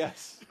Babied.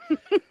 Yes.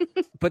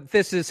 But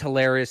this is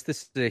hilarious.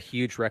 This is a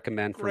huge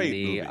recommend for Great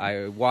me. movie.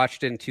 I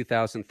watched it in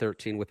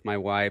 2013 with my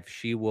wife.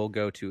 She will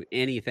go to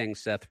anything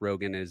Seth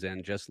Rogen is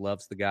in, just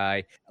loves the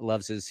guy,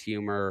 loves his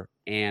humor.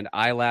 And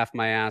I laughed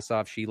my ass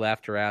off. She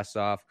laughed her ass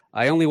off.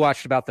 I only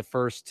watched about the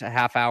first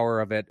half hour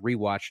of it,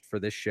 rewatched for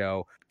this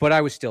show, but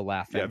I was still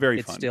laughing. Yeah, very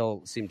It fun.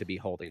 still seemed to be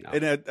holding up.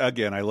 And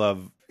again, I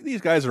love these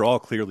guys are all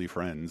clearly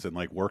friends and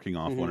like working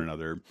off one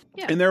another.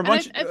 Yeah. And there are a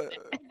bunch.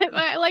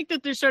 I like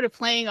that they're sort of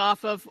playing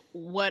off of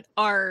what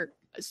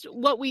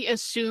we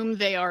assume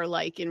they are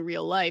like in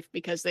real life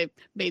because they've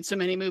made so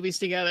many movies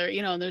together,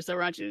 you know, and there's the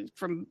raunchy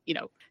from, you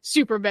know,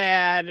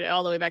 Superbad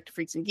all the way back to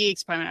Freaks and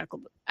Geeks,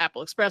 Pineapple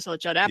Apple Express, all the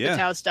Judd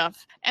Apatow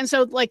stuff. And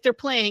so like they're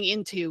playing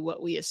into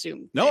what we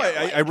assume. No,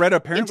 I read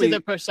apparently into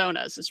the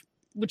personas,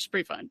 which is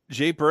pretty fun.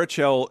 Jay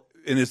Baruchel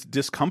and his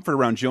discomfort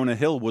around Jonah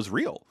Hill was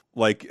real.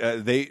 Like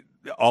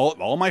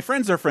all my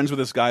friends are friends with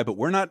this guy, but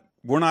we're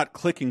not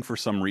clicking for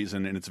some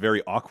reason, and it's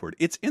very awkward.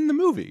 It's in the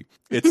movie.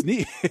 It's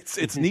neat.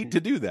 It's neat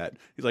to do that.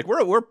 He's like,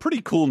 we're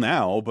pretty cool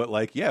now, but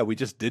like, yeah, we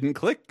just didn't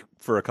click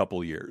for a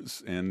couple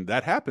years, and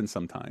that happens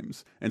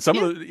sometimes. And some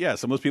of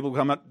those people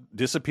come out,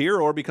 disappear,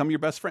 or become your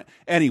best friend.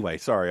 Anyway,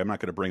 sorry, I'm not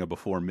going to bring a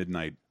before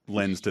midnight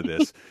lens to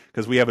this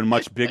because we have a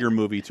much bigger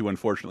movie to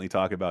unfortunately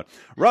talk about.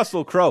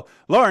 Russell Crowe,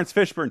 Lawrence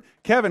Fishburne,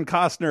 Kevin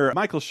Costner,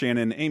 Michael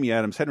Shannon, Amy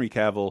Adams, Henry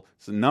Cavill.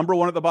 It's the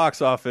 #1 at the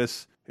box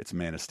office. It's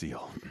Man of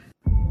Steel.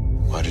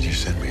 Why did you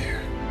send me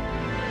here?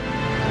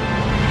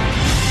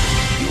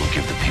 You will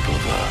give the people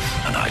of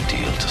Earth an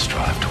ideal to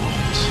strive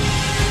towards.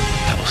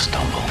 They will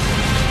stumble.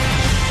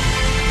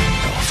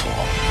 They will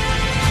fall.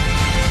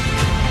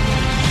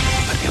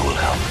 But you will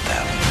help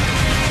them.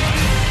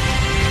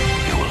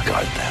 You will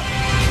guide them.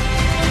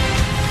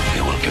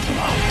 You will give them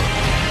hope.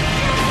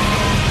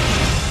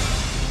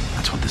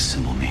 That's what this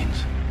symbol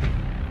means.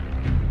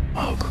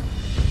 Hope.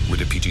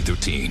 With a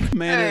PG-13. All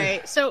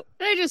right, so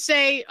can I just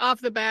say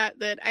off the bat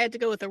that I had to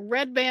go with a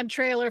Red Band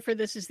trailer for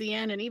This Is the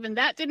End, and even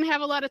that didn't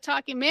have a lot of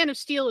talking. Man of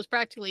Steel was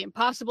practically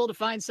impossible to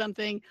find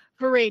something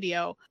for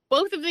radio.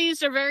 Both of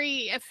these are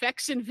very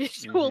effects and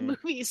visual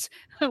movies,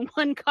 and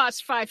one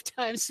costs 5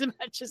 times as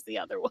much as the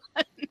other one.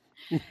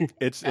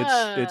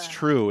 It's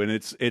true, and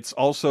it's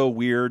also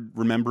weird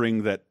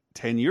remembering that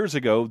 10 years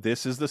ago,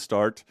 this is the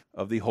start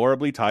of the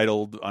horribly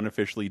titled,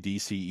 unofficially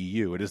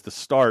DCEU. It is the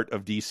start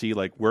of DC,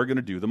 like, we're going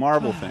to do the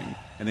Marvel thing.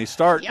 And they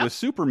start with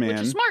Superman.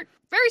 Which is smart.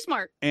 Very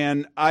smart.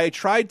 And I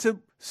tried to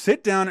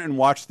sit down and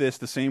watch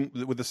this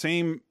with the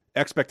same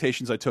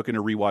expectations I took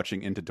into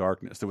rewatching Into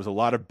Darkness. There was a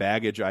lot of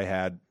baggage I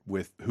had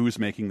with who's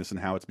making this and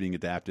how it's being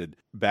adapted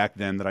back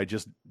then that I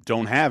just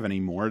don't have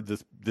anymore.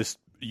 This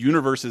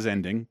universe is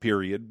ending,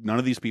 period. None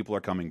of these people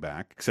are coming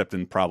back, except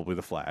in probably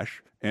The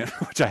Flash, and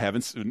which I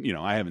haven't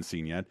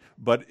seen yet.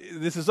 But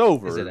this is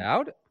over. Is it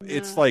out?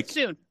 It's like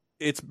soon.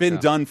 It's been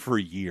done for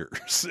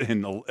years,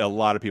 and a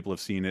lot of people have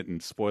seen it,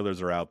 and spoilers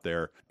are out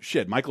there.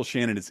 Shit, Michael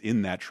Shannon is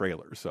in that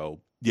trailer, so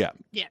yeah.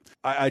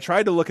 I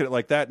tried to look at it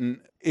like that, and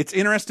it's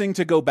interesting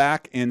to go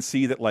back and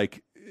see that,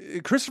 like,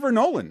 Christopher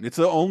Nolan, it's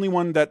the only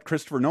one that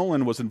Christopher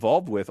Nolan was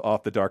involved with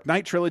off the Dark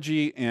Knight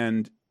trilogy,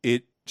 and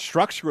it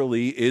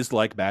structurally is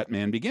like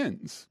Batman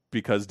Begins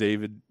because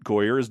David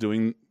Goyer is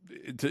doing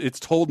it's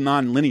told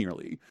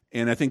non-linearly,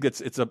 and I think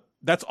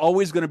that's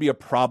always going to be a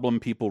problem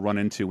people run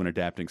into when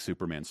adapting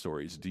Superman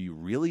stories. Do you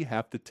really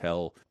have to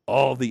tell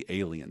all the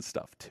alien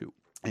stuff too?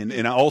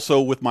 And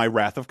also with my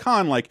Wrath of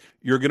Khan, like,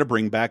 you're going to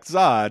bring back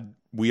Zod.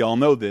 We all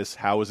know this.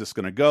 How is this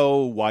going to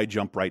go? Why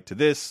jump right to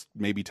this?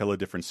 Maybe tell a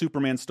different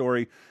Superman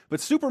story.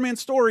 But Superman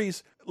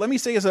stories, let me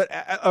say, as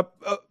a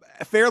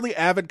fairly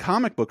avid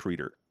comic book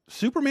reader,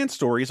 Superman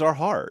stories are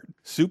hard.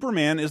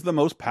 Superman is the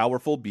most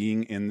powerful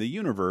being in the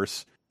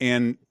universe.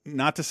 And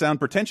not to sound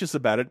pretentious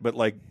about it, but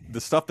like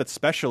the stuff that's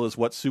special is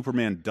what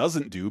Superman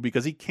doesn't do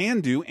because he can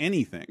do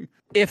anything.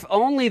 If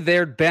only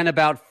there'd been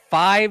about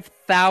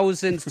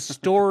 5,000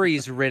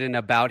 stories written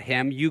about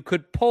him you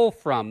could pull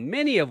from,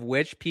 many of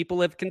which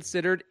people have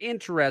considered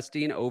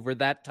interesting over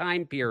that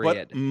time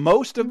period. But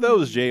most of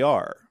those,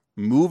 JR,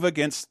 move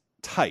against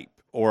type.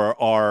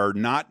 are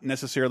not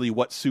necessarily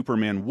what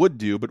Superman would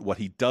do, but what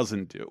he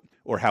doesn't do,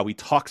 or how he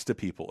talks to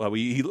people.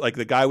 He like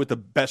the guy with the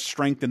best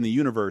strength in the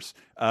universe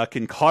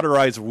can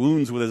cauterize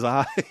wounds with his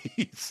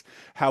eyes.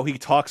 How he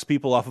talks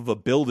people off of a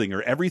building,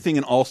 or everything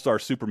in All-Star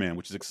Superman,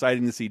 which is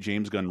exciting to see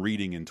James Gunn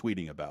reading and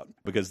tweeting about,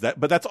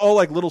 but that's all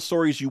like little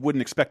stories you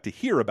wouldn't expect to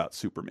hear about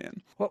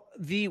Superman. Well,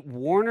 the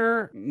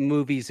Warner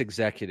Movies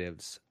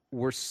executives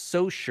were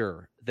so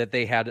sure that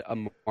they had a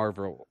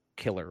Marvel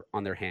killer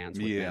on their hands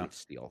with Man of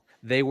Steel.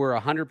 They were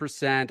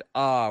 100%,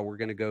 we're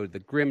going to go the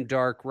grim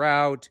dark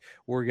route.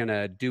 We're going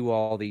to do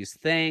all these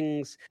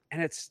things.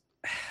 And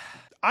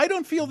I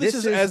don't feel this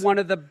is as one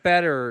of the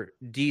better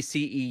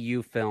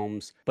DCEU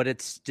films, but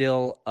it's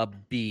still a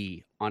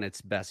B on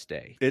its best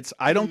day.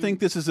 I don't think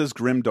this is as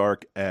grim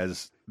dark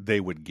as they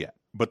would get.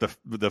 But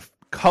the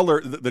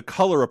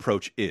color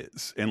approach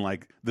is, and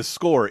like the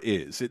score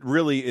is, it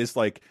really is.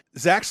 Like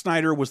Zack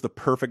Snyder was the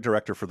perfect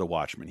director for The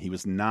Watchmen. He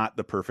was not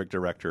the perfect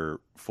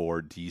director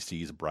for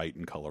DC's bright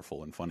and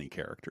colorful and funny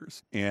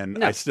characters.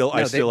 And I still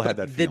had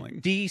that feeling.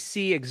 The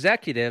DC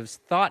executives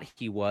thought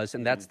he was,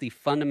 and that's the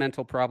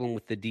fundamental problem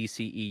with the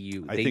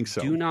DCEU. I think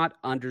so. They do not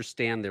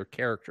understand their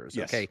characters.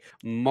 Yes. Okay,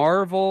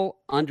 Marvel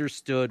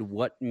understood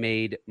what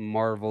made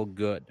Marvel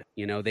good.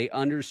 You know, they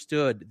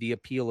understood the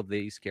appeal of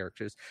these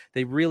characters.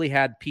 They really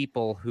had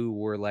people who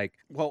were like,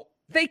 well,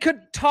 they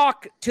could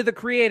talk to the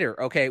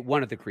creator. Okay,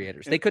 one of the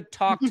creators. They could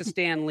talk to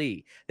Stan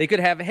Lee. They could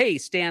have, hey,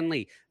 Stan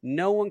Lee.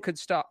 No one could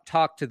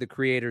talk to the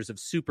creators of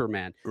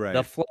Superman,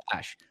 The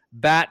Flash,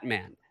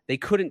 Batman. They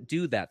couldn't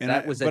do that.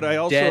 That was a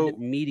dead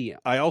medium.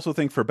 I also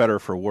think, for better or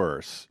for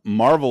worse,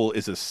 Marvel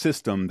is a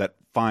system that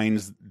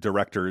finds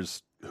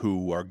directors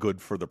who are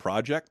good for the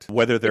project.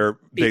 Whether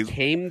they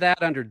became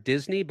that under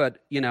Disney, but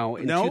in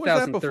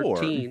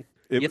 2013.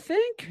 You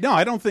think? No,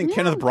 I don't think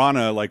Kenneth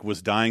Branagh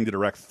was dying to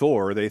direct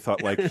Thor. They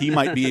thought he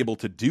might be able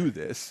to do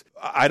this.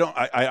 I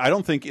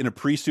don't think in a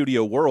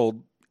pre-studio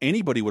world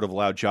anybody would have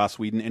allowed Joss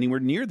Whedon anywhere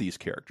near these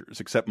characters,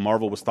 except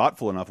Marvel was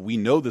thoughtful enough. We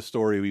know the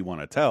story we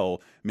want to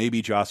tell.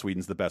 Maybe Joss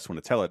Whedon's the best one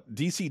to tell it.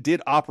 DC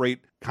did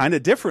operate kind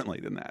of differently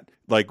than that.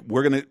 Like,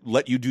 we're going to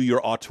let you do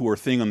your auteur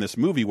thing on this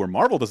movie, where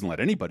Marvel doesn't let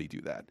anybody do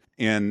that.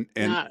 And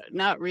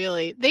not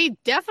really. They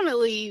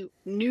definitely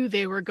knew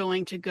they were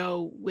going to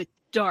go with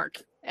dark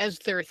as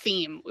their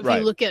theme. If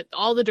you look at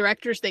all the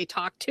directors they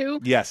talk to,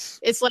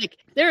 it's like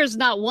there is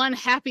not one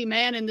happy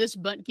man in this,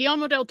 but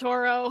Guillermo del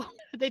Toro.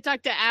 They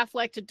talked to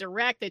Affleck to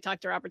direct. They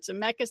talked to Robert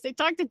Zemeckis. They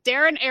talked to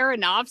Darren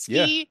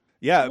Aronofsky.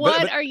 Yeah.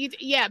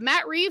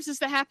 Matt Reeves is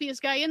the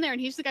happiest guy in there, and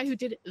he's the guy who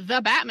did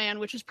The Batman,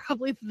 which is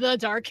probably the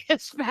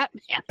darkest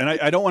Batman. And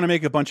I don't want to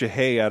make a bunch of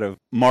hay out of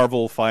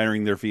Marvel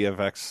firing their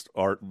VFX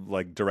art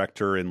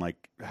director and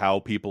how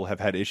people have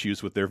had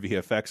issues with their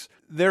VFX.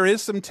 There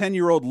is some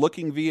 10-year-old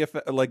looking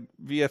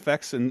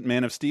VFX in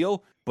Man of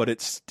Steel, but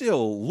it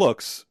still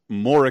looks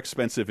more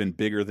expensive and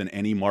bigger than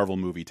any Marvel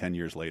movie 10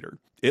 years later.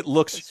 It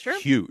looks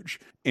huge.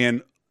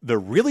 And the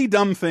really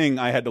dumb thing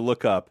I had to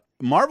look up,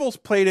 Marvel's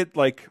played it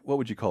what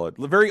would you call it?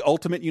 The very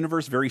ultimate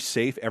universe, very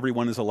safe.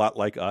 Everyone is a lot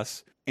like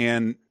us.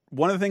 And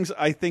one of the things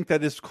I think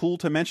that is cool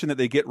to mention that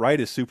they get right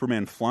is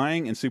Superman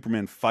flying and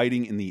Superman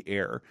fighting in the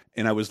air.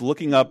 And I was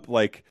looking up,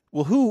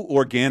 who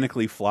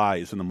organically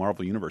flies in the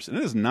Marvel universe? And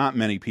it is not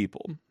many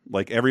people.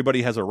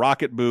 Everybody has a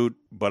rocket boot.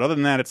 But other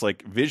than that, it's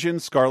Vision,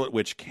 Scarlet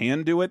Witch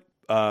can do it.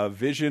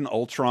 Vision,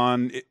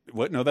 Ultron,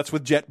 that's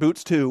with jet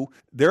boots too.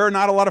 There are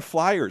not a lot of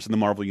flyers in the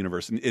Marvel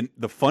universe. And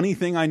the funny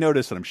thing I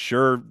noticed, and I'm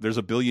sure there's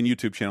a billion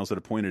YouTube channels that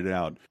have pointed it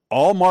out,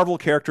 all Marvel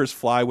characters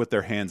fly with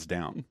their hands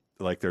down,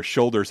 their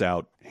shoulders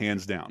out,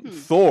 hands down.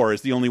 Thor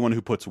is the only one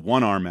who puts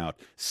one arm out.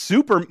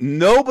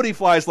 Nobody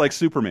flies like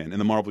Superman in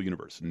the Marvel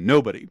universe.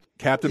 Nobody.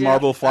 Captain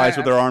Marvel flies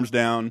with their arms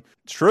down.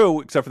 It's true,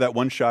 except for that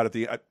one shot at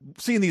the.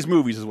 Seeing these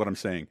movies is what I'm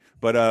saying.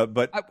 But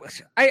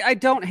I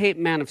don't hate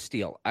Man of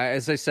Steel.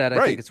 As I said,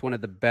 I think it's one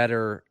of the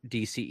better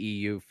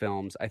DCEU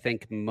films. I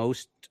think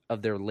most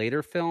of their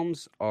later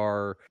films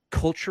are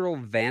cultural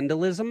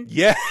vandalism.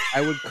 Yeah,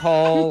 I would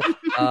call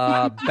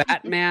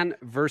Batman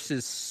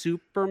versus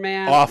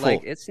Superman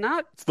awful. It's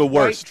not. It's the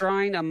worst.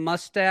 Drawing a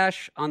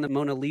mustache on the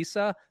Mona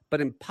Lisa,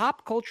 but in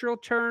pop cultural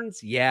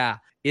terms, yeah,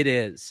 it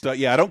is. So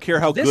I don't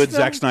care how good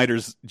Zack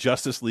Snyder's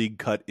Justice League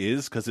cut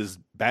is, because his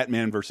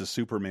Batman versus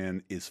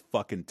Superman is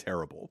fucking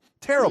terrible.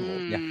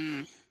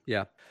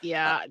 Yeah.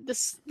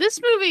 This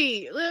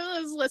movie,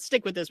 let's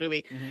stick with this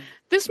movie.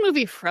 This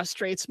movie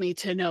frustrates me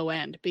to no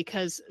end,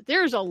 because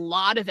there's a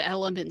lot of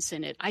elements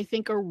in it I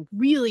think are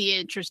really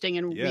interesting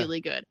and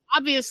really good.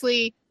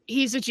 Obviously,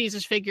 he's a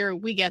Jesus figure.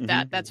 We get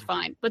that. That's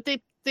fine. But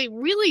they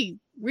really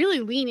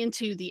lean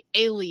into the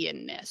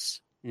alienness.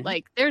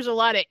 There's a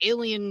lot of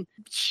alien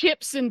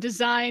ships and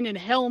design and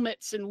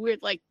helmets and weird,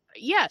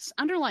 yes,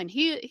 underline,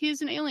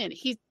 he's an alien.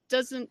 He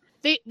doesn't,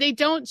 they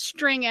don't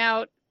string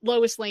out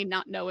Lois Lane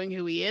not knowing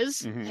who he is.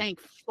 Thank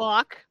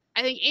fuck.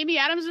 I think Amy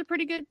Adams is a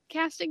pretty good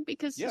casting,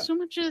 because so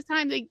much of the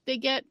time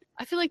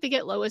I feel like they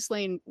get Lois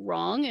Lane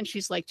wrong, and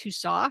she's too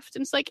soft.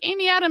 And it's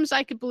Amy Adams,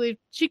 I could believe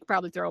she could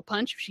probably throw a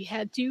punch if she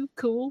had to.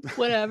 Cool,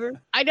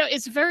 whatever. I know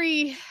it's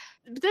very,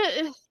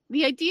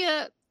 The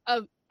idea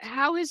of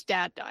how his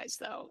dad dies,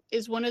 though,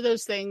 is one of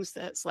those things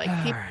that's like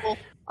people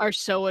are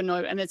so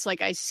annoyed. And it's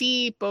like, I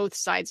see both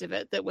sides of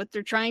it, that what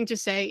they're trying to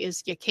say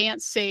is you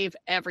can't save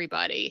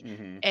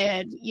everybody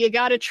and you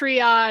got to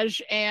triage,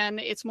 and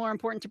it's more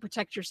important to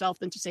protect yourself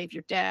than to save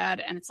your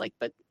dad. And it's like,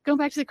 but going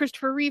back to the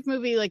Christopher Reeve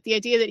movie, like the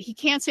idea that he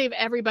can't save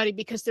everybody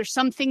because there's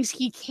some things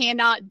he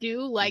cannot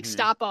do, like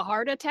stop a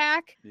heart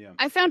attack.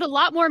 I found a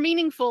lot more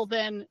meaningful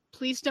than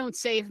please don't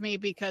save me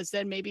because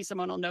then maybe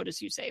someone will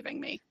notice you saving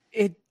me.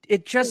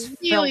 It just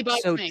really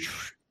felt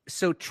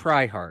so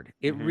try hard.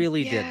 It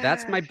really did.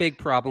 That's my big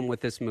problem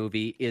with this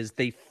movie, is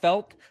they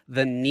felt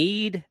the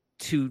need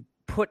to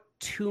put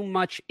too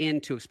much in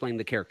to explain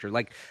the character.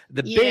 Like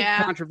the big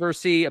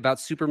controversy about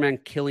Superman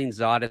killing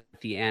Zod at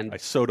the end. I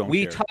so don't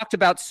We care. talked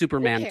about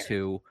Superman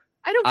 2.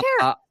 I don't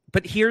care.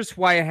 But here's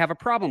why I have a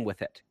problem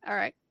with it. All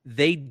right.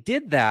 They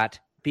did that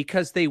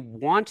because they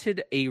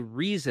wanted a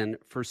reason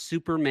for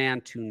Superman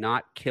to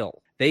not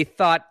kill. They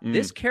thought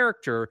this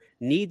character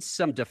needs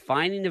some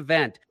defining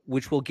event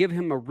which will give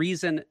him a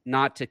reason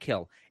not to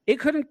kill. It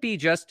couldn't be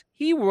just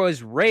he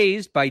was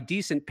raised by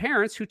decent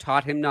parents who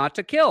taught him not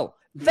to kill.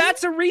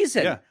 That's a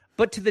reason. Yeah.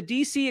 But to the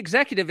DC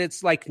executive,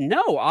 it's like,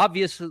 no,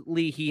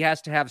 obviously he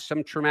has to have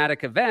some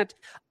traumatic event.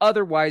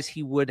 Otherwise,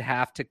 he would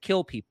have to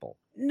kill people.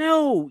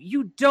 No,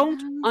 you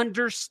don't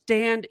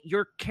understand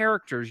your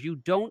characters. You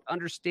don't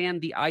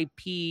understand the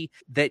IP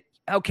that...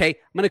 Okay, I'm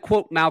going to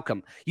quote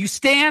Malcolm. You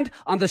stand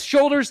on the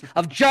shoulders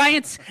of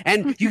giants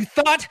and you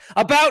thought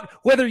about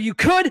whether you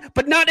could,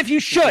 but not if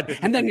you should.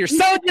 And then you're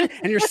selling it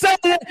and you're selling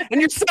it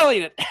and you're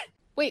selling it.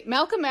 Wait,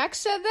 Malcolm X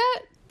said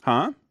that?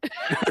 Huh?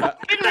 I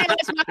didn't realize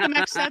Malcolm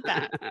X said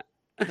that.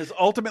 Because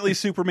ultimately,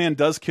 Superman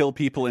does kill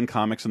people in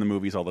comics and the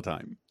movies all the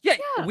time. Yeah,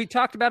 we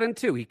talked about it in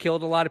 2. He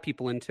killed a lot of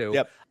people in 2.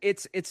 Yep.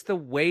 It's the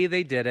way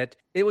they did it.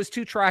 It was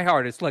too try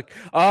hard. It's like,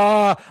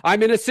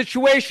 I'm in a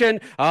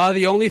situation.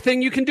 The only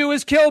thing you can do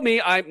is kill me.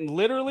 I'm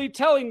literally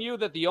telling you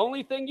that the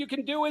only thing you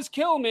can do is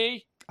kill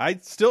me. I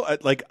still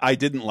I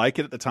didn't like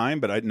it at the time,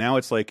 but now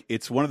it's like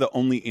it's one of the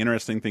only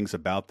interesting things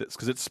about this,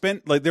 because it's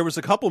spent like there was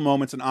a couple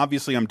moments, and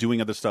obviously I'm doing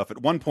other stuff.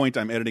 At one point,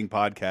 I'm editing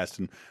podcasts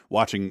and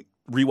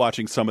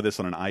rewatching some of this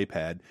on an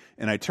iPad,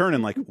 and I turn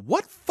and like,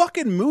 what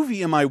fucking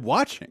movie am I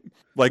watching?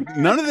 Like,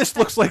 none of this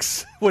looks like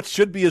what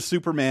should be a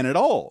Superman at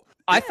all.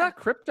 I thought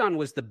Krypton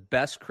was the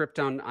best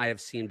Krypton I have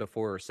seen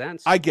before or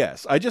since. I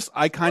guess.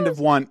 I kind of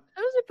want...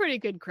 It was a pretty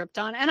good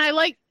Krypton, and I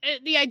like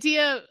the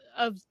idea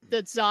of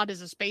that Zod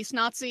is a space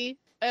Nazi.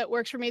 It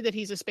works for me that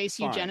he's a space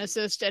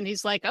eugenicist, and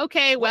he's like,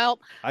 okay, well,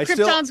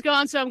 Krypton's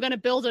gone, so I'm going to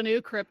build a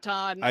new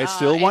Krypton. I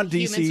still want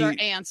DC humans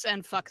are ants,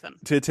 and fuck them.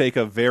 To take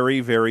a very,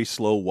 very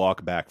slow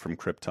walk back from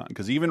Krypton,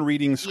 because even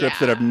reading scripts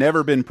that have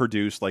never been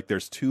produced, like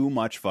there's too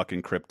much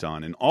fucking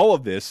Krypton in all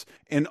of this,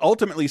 and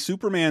ultimately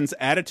Superman's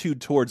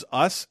attitude towards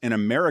us in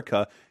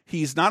America,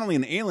 he's not only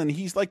an alien,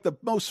 he's like the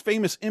most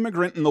famous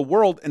immigrant in the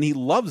world, and he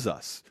loves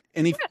us.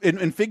 And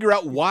and figure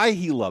out why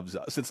he loves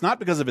us. It's not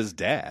because of his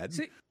dad.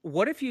 See,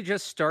 what if you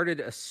just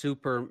started a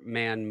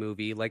Superman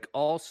movie, like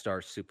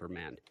All-Star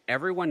Superman?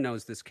 Everyone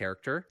knows this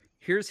character.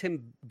 Here's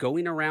him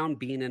going around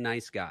being a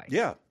nice guy.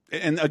 Yeah.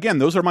 And again,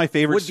 those are my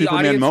favorite Superman moments. Would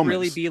the audience moments.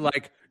 really be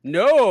like,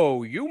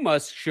 no, you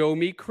must show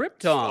me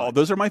Krypton? Oh,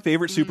 those are my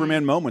favorite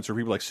Superman moments, where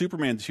people are like,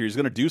 Superman's here, he's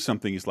going to do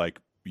something. He's like,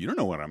 you don't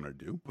know what I'm going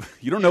to do.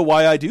 You don't know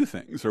why I do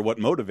things or what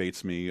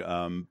motivates me.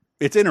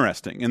 It's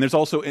interesting. And there's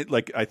also,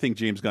 like, I think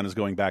James Gunn is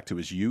going back to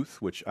his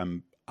youth, which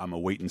I'm a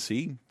wait and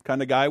see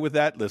kind of guy with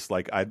that. This,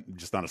 like, I'm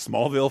just not a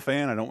Smallville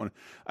fan.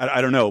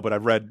 I don't know, but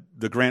I've read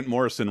the Grant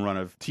Morrison run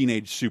of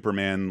Teenage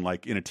Superman,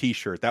 like in a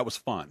t-shirt. That was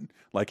fun.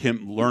 Like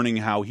him learning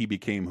how he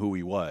became who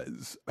he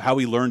was, how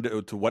he learned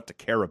to what to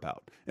care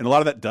about. And a lot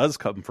of that does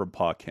come from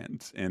Pa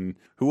Kent, and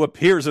who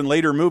appears in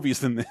later movies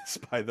than this,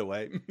 by the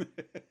way.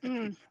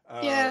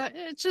 Yeah,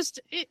 it's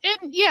just,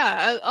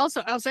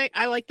 also, I'll say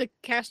I like the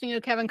casting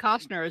of Kevin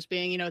Costner as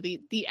being,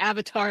 the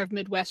avatar of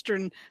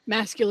Midwestern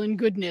masculine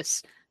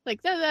goodness.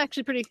 Like, that's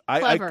actually pretty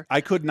clever.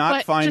 I could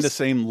not find the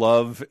same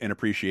love and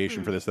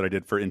appreciation for this that I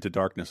did for Into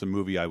Darkness, a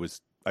movie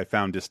I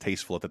found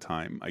distasteful at the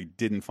time. I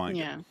didn't find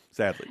it,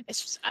 sadly.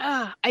 It's just,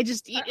 I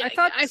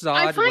thought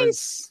I find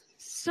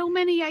so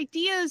many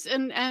ideas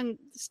and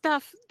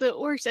stuff that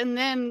works, and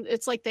then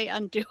it's like they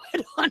undo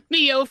it on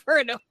me over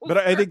and over. But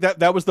I think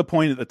that was the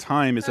point at the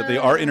time, is that they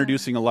are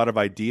introducing a lot of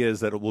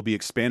ideas that will be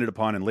expanded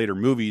upon in later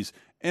movies,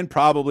 and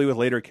probably with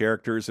later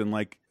characters. And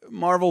like,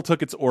 Marvel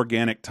took its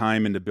organic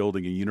time into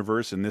building a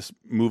universe, and this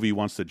movie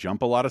wants to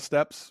jump a lot of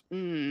steps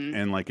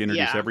and like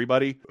introduce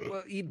everybody.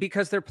 Well,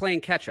 because they're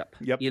playing catch up.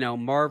 Yep.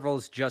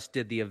 Marvel's just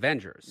did the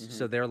Avengers,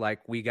 so they're like,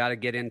 we got to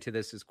get into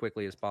this as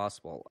quickly as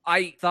possible.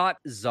 I thought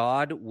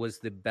Zod was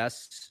the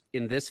best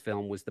in this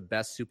film, was the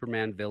best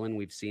Superman villain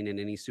we've seen in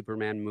any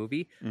Superman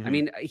movie. I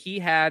mean, he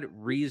had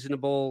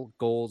reasonable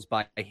goals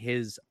by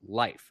his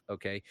life.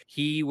 Okay,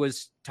 he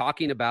was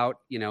talking about,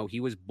 he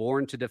was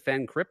born to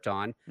defend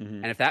Krypton,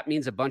 and if that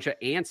means a bunch of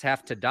ants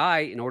have to die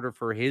in order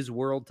for his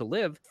world to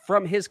live,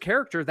 from his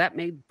character, that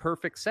made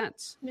perfect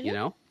sense.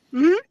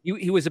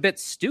 He was a bit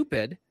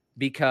stupid,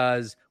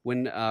 because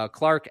when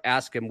Clark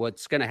asked him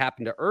what's going to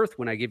happen to Earth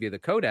when I give you the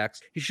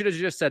Codex, he should have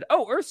just said,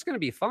 oh, Earth's going to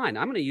be fine.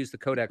 I'm going to use the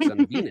Codex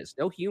on Venus.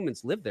 No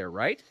humans live there,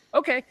 right?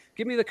 Okay,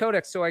 give me the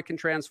Codex so I can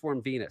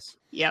transform Venus.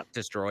 Yep.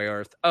 Destroy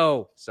Earth.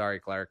 Oh, sorry,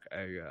 Clark.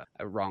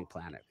 Wrong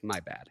planet. My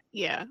bad.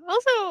 Yeah.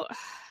 Also,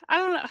 I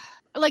don't know.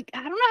 Like,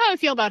 I don't know how I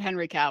feel about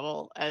Henry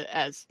Cavill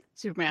as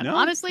Superman. No,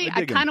 Honestly,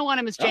 I kind of want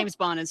him as Oh. James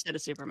Bond instead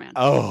of Superman.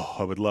 Oh,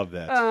 I would love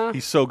that.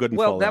 He's so good in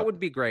Well, Fallout. that would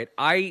be great.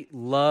 I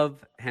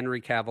love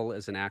Henry Cavill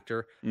as an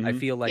actor. I Mhm.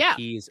 feel like Yeah.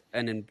 he's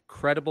an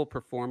incredible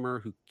performer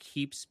who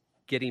keeps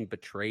getting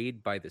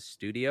betrayed by the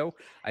studio.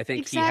 I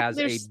think he has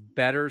a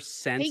better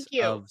sense Thank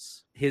you. of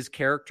his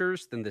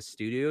characters than the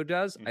studio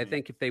does. I Mm-hmm.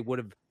 think if they would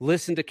have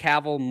listened to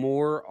Cavill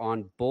more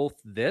on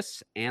both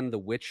this and The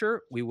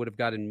Witcher, we would have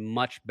gotten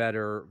much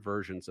better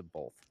versions of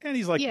both. And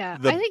he's like Yeah,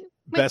 the I think-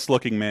 best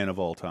looking man of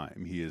all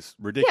time. He is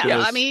ridiculous.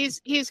 Yeah, I mean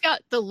he's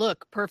got the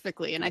look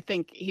perfectly, and I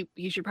think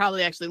he should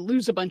probably actually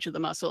lose a bunch of the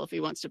muscle if he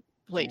wants to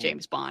play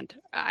James Bond.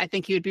 I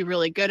think he would be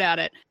really good at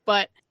it,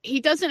 but he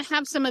doesn't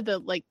have some of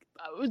the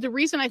the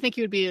reason I think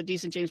he would be a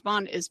decent James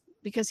Bond is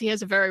because he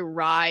has a very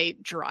wry,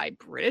 dry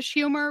British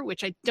humor,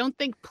 which I don't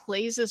think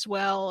plays as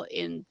well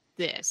in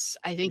this.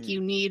 I think you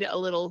need a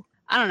little,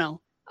 I don't know,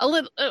 a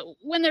little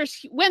when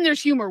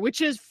there's humor, which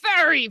is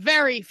very,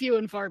 very few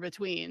and far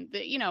between.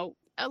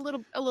 A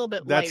little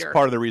bit That's lighter.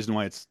 part of the reason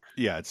why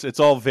it's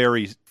all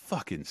very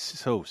fucking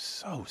so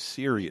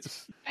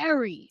serious.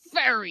 Very,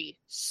 very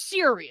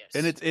serious.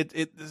 And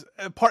it's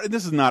part.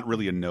 This is not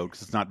really a note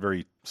because it's not a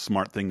very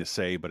smart thing to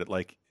say, but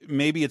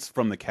maybe it's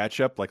from the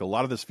catch up. Like a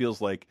lot of this feels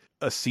like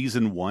a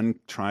season 1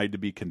 tried to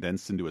be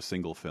condensed into a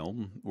single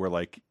film,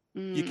 where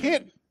you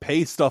can't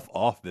pay stuff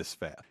off this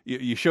fast.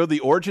 You show the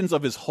origins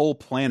of his whole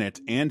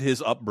planet and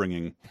his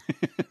upbringing.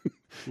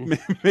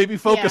 Maybe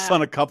focus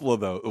on a couple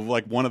of those,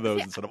 like one of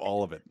those instead of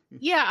all of it.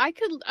 Yeah, I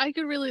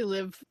could really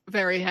live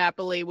very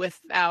happily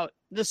without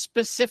the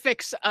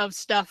specifics of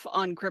stuff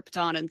on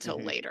Krypton until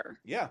later.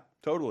 Yeah,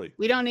 totally.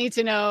 We don't need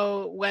to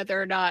know whether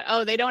or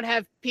not they don't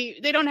have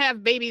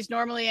babies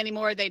normally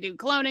anymore. They do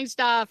cloning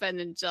stuff, and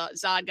then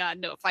Zod got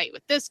into a fight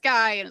with this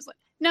guy, and it's like,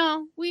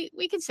 no, we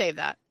can save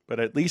that. But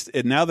at least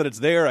now that it's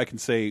there, I can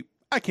say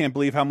I can't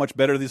believe how much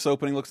better this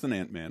opening looks than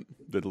Ant-Man,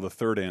 the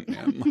third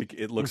Ant-Man. Like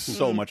it looks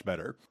so much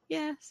better.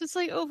 Yeah, so it's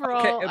like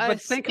overall, Okay,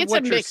 but think of it's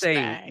what a you're mixed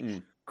saying,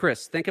 bag.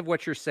 Chris. Think of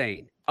what you're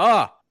saying.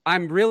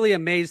 I'm really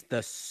amazed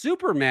the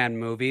Superman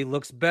movie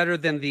looks better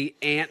than the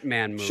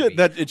Ant-Man movie.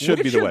 It should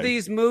be Which the of way.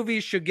 these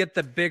movies should get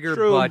the bigger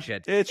True.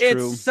 budget? It's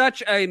true.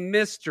 Such a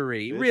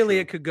mystery. Really,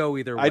 it could go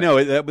either way. I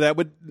know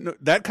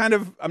that kind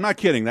of. I'm not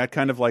kidding. That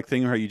kind of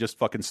thing where you just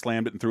fucking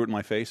slammed it and threw it in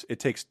my face. It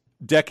takes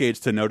decades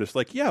to notice.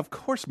 Like, yeah, of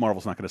course,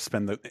 Marvel's not going to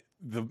spend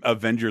the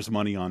Avengers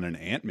money on an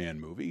Ant-Man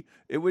movie.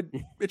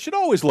 It should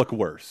always look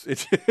worse.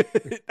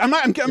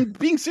 I'm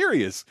being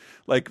serious.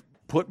 Like,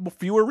 put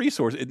fewer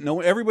resources.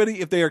 Everybody,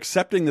 if they are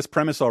accepting this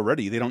premise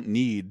already, they don't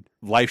need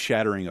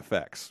life-shattering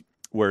effects.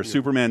 Where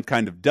Superman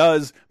kind of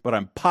does, but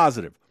I'm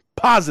positive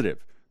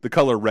the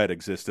color red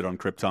existed on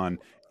Krypton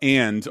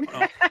and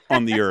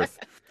on the Earth.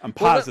 I'm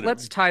positive. Well,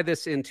 let's tie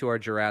this into our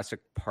Jurassic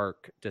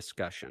Park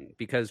discussion,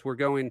 because we're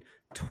going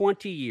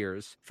 20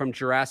 years from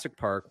Jurassic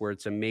Park, where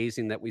it's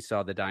amazing that we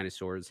saw the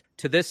dinosaurs,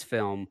 to this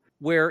film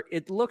where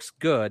it looks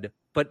good,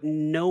 but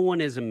no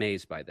one is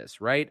amazed by this,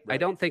 right? I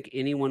don't think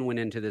anyone went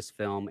into this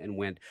film and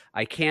went,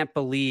 I can't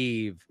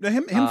believe...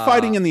 Him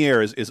fighting in the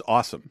air is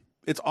awesome.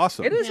 It's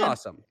awesome. It is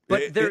awesome.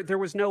 But there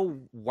was no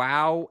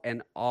wow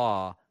and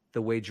awe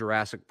the way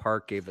Jurassic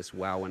Park gave us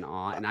wow and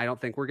awe, and I don't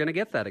think we're going to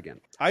get that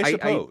again. I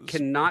suppose. I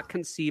cannot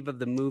conceive of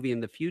the movie in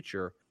the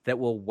future that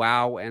will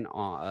wow and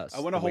awe us.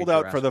 I want to hold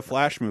out for the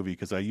Flash movie,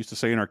 because I used to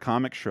say in our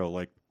comic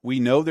show, we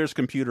know there's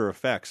computer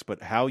effects,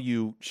 but how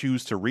you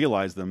choose to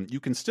realize them, you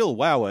can still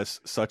wow us,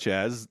 such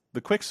as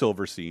the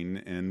Quicksilver scene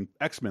in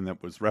X-Men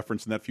that was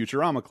referenced in that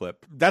Futurama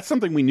clip. That's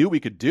something we knew we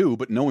could do,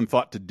 but no one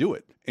thought to do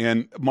it.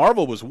 And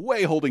Marvel was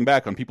way holding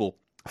back on people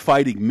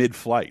fighting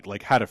mid-flight,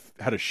 how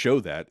to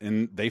show that,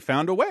 and they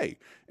found a way.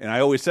 And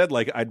I always said,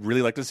 I'd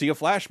really like to see a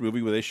Flash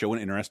movie where they show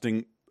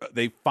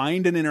they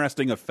find an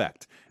interesting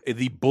effect,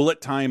 the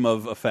bullet time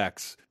of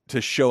effects, to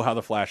show how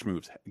the Flash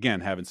moves. Again,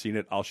 haven't seen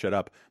it. I'll shut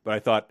up. But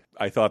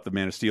I thought the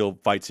Man of Steel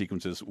fight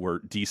sequences were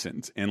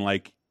decent, and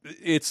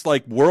it's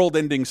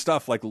world-ending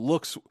stuff.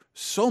 Looks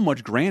so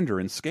much grander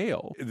in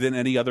scale than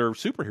any other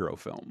superhero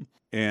film.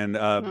 And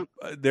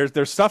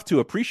there's stuff to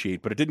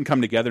appreciate, but it didn't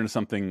come together into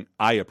something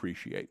I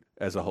appreciate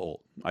as a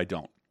whole. I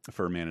don't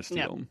for Man of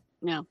Steel.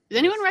 No. Is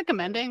anyone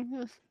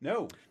recommending?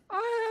 No.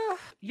 I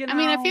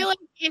mean, I feel like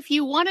if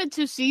you wanted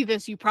to see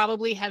this, you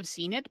probably have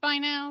seen it by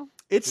now.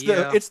 It's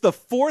the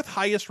fourth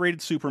highest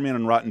rated Superman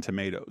on Rotten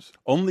Tomatoes,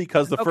 only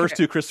because the first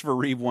two Christopher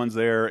Reeve ones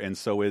there, and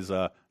so is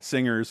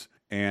Singers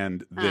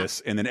and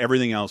this, and then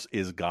everything else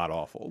is god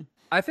awful.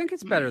 I think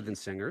it's better than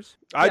Singers.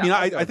 I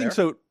think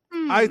so.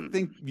 I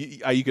think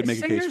you could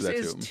make a case for that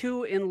Singers too. is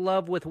too in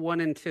love with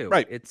 1 and 2.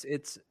 Right. It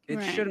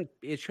Right. shouldn't.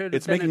 It should.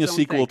 It's have been making a its own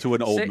sequel thing. to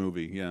an old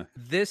movie. Yeah.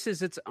 This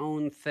is its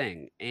own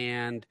thing,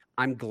 and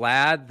I'm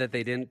glad that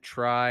they didn't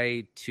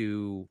try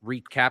to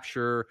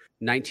recapture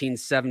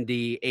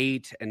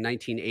 1978 and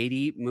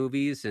 1980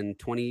 movies in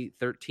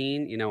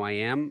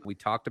 2013. We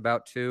talked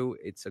about too.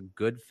 It's a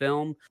good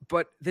film,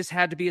 but this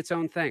had to be its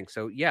own thing.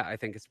 So yeah, I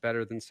think it's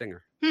better than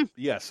Singer.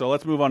 Yeah, so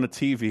let's move on to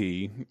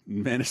TV.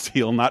 Man of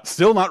Steel,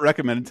 still not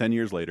recommended 10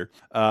 years later.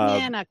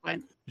 Yeah, not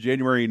quite.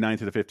 January 9th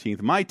to the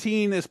 15th. My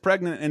Teen is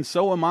Pregnant and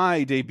So Am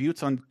I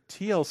debuts on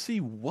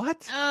TLC.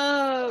 What?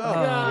 Oh,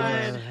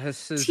 God.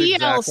 This is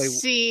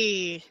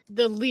TLC,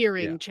 the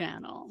leering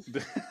channel.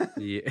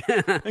 Yeah.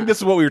 I think this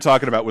is what we were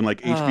talking about when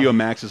HBO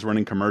Max is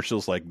running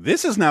commercials like,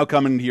 this is now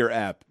coming to your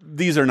app.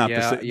 These are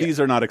not these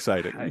are not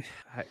exciting.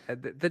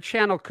 The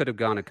channel could have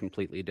gone a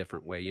completely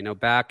different way.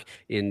 Back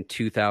in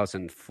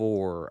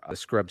 2004, the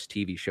Scrubs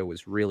TV show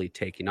was really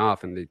taking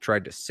off, and they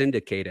tried to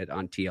syndicate it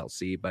on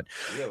TLC, but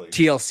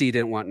TLC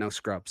didn't want no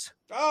Scrubs.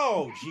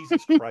 Oh,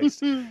 Jesus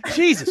Christ.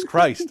 Jesus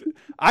Christ.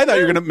 I thought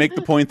you were going to make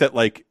the point that,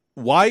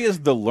 why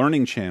is the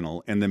Learning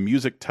Channel and the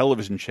Music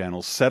Television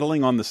Channel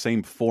settling on the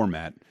same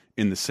format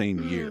in the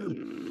same year?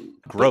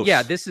 Gross. But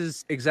yeah, this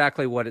is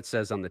exactly what it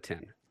says on the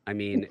tin. I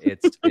mean,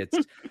 it's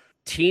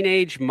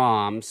teenage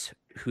moms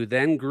who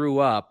then grew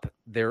up,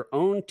 their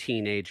own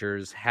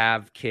teenagers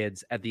have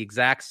kids at the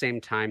exact same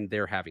time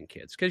they're having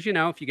kids. Because,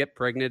 if you get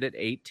pregnant at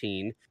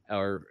 18,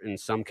 or in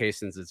some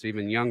cases it's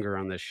even younger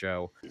on this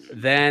show,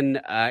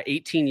 then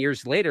 18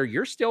 years later,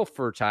 you're still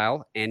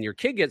fertile, and your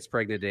kid gets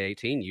pregnant at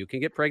 18, you can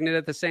get pregnant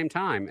at the same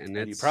time. And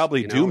you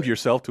probably doomed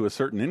yourself to a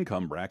certain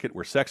income bracket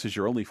where sex is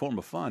your only form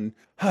of fun.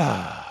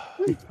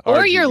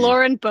 Or you're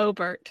Lauren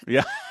Boebert.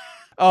 Yeah.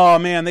 Oh,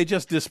 man, they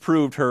just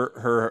disproved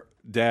her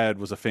dad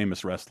was a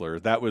famous wrestler.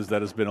 That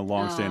has been a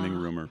long-standing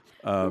rumor.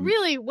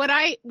 Really, what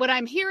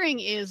I'm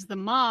hearing is the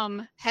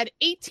mom had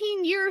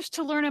 18 years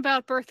to learn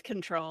about birth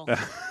control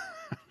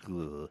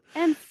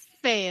and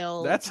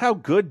failed. That's how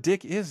good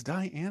Dick is,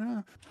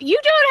 Diana. You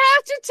don't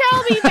have to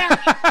tell me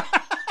that.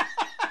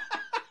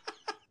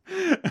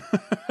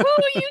 Who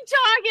are you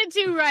talking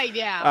to right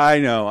now? I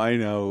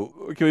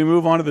know. Can we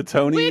move on to the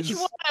Tonys? Which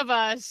one of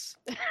us?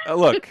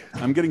 Look,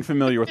 I'm getting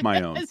familiar with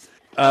my own.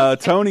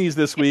 Tonys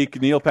this week,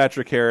 Neil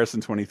Patrick Harris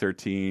in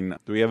 2013.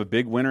 Do we have a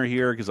big winner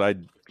here? Because I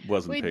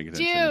wasn't paying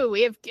attention.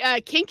 We have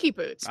Kinky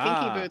Boots.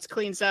 Kinky Boots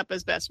cleans up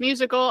as Best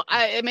Musical.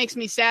 It makes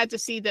me sad to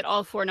see that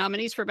all 4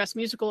 nominees for Best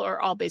Musical are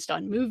all based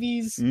on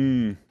movies.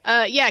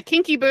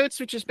 Kinky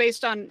Boots, which is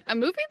based on a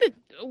movie that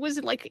was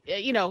an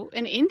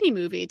indie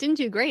movie. It didn't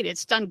do great.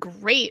 It's done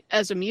great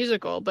as a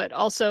musical, but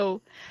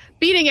also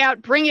beating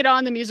out Bring It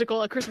On the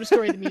musical, A Christmas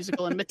Story the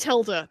musical, and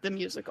Matilda the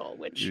musical,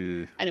 which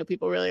I know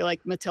people really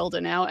like Matilda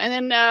now.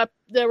 And then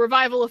the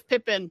revival of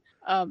Pippin,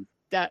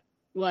 that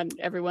one,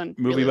 everyone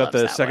movie really about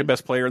the loves that second one.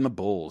 best player in the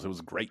Bulls. It was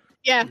great.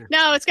 Yeah,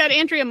 no, it's got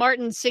Andrea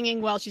Martin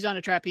singing while she's on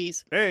a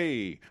trapeze.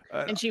 Hey,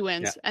 and she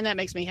wins, and that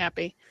makes me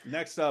happy.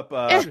 Next up,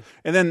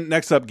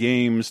 next up,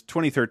 games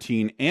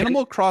 2013,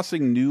 Animal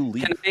Crossing New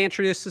Leaf. Can I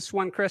introduce this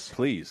one, Chris?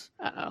 Please.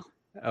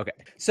 Okay,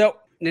 so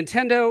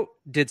Nintendo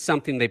did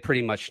something they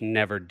pretty much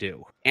never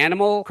do.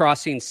 Animal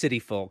Crossing City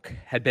Folk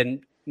had been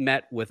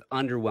met with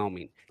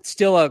underwhelming. It's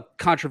still a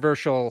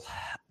controversial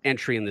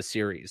entry in the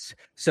series.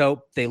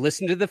 So they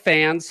listened to the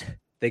fans.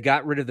 They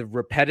got rid of the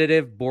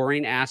repetitive,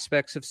 boring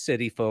aspects of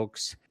City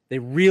Folks. They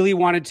really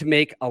wanted to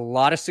make a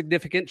lot of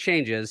significant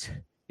changes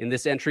in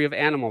this entry of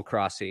Animal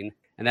Crossing.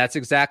 And that's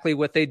exactly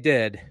what they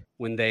did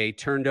when they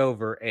turned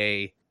over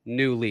a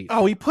new leaf.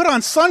 Oh, he put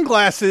on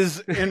sunglasses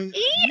and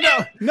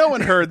no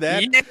one heard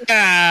that.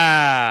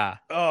 Yeah.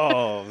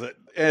 Oh,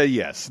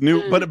 yes.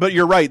 But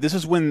you're right. This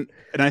is when,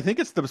 and I think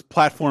it's the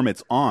platform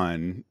it's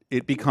on,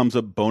 it becomes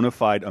a bona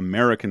fide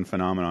American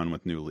phenomenon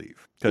with New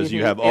Leaf. Because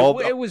you have all...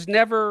 It was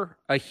never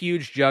a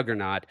huge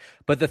juggernaut,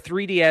 but the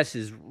 3DS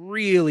is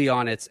really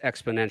on its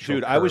exponential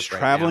Dude, I was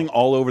traveling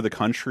all over the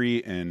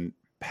country and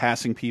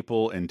passing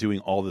people and doing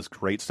all this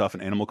great stuff in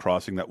Animal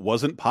Crossing that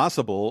wasn't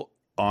possible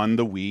on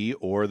the Wii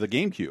or the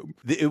GameCube.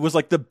 It was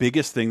like the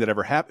biggest thing that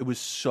ever happened. It was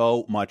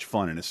so much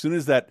fun. And as soon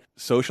as that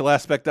social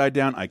aspect died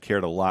down, I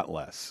cared a lot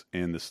less.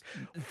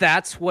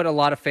 That's what a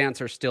lot of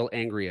fans are still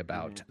angry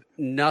about.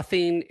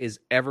 Nothing is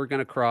ever going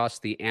to cross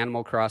the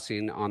Animal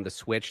Crossing on the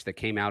Switch that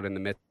came out in the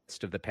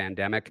midst of the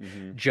pandemic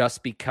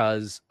just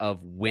because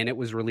of when it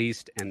was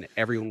released and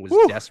everyone was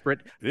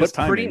desperate. But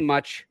pretty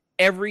much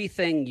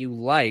everything you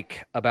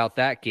like about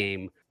that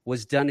game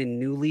was done in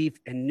New Leaf,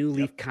 and New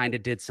Leaf kind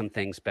of did some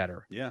things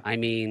better. Yeah. I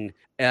mean,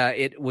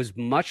 it was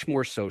much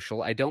more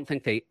social. I don't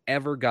think they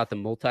ever got the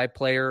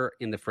multiplayer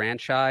in the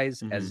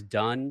franchise as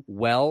done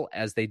well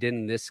as they did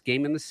in this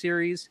game in the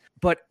series,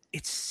 but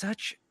it's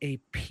such a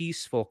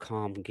peaceful,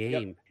 calm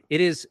game.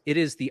 It is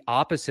the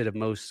opposite of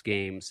most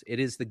games. It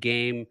is the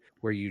game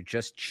where you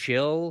just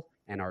chill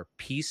and are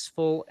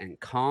peaceful and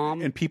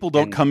calm. And people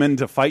don't come in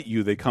to fight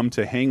you. They come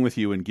to hang with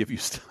you and give you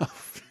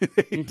stuff.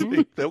 They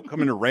don't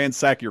come in to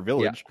ransack your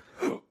village.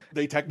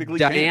 They technically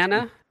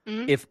Diana,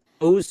 can't. if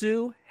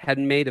Ozu had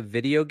made a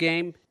video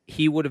game,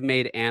 he would have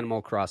made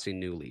Animal Crossing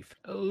New Leaf.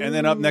 And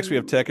then up next we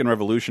have Tekken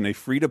Revolution, a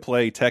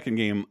free-to-play Tekken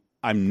game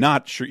I'm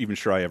not even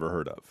sure I ever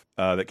heard of,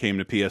 that came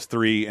to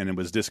PS3 and it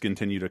was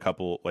discontinued I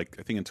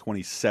think in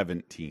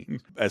 2017.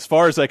 As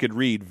far as I could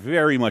read,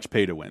 very much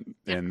pay to win.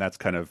 And that's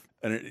kind of,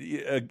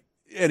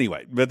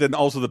 anyway. But then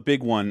also the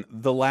big one,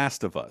 The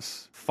Last of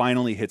Us,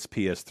 finally hits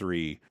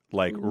PS3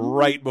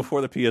 right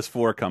before the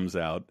PS4 comes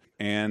out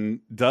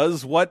and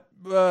does what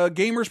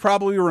gamers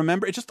probably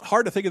remember. It's just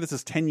hard to think of this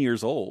as 10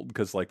 years old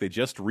because they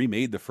just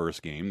remade the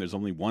first game. There's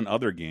only one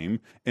other game,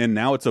 and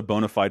now it's a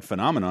bona fide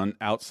phenomenon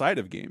outside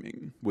of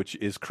gaming, which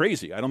is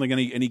crazy. I don't think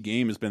any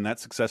game has been that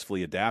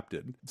successfully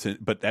adapted.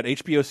 But that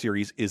HBO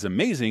series is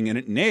amazing, and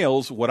it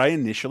nails what I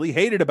initially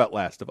hated about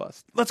Last of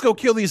Us. Let's go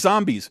kill these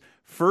zombies.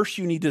 First,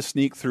 you need to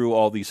sneak through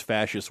all these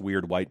fascist,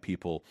 weird white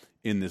people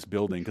in this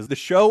building because the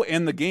show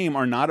and the game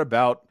are not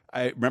about.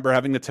 I remember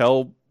having to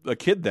tell a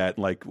kid that,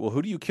 well,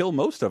 who do you kill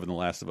most of in The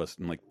Last of Us?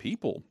 I'm like,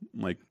 people.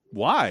 I'm like,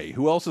 why?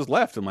 Who else is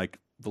left? I'm like,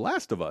 The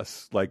Last of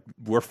Us.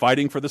 We're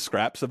fighting for the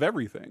scraps of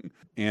everything.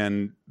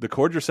 And the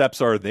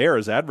Cordyceps are there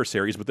as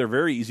adversaries, but they're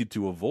very easy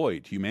to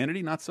avoid.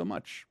 Humanity, not so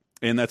much.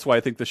 And that's why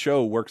I think the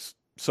show works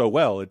so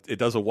well. It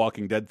does a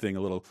Walking Dead thing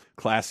a little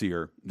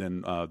classier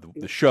than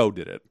the show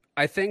did it.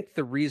 I think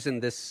the reason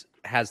this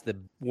has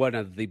one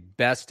of the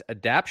best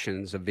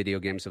adaptions of video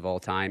games of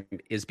all time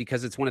is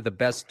because it's one of the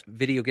best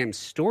video game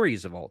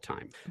stories of all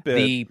time.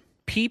 The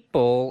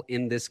people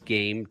in this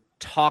game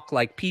talk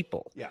like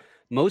people. Yeah.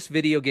 Most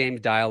video game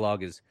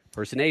dialogue is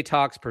person A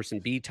talks, person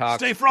B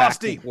talks. Stay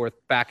frosty.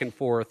 Back and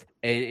forth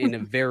in a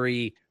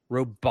very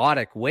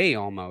robotic way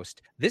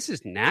almost. This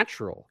is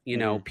natural.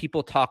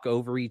 People talk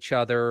over each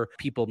other,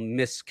 people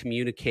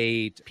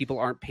miscommunicate, people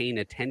aren't paying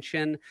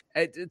attention.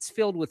 It's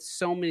filled with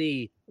so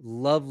many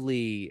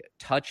lovely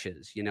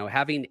touches.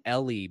 Having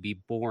Ellie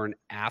be born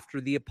after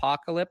the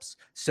apocalypse,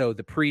 so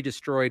the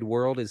pre-destroyed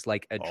world is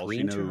like a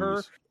dream to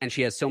her, and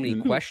she has so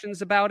many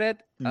questions about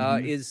it,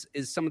 is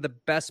some of the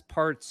best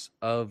parts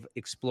of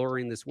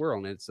exploring this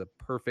world, and it's a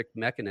perfect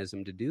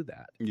mechanism to do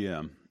that.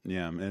 Yeah,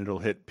 and it'll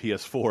hit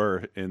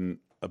PS4 in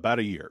about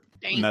a year.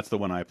 Dang. And that's the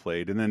one I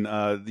played. And then,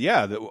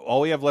 all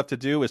we have left to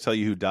do is tell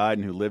you who died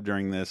and who lived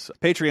during this.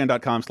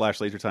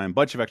 Patreon.com/LaserTime.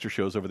 Bunch of extra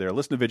shows over there.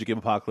 Listen to Video Game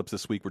Apocalypse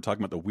this week. We're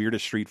talking about the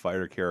weirdest Street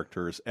Fighter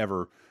characters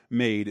ever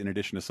made, in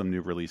addition to some new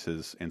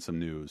releases and some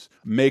news.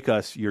 Make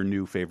us your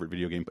new favorite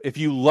video game. If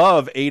you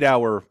love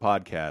 8-hour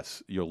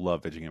podcasts, you'll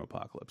love Video Game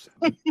Apocalypse.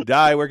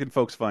 Di, where can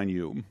folks find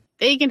you?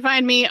 They can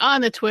find me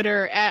on the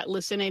Twitter at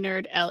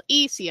ListenANerd,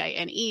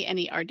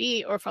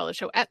 LECINENERD, or follow the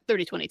show at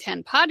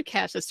 302010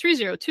 Podcast. That's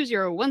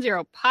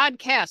 302010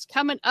 Podcast.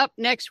 Coming up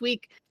next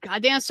week,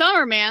 goddamn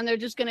summer, man. They're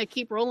just going to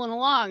keep rolling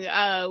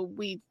along.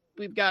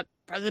 We've got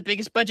probably the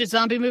biggest budget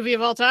zombie movie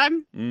of all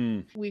time.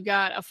 We've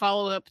got a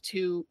follow-up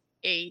to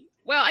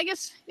I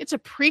guess it's a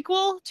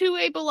prequel to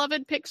a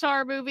beloved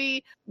Pixar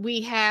movie.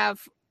 We have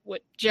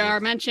what JR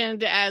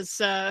mentioned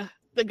as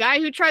the guy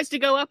who tries to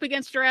go up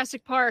against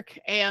Jurassic Park,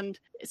 and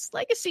its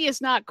legacy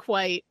is not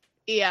quite.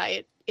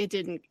 It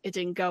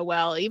didn't go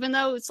well, even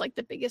though it's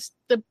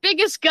the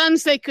biggest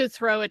guns they could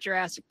throw at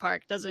Jurassic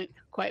Park doesn't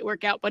quite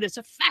work out. But it's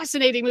a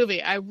fascinating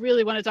movie. I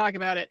really want to talk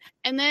about it.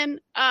 And then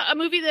a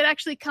movie that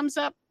actually comes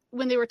up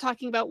when they were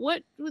talking about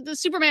what the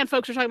Superman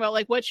folks were talking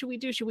about, what should we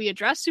do? Should we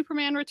address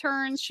Superman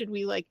Returns? Should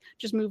we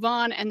just move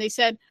on? And they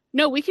said,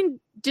 no, we can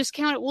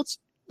discount it.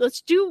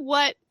 Let's do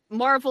what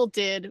Marvel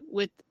did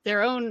with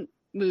their own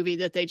movie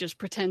that they just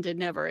pretended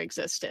never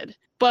existed.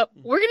 But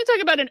we're going to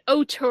talk about an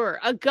auteur,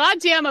 a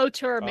goddamn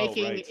auteur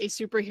making a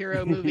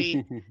superhero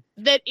movie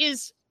that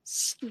is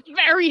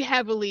very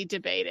heavily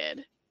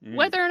debated,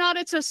 whether or not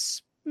it's a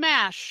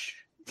smash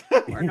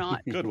or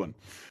not. Good one.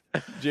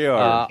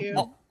 JR.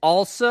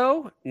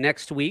 Also,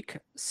 next week,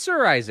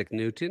 Sir Isaac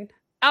Newton,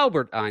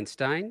 Albert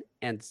Einstein,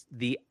 and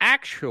the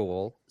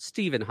actual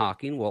Stephen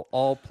Hawking will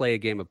all play a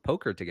game of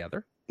poker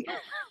together.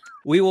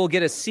 We will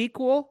get a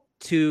sequel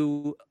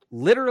to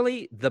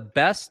literally the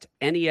best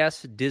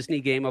NES Disney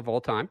game of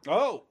all time.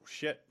 Oh,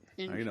 shit.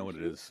 Now you know what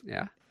it is.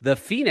 Yeah. The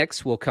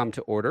Phoenix will come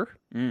to order.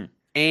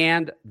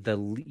 And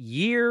the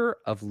year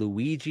of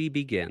Luigi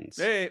begins.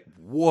 Hey,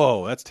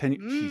 whoa, that's 10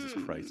 years.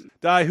 Jesus Christ.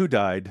 Who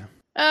died?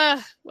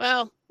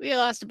 Well, we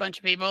lost a bunch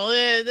of people.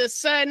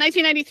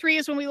 1993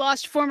 is when we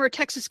lost former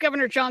Texas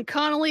Governor John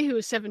Connally, who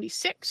was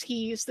 76.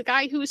 He's the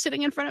guy who was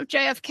sitting in front of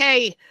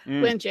JFK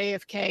when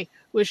JFK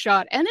was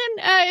shot. And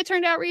then it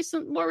turned out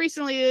more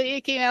recently,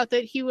 it came out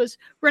that he was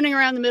running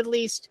around the Middle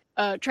East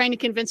trying to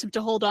convince him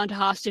to hold on to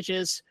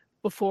hostages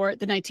before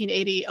the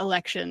 1980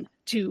 election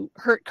to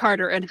hurt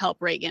Carter and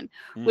help Reagan,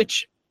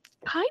 which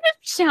kind of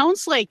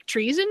sounds like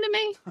treason to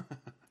me.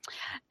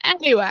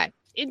 Anyway,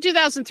 in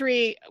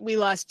 2003, we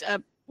lost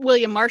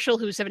William Marshall,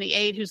 who's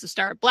 78, who's the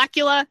star of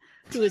Blackula,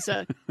 who is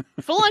a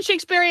full-on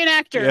Shakespearean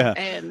actor. Yeah.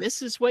 And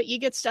this is what you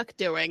get stuck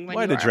doing.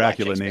 Why did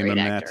Dracula name him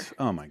that?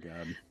 Oh, my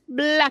God.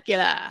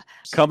 Blackula.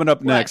 Coming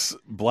up next,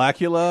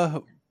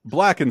 Blackula,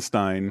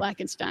 Blackenstein.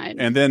 Blackenstein.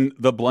 And then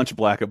the Blunch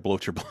Black of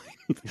Blocher Blind.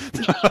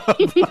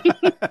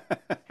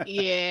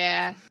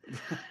 Yeah,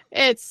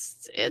 it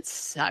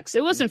sucks.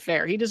 It wasn't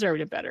fair. He deserved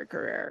a better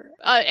career.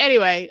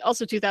 Anyway,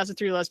 also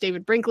 2003 lost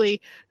David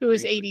Brinkley, who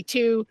was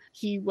 82.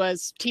 He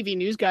was TV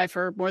news guy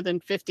for more than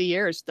 50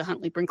 years. The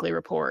Huntley Brinkley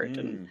Report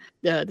and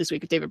This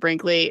Week with David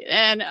Brinkley.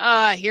 And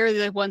here are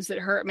the ones that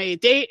hurt me.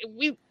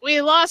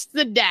 We lost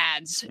the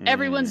dads.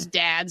 Everyone's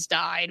dads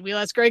died. We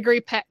lost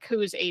Gregory Peck, who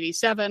was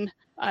 87.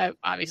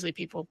 Obviously,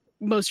 people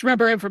most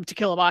remember him from To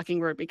Kill a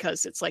Mockingbird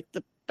because it's like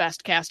the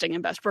best casting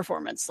and best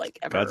performance like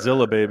ever.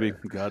 Godzilla, baby.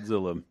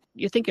 Godzilla.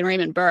 You're thinking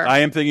Raymond Burr. I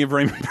am thinking of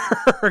Raymond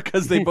Burr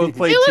because they both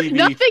played they TV.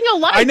 Look nothing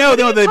alike. I know,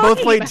 no, they both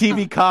played about?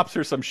 TV cops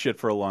or some shit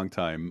for a long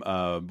time.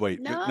 Wait,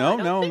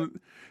 no.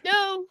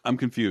 I'm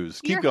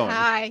confused. Keep going.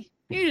 High.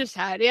 You just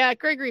had, yeah,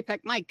 Gregory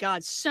Peck. My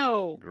God,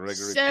 so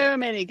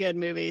many good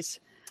movies.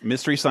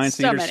 Mystery Science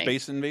Theater,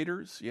 Space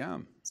Invaders. Yeah,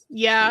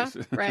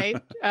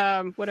 right.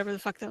 Whatever the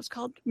fuck that was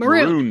called.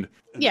 Marooned.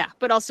 Yeah,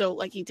 but also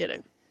like he did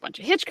a bunch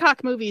of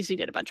Hitchcock movies. He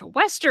did a bunch of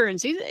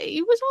Westerns. He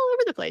was all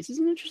over the place. He's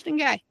an interesting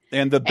guy.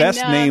 And the best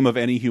name of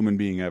any human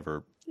being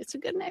ever. It's a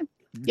good name.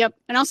 Yep.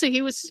 And also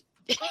he was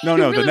No,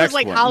 really the next was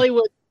like one.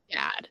 Hollywood's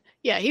dad.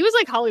 Yeah, he was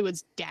like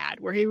Hollywood's dad,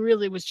 where he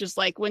really was just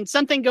like when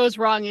something goes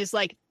wrong, he's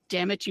like,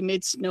 damn it, you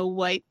made Snow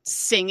White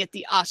sing at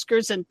the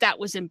Oscars and that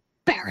was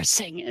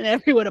embarrassing. And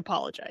everyone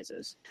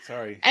apologizes.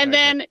 Sorry. And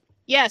then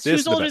yes, he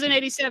was older than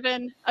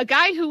 87. A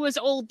guy who was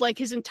old like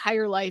his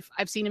entire life.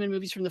 I've seen him in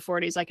movies from the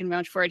 40s. I can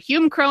vouch for it.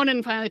 Hume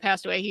Cronin finally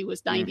passed away. He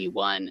was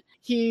 91.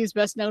 He's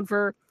best known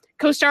for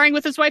co-starring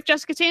with his wife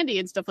Jessica Tandy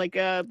and stuff like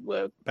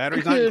Batteries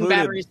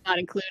Not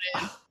Included,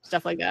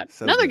 stuff like that.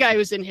 Another guy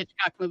who's in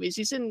Hitchcock movies.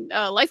 He's in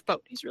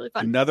Lifeboat. He's really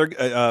fun.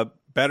 Another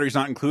Batteries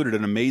Not Included,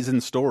 an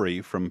amazing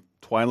story from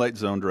Twilight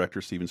Zone director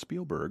Steven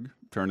Spielberg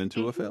turned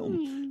into a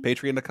film.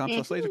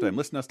 Patreon.com/LaserTime.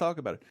 Listen to us talk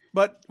about it.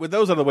 But with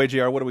those out of the way,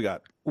 JR, what do we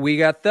got? We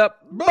got the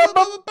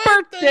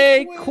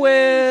birthday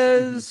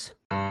quiz.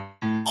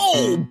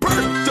 Oh,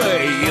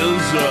 birthday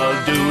is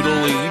a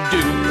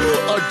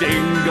doodly-doo, a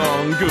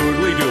ding-dong,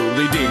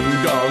 goodly-doodly,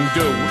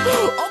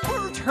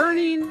 ding-dong-doo.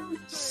 Turning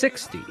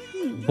 60.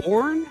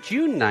 Born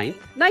June 9th,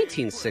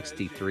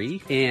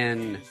 1963,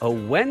 in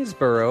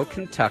Owensboro,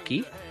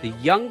 Kentucky, the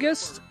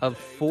youngest of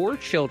 4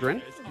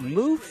 children,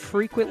 moved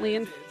frequently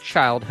in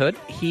childhood.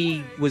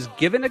 He was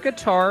given a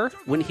guitar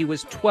when he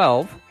was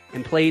 12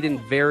 and played in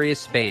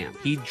various bands.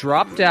 He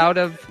dropped out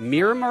of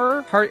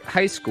Miramar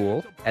High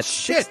School at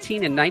 16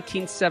 in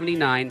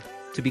 1979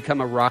 to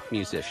become a rock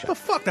musician. What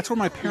the fuck? That's where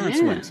my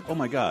parents went. Oh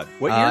my God.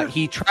 What year?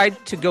 He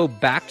tried to go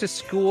back to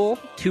school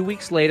 2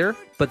 weeks later,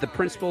 but the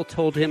principal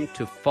told him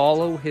to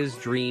follow his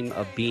dream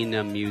of being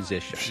a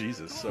musician.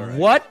 Jesus, sorry.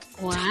 What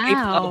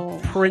type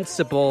of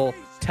principal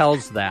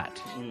tells that?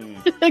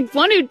 Like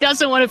one who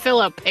doesn't want to fill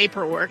out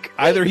paperwork.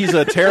 Either he's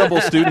a terrible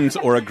student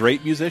or a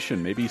great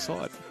musician. Maybe he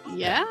saw it.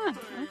 Yeah.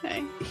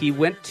 Okay. He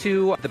went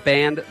to the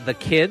band The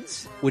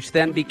Kids, which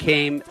then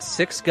became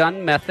Six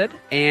Gun Method,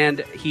 and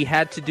he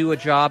had to do a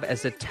job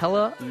as a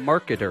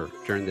telemarketer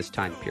during this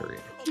time period.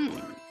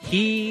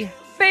 He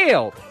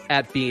failed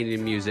at being a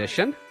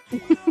musician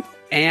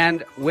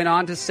and went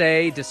on to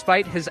say,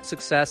 despite his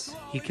success,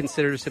 he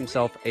considers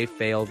himself a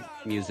failed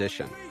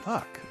musician.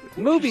 Fuck.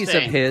 Movies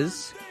of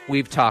his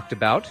we've talked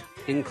about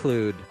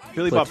include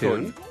Billy Bob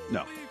Platoon.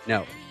 Thornton.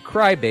 No.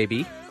 Cry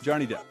Baby.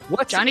 Johnny Depp.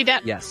 What? Johnny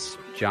Depp? Yes,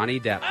 Johnny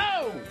Depp. Oh!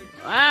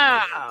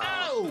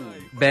 Wow.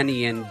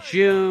 Benny and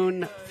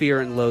June,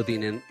 Fear and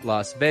Loathing in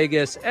Las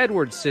Vegas,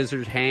 Edward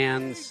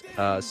Scissorhands,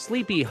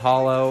 Sleepy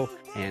Hollow,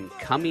 and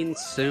coming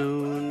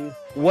soon,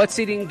 What's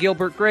Eating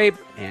Gilbert Grape,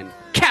 and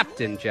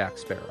Captain Jack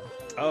Sparrow.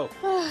 Oh.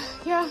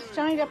 Yeah,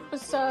 Johnny Depp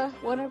was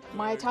one of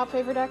my top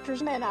favorite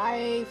actors, and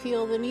I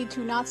feel the need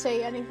to not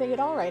say anything at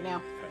all right now.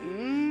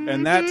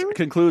 And that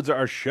concludes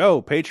our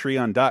show.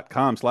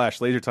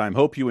 Patreon.com/LaserTime.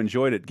 Hope you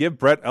enjoyed it. Give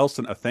Brett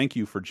Elston a thank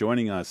you for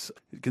joining us.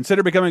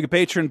 Consider becoming a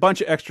patron.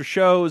 Bunch of extra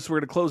shows. We're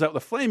going to close out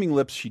with Flaming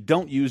Lips. She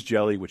Don't Use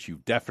Jelly, which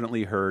you've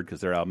definitely heard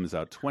because their album is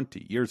out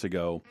 20 years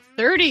ago.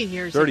 30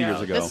 years 30 ago.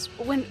 years ago. That's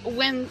when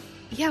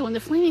the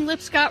Flaming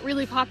Lips got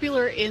really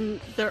popular in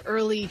the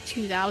early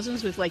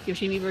 2000s with like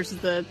Yoshimi versus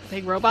the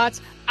Big Robots.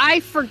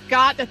 I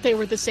forgot that they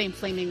were the same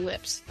Flaming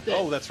Lips.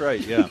 Oh, that's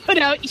right. Yeah. Put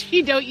out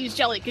She Don't Use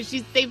Jelly because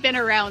they've been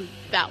around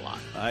that long.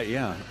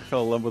 Yeah. I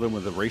fell in love with them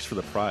with the Race for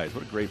the Prize.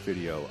 What a great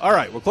video. All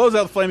right. We'll close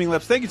out the Flaming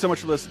Lips. Thank you so much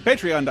for listening.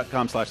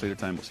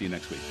 Patreon.com/LaserTime. We'll see you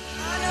next week.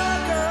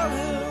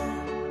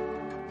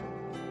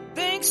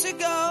 Thinks a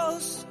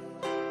ghost.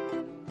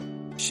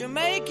 She'll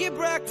make you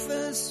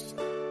breakfast.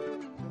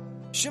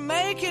 She'll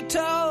make you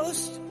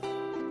toast.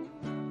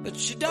 But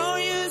she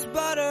don't use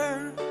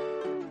butter.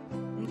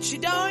 And she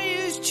don't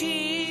use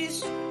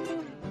cheese.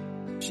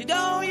 She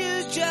don't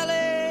use jelly.